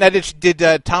 Now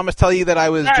did Thomas tell you that I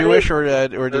was Jewish,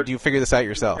 or did you figure this out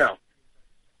yourself? No.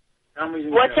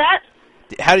 What's that?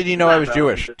 How did you know I was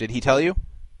Jewish? Did he tell you?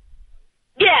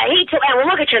 Yeah, well,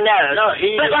 look at your nose. No,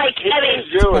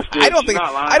 Jewish. Dude. I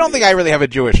don't think I really have a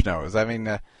Jewish nose. I mean,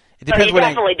 it depends. You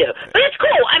definitely do. But it's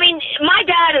cool. I mean, my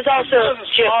dad is also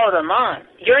smaller than mine.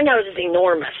 Your nose is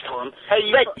enormous, Tom. Hey,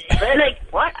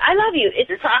 what? I love you.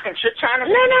 You're talking shit, China.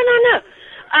 No.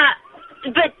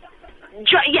 But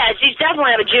yeah, you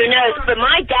definitely have a Jew nose. But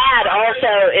my dad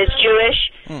also is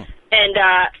Jewish, and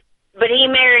but he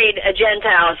married a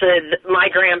Gentile, so my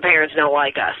grandparents don't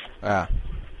like us.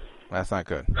 That's not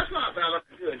good. That's not bad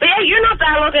looking. But yeah, you're not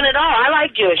bad looking at all. I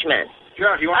like Jewish men.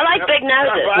 Sure, I like big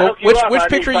noses. Well, which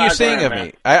picture are you seeing of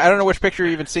me? I don't know which picture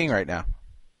you're even seeing right now.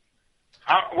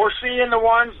 We're seeing the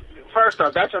ones. First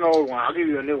off, that's an old one. I'll give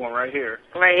you a new one right here.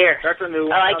 Right here. That's a new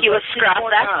one. I like you with scruff.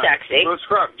 That's sexy. With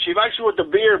scruff. She likes you with the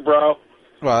beard, bro.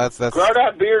 Well, that's. Grow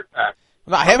that beard back.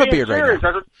 No, I have a beard right now. That's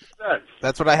what she said.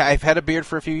 That's what I've had a beard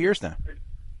for a few years now.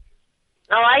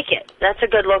 I like it. That's a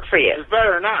good look for you. It's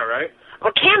better than that, right?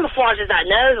 Well, camouflages that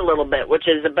nose a little bit, which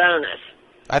is a bonus.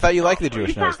 I thought you liked the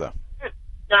Jewish nose, though.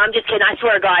 No, I'm just kidding. I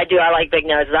swear to God, I do. I like big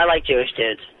noses. I like Jewish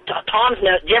dudes. Tom's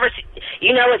nose. Do you ever see?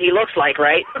 You know what he looks like,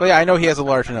 right? Well, yeah, I know he has a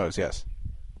large nose. Yes.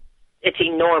 It's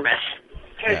enormous.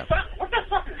 Hey, Yeah. what the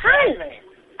fuck is Honey, that mean?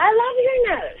 I love your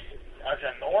nose. That's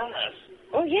enormous.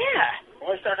 Oh yeah.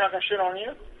 Will I start talking shit on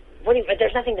you? What do you?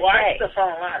 There's nothing to Why say. the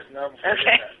phone last? No.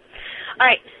 Okay. All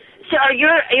right. So are you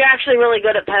actually really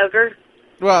good at poker?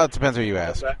 Well, it depends who you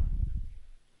ask.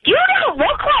 You don't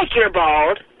look like you're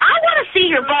bald. I want to see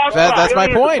your bald spot. That's my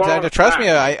point. Trust me,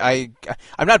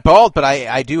 I'm not bald, but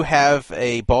I do have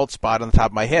a bald spot on the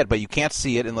top of my head, but you can't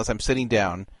see it unless I'm sitting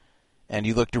down, and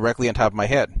you look directly on top of my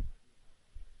head.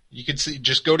 You can see.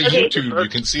 Just go to YouTube. You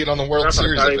can see it on the World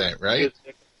Series event, right?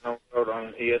 On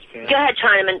ESPN. Go ahead,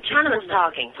 Chinaman. Chinaman's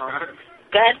talking, Tom.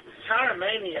 Go ahead. China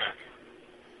Maniac.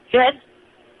 Go ahead.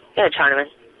 Go ahead, Chinaman.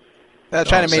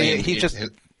 Chinaman,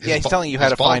 he's telling you how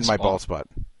to find my bald spot.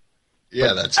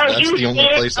 Yeah, that's the only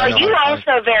place I know. You're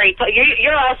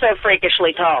also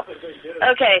freakishly tall.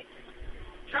 Okay.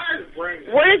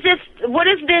 What is this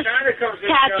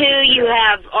tattoo you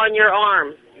have on your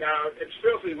arm? No, it's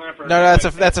filthy limper. No,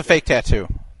 that's a fake tattoo.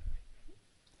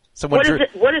 What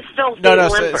is filthy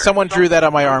limper? Someone drew that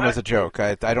on my arm as a joke.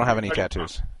 I don't have any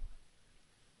tattoos.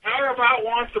 How about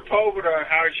Juan Sepulveda,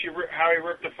 how he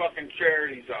ripped the fucking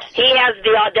charities off? He has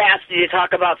the audacity to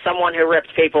talk about someone who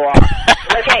ripped people off.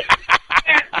 Okay.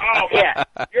 Oh, yeah.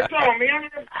 You're telling me?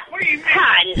 What do you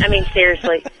mean? I mean,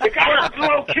 seriously. The guy rips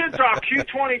little kids off,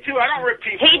 Q22. I don't rip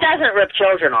people He doesn't rip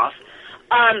children off.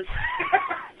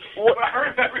 Well, I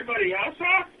heard everybody else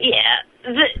off? Yeah.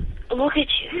 Look at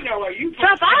you. You know what you... So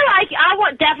if I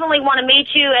definitely want to meet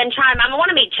you and Chinaman. I want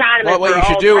to meet Chinaman. Well, what you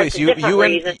should do is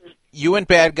you and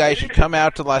Bad Guy should come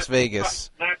out to Las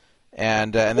Vegas,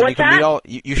 and then you can meet all.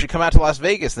 You should come out to Las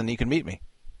Vegas, then you can meet me.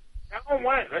 Okay,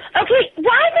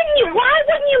 why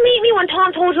wouldn't you meet me when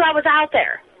Tom told you I was out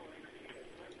there?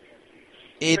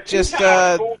 It just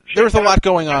there was a lot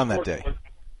going on that day.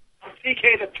 I'm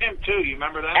TK the Pimp too. You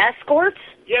remember that? Escorts?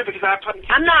 Yeah, because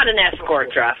I'm not an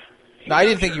escort, Jeff. No, I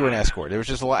didn't think you were an escort. There was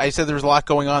just I said there was a lot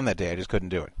going on that day. I just couldn't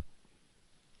do it.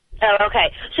 Oh, okay.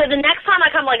 So the next time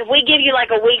I come, like, if we give you like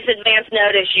a week's advance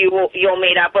notice, you'll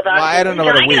meet up with us. Well, I don't know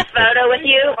Can about a week. Can I get a photo with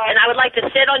you? And I would like to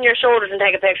sit on your shoulders and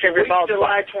take a picture of your bald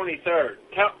July spot. 23rd.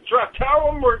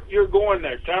 Tell them you're going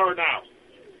there. Tell her now.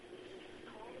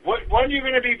 When are you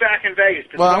going to be back in Vegas?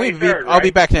 Well, I'll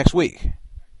be back next week.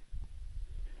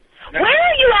 Where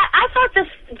are you at? I thought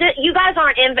you guys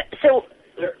aren't in. So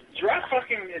Druff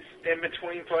fucking is in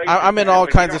between places. I'm in man, all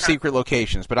but kinds you of don't secret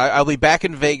locations, but I'll be back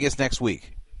in Vegas next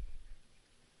week.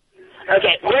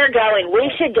 Okay, we're going.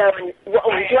 We should go in. Do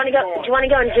you want to go? Do you want to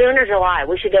go in June or July?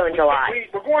 We should go in July.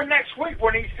 We're going next week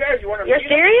when he says you want to. You're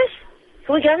serious?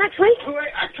 Can we go next week?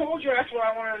 I told you that's what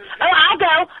I wanted to do. Oh, I'll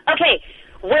go. Okay.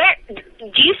 Where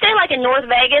do you stay? Like in North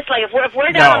Vegas? Like if we're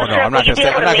No, down on the strip, I'm not going to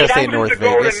stay. I'm not going to stay in North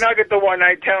Vegas. Nugget the one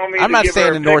night telling me I'm not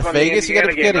staying in North Vegas. You got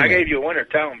to be kidding I me. gave you a winner.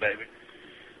 Tell him, baby.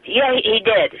 Yeah, he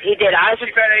did. He did. I was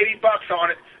just bet $80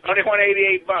 on it. Only won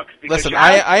 $88. Listen,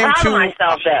 I am too. I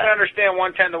understand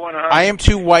 110 to 100. I am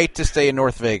too white to stay in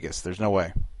North Vegas. There's no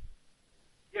way.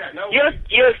 Yeah, no. You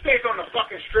stays on the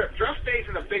fucking strip. Druff stays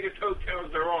in the biggest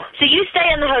hotels there are. So you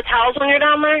stay in the hotels when you're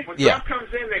down there? When Druff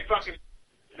comes in, they fucking.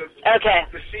 Okay.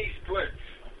 The sea splits.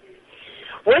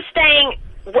 We're staying.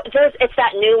 It's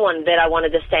that new one that I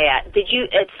wanted to stay at.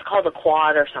 It's called the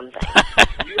Quad or something.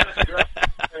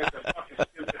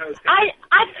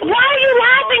 Why are you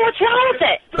laughing? What's wrong with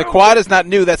it? The Quad is not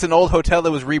new. That's an old hotel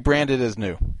that was rebranded as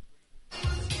new.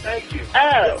 Thank you.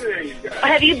 Oh. There you go.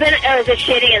 Have you been? Is it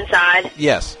shitty inside?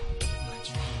 Yes.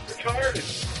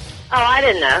 Oh, I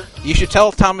didn't know. You should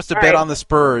tell Thomas to All bet right. on the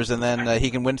Spurs, and then he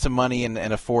can win some money and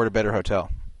afford a better hotel.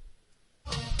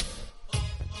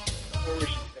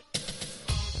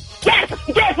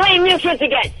 Yes, playing music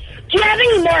again. Do you have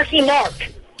any Marky Mark?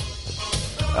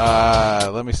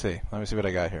 Let me see. Let me see what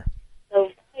I got here.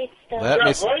 What are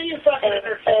you fucking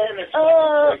interfering in?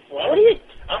 What are you?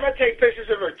 I'm gonna take pictures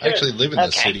of her tits. I actually live in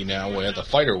the city now where the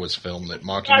fighter was filmed that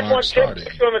Marky I Mark want starred tit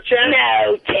in. pics on the channel.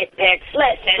 No, tit pics.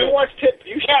 Listen. Who wants tit?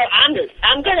 You I'm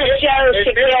gonna show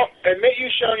Shaquille. Admit you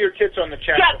showing your tits on the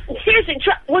channel. Seriously,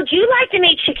 would you like to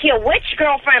meet Shaquille? Which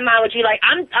girlfriend of mine would you like?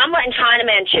 I'm letting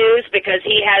Chinaman choose because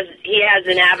he has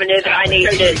an avenue that I need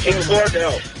to explore.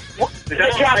 Well,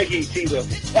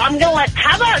 I'm gonna let.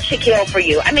 How about Shaquille for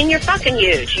you? I mean, you're fucking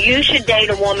huge. You should date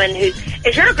a woman who's.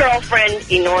 Is your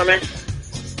girlfriend enormous?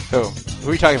 Who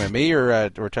are you talking about? Me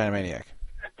or China Maniac?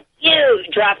 You,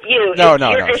 Drop you. No.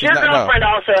 Is your girlfriend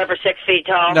also over 6 feet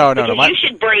tall? No. Because you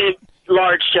should breed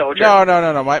large children.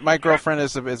 No. My girlfriend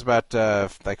is about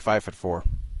like 5'4".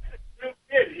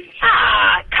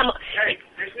 Ah, come on. Hey,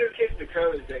 there's new kids to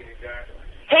code dating, guys.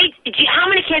 Hey, how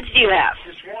many kids do you have?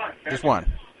 Just one. Just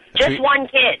one. Just one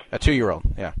kid. A 2-year-old.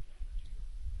 Yeah.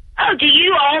 Oh, do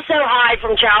you also hide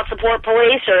from child support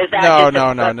police, or is that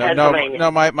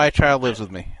No. My child lives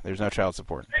with me. There's no child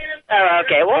support. Oh,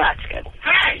 okay. Well, that's good.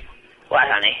 Hey! What,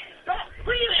 honey?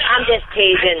 I'm just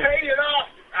teasing.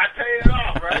 I pay it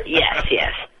off, right? Yes.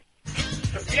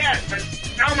 Yes, but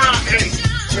come on, hey.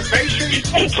 Make sure you...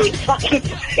 They keep fucking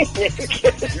saying this.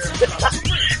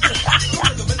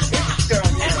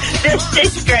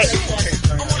 This is great.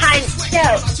 Hi, no.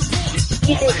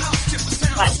 You did...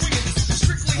 What?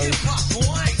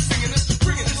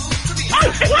 Oh,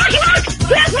 it's Marky Mark!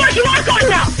 There's Marky Mark on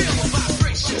now!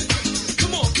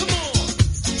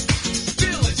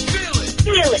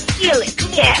 Feel it,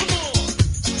 yeah.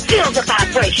 Feel the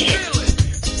vibration.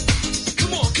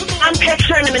 I'm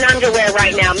picturing him in underwear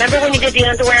right now. Remember when you did the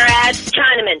underwear ads?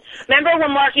 Chinaman. Remember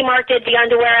when Marky Mark did the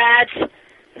underwear ads?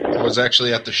 I was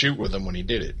actually at the shoot with him when he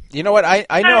did it. You know what? I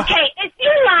know. Okay, if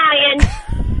you're lying...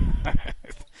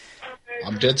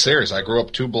 I'm dead serious. I grew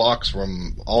up 2 blocks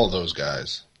from all of those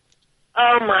guys.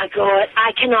 Oh, my God.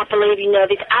 I cannot believe you know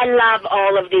this. I love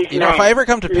all of these You know, men. if I ever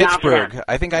come to Love Pittsburgh, them.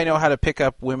 I think I know how to pick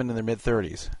up women in their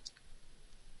mid-30s.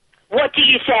 What do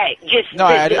you say? No,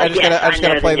 I just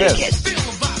gotta play this. I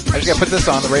just gotta put this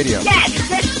on the radio. Yes,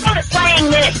 let's start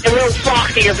playing this and we'll talk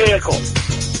to your vehicle.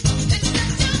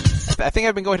 I think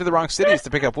I've been going to the wrong cities to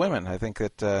pick up women. I think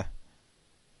that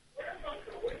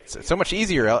it's so much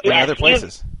easier in other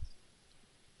places.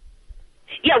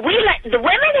 Yeah, the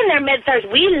women in their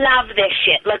mid-30s, we love this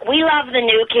shit. Like, we love the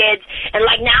new kids, and,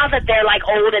 like, now that they're, like,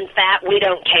 old and fat, we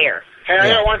don't care. Hey, I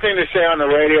got one thing to say on the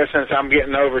radio since I'm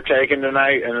getting overtaken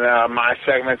tonight and my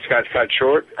segments got cut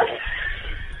short.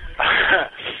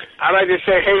 I'd like to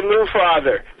say, hey, Lou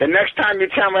Father, the next time you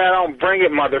tell me I don't bring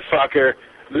it, motherfucker,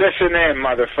 listen in,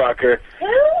 motherfucker.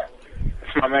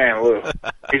 It's my man, Lou.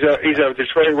 He's a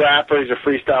Detroit rapper. He's a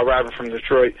freestyle rapper from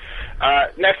Detroit.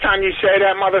 Next time you say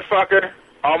that, motherfucker,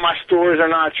 all my stories are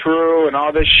not true and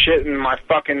all this shit in my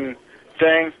fucking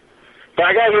thing. But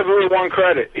I gotta give Lou one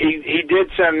credit. He did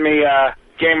send me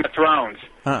Game of Thrones.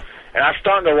 Huh. And I'm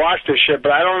starting to watch this shit,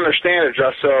 but I don't understand it,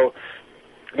 just so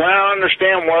when I don't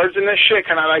understand words in this shit,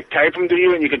 can I, like, type them to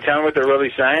you and you can tell me what they're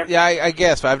really saying? Yeah, I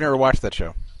guess, but I've never watched that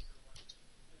show.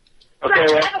 Okay,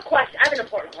 well, I have a question. I have an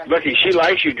important question. Looky, she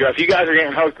likes you, Jeff. You guys are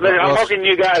getting hooked. Listen, I'm hooking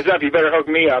you guys up. You better hook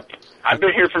me up. I've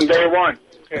been here from day one.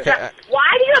 Okay.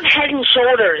 Why do you have Head and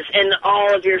Shoulders in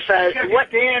all of your photos? What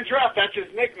Dan Druff? That's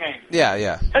his nickname.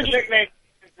 Yeah. His nickname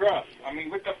is Druff. I mean,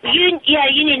 what the fuck? You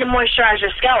need to moisturize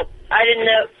your scalp. I didn't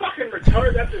know. Fucking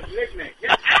retarded. That's his nickname.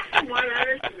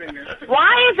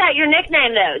 Why is that your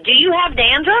nickname, though? Do you have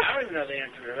dandruff? I don't even know the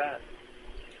answer to that.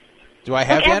 Do I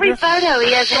have Like every dandruff? photo,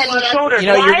 he has Head and Shoulders.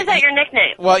 You know, Why is that your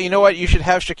nickname? Well, you know what? You should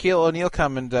have Shaquille O'Neal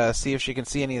come and see if she can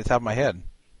see any at the top of my head.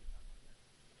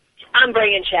 I'm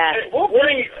bringing Shaq. Hey,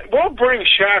 we'll bring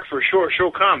Shaq for sure.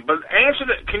 She'll come. But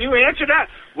can you answer that?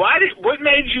 What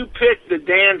made you pick the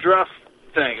Dan Druff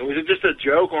thing? Was it just a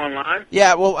joke online?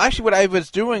 Yeah, well, actually what I was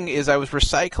doing is I was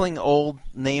recycling old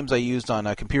names I used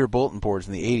on computer bulletin boards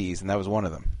in the 80s, and that was one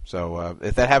of them. So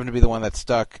if that happened to be the one that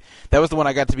stuck, that was the one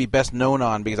I got to be best known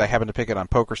on because I happened to pick it on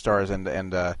PokerStars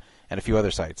and a few other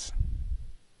sites.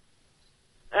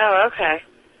 Oh, okay.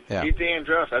 Yeah. He's Dan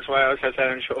Druff. That's why I always have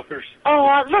Head and Shoulders.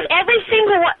 Oh, look, every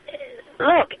single one.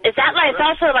 Look, is that like, it's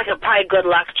also like a probably good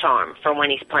luck charm for when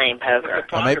he's playing poker.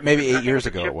 Well, maybe 8 years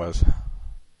ago it was.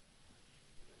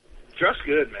 Druff's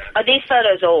good, man. Are these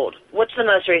photos old? What's the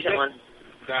most recent one?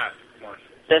 That one.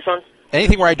 This one?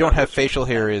 Anything where I don't have facial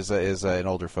hair is an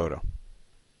older photo.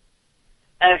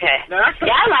 Okay.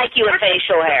 I like you with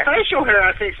facial hair. Facial hair,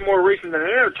 I think, is more recent than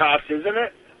inner tops, isn't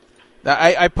it?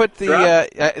 I put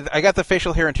the I got the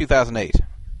facial hair in 2008.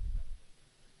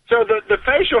 So the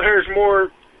facial hair is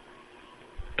more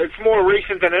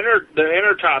recent than the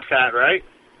inner tops hat, right?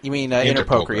 You mean Inner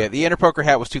Poker? Yeah, the Inner Poker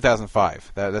hat was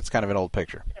 2005. That's kind of an old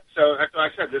picture. So that's what I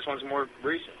said. This one's more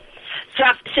recent.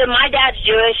 So my dad's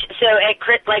Jewish, so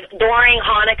during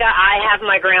Hanukkah, I have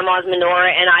my grandma's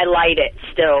menorah and I light it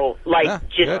still,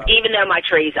 good. Even though my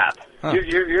tree's up. Huh.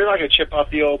 You're like a chip off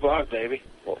the old block, baby.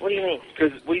 What do you mean?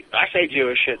 Because I say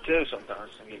Jewish shit too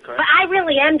sometimes. But I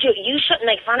really am Jewish. You shouldn't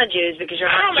make fun of Jews because you're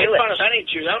not Jewish. I don't make fun of any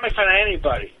Jews. I don't make fun of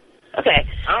anybody. Okay.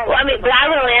 But I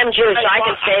really am Jewish, so I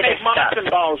can say this stuff. I make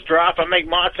matzo balls, Drop. I make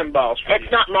matzo balls.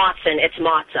 It's not matzah, it's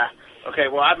matzah. Okay,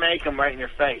 well, I make them right in your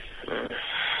face.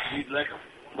 You'd lick them.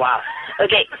 Wow.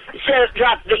 Okay, so,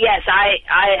 Drop, but yes, I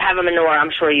have a menorah. I'm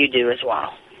sure you do as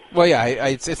well. Well, yeah,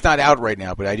 it's not out right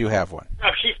now, but I do have one. Oh,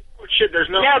 shit, there's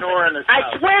no menorah in this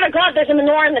house. I swear to God, there's a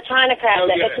menorah in the china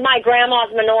cabinet. It's my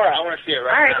grandma's menorah. I want to see it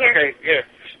right All right, now. here. Okay, here.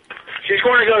 She's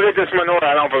going to go get this menorah.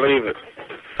 I don't believe it.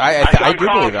 I do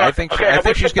believe it. I think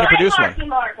she's going to produce one.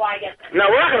 No,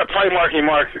 we're not going to play Marky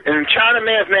Mark. And China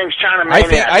Man's name's China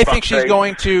Maniac. I think she's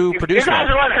going to produce one. You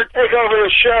guys are letting her take over the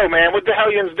show, man. What the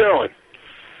hell you doing?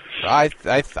 I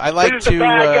like this is the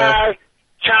bad guy,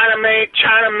 China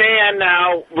Man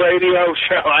now radio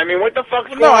show. I mean, what the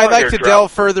fuck is going on I like here, to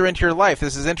delve further into your life.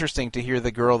 This is interesting to hear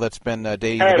the girl that's been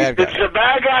dating the bad guy. Does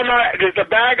the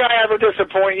bad guy ever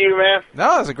disappoint you, man?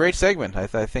 No, it's a great segment. I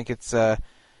think it's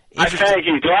I thank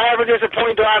you. Do I ever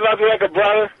disappoint? Do I love you like a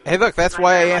brother? Hey, look, that's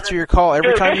why I answer your call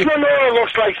every time you... This menorah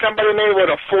looks like somebody made it with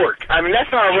a fork. I mean,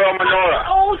 that's not a real menorah.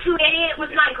 Oh, you idiot, with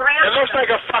my grandma. It looks like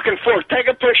a fucking fork.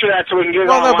 Take a picture of that so we can get it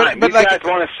online. But you guys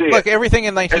want to see it. Look, everything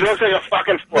in 19... It looks like a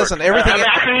fucking fork. Listen, everything...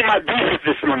 I can eat my beef with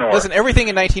this menorah. Listen, everything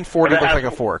in 1940 looks like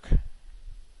a fork.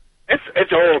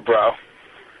 It's old, bro.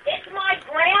 It's my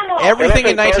grandma. Everything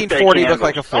in 1940 looked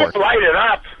like a fork. Don't light it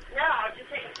up. No, I'll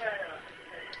just take a photo.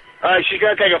 All right, she's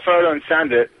going to take a photo and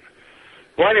send it.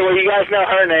 Well, anyway, you guys know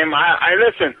her name. I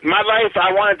listen, my life,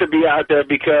 I want it to be out there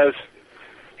because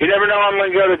you never know I'm going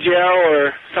to go to jail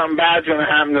or something bad's going to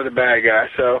happen to the bad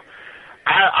guy. So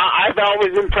I've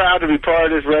always been proud to be part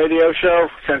of this radio show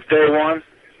since day one.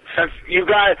 Since you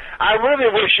guys, I really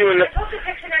wish you... I took a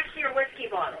picture next to your whiskey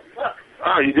bottle. Look.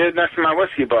 Oh, you did next to my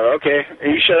whiskey bottle. Okay.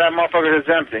 And you sure that motherfucker is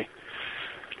empty?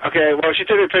 Okay, well, she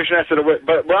took a picture next to the whip.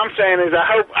 But what I'm saying is I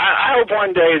hope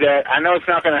one day that, I know it's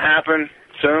not going to happen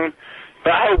soon,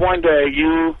 but I hope one day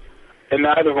you and the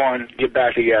other one get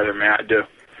back together, man. I do.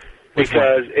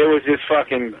 Because it was just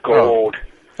fucking gold.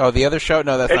 Oh, the other show?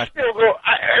 No, that's it's not... Still gold.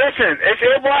 Listen,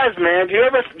 it was, man. Do you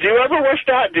ever wish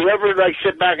that? Do you ever,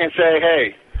 sit back and say,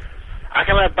 hey, I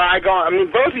can let bygone... I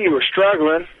mean, both of you were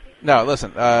struggling. No,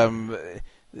 listen,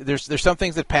 there's some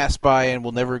things that pass by and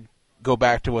will never go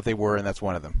back to what they were, and that's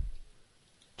one of them.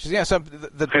 Just, yeah,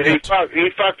 he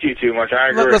fucked you too much. I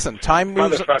agree. Listen, time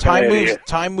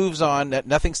moves on.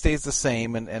 Nothing stays the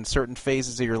same, and certain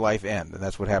phases of your life end, and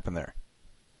that's what happened there.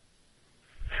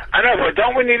 I know, but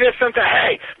don't we need this something?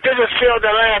 Hey, this is Phil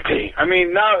Delante. I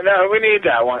mean, no, we need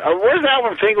that one. Where's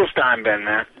Alvin Finkelstein been,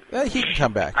 man? He can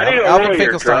come back. I need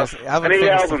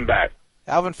Alvin back.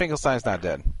 Alvin Finkelstein's not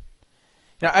dead.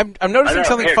 Now, I'm noticing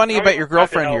something funny about your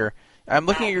girlfriend here. I'm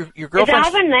looking at your girlfriend.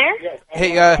 Is Alvin there?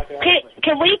 Hey,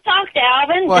 can we talk to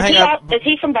Alvin? Well, hang on. Is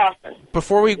he from Boston?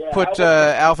 Before we put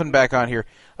Alvin back on here,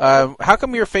 how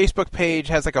come your Facebook page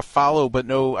has like a follow, but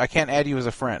I can't add you as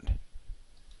a friend?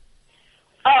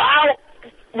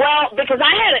 Well, because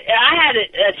I had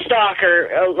a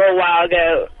stalker a little while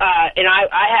ago, and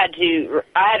I had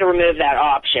to remove that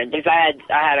option because I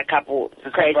had a couple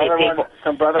crazy people.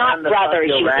 Some brother Not brother,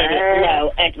 she was in it.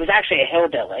 No, it was actually a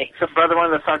hillbilly. Some brother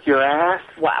wanted to fuck your ass?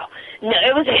 Wow. No,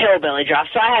 it was a hillbilly drop,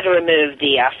 so I had to remove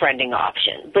the friending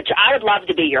option. But I would love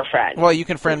to be your friend. Well, you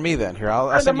can friend me then. Here,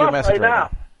 I'll send you a message right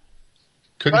now.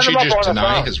 Couldn't she just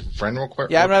deny his friend request?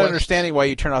 Yeah, I'm not understanding why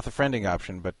you turn off the friending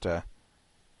option, but...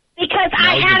 Because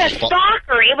I had a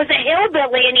stalker. It was a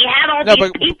hillbilly, and he had all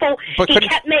these people. He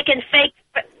kept making fake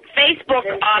Facebook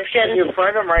options. Can you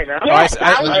friend him right now? Yes,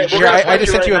 I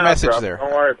just sent you a message there.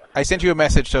 Don't worry. I sent you a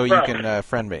message so you can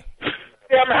friend me.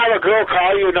 You ever have a girl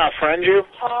call you and not friend you?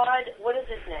 Todd, what is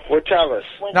his name? Well, tell us.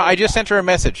 No, I just sent her a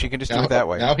message. She can just do it that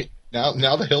way. Now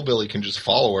the hillbilly can just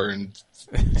follow her and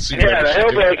see. Yeah, the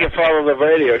hillbilly can follow the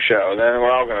radio show. Then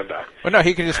we're all gonna die. Well, no,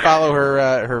 he can just follow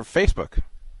her Facebook.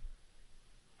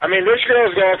 I mean, this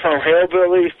girl's going from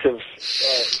hillbillies to...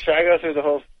 should I go through the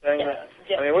whole thing?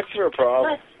 Yeah. I mean, what's your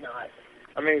problem? Let's not.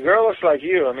 I mean, girl looks like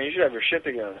you. I mean, you should have your shit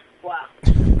together. Wow.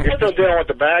 You're still dealing with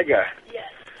the bad guy. Yes.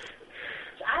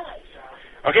 I like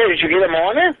Todd. Okay, did you get him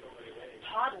on there?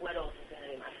 Todd Whittles is going to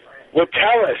be my friend. Well,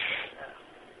 tell us.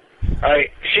 All right,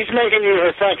 she's making you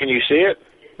her friend. Can you see it?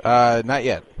 Not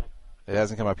yet. It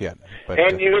hasn't come up yet. But,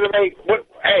 and you're going to make... What?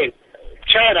 Hey,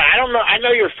 China, I don't know. I know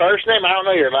your first name. I don't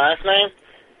know your last name.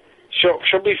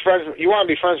 She'll be friends. You want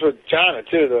to be friends with China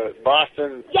too, the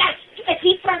Boston. Yes, is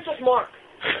he friends with Mark?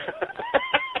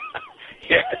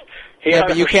 Yes. Yeah,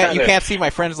 but you can't see my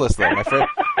friends list though.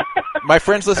 My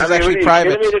friends list is actually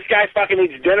private. This guy fucking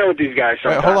eats dinner with these guys.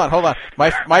 Wait, hold on.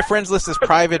 My friends list is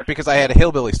private because I had a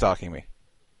hillbilly stalking me.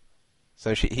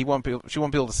 So she won't be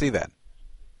able to see that.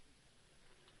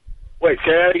 Wait,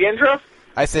 say that again, Drew?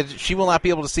 I said she will not be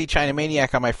able to see China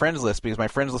Maniac on my friends list because my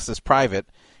friends list is private,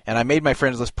 and I made my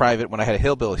friends list private when I had a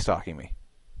hillbilly stalking me.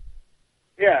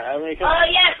 Yeah, I mean... Oh,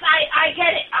 yes, I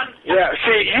get it. Yeah,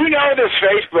 see, you know this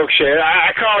Facebook shit.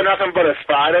 I call it nothing but a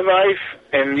spy device,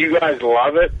 and you guys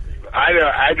love it.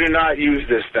 I do not use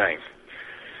this thing.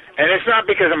 And it's not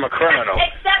because I'm a criminal.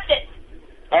 Accept it.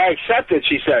 I accept it,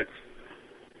 she said.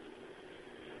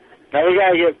 Now we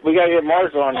gotta get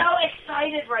Mark on. I'm so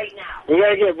excited right now. We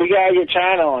gotta get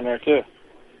China on there too.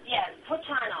 Yeah, put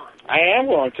China on. I am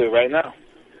going to right now.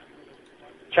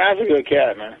 China's a good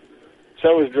cat, man.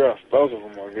 So is Druff. Both of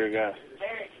them are good guys.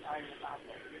 Very excited about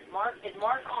this. Is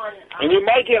Mark on? And you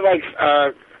might get like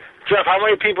Druff. How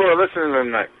many people are listening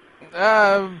tonight?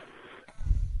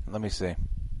 Let me see.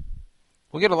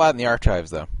 We'll get a lot in the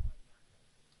archives though.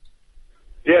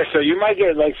 Yeah, so you might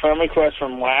get like friend requests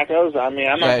from wackos. I mean,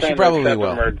 I'm not saying she probably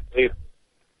will.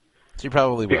 She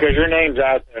probably will. Because your name's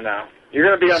out there now. You're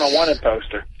going to be on a wanted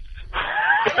poster.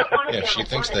 Yeah, if she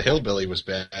thinks the hillbilly was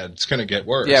bad, it's going to get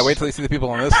worse. Yeah, wait till you see the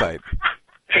people on this site.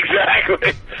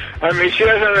 Exactly. I mean, she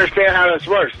doesn't understand how this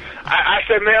works. I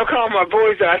said, man, I'll call my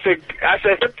boys. I said,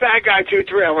 hit that guy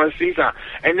 2-3. I want to see something.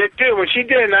 And then, dude, when she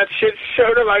did that shit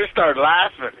showed up, I just started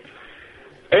laughing.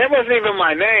 And it wasn't even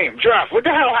my name. Druff, what the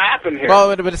hell happened here?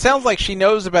 Well, but it sounds like she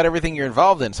knows about everything you're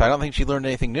involved in, so I don't think she learned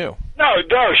anything new. No,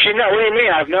 she knows. What do you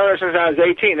mean? I've known her since I was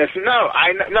 18.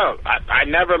 I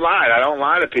never lied. I don't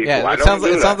lie to people. Yeah, it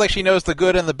sounds like she knows the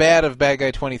good and the bad of Bad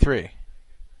Guy 23.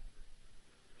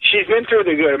 She's been through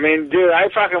the good. I mean, dude, I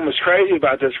fucking was crazy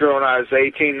about this girl when I was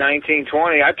 18, 19,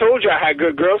 20. I told you I had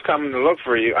good girls coming to look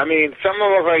for you. I mean, some of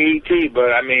them look like E.T.,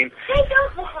 but I mean... They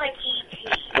don't look like E.T.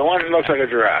 The one looks like a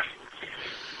giraffe.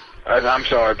 I'm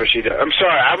sorry, but she does. I'm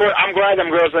sorry. I'm glad them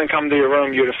girls didn't come to your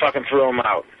room. You'd have fucking threw them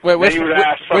out. Wait, which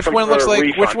one looks like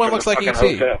E.T.?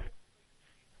 He's ignorant.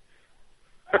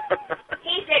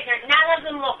 None of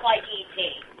them look like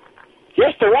E.T.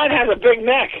 Yes, the one has a big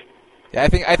neck. Yeah, I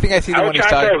think I see the one he's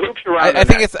talking. I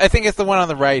think it's the one on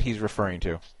the right he's referring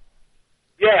to.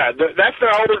 Yeah, that's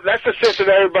the sister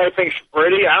that everybody thinks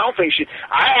pretty. I don't think she.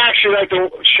 I actually like the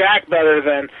Shaq better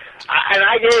than. And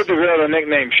I gave the girl the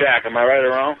nickname Shaq. Am I right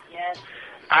or wrong? Yes.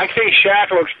 I think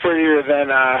Shaq looks prettier than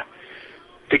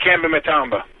Dikembe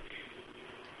Mutombo.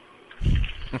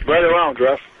 Right or wrong,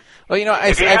 Druff? Well, you know,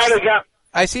 I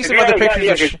see some other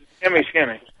pictures of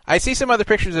skinny. I see some other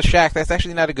pictures of Shaq. That's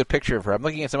actually not a good picture of her. I'm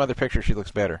looking at some other pictures. She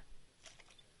looks better.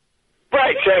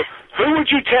 Right. So, who would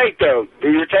you take though?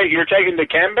 You're taking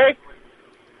Dikembe?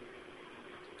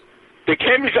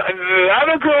 Dikembe's the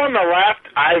other girl on the left.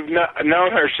 I've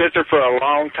known her sister for a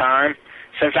long time,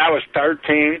 since I was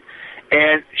 13,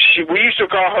 and we used to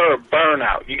call her a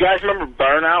Burnout. You guys remember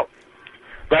Burnout?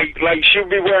 Like she'd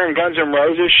be wearing Guns N'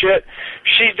 Roses shit.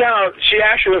 She's down. She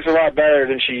actually looks a lot better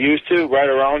than she used to. Right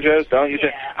or wrong, Joe? Don't you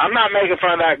think? I'm not making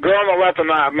fun of that girl on the left. I'm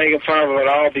not making fun of her at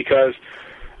all because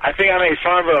I think I made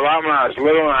fun of her a lot when I was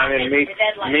little, and I didn't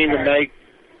mean to make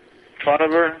fun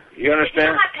of her. You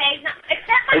understand?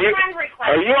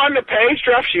 Are you on the page,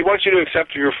 Jeff? She wants you to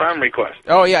accept your friend request.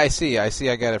 Oh yeah, I see. I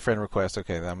got a friend request.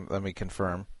 Okay, let me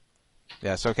confirm.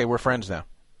 Yes. Okay, we're friends now.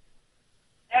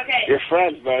 Okay. You're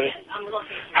friends, buddy. I'm looking.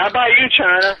 How about you,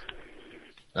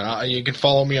 China? You can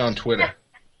follow me on Twitter.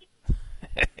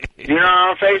 You're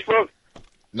not on Facebook?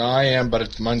 No, I am,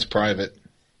 but mine's private.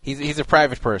 He's a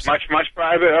private person. Much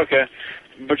private? Okay.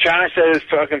 But China says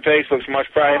fucking Facebook's much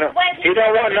private. He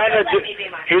don't want none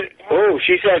of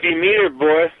she said if you meet her,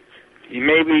 boy,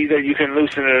 maybe that you can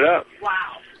loosen it up.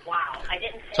 Wow. I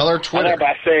didn't Tell her Twitter.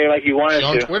 I say it like you wanted to.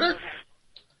 On Twitter?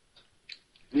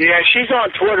 Yeah, she's on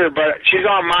Twitter, but she's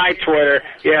on my Twitter.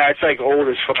 Yeah, it's like old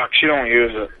as fuck. She don't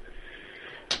use it.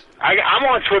 I'm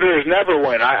on Twitter as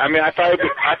Neverwin. I mean, I thought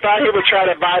he would try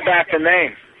to buy back the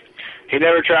name. He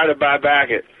never tried to buy back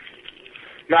it.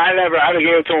 No, I never. I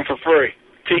gave it to him for free.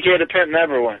 TK the Pimp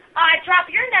Neverwin. Drop,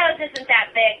 your nose isn't that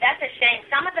big. That's a shame.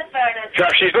 Some of the photos...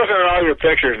 Drop, she's looking at all your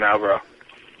pictures now, bro.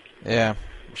 Yeah.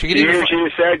 She can you hear what she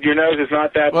just said? Your nose is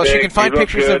not that big. Well, she can find You look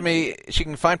pictures good. of me. She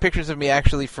can find pictures of me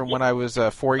actually from when I was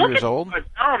 4 years old.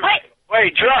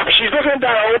 Wait, Drop, she's looking at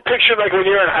that old picture like when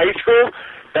you were in high school.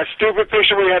 That stupid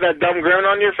picture where you had that dumb grin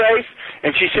on your face,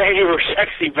 and she's saying you were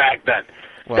sexy back then.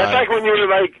 Well, That's like when you were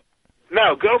like,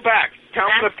 no, go back. Tell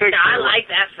me the picture. I like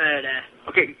that photo.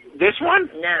 Okay, this one?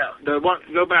 No. The one,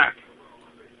 go back.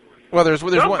 Well, there's Go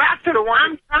one. back to the one.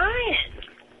 I'm trying.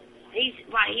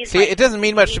 He's See, it doesn't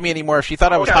mean much to me anymore. If she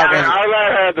thought I was Okay, hot, I'll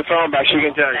let her have the phone back. She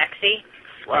can tell you. Sexy.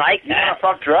 I like that.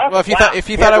 Fuck Drop. well, if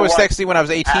you thought I was sexy when I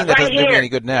was 18, that doesn't do me any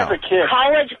good now.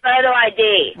 College photo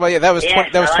ID. Well, yeah, that was Yes,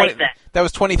 I like that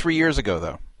was 23 years ago,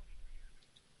 though.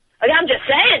 Okay, I'm just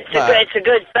saying, it's a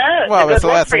good photo. Well, it's a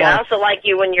good that's look for you. long- I also like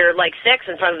you when you're like 6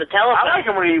 in front of the telephone. I like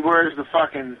him when he wears the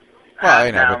fucking... Well,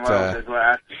 I know, down but low with the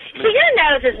glass. See, your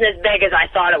nose isn't as big as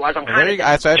I thought it was. I'm There kind you of... go.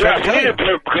 That's what I tried to Jeff, tell you you. need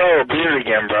to grow a beard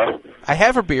again, bro. I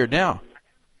have a beard now.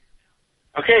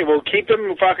 Okay, well, keep the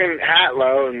fucking hat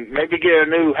low and maybe get a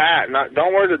new hat.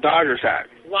 Don't wear the Dodgers hat.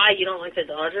 Why, you don't like the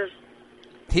Dodgers?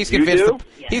 He's You convinced. do?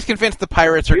 He's convinced the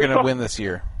Pirates are going to win this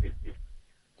year.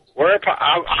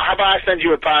 How about I send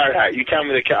you a pirate hat? You tell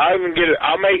me I'll even get it.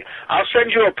 I'll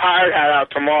send you a pirate hat out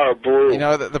tomorrow, blue. You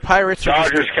know, the Pirates are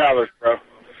Dodgers colors, bro.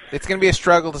 It's going to be a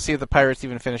struggle to see if the Pirates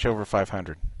even finish over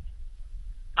 500.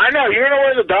 I know. You're gonna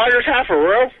wear the Dodgers hat for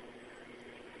real?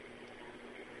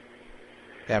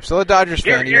 Yeah, I'm still a Dodgers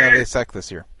fan, even though they suck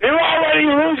this year. You're already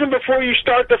losing before you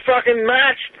start the fucking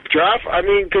match, Jeff. I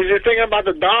mean, because you're thinking about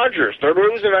the Dodgers. They're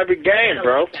losing every game,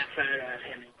 bro.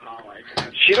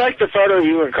 She liked the photo of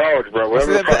you in college, bro.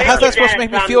 Whatever the fuck- How's that supposed to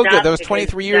make me feel good? That was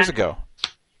 23 years ago.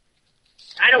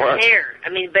 I don't What? care. I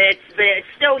mean, but it's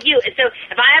still you. So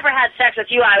if I ever had sex with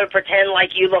you, I would pretend like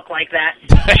you look like that.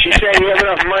 She's saying you have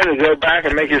enough money to go back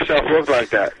and make yourself look like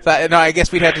that. So, no, I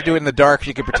guess we'd have to do it in the dark.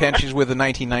 You could pretend she's with the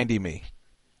 1990 me.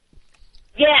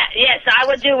 Yes, I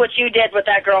would do what you did with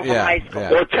that girl from Yeah, high school. yeah.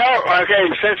 Well, okay,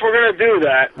 since we're going to do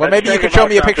that... Well, let's maybe you think could show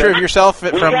about me a picture of something. yourself We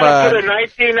from. got to put a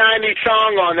 1990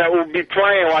 song on that will be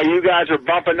playing while you guys are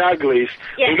bumping uglies.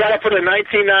 Yeah. We got to put a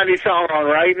 1990 song on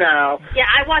right now. Yeah,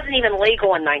 I wasn't even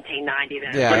legal in 1990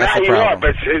 then. Yeah, But that's now the you are,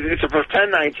 problem. but it's a pretend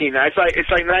 1990.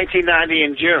 It's like 1990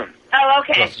 in June. Oh,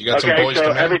 okay. You got some Okay, boys so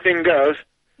to men? everything goes.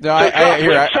 No, So, Jeff,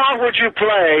 here, what song would you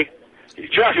play?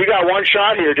 Jeff, you got one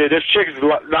shot here, dude. This chick is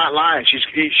not lying.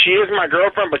 She is my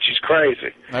girlfriend, but she's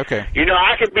crazy. Okay. You know,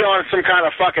 I could be on some kind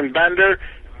of fucking bender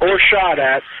or shot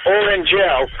at or in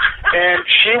jail, and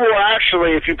she will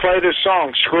actually, if you play this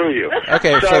song, screw you.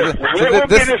 Okay, so what would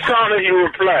be the song that you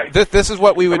would play? This is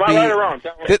what we would Am I be. right or wrong?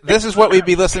 Tell me. This is what we'd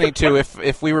be listening to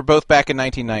if we were both back in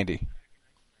 1990.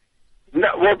 No,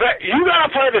 well, you gotta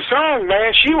play the song,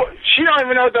 man. She don't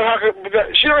even know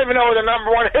she don't even know what the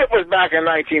number one hit was back in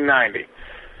 1990.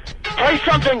 Play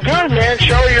something good, man.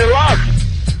 Show her your love.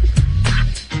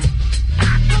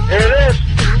 Here it is.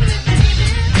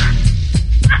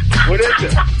 What is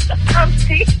it? From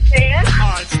T-Fan.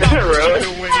 Is it really?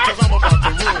 Because I'm about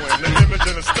to ruin the image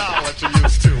and the style that you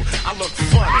used to. I look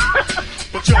funny,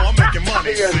 but yo, I'm making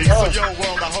money, see? So yo,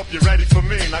 world, I hope you're ready for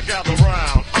me. Now gather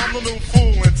round. I'm the new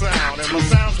fool in town, and my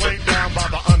sound's laid down by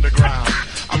the underground.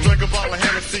 I drink a bottle of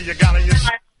Hennessy, you got in your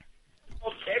shit.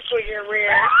 Tickle your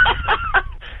rear.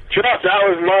 Jeff, that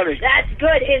was money. That's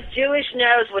good. His Jewish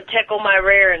nose would tickle my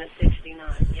rear in a 69.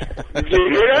 Yeah. Did you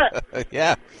hear that?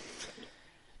 Yeah.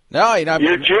 No, you know,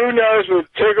 Your Jew nose will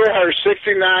tickle her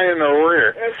 69 in the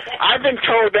rear. I've been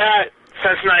told that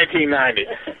since 1990.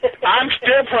 I'm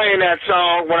still playing that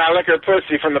song when I lick her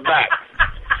pussy from the back.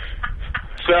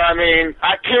 So, I mean,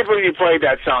 I can't believe you played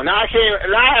that song. Now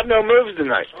I have no moves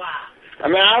tonight. Wow. I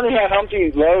mean, I only have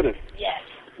Humpty loaded. Yes.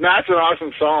 No, that's an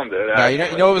awesome song, dude. No, you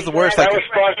know what was the worst? That was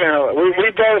fucking. We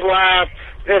both laughed.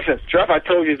 Listen, Druff, I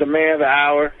told you he's the man of the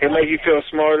hour. He'll make you feel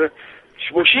smarter.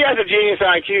 Well, she has a genius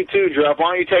IQ too, Druff.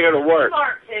 Why don't you take her to work?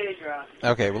 Smart too, Druff.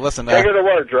 Okay, well, listen. Take her to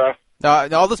work, Druff. No,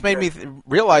 all this made me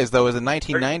realize, though, is in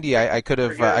 1990 I could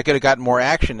have gotten more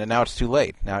action, and now it's too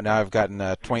late. Now I've gotten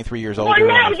 23 years older. Well,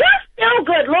 no, you're still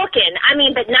good looking. I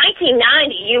mean, but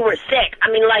 1990, you were sick. I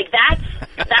mean, like that.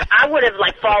 I would have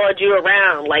like followed you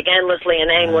around like endlessly and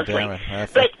aimlessly.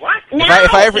 But now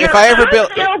if I ever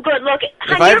built, still good looking.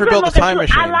 If I ever built a time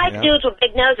machine, I like dudes with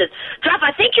big noses. Druff,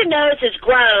 I think your nose has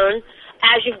grown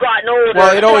as you've gotten older.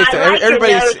 Well, it always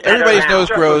everybody's nose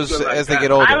grows as they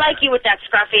get older. I like you with that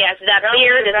scruffy ass. That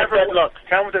beard is a good look.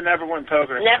 Come with the Neverwin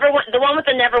poker. The one with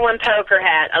the Neverwin poker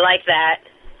hat. I like that.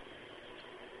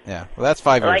 Yeah, well, that's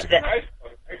 5 years ago.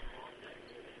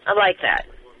 I like that.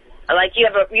 I like you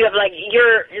have like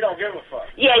you're. You don't give a fuck.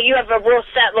 Yeah, you have a real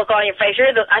set look on your face.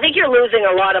 I think you're losing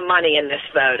a lot of money in this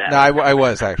photo. No, I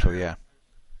was actually, yeah.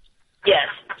 Yes.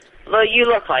 Well, you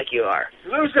look like you are.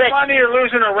 Losing money or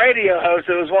losing a radio host,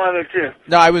 it was one of the two.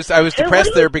 No, I was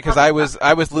depressed there because I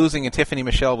was losing and Tiffany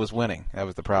Michelle was winning. That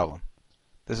was the problem.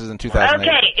 This is in 2008.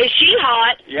 Okay, is she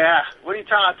hot? Yeah. What are you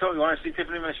talking about? You want to see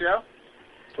Tiffany Michelle?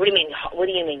 What do you mean? What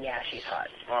do you mean? Yeah, she's hot.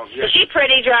 Oh, yeah. Is she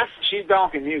pretty, Druff? She's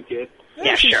donking you, kid.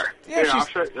 Yeah, sure.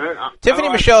 Yeah, Tiffany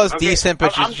Michelle is decent,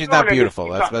 but she's not beautiful.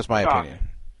 That's my opinion.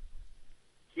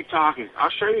 Keep talking. I'll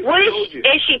show you.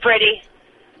 Is she pretty?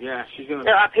 Yeah, she's gonna.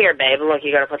 No, up here, babe. Look,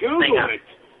 you gotta put the thing up.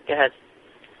 Go ahead.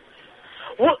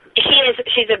 Well,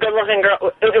 she's a good-looking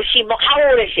girl. Is she? How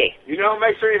old is she? You know what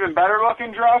makes her even better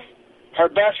looking, Druff? Her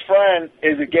best friend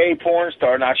is a gay porn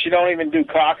star. Now she don't even do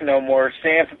cock no more.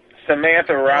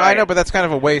 Samantha Ryan. I know, but that's kind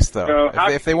of a waste, though. So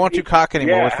if they won't do cock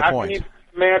anymore, what's the how point? Can you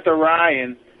Samantha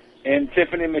Ryan and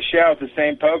Tiffany Michelle at the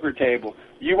same poker table.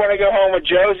 You want to go home with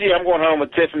Josie? I'm going home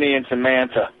with Tiffany and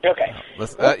Samantha. Okay.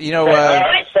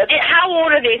 How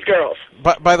old are these girls?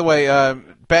 By the way,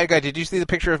 bad guy, did you see the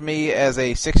picture of me as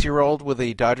a 6-year-old with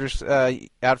a Dodgers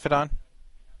outfit on?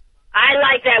 I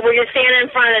like that. Were you standing in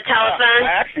front of the telephone?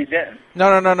 I actually didn't.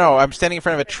 No. I'm standing in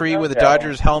front of a tree with a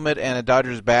Dodgers helmet and a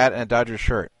Dodgers bat and a Dodgers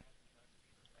shirt.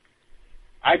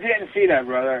 I didn't see that,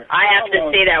 brother. I have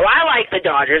to see that. Well, I like the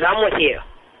Dodgers. I'm with you.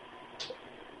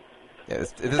 Yeah,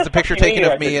 this is a picture taken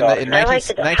of me in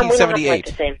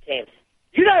 1978.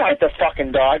 You don't like the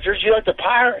fucking Dodgers. You like the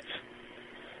Pirates.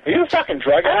 Are you a fucking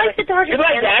drug addict? I like the Dodgers. You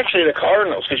like actually the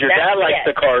Cardinals because your dad likes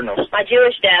the Cardinals. My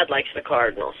Jewish dad likes the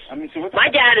Cardinals. I mean, so my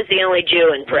dad is the only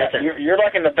Jew in prison. You're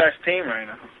liking the best team right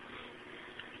now.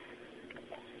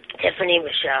 Tiffany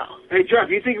Michelle. Hey, Jeff,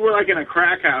 you think we're like in a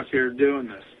crack house here doing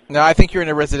this? No, I think you're in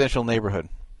a residential neighborhood.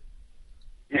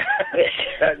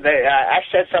 I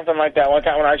said something like that one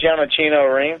time when I was yelling at Chino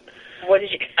Ream. What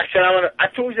did you? I said I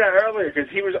told you that earlier because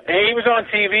he was on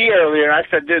TV earlier, and I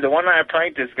said, dude, the one night I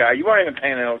pranked this guy, you weren't even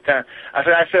paying no attention. I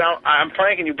said I'm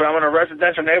pranking you, but I'm in a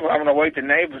residential neighborhood. I'm going to wake the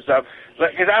neighbors up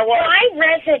because I was. My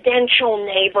residential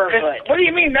neighborhood. What do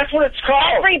you mean? That's what it's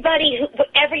called.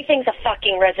 Everything's a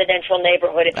fucking residential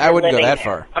neighborhood. If I wouldn't go that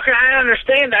there. far. Okay, I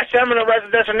understand. I said I'm in a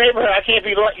residential neighborhood. I can't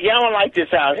be yelling like this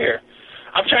out here.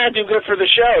 I'm trying to do good for the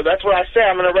show. That's what I said.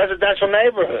 I'm in a residential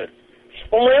neighborhood.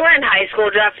 When we were in high school,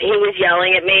 Jeff, he was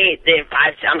yelling at me.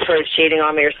 I'm sure he's cheating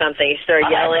on me on me or something. He started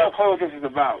yelling. I don't know what this is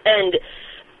about. And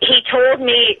he told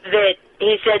me that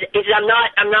he said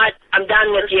I'm done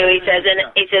with you. He says,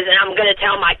 and I'm going to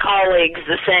tell my colleagues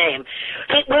the same.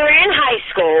 We were in high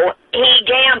school. He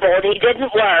gambled. He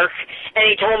didn't work, and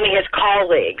he told me his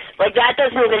colleagues. Like that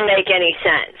doesn't even make any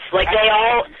sense. Like they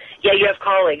all. Yeah, you have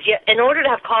colleagues. In order to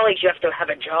have colleagues, you have to have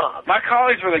a job. My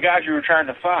colleagues were the guys you were trying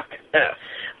to fuck.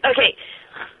 Okay,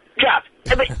 Jeff.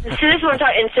 But so this is what I'm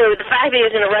talking. And so the fact that he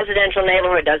was in a residential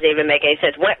neighborhood doesn't even make any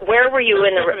sense. Where were you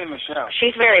in the? Michelle.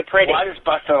 She's very pretty. Well, I just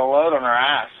busted a load on her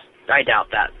ass. I doubt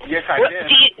that. Yes, I did.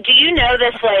 Do you know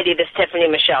this lady, this Tiffany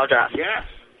Michelle Druff? Yes.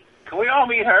 Can we all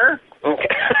meet her? Okay.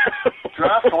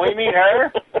 Druff, can we meet her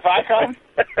if I come?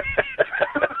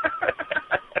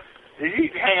 Did you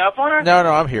hang up on her? No,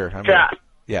 I'm here. Druff.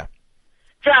 Yeah.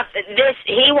 Druff,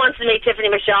 he wants to meet Tiffany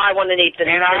Michelle. I want to meet the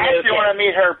And I actually want to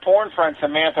meet her porn friend,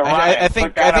 Samantha Ryan. I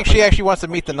think she actually wants to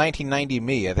meet the 1990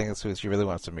 me. I think that's who she really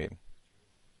wants to meet.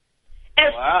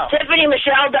 Wow. Tiffany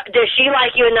Michelle, does she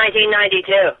like you in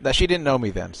 1992? She didn't know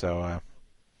me then, so...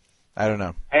 I don't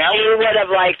know. Hey, she would have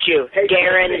liked you,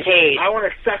 guaranteed. I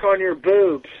want to suck on your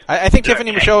boobs. I think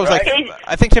Tiffany Michaud was like. Right?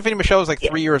 I think Tiffany Michaud was like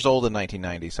 3 years old in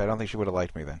 1990, so I don't think she would have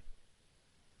liked me then.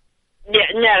 Yeah,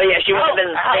 she would have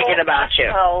been thinking about you.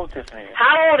 How old is Tiffany?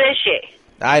 How old is she?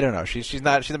 I don't know. She's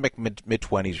not. She's in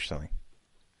mid-20s or something.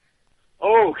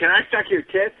 Oh, can I suck your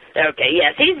tits? Okay,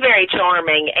 yes, he's very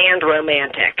charming and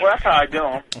romantic. Well, that's how I do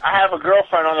them. I have a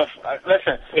girlfriend on the...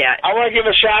 listen, yeah. I want to give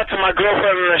a shout out to my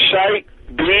girlfriend on the site,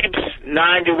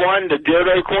 Bleebs91, the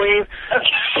dildo queen.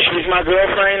 She's my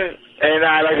girlfriend, and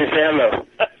I'd like to say hello. All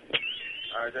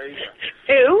right, there you go.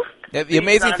 Who? Yeah, the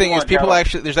amazing thing is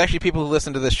there's actually people who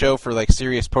listen to this show for like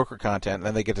serious poker content, and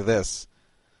then they get to this.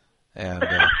 And...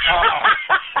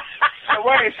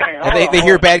 Wait a second. And they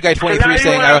hear Bad Guy 23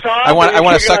 saying, "I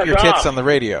want to suck your tits on the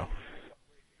radio."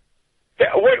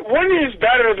 What is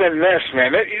better than this,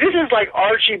 man? This is like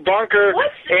Archie Bunker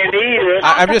and Edith.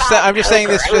 I'm just saying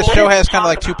this show has kind of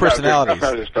like two personalities.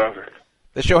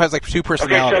 This show has like two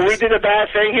personalities. Okay, so we did a bad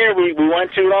thing here. We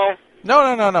went too long. No.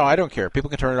 I don't care. People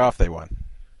can turn it off if they want.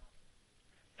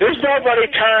 There's nobody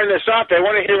turning this off. They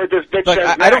want to hear what this bitch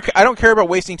says. I don't care about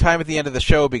wasting time at the end of the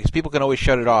show because people can always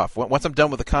shut it off. Once I'm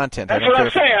done with the content, that's what I'm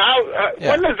saying.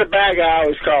 When does the bad guy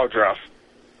always call, Druff?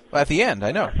 Well, at the end,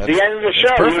 I know. The end of the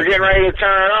show, you're getting ready to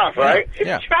turn it off, right?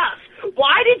 Yeah. Druff,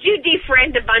 why did you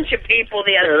defriend a bunch of people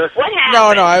the other? What happened?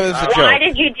 No, it was a joke. Why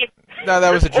did you? No,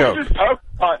 that was a joke.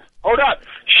 Hold up.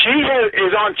 She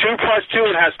is on 2+2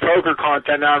 and has poker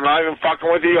content now. I'm not even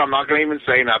fucking with you. I'm not going to even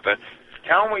say nothing.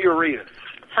 Tell them what you're reading.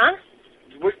 Huh?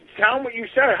 Tell them what you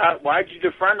said. Why did you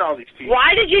defriend all these people?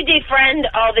 Why did you defriend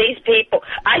all these people?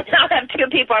 I now have 2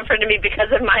 people in front of me because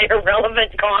of my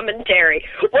irrelevant commentary.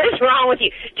 What is wrong with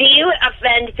you? Do you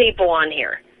offend people on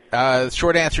here? The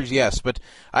short answer is yes, but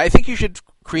I think you should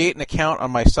create an account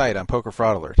on my site on Poker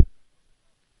Fraud Alert.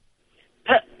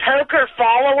 Poker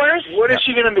followers? What is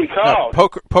she going to be called? No,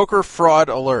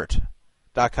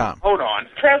 pokerfraudalert.com. Hold on.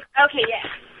 Okay,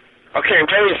 yeah. Okay,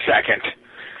 wait a second.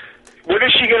 What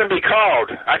is she going to be called?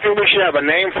 I think we should have a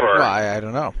name for her. Well, I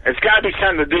don't know. It's got to be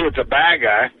something to do with the bad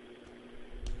guy.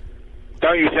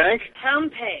 Don't you think?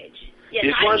 Homepage. Yes, you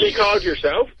just want to be called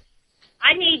yourself?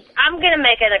 I'm going to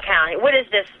make an account. What is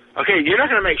this? Okay, you're not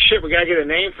going to make shit. We got to get a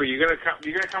name for you. You're going to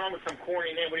come up with some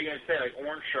corny name. What are you going to say, like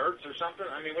orange shirts or something?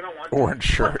 I mean, we don't want orange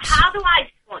shirts. How do I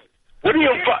point? What do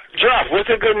you... Jeff, what's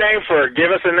a good name for her?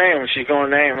 Give us a name. She's going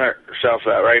to name herself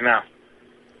that right now.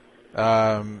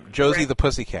 Josie the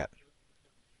Pussycat.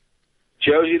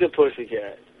 Josie the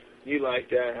Pussycat. You like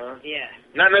that, huh? Yeah.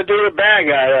 Nothing to do with the bad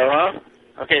guy, though, huh?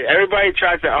 Okay, everybody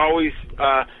tries to always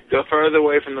go further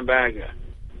away from the bad guy.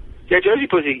 Yeah, Josie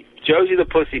the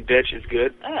Pussy Bitch is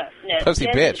good. No, Pussy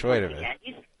Bitch, wait a minute.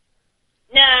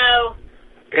 No.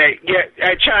 Hey,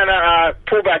 China,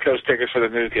 pull back those tickets for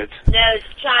the new kids. No,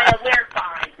 China, we're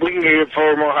fine. We can get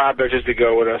 4 more hot bitches to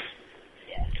go with us.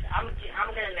 Yes, I'm going to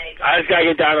make it. I just got to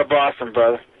get down to Boston,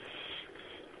 brother.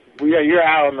 You're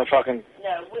out on the fucking...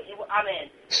 No, I'm in.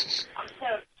 I'm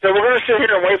So we're going to sit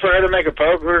here and wait for her to make a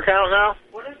poker account now?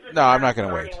 No, I'm not going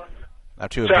to wait. I'm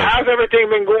too So how's everything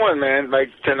been going, man, like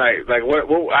tonight? Like, what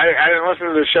I didn't listen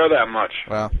to the show that much.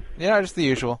 Well, yeah, just the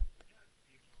usual.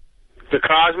 The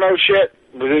Cosmo shit?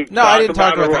 No, I didn't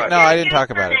talk about that. No, I didn't talk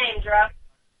about it.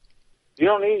 You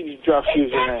don't need to drop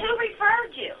shoes in there. Who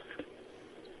referred you?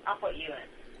 I'll put you in.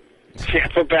 Yeah,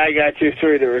 put bad guy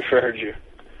 2-3 that referred you.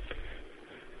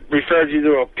 Referred you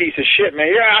to a piece of shit, man.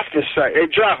 You're off the site. Hey,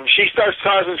 Drop, if she starts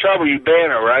causing trouble, you ban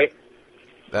her, right?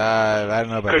 I don't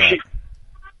know about that.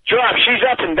 Drop, she's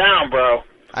up and down, bro.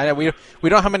 I know we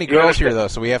don't have many girls here though,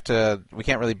 so we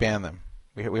can't really ban them.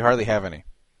 We hardly have any.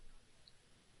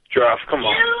 Drop, come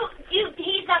on.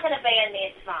 He's not going to ban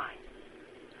me. It's fine.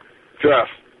 Drop.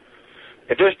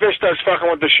 If this bitch starts fucking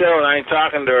with the show and I ain't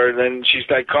talking to her, then she's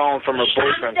like calling from her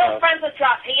boyfriend. I'm still friends with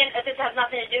Drop. This has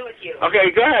nothing to do with you.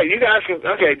 Okay, go ahead. You guys can.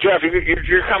 Okay, Drop,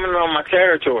 you're coming on my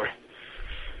territory.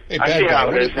 Hey, I see how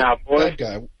it is now, boy. Bad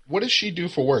guy. What does she do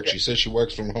for work? She says she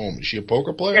works from home. Is she a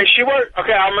poker player? Okay, she worked.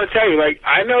 Okay, I'm gonna tell you. Like,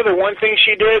 I know the one thing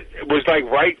she did was like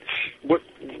write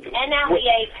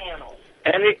NLEA panels.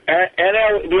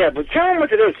 Yeah, but tell them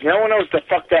what it is. No one knows what the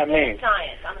fuck that means.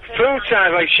 Food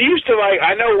science. Like, she used to, like,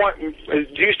 I know one,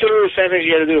 used to do the same thing she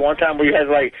had to do one time where you had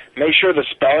to, like, make sure the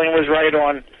spelling was right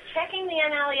on. Checking the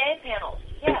NLEA panels.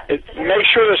 Yeah. Make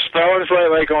sure the spelling's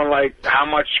right, like, on, like, how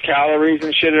much calories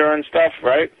and shit are and stuff,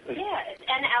 right? Yeah, it's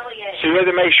NLEA. So you have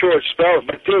to make sure it's spelled.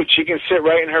 But, dude, she can sit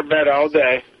right in her bed all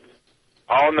day,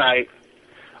 all night,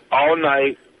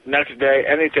 next day,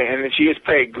 anything, and then she gets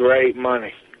paid great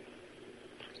money.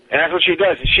 And that's what she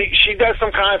does. She does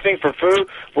some kind of thing for food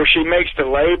where she makes the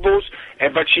labels,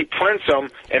 but she prints them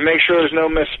and makes sure there's no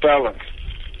misspellings.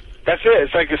 That's it.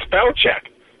 It's like a spell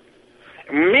check.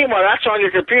 Meanwhile, that's on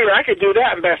your computer. I could do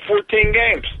that in about 14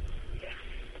 games.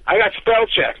 I got spell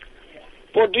check.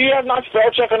 Well, do you have not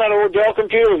spell check on that old Dell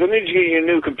computer? I need to get you a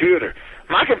new computer.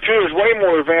 My computer is way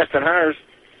more advanced than hers.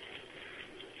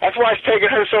 That's why it's taking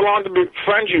her so long to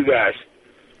befriend you guys.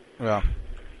 Well,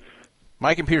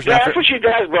 my computer's yeah, not... that's what she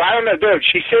does, bro. I don't know, dude.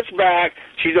 She sits back.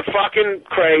 She's a fucking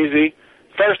crazy.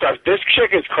 First off, this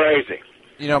chick is crazy.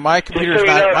 You know, my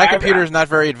computer's not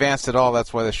very advanced at all.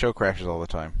 That's why the show crashes all the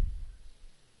time.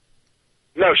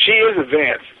 No, she is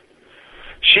advanced.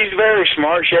 She's very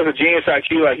smart. She has a genius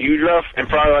IQ like you, Druff, and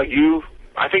probably like you.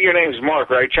 I think your name's Mark,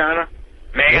 right, China?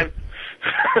 Man?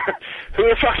 Who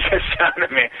the fuck says China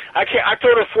Man? I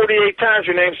told her 48 times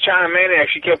your name's China Maniac.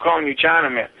 She kept calling you China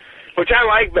Man, which I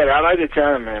like better. I like the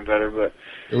China Man better, but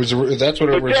that's what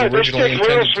it was originally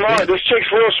intended to be. This chick's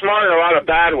real smart in a lot of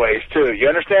bad ways too. You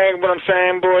understand what I'm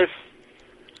saying, boys?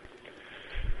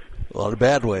 A lot of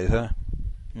bad ways, huh?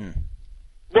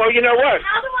 Well, you know what?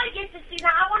 How do I get to see that?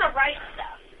 I want to write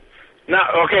stuff.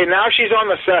 Now she's on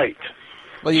the site.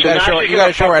 Well, you got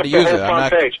to show her how to use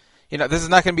it. You know, this is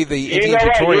not going to be the Indian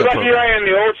tutorial program. You're lucky I am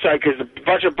the old site because a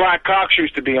bunch of black cocks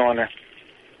used to be on there.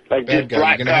 Like bad guy.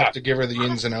 You're going to have to give her the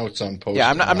ins and outs on post. Yeah,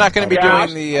 I'm not going to be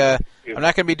doing the. I'm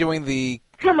not going to be doing the.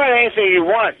 Come on, anything you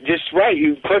want. Just right.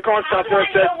 You click on something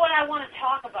that says. I know what I want to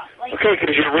talk about. Okay,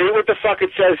 because you read what the fuck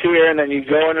it says here, and then you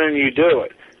go in and you do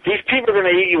it. These people are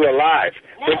going to eat you alive.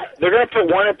 They're going to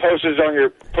put wanted posters on your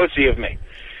pussy of me.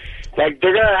 Like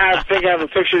they're going to have a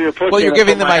picture of your pussy. Well, you're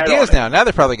giving them ideas now. Now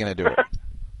they're probably going to do it.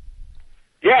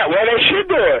 Yeah, well, they should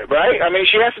do it, right? I mean,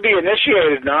 she has to be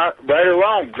initiated, not right or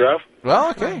wrong, Gruff. Well,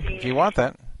 okay, if you want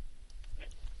that.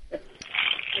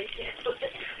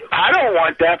 I don't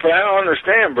want that, but I don't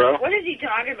understand, bro. What is he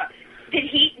talking about?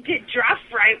 Did Druff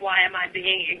write Why Am I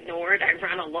Being Ignored? I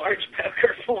run a large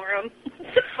poker forum.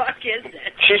 What the fuck is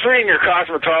it? She's reading your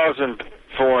Cosmopolitan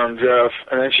forum, Druff,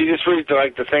 and then she just reads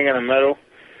the thing in the middle.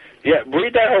 Yeah,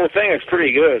 read that whole thing. It's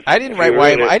pretty good. I didn't write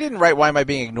Why Am I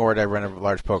Being Ignored? I run a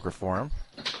large poker forum.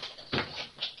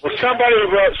 Well, somebody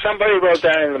wrote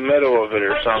that in the middle of it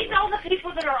or something. These all the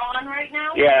people that are on right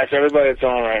now? Yeah, it's everybody that's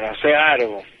on right now. Say hi to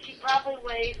them. She probably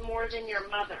weighs more than your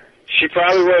mother. She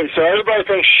probably weighs. So everybody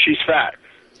thinks she's fat.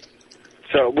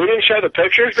 So we didn't show the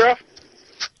pictures, Gruff?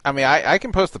 I mean, I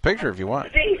can post the picture if you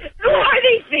want. Who are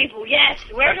these people? Yes.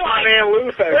 Where do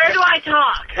I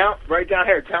talk? Right down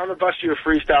here. Tell them to bust you a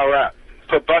freestyle rap.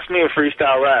 Put bust me a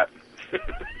freestyle rap.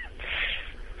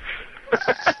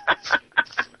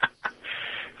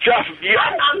 Jeff,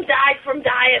 my mom died from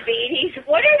diabetes.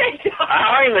 What are they talking about?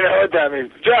 I don't even know what that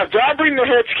means. Jeff, do I bring the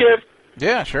hits, kid?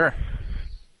 Yeah, sure.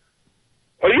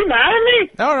 Are you mad at me?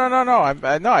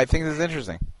 No. I think this is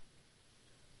interesting.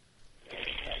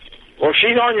 Well,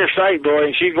 she's on your site, boy,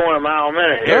 and she's going a mile a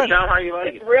minute. Here, tell them how you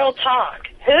like it. Real talk.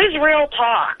 Who's Real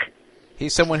Talk?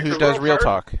 He's someone who does real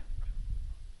talk.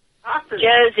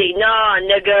 Josie,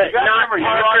 nigga, not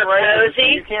Parker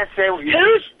Posey. You can't say what you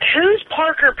Who's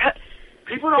Parker Posey?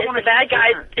 People don't want to bad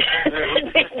guy.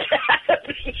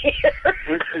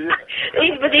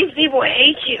 These people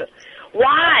hate you.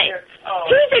 Why?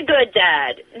 Who's a good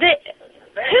dad?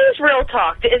 Who's Real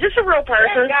Talk? Is this a real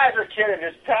person? These guys are kidding.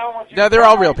 Just tell them what you No, they're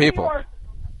all real people.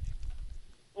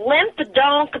 Limp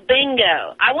Donk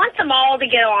Bingo. I want them all to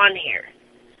get on here.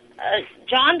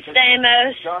 John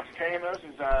Stamos. John Stamos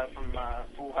is from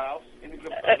Full House.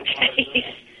 Okay.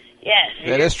 Yes.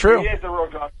 That is true. He is the real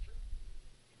John.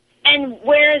 And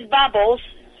where is Bubbles?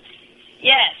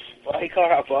 Yes. Why he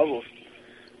called out Bubbles?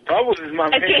 Bubbles is my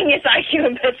man. A genius IQ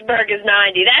in Pittsburgh is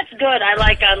 90. That's good. I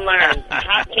like unlearned.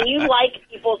 Can you like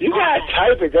people's You gotta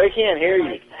type it. They can't hear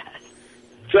you.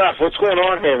 Jeff, what's going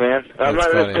on here, man? I'm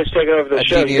not just taking over the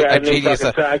show.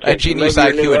 A genius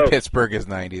IQ in Pittsburgh is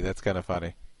 90. That's kind of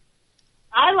funny.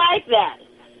 I like that.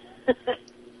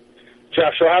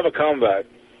 Jeff, she'll have a comeback.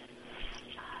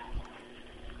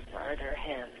 Murder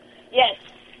him. Yes.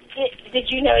 Did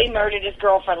you know he murdered his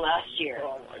girlfriend last year?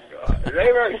 Oh, my God. Are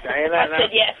they really saying that now? I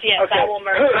said, yes, okay. I will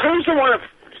murder him. Who's the one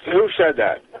who said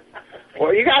that?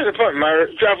 Well, you guys are putting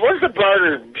murder. Jeff, when's the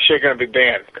murder shit going to be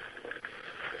banned?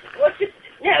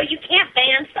 No, you can't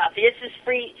ban stuff. This is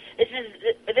free. This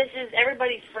is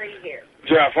everybody's free here.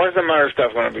 Jeff, when's the murder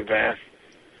stuff going to be banned?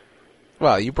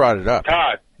 Well, you brought it up.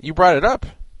 Todd. You brought it up.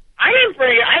 I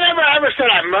never ever said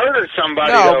I murdered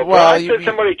somebody. No, though, well, I said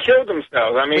somebody killed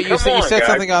themselves. I mean, but you said guys.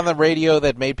 something on the radio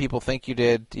that made people think you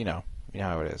did. You know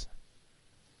how it is.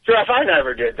 Jeff, I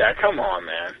never did that. Come on,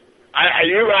 man.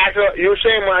 You were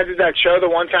saying when I did that show the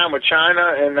one time with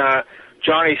China and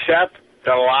Johnny Sepp,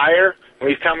 the liar, when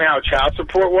he's telling me how child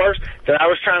support works, that I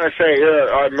was trying to say,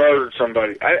 I murdered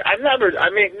somebody.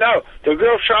 No. The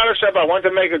girl shot herself. I went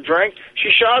to make a drink. She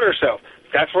shot herself.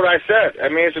 That's what I said. I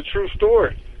mean, it's a true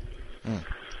story.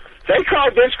 They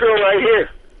called this girl right here.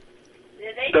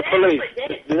 The police.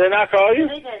 Did they not call you?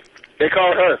 They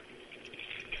called her.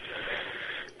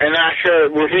 And I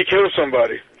said, well, he killed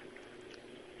somebody.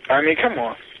 I mean, come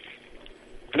on.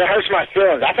 That hurts my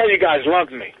feelings. I thought you guys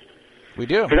loved me. We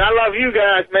do. Because I love you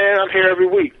guys, man. I'm here every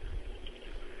week.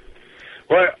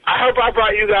 Well, I hope I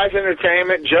brought you guys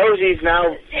entertainment. Josie's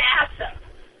now...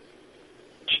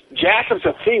 Jassup's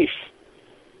a thief.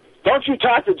 Don't you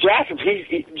talk to Jassup.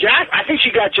 I think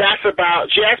she got Jassup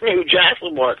out. She asked me who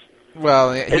Jassup was.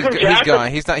 Well, he's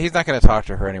gone. He's not going to talk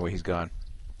to her anyway. He's gone.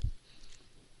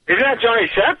 Isn't that Johnny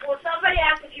Sepp? Well, somebody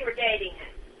asked if you were dating him.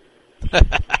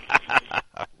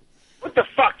 What the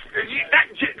fuck?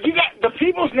 You got the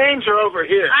people's names are over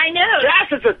here. I know.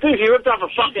 Jassup's a thief. He ripped off a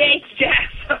fucking... He dates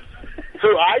Jassup.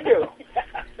 Who? I do.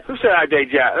 Who said I date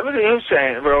Jassup? Who's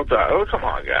saying it? Oh, come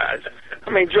on, guys. I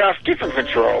mean, Josh, get some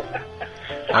control.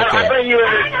 Okay. I bring you in.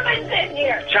 Chinaman's in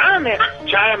here.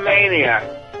 China Maniac.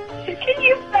 Can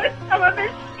you post some of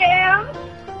his scams?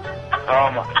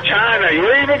 Oh my, China,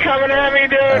 you even coming at me,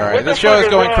 dude? All right, this show is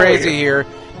going crazy here.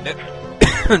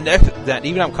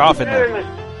 Even I'm coughing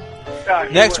now.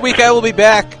 Next week I will be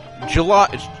back June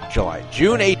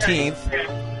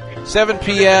 18th, 7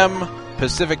 p.m.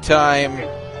 Pacific time.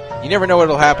 You never know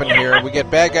what'll happen here. We get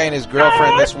Bad Guy and his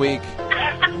girlfriend this week.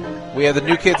 We have the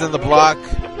New Kids on the Block.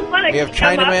 We have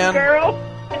Chinaman.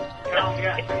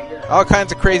 All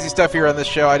kinds of crazy stuff here on this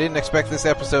show. I didn't expect this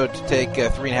episode to take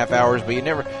 3.5 hours, but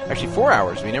 4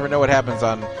 hours. But you never know what happens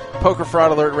on Poker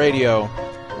Fraud Alert Radio,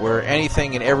 where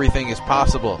anything and everything is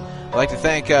possible. I'd like to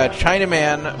thank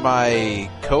Chinaman, my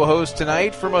co-host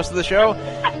tonight for most of the show,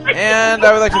 and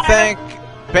I would like to thank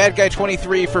Bad Guy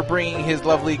 23 for bringing his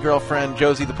lovely girlfriend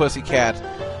Josie the Pussycat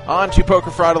onto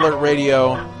Poker Fraud Alert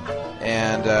Radio,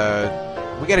 and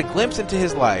we get a glimpse into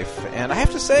his life. And I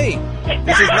have to say,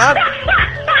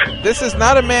 this is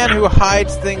not a man who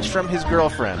hides things from his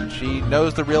girlfriend. She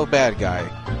knows the real bad guy,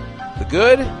 the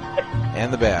good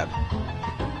and the bad.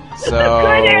 So, the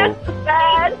good and the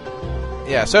bad.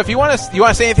 Yeah. So if you want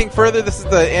to say anything further, this is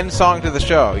the end song to the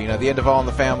show. You know, the end of All in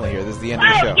the Family here. This is the end of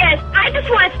the show. Yes, I just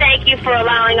want to thank you for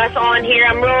allowing us on here.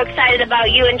 I'm real excited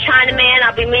about you and Chinaman.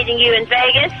 I'll be meeting you in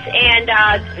Vegas, and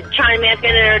Chinaman's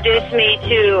going to introduce me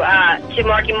to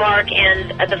Marky Mark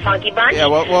and the Funky Bunch. Yeah,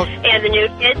 well, and the New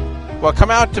Kids. Well,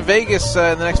 come out to Vegas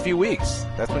in the next few weeks.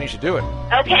 That's when you should do it.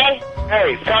 Okay.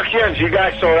 Hey, fuck you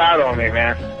guys sold out on me,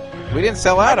 man. We didn't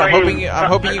sell out. I'm hoping you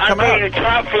come out. I'm bringing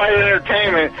Top Flight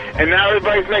Entertainment, and now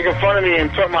everybody's making fun of me and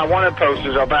put my wanted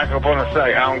posters I'll back up on the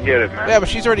site. I don't get it, man. Yeah, but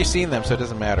she's already seen them, so it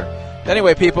doesn't matter.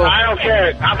 Anyway, people. I don't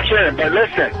care. I'm kidding, but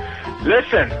listen.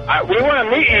 We want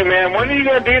to meet you, man. When are you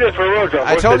going to be there for real, Joe?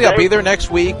 I told you I'll be there next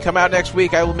week. Come out next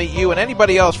week. I will meet you and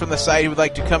anybody else from the site who would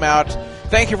like to come out.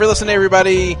 Thank you for listening,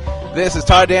 everybody. This is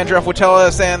Todd Dandruff with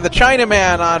Tellis and the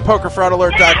Chinaman on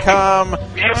PokerFraudAlert.com.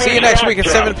 See you next week at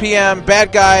 7 p.m.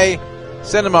 Bad Guy,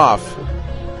 send him off.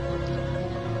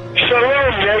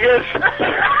 Shalom, niggas.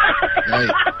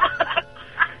 Right.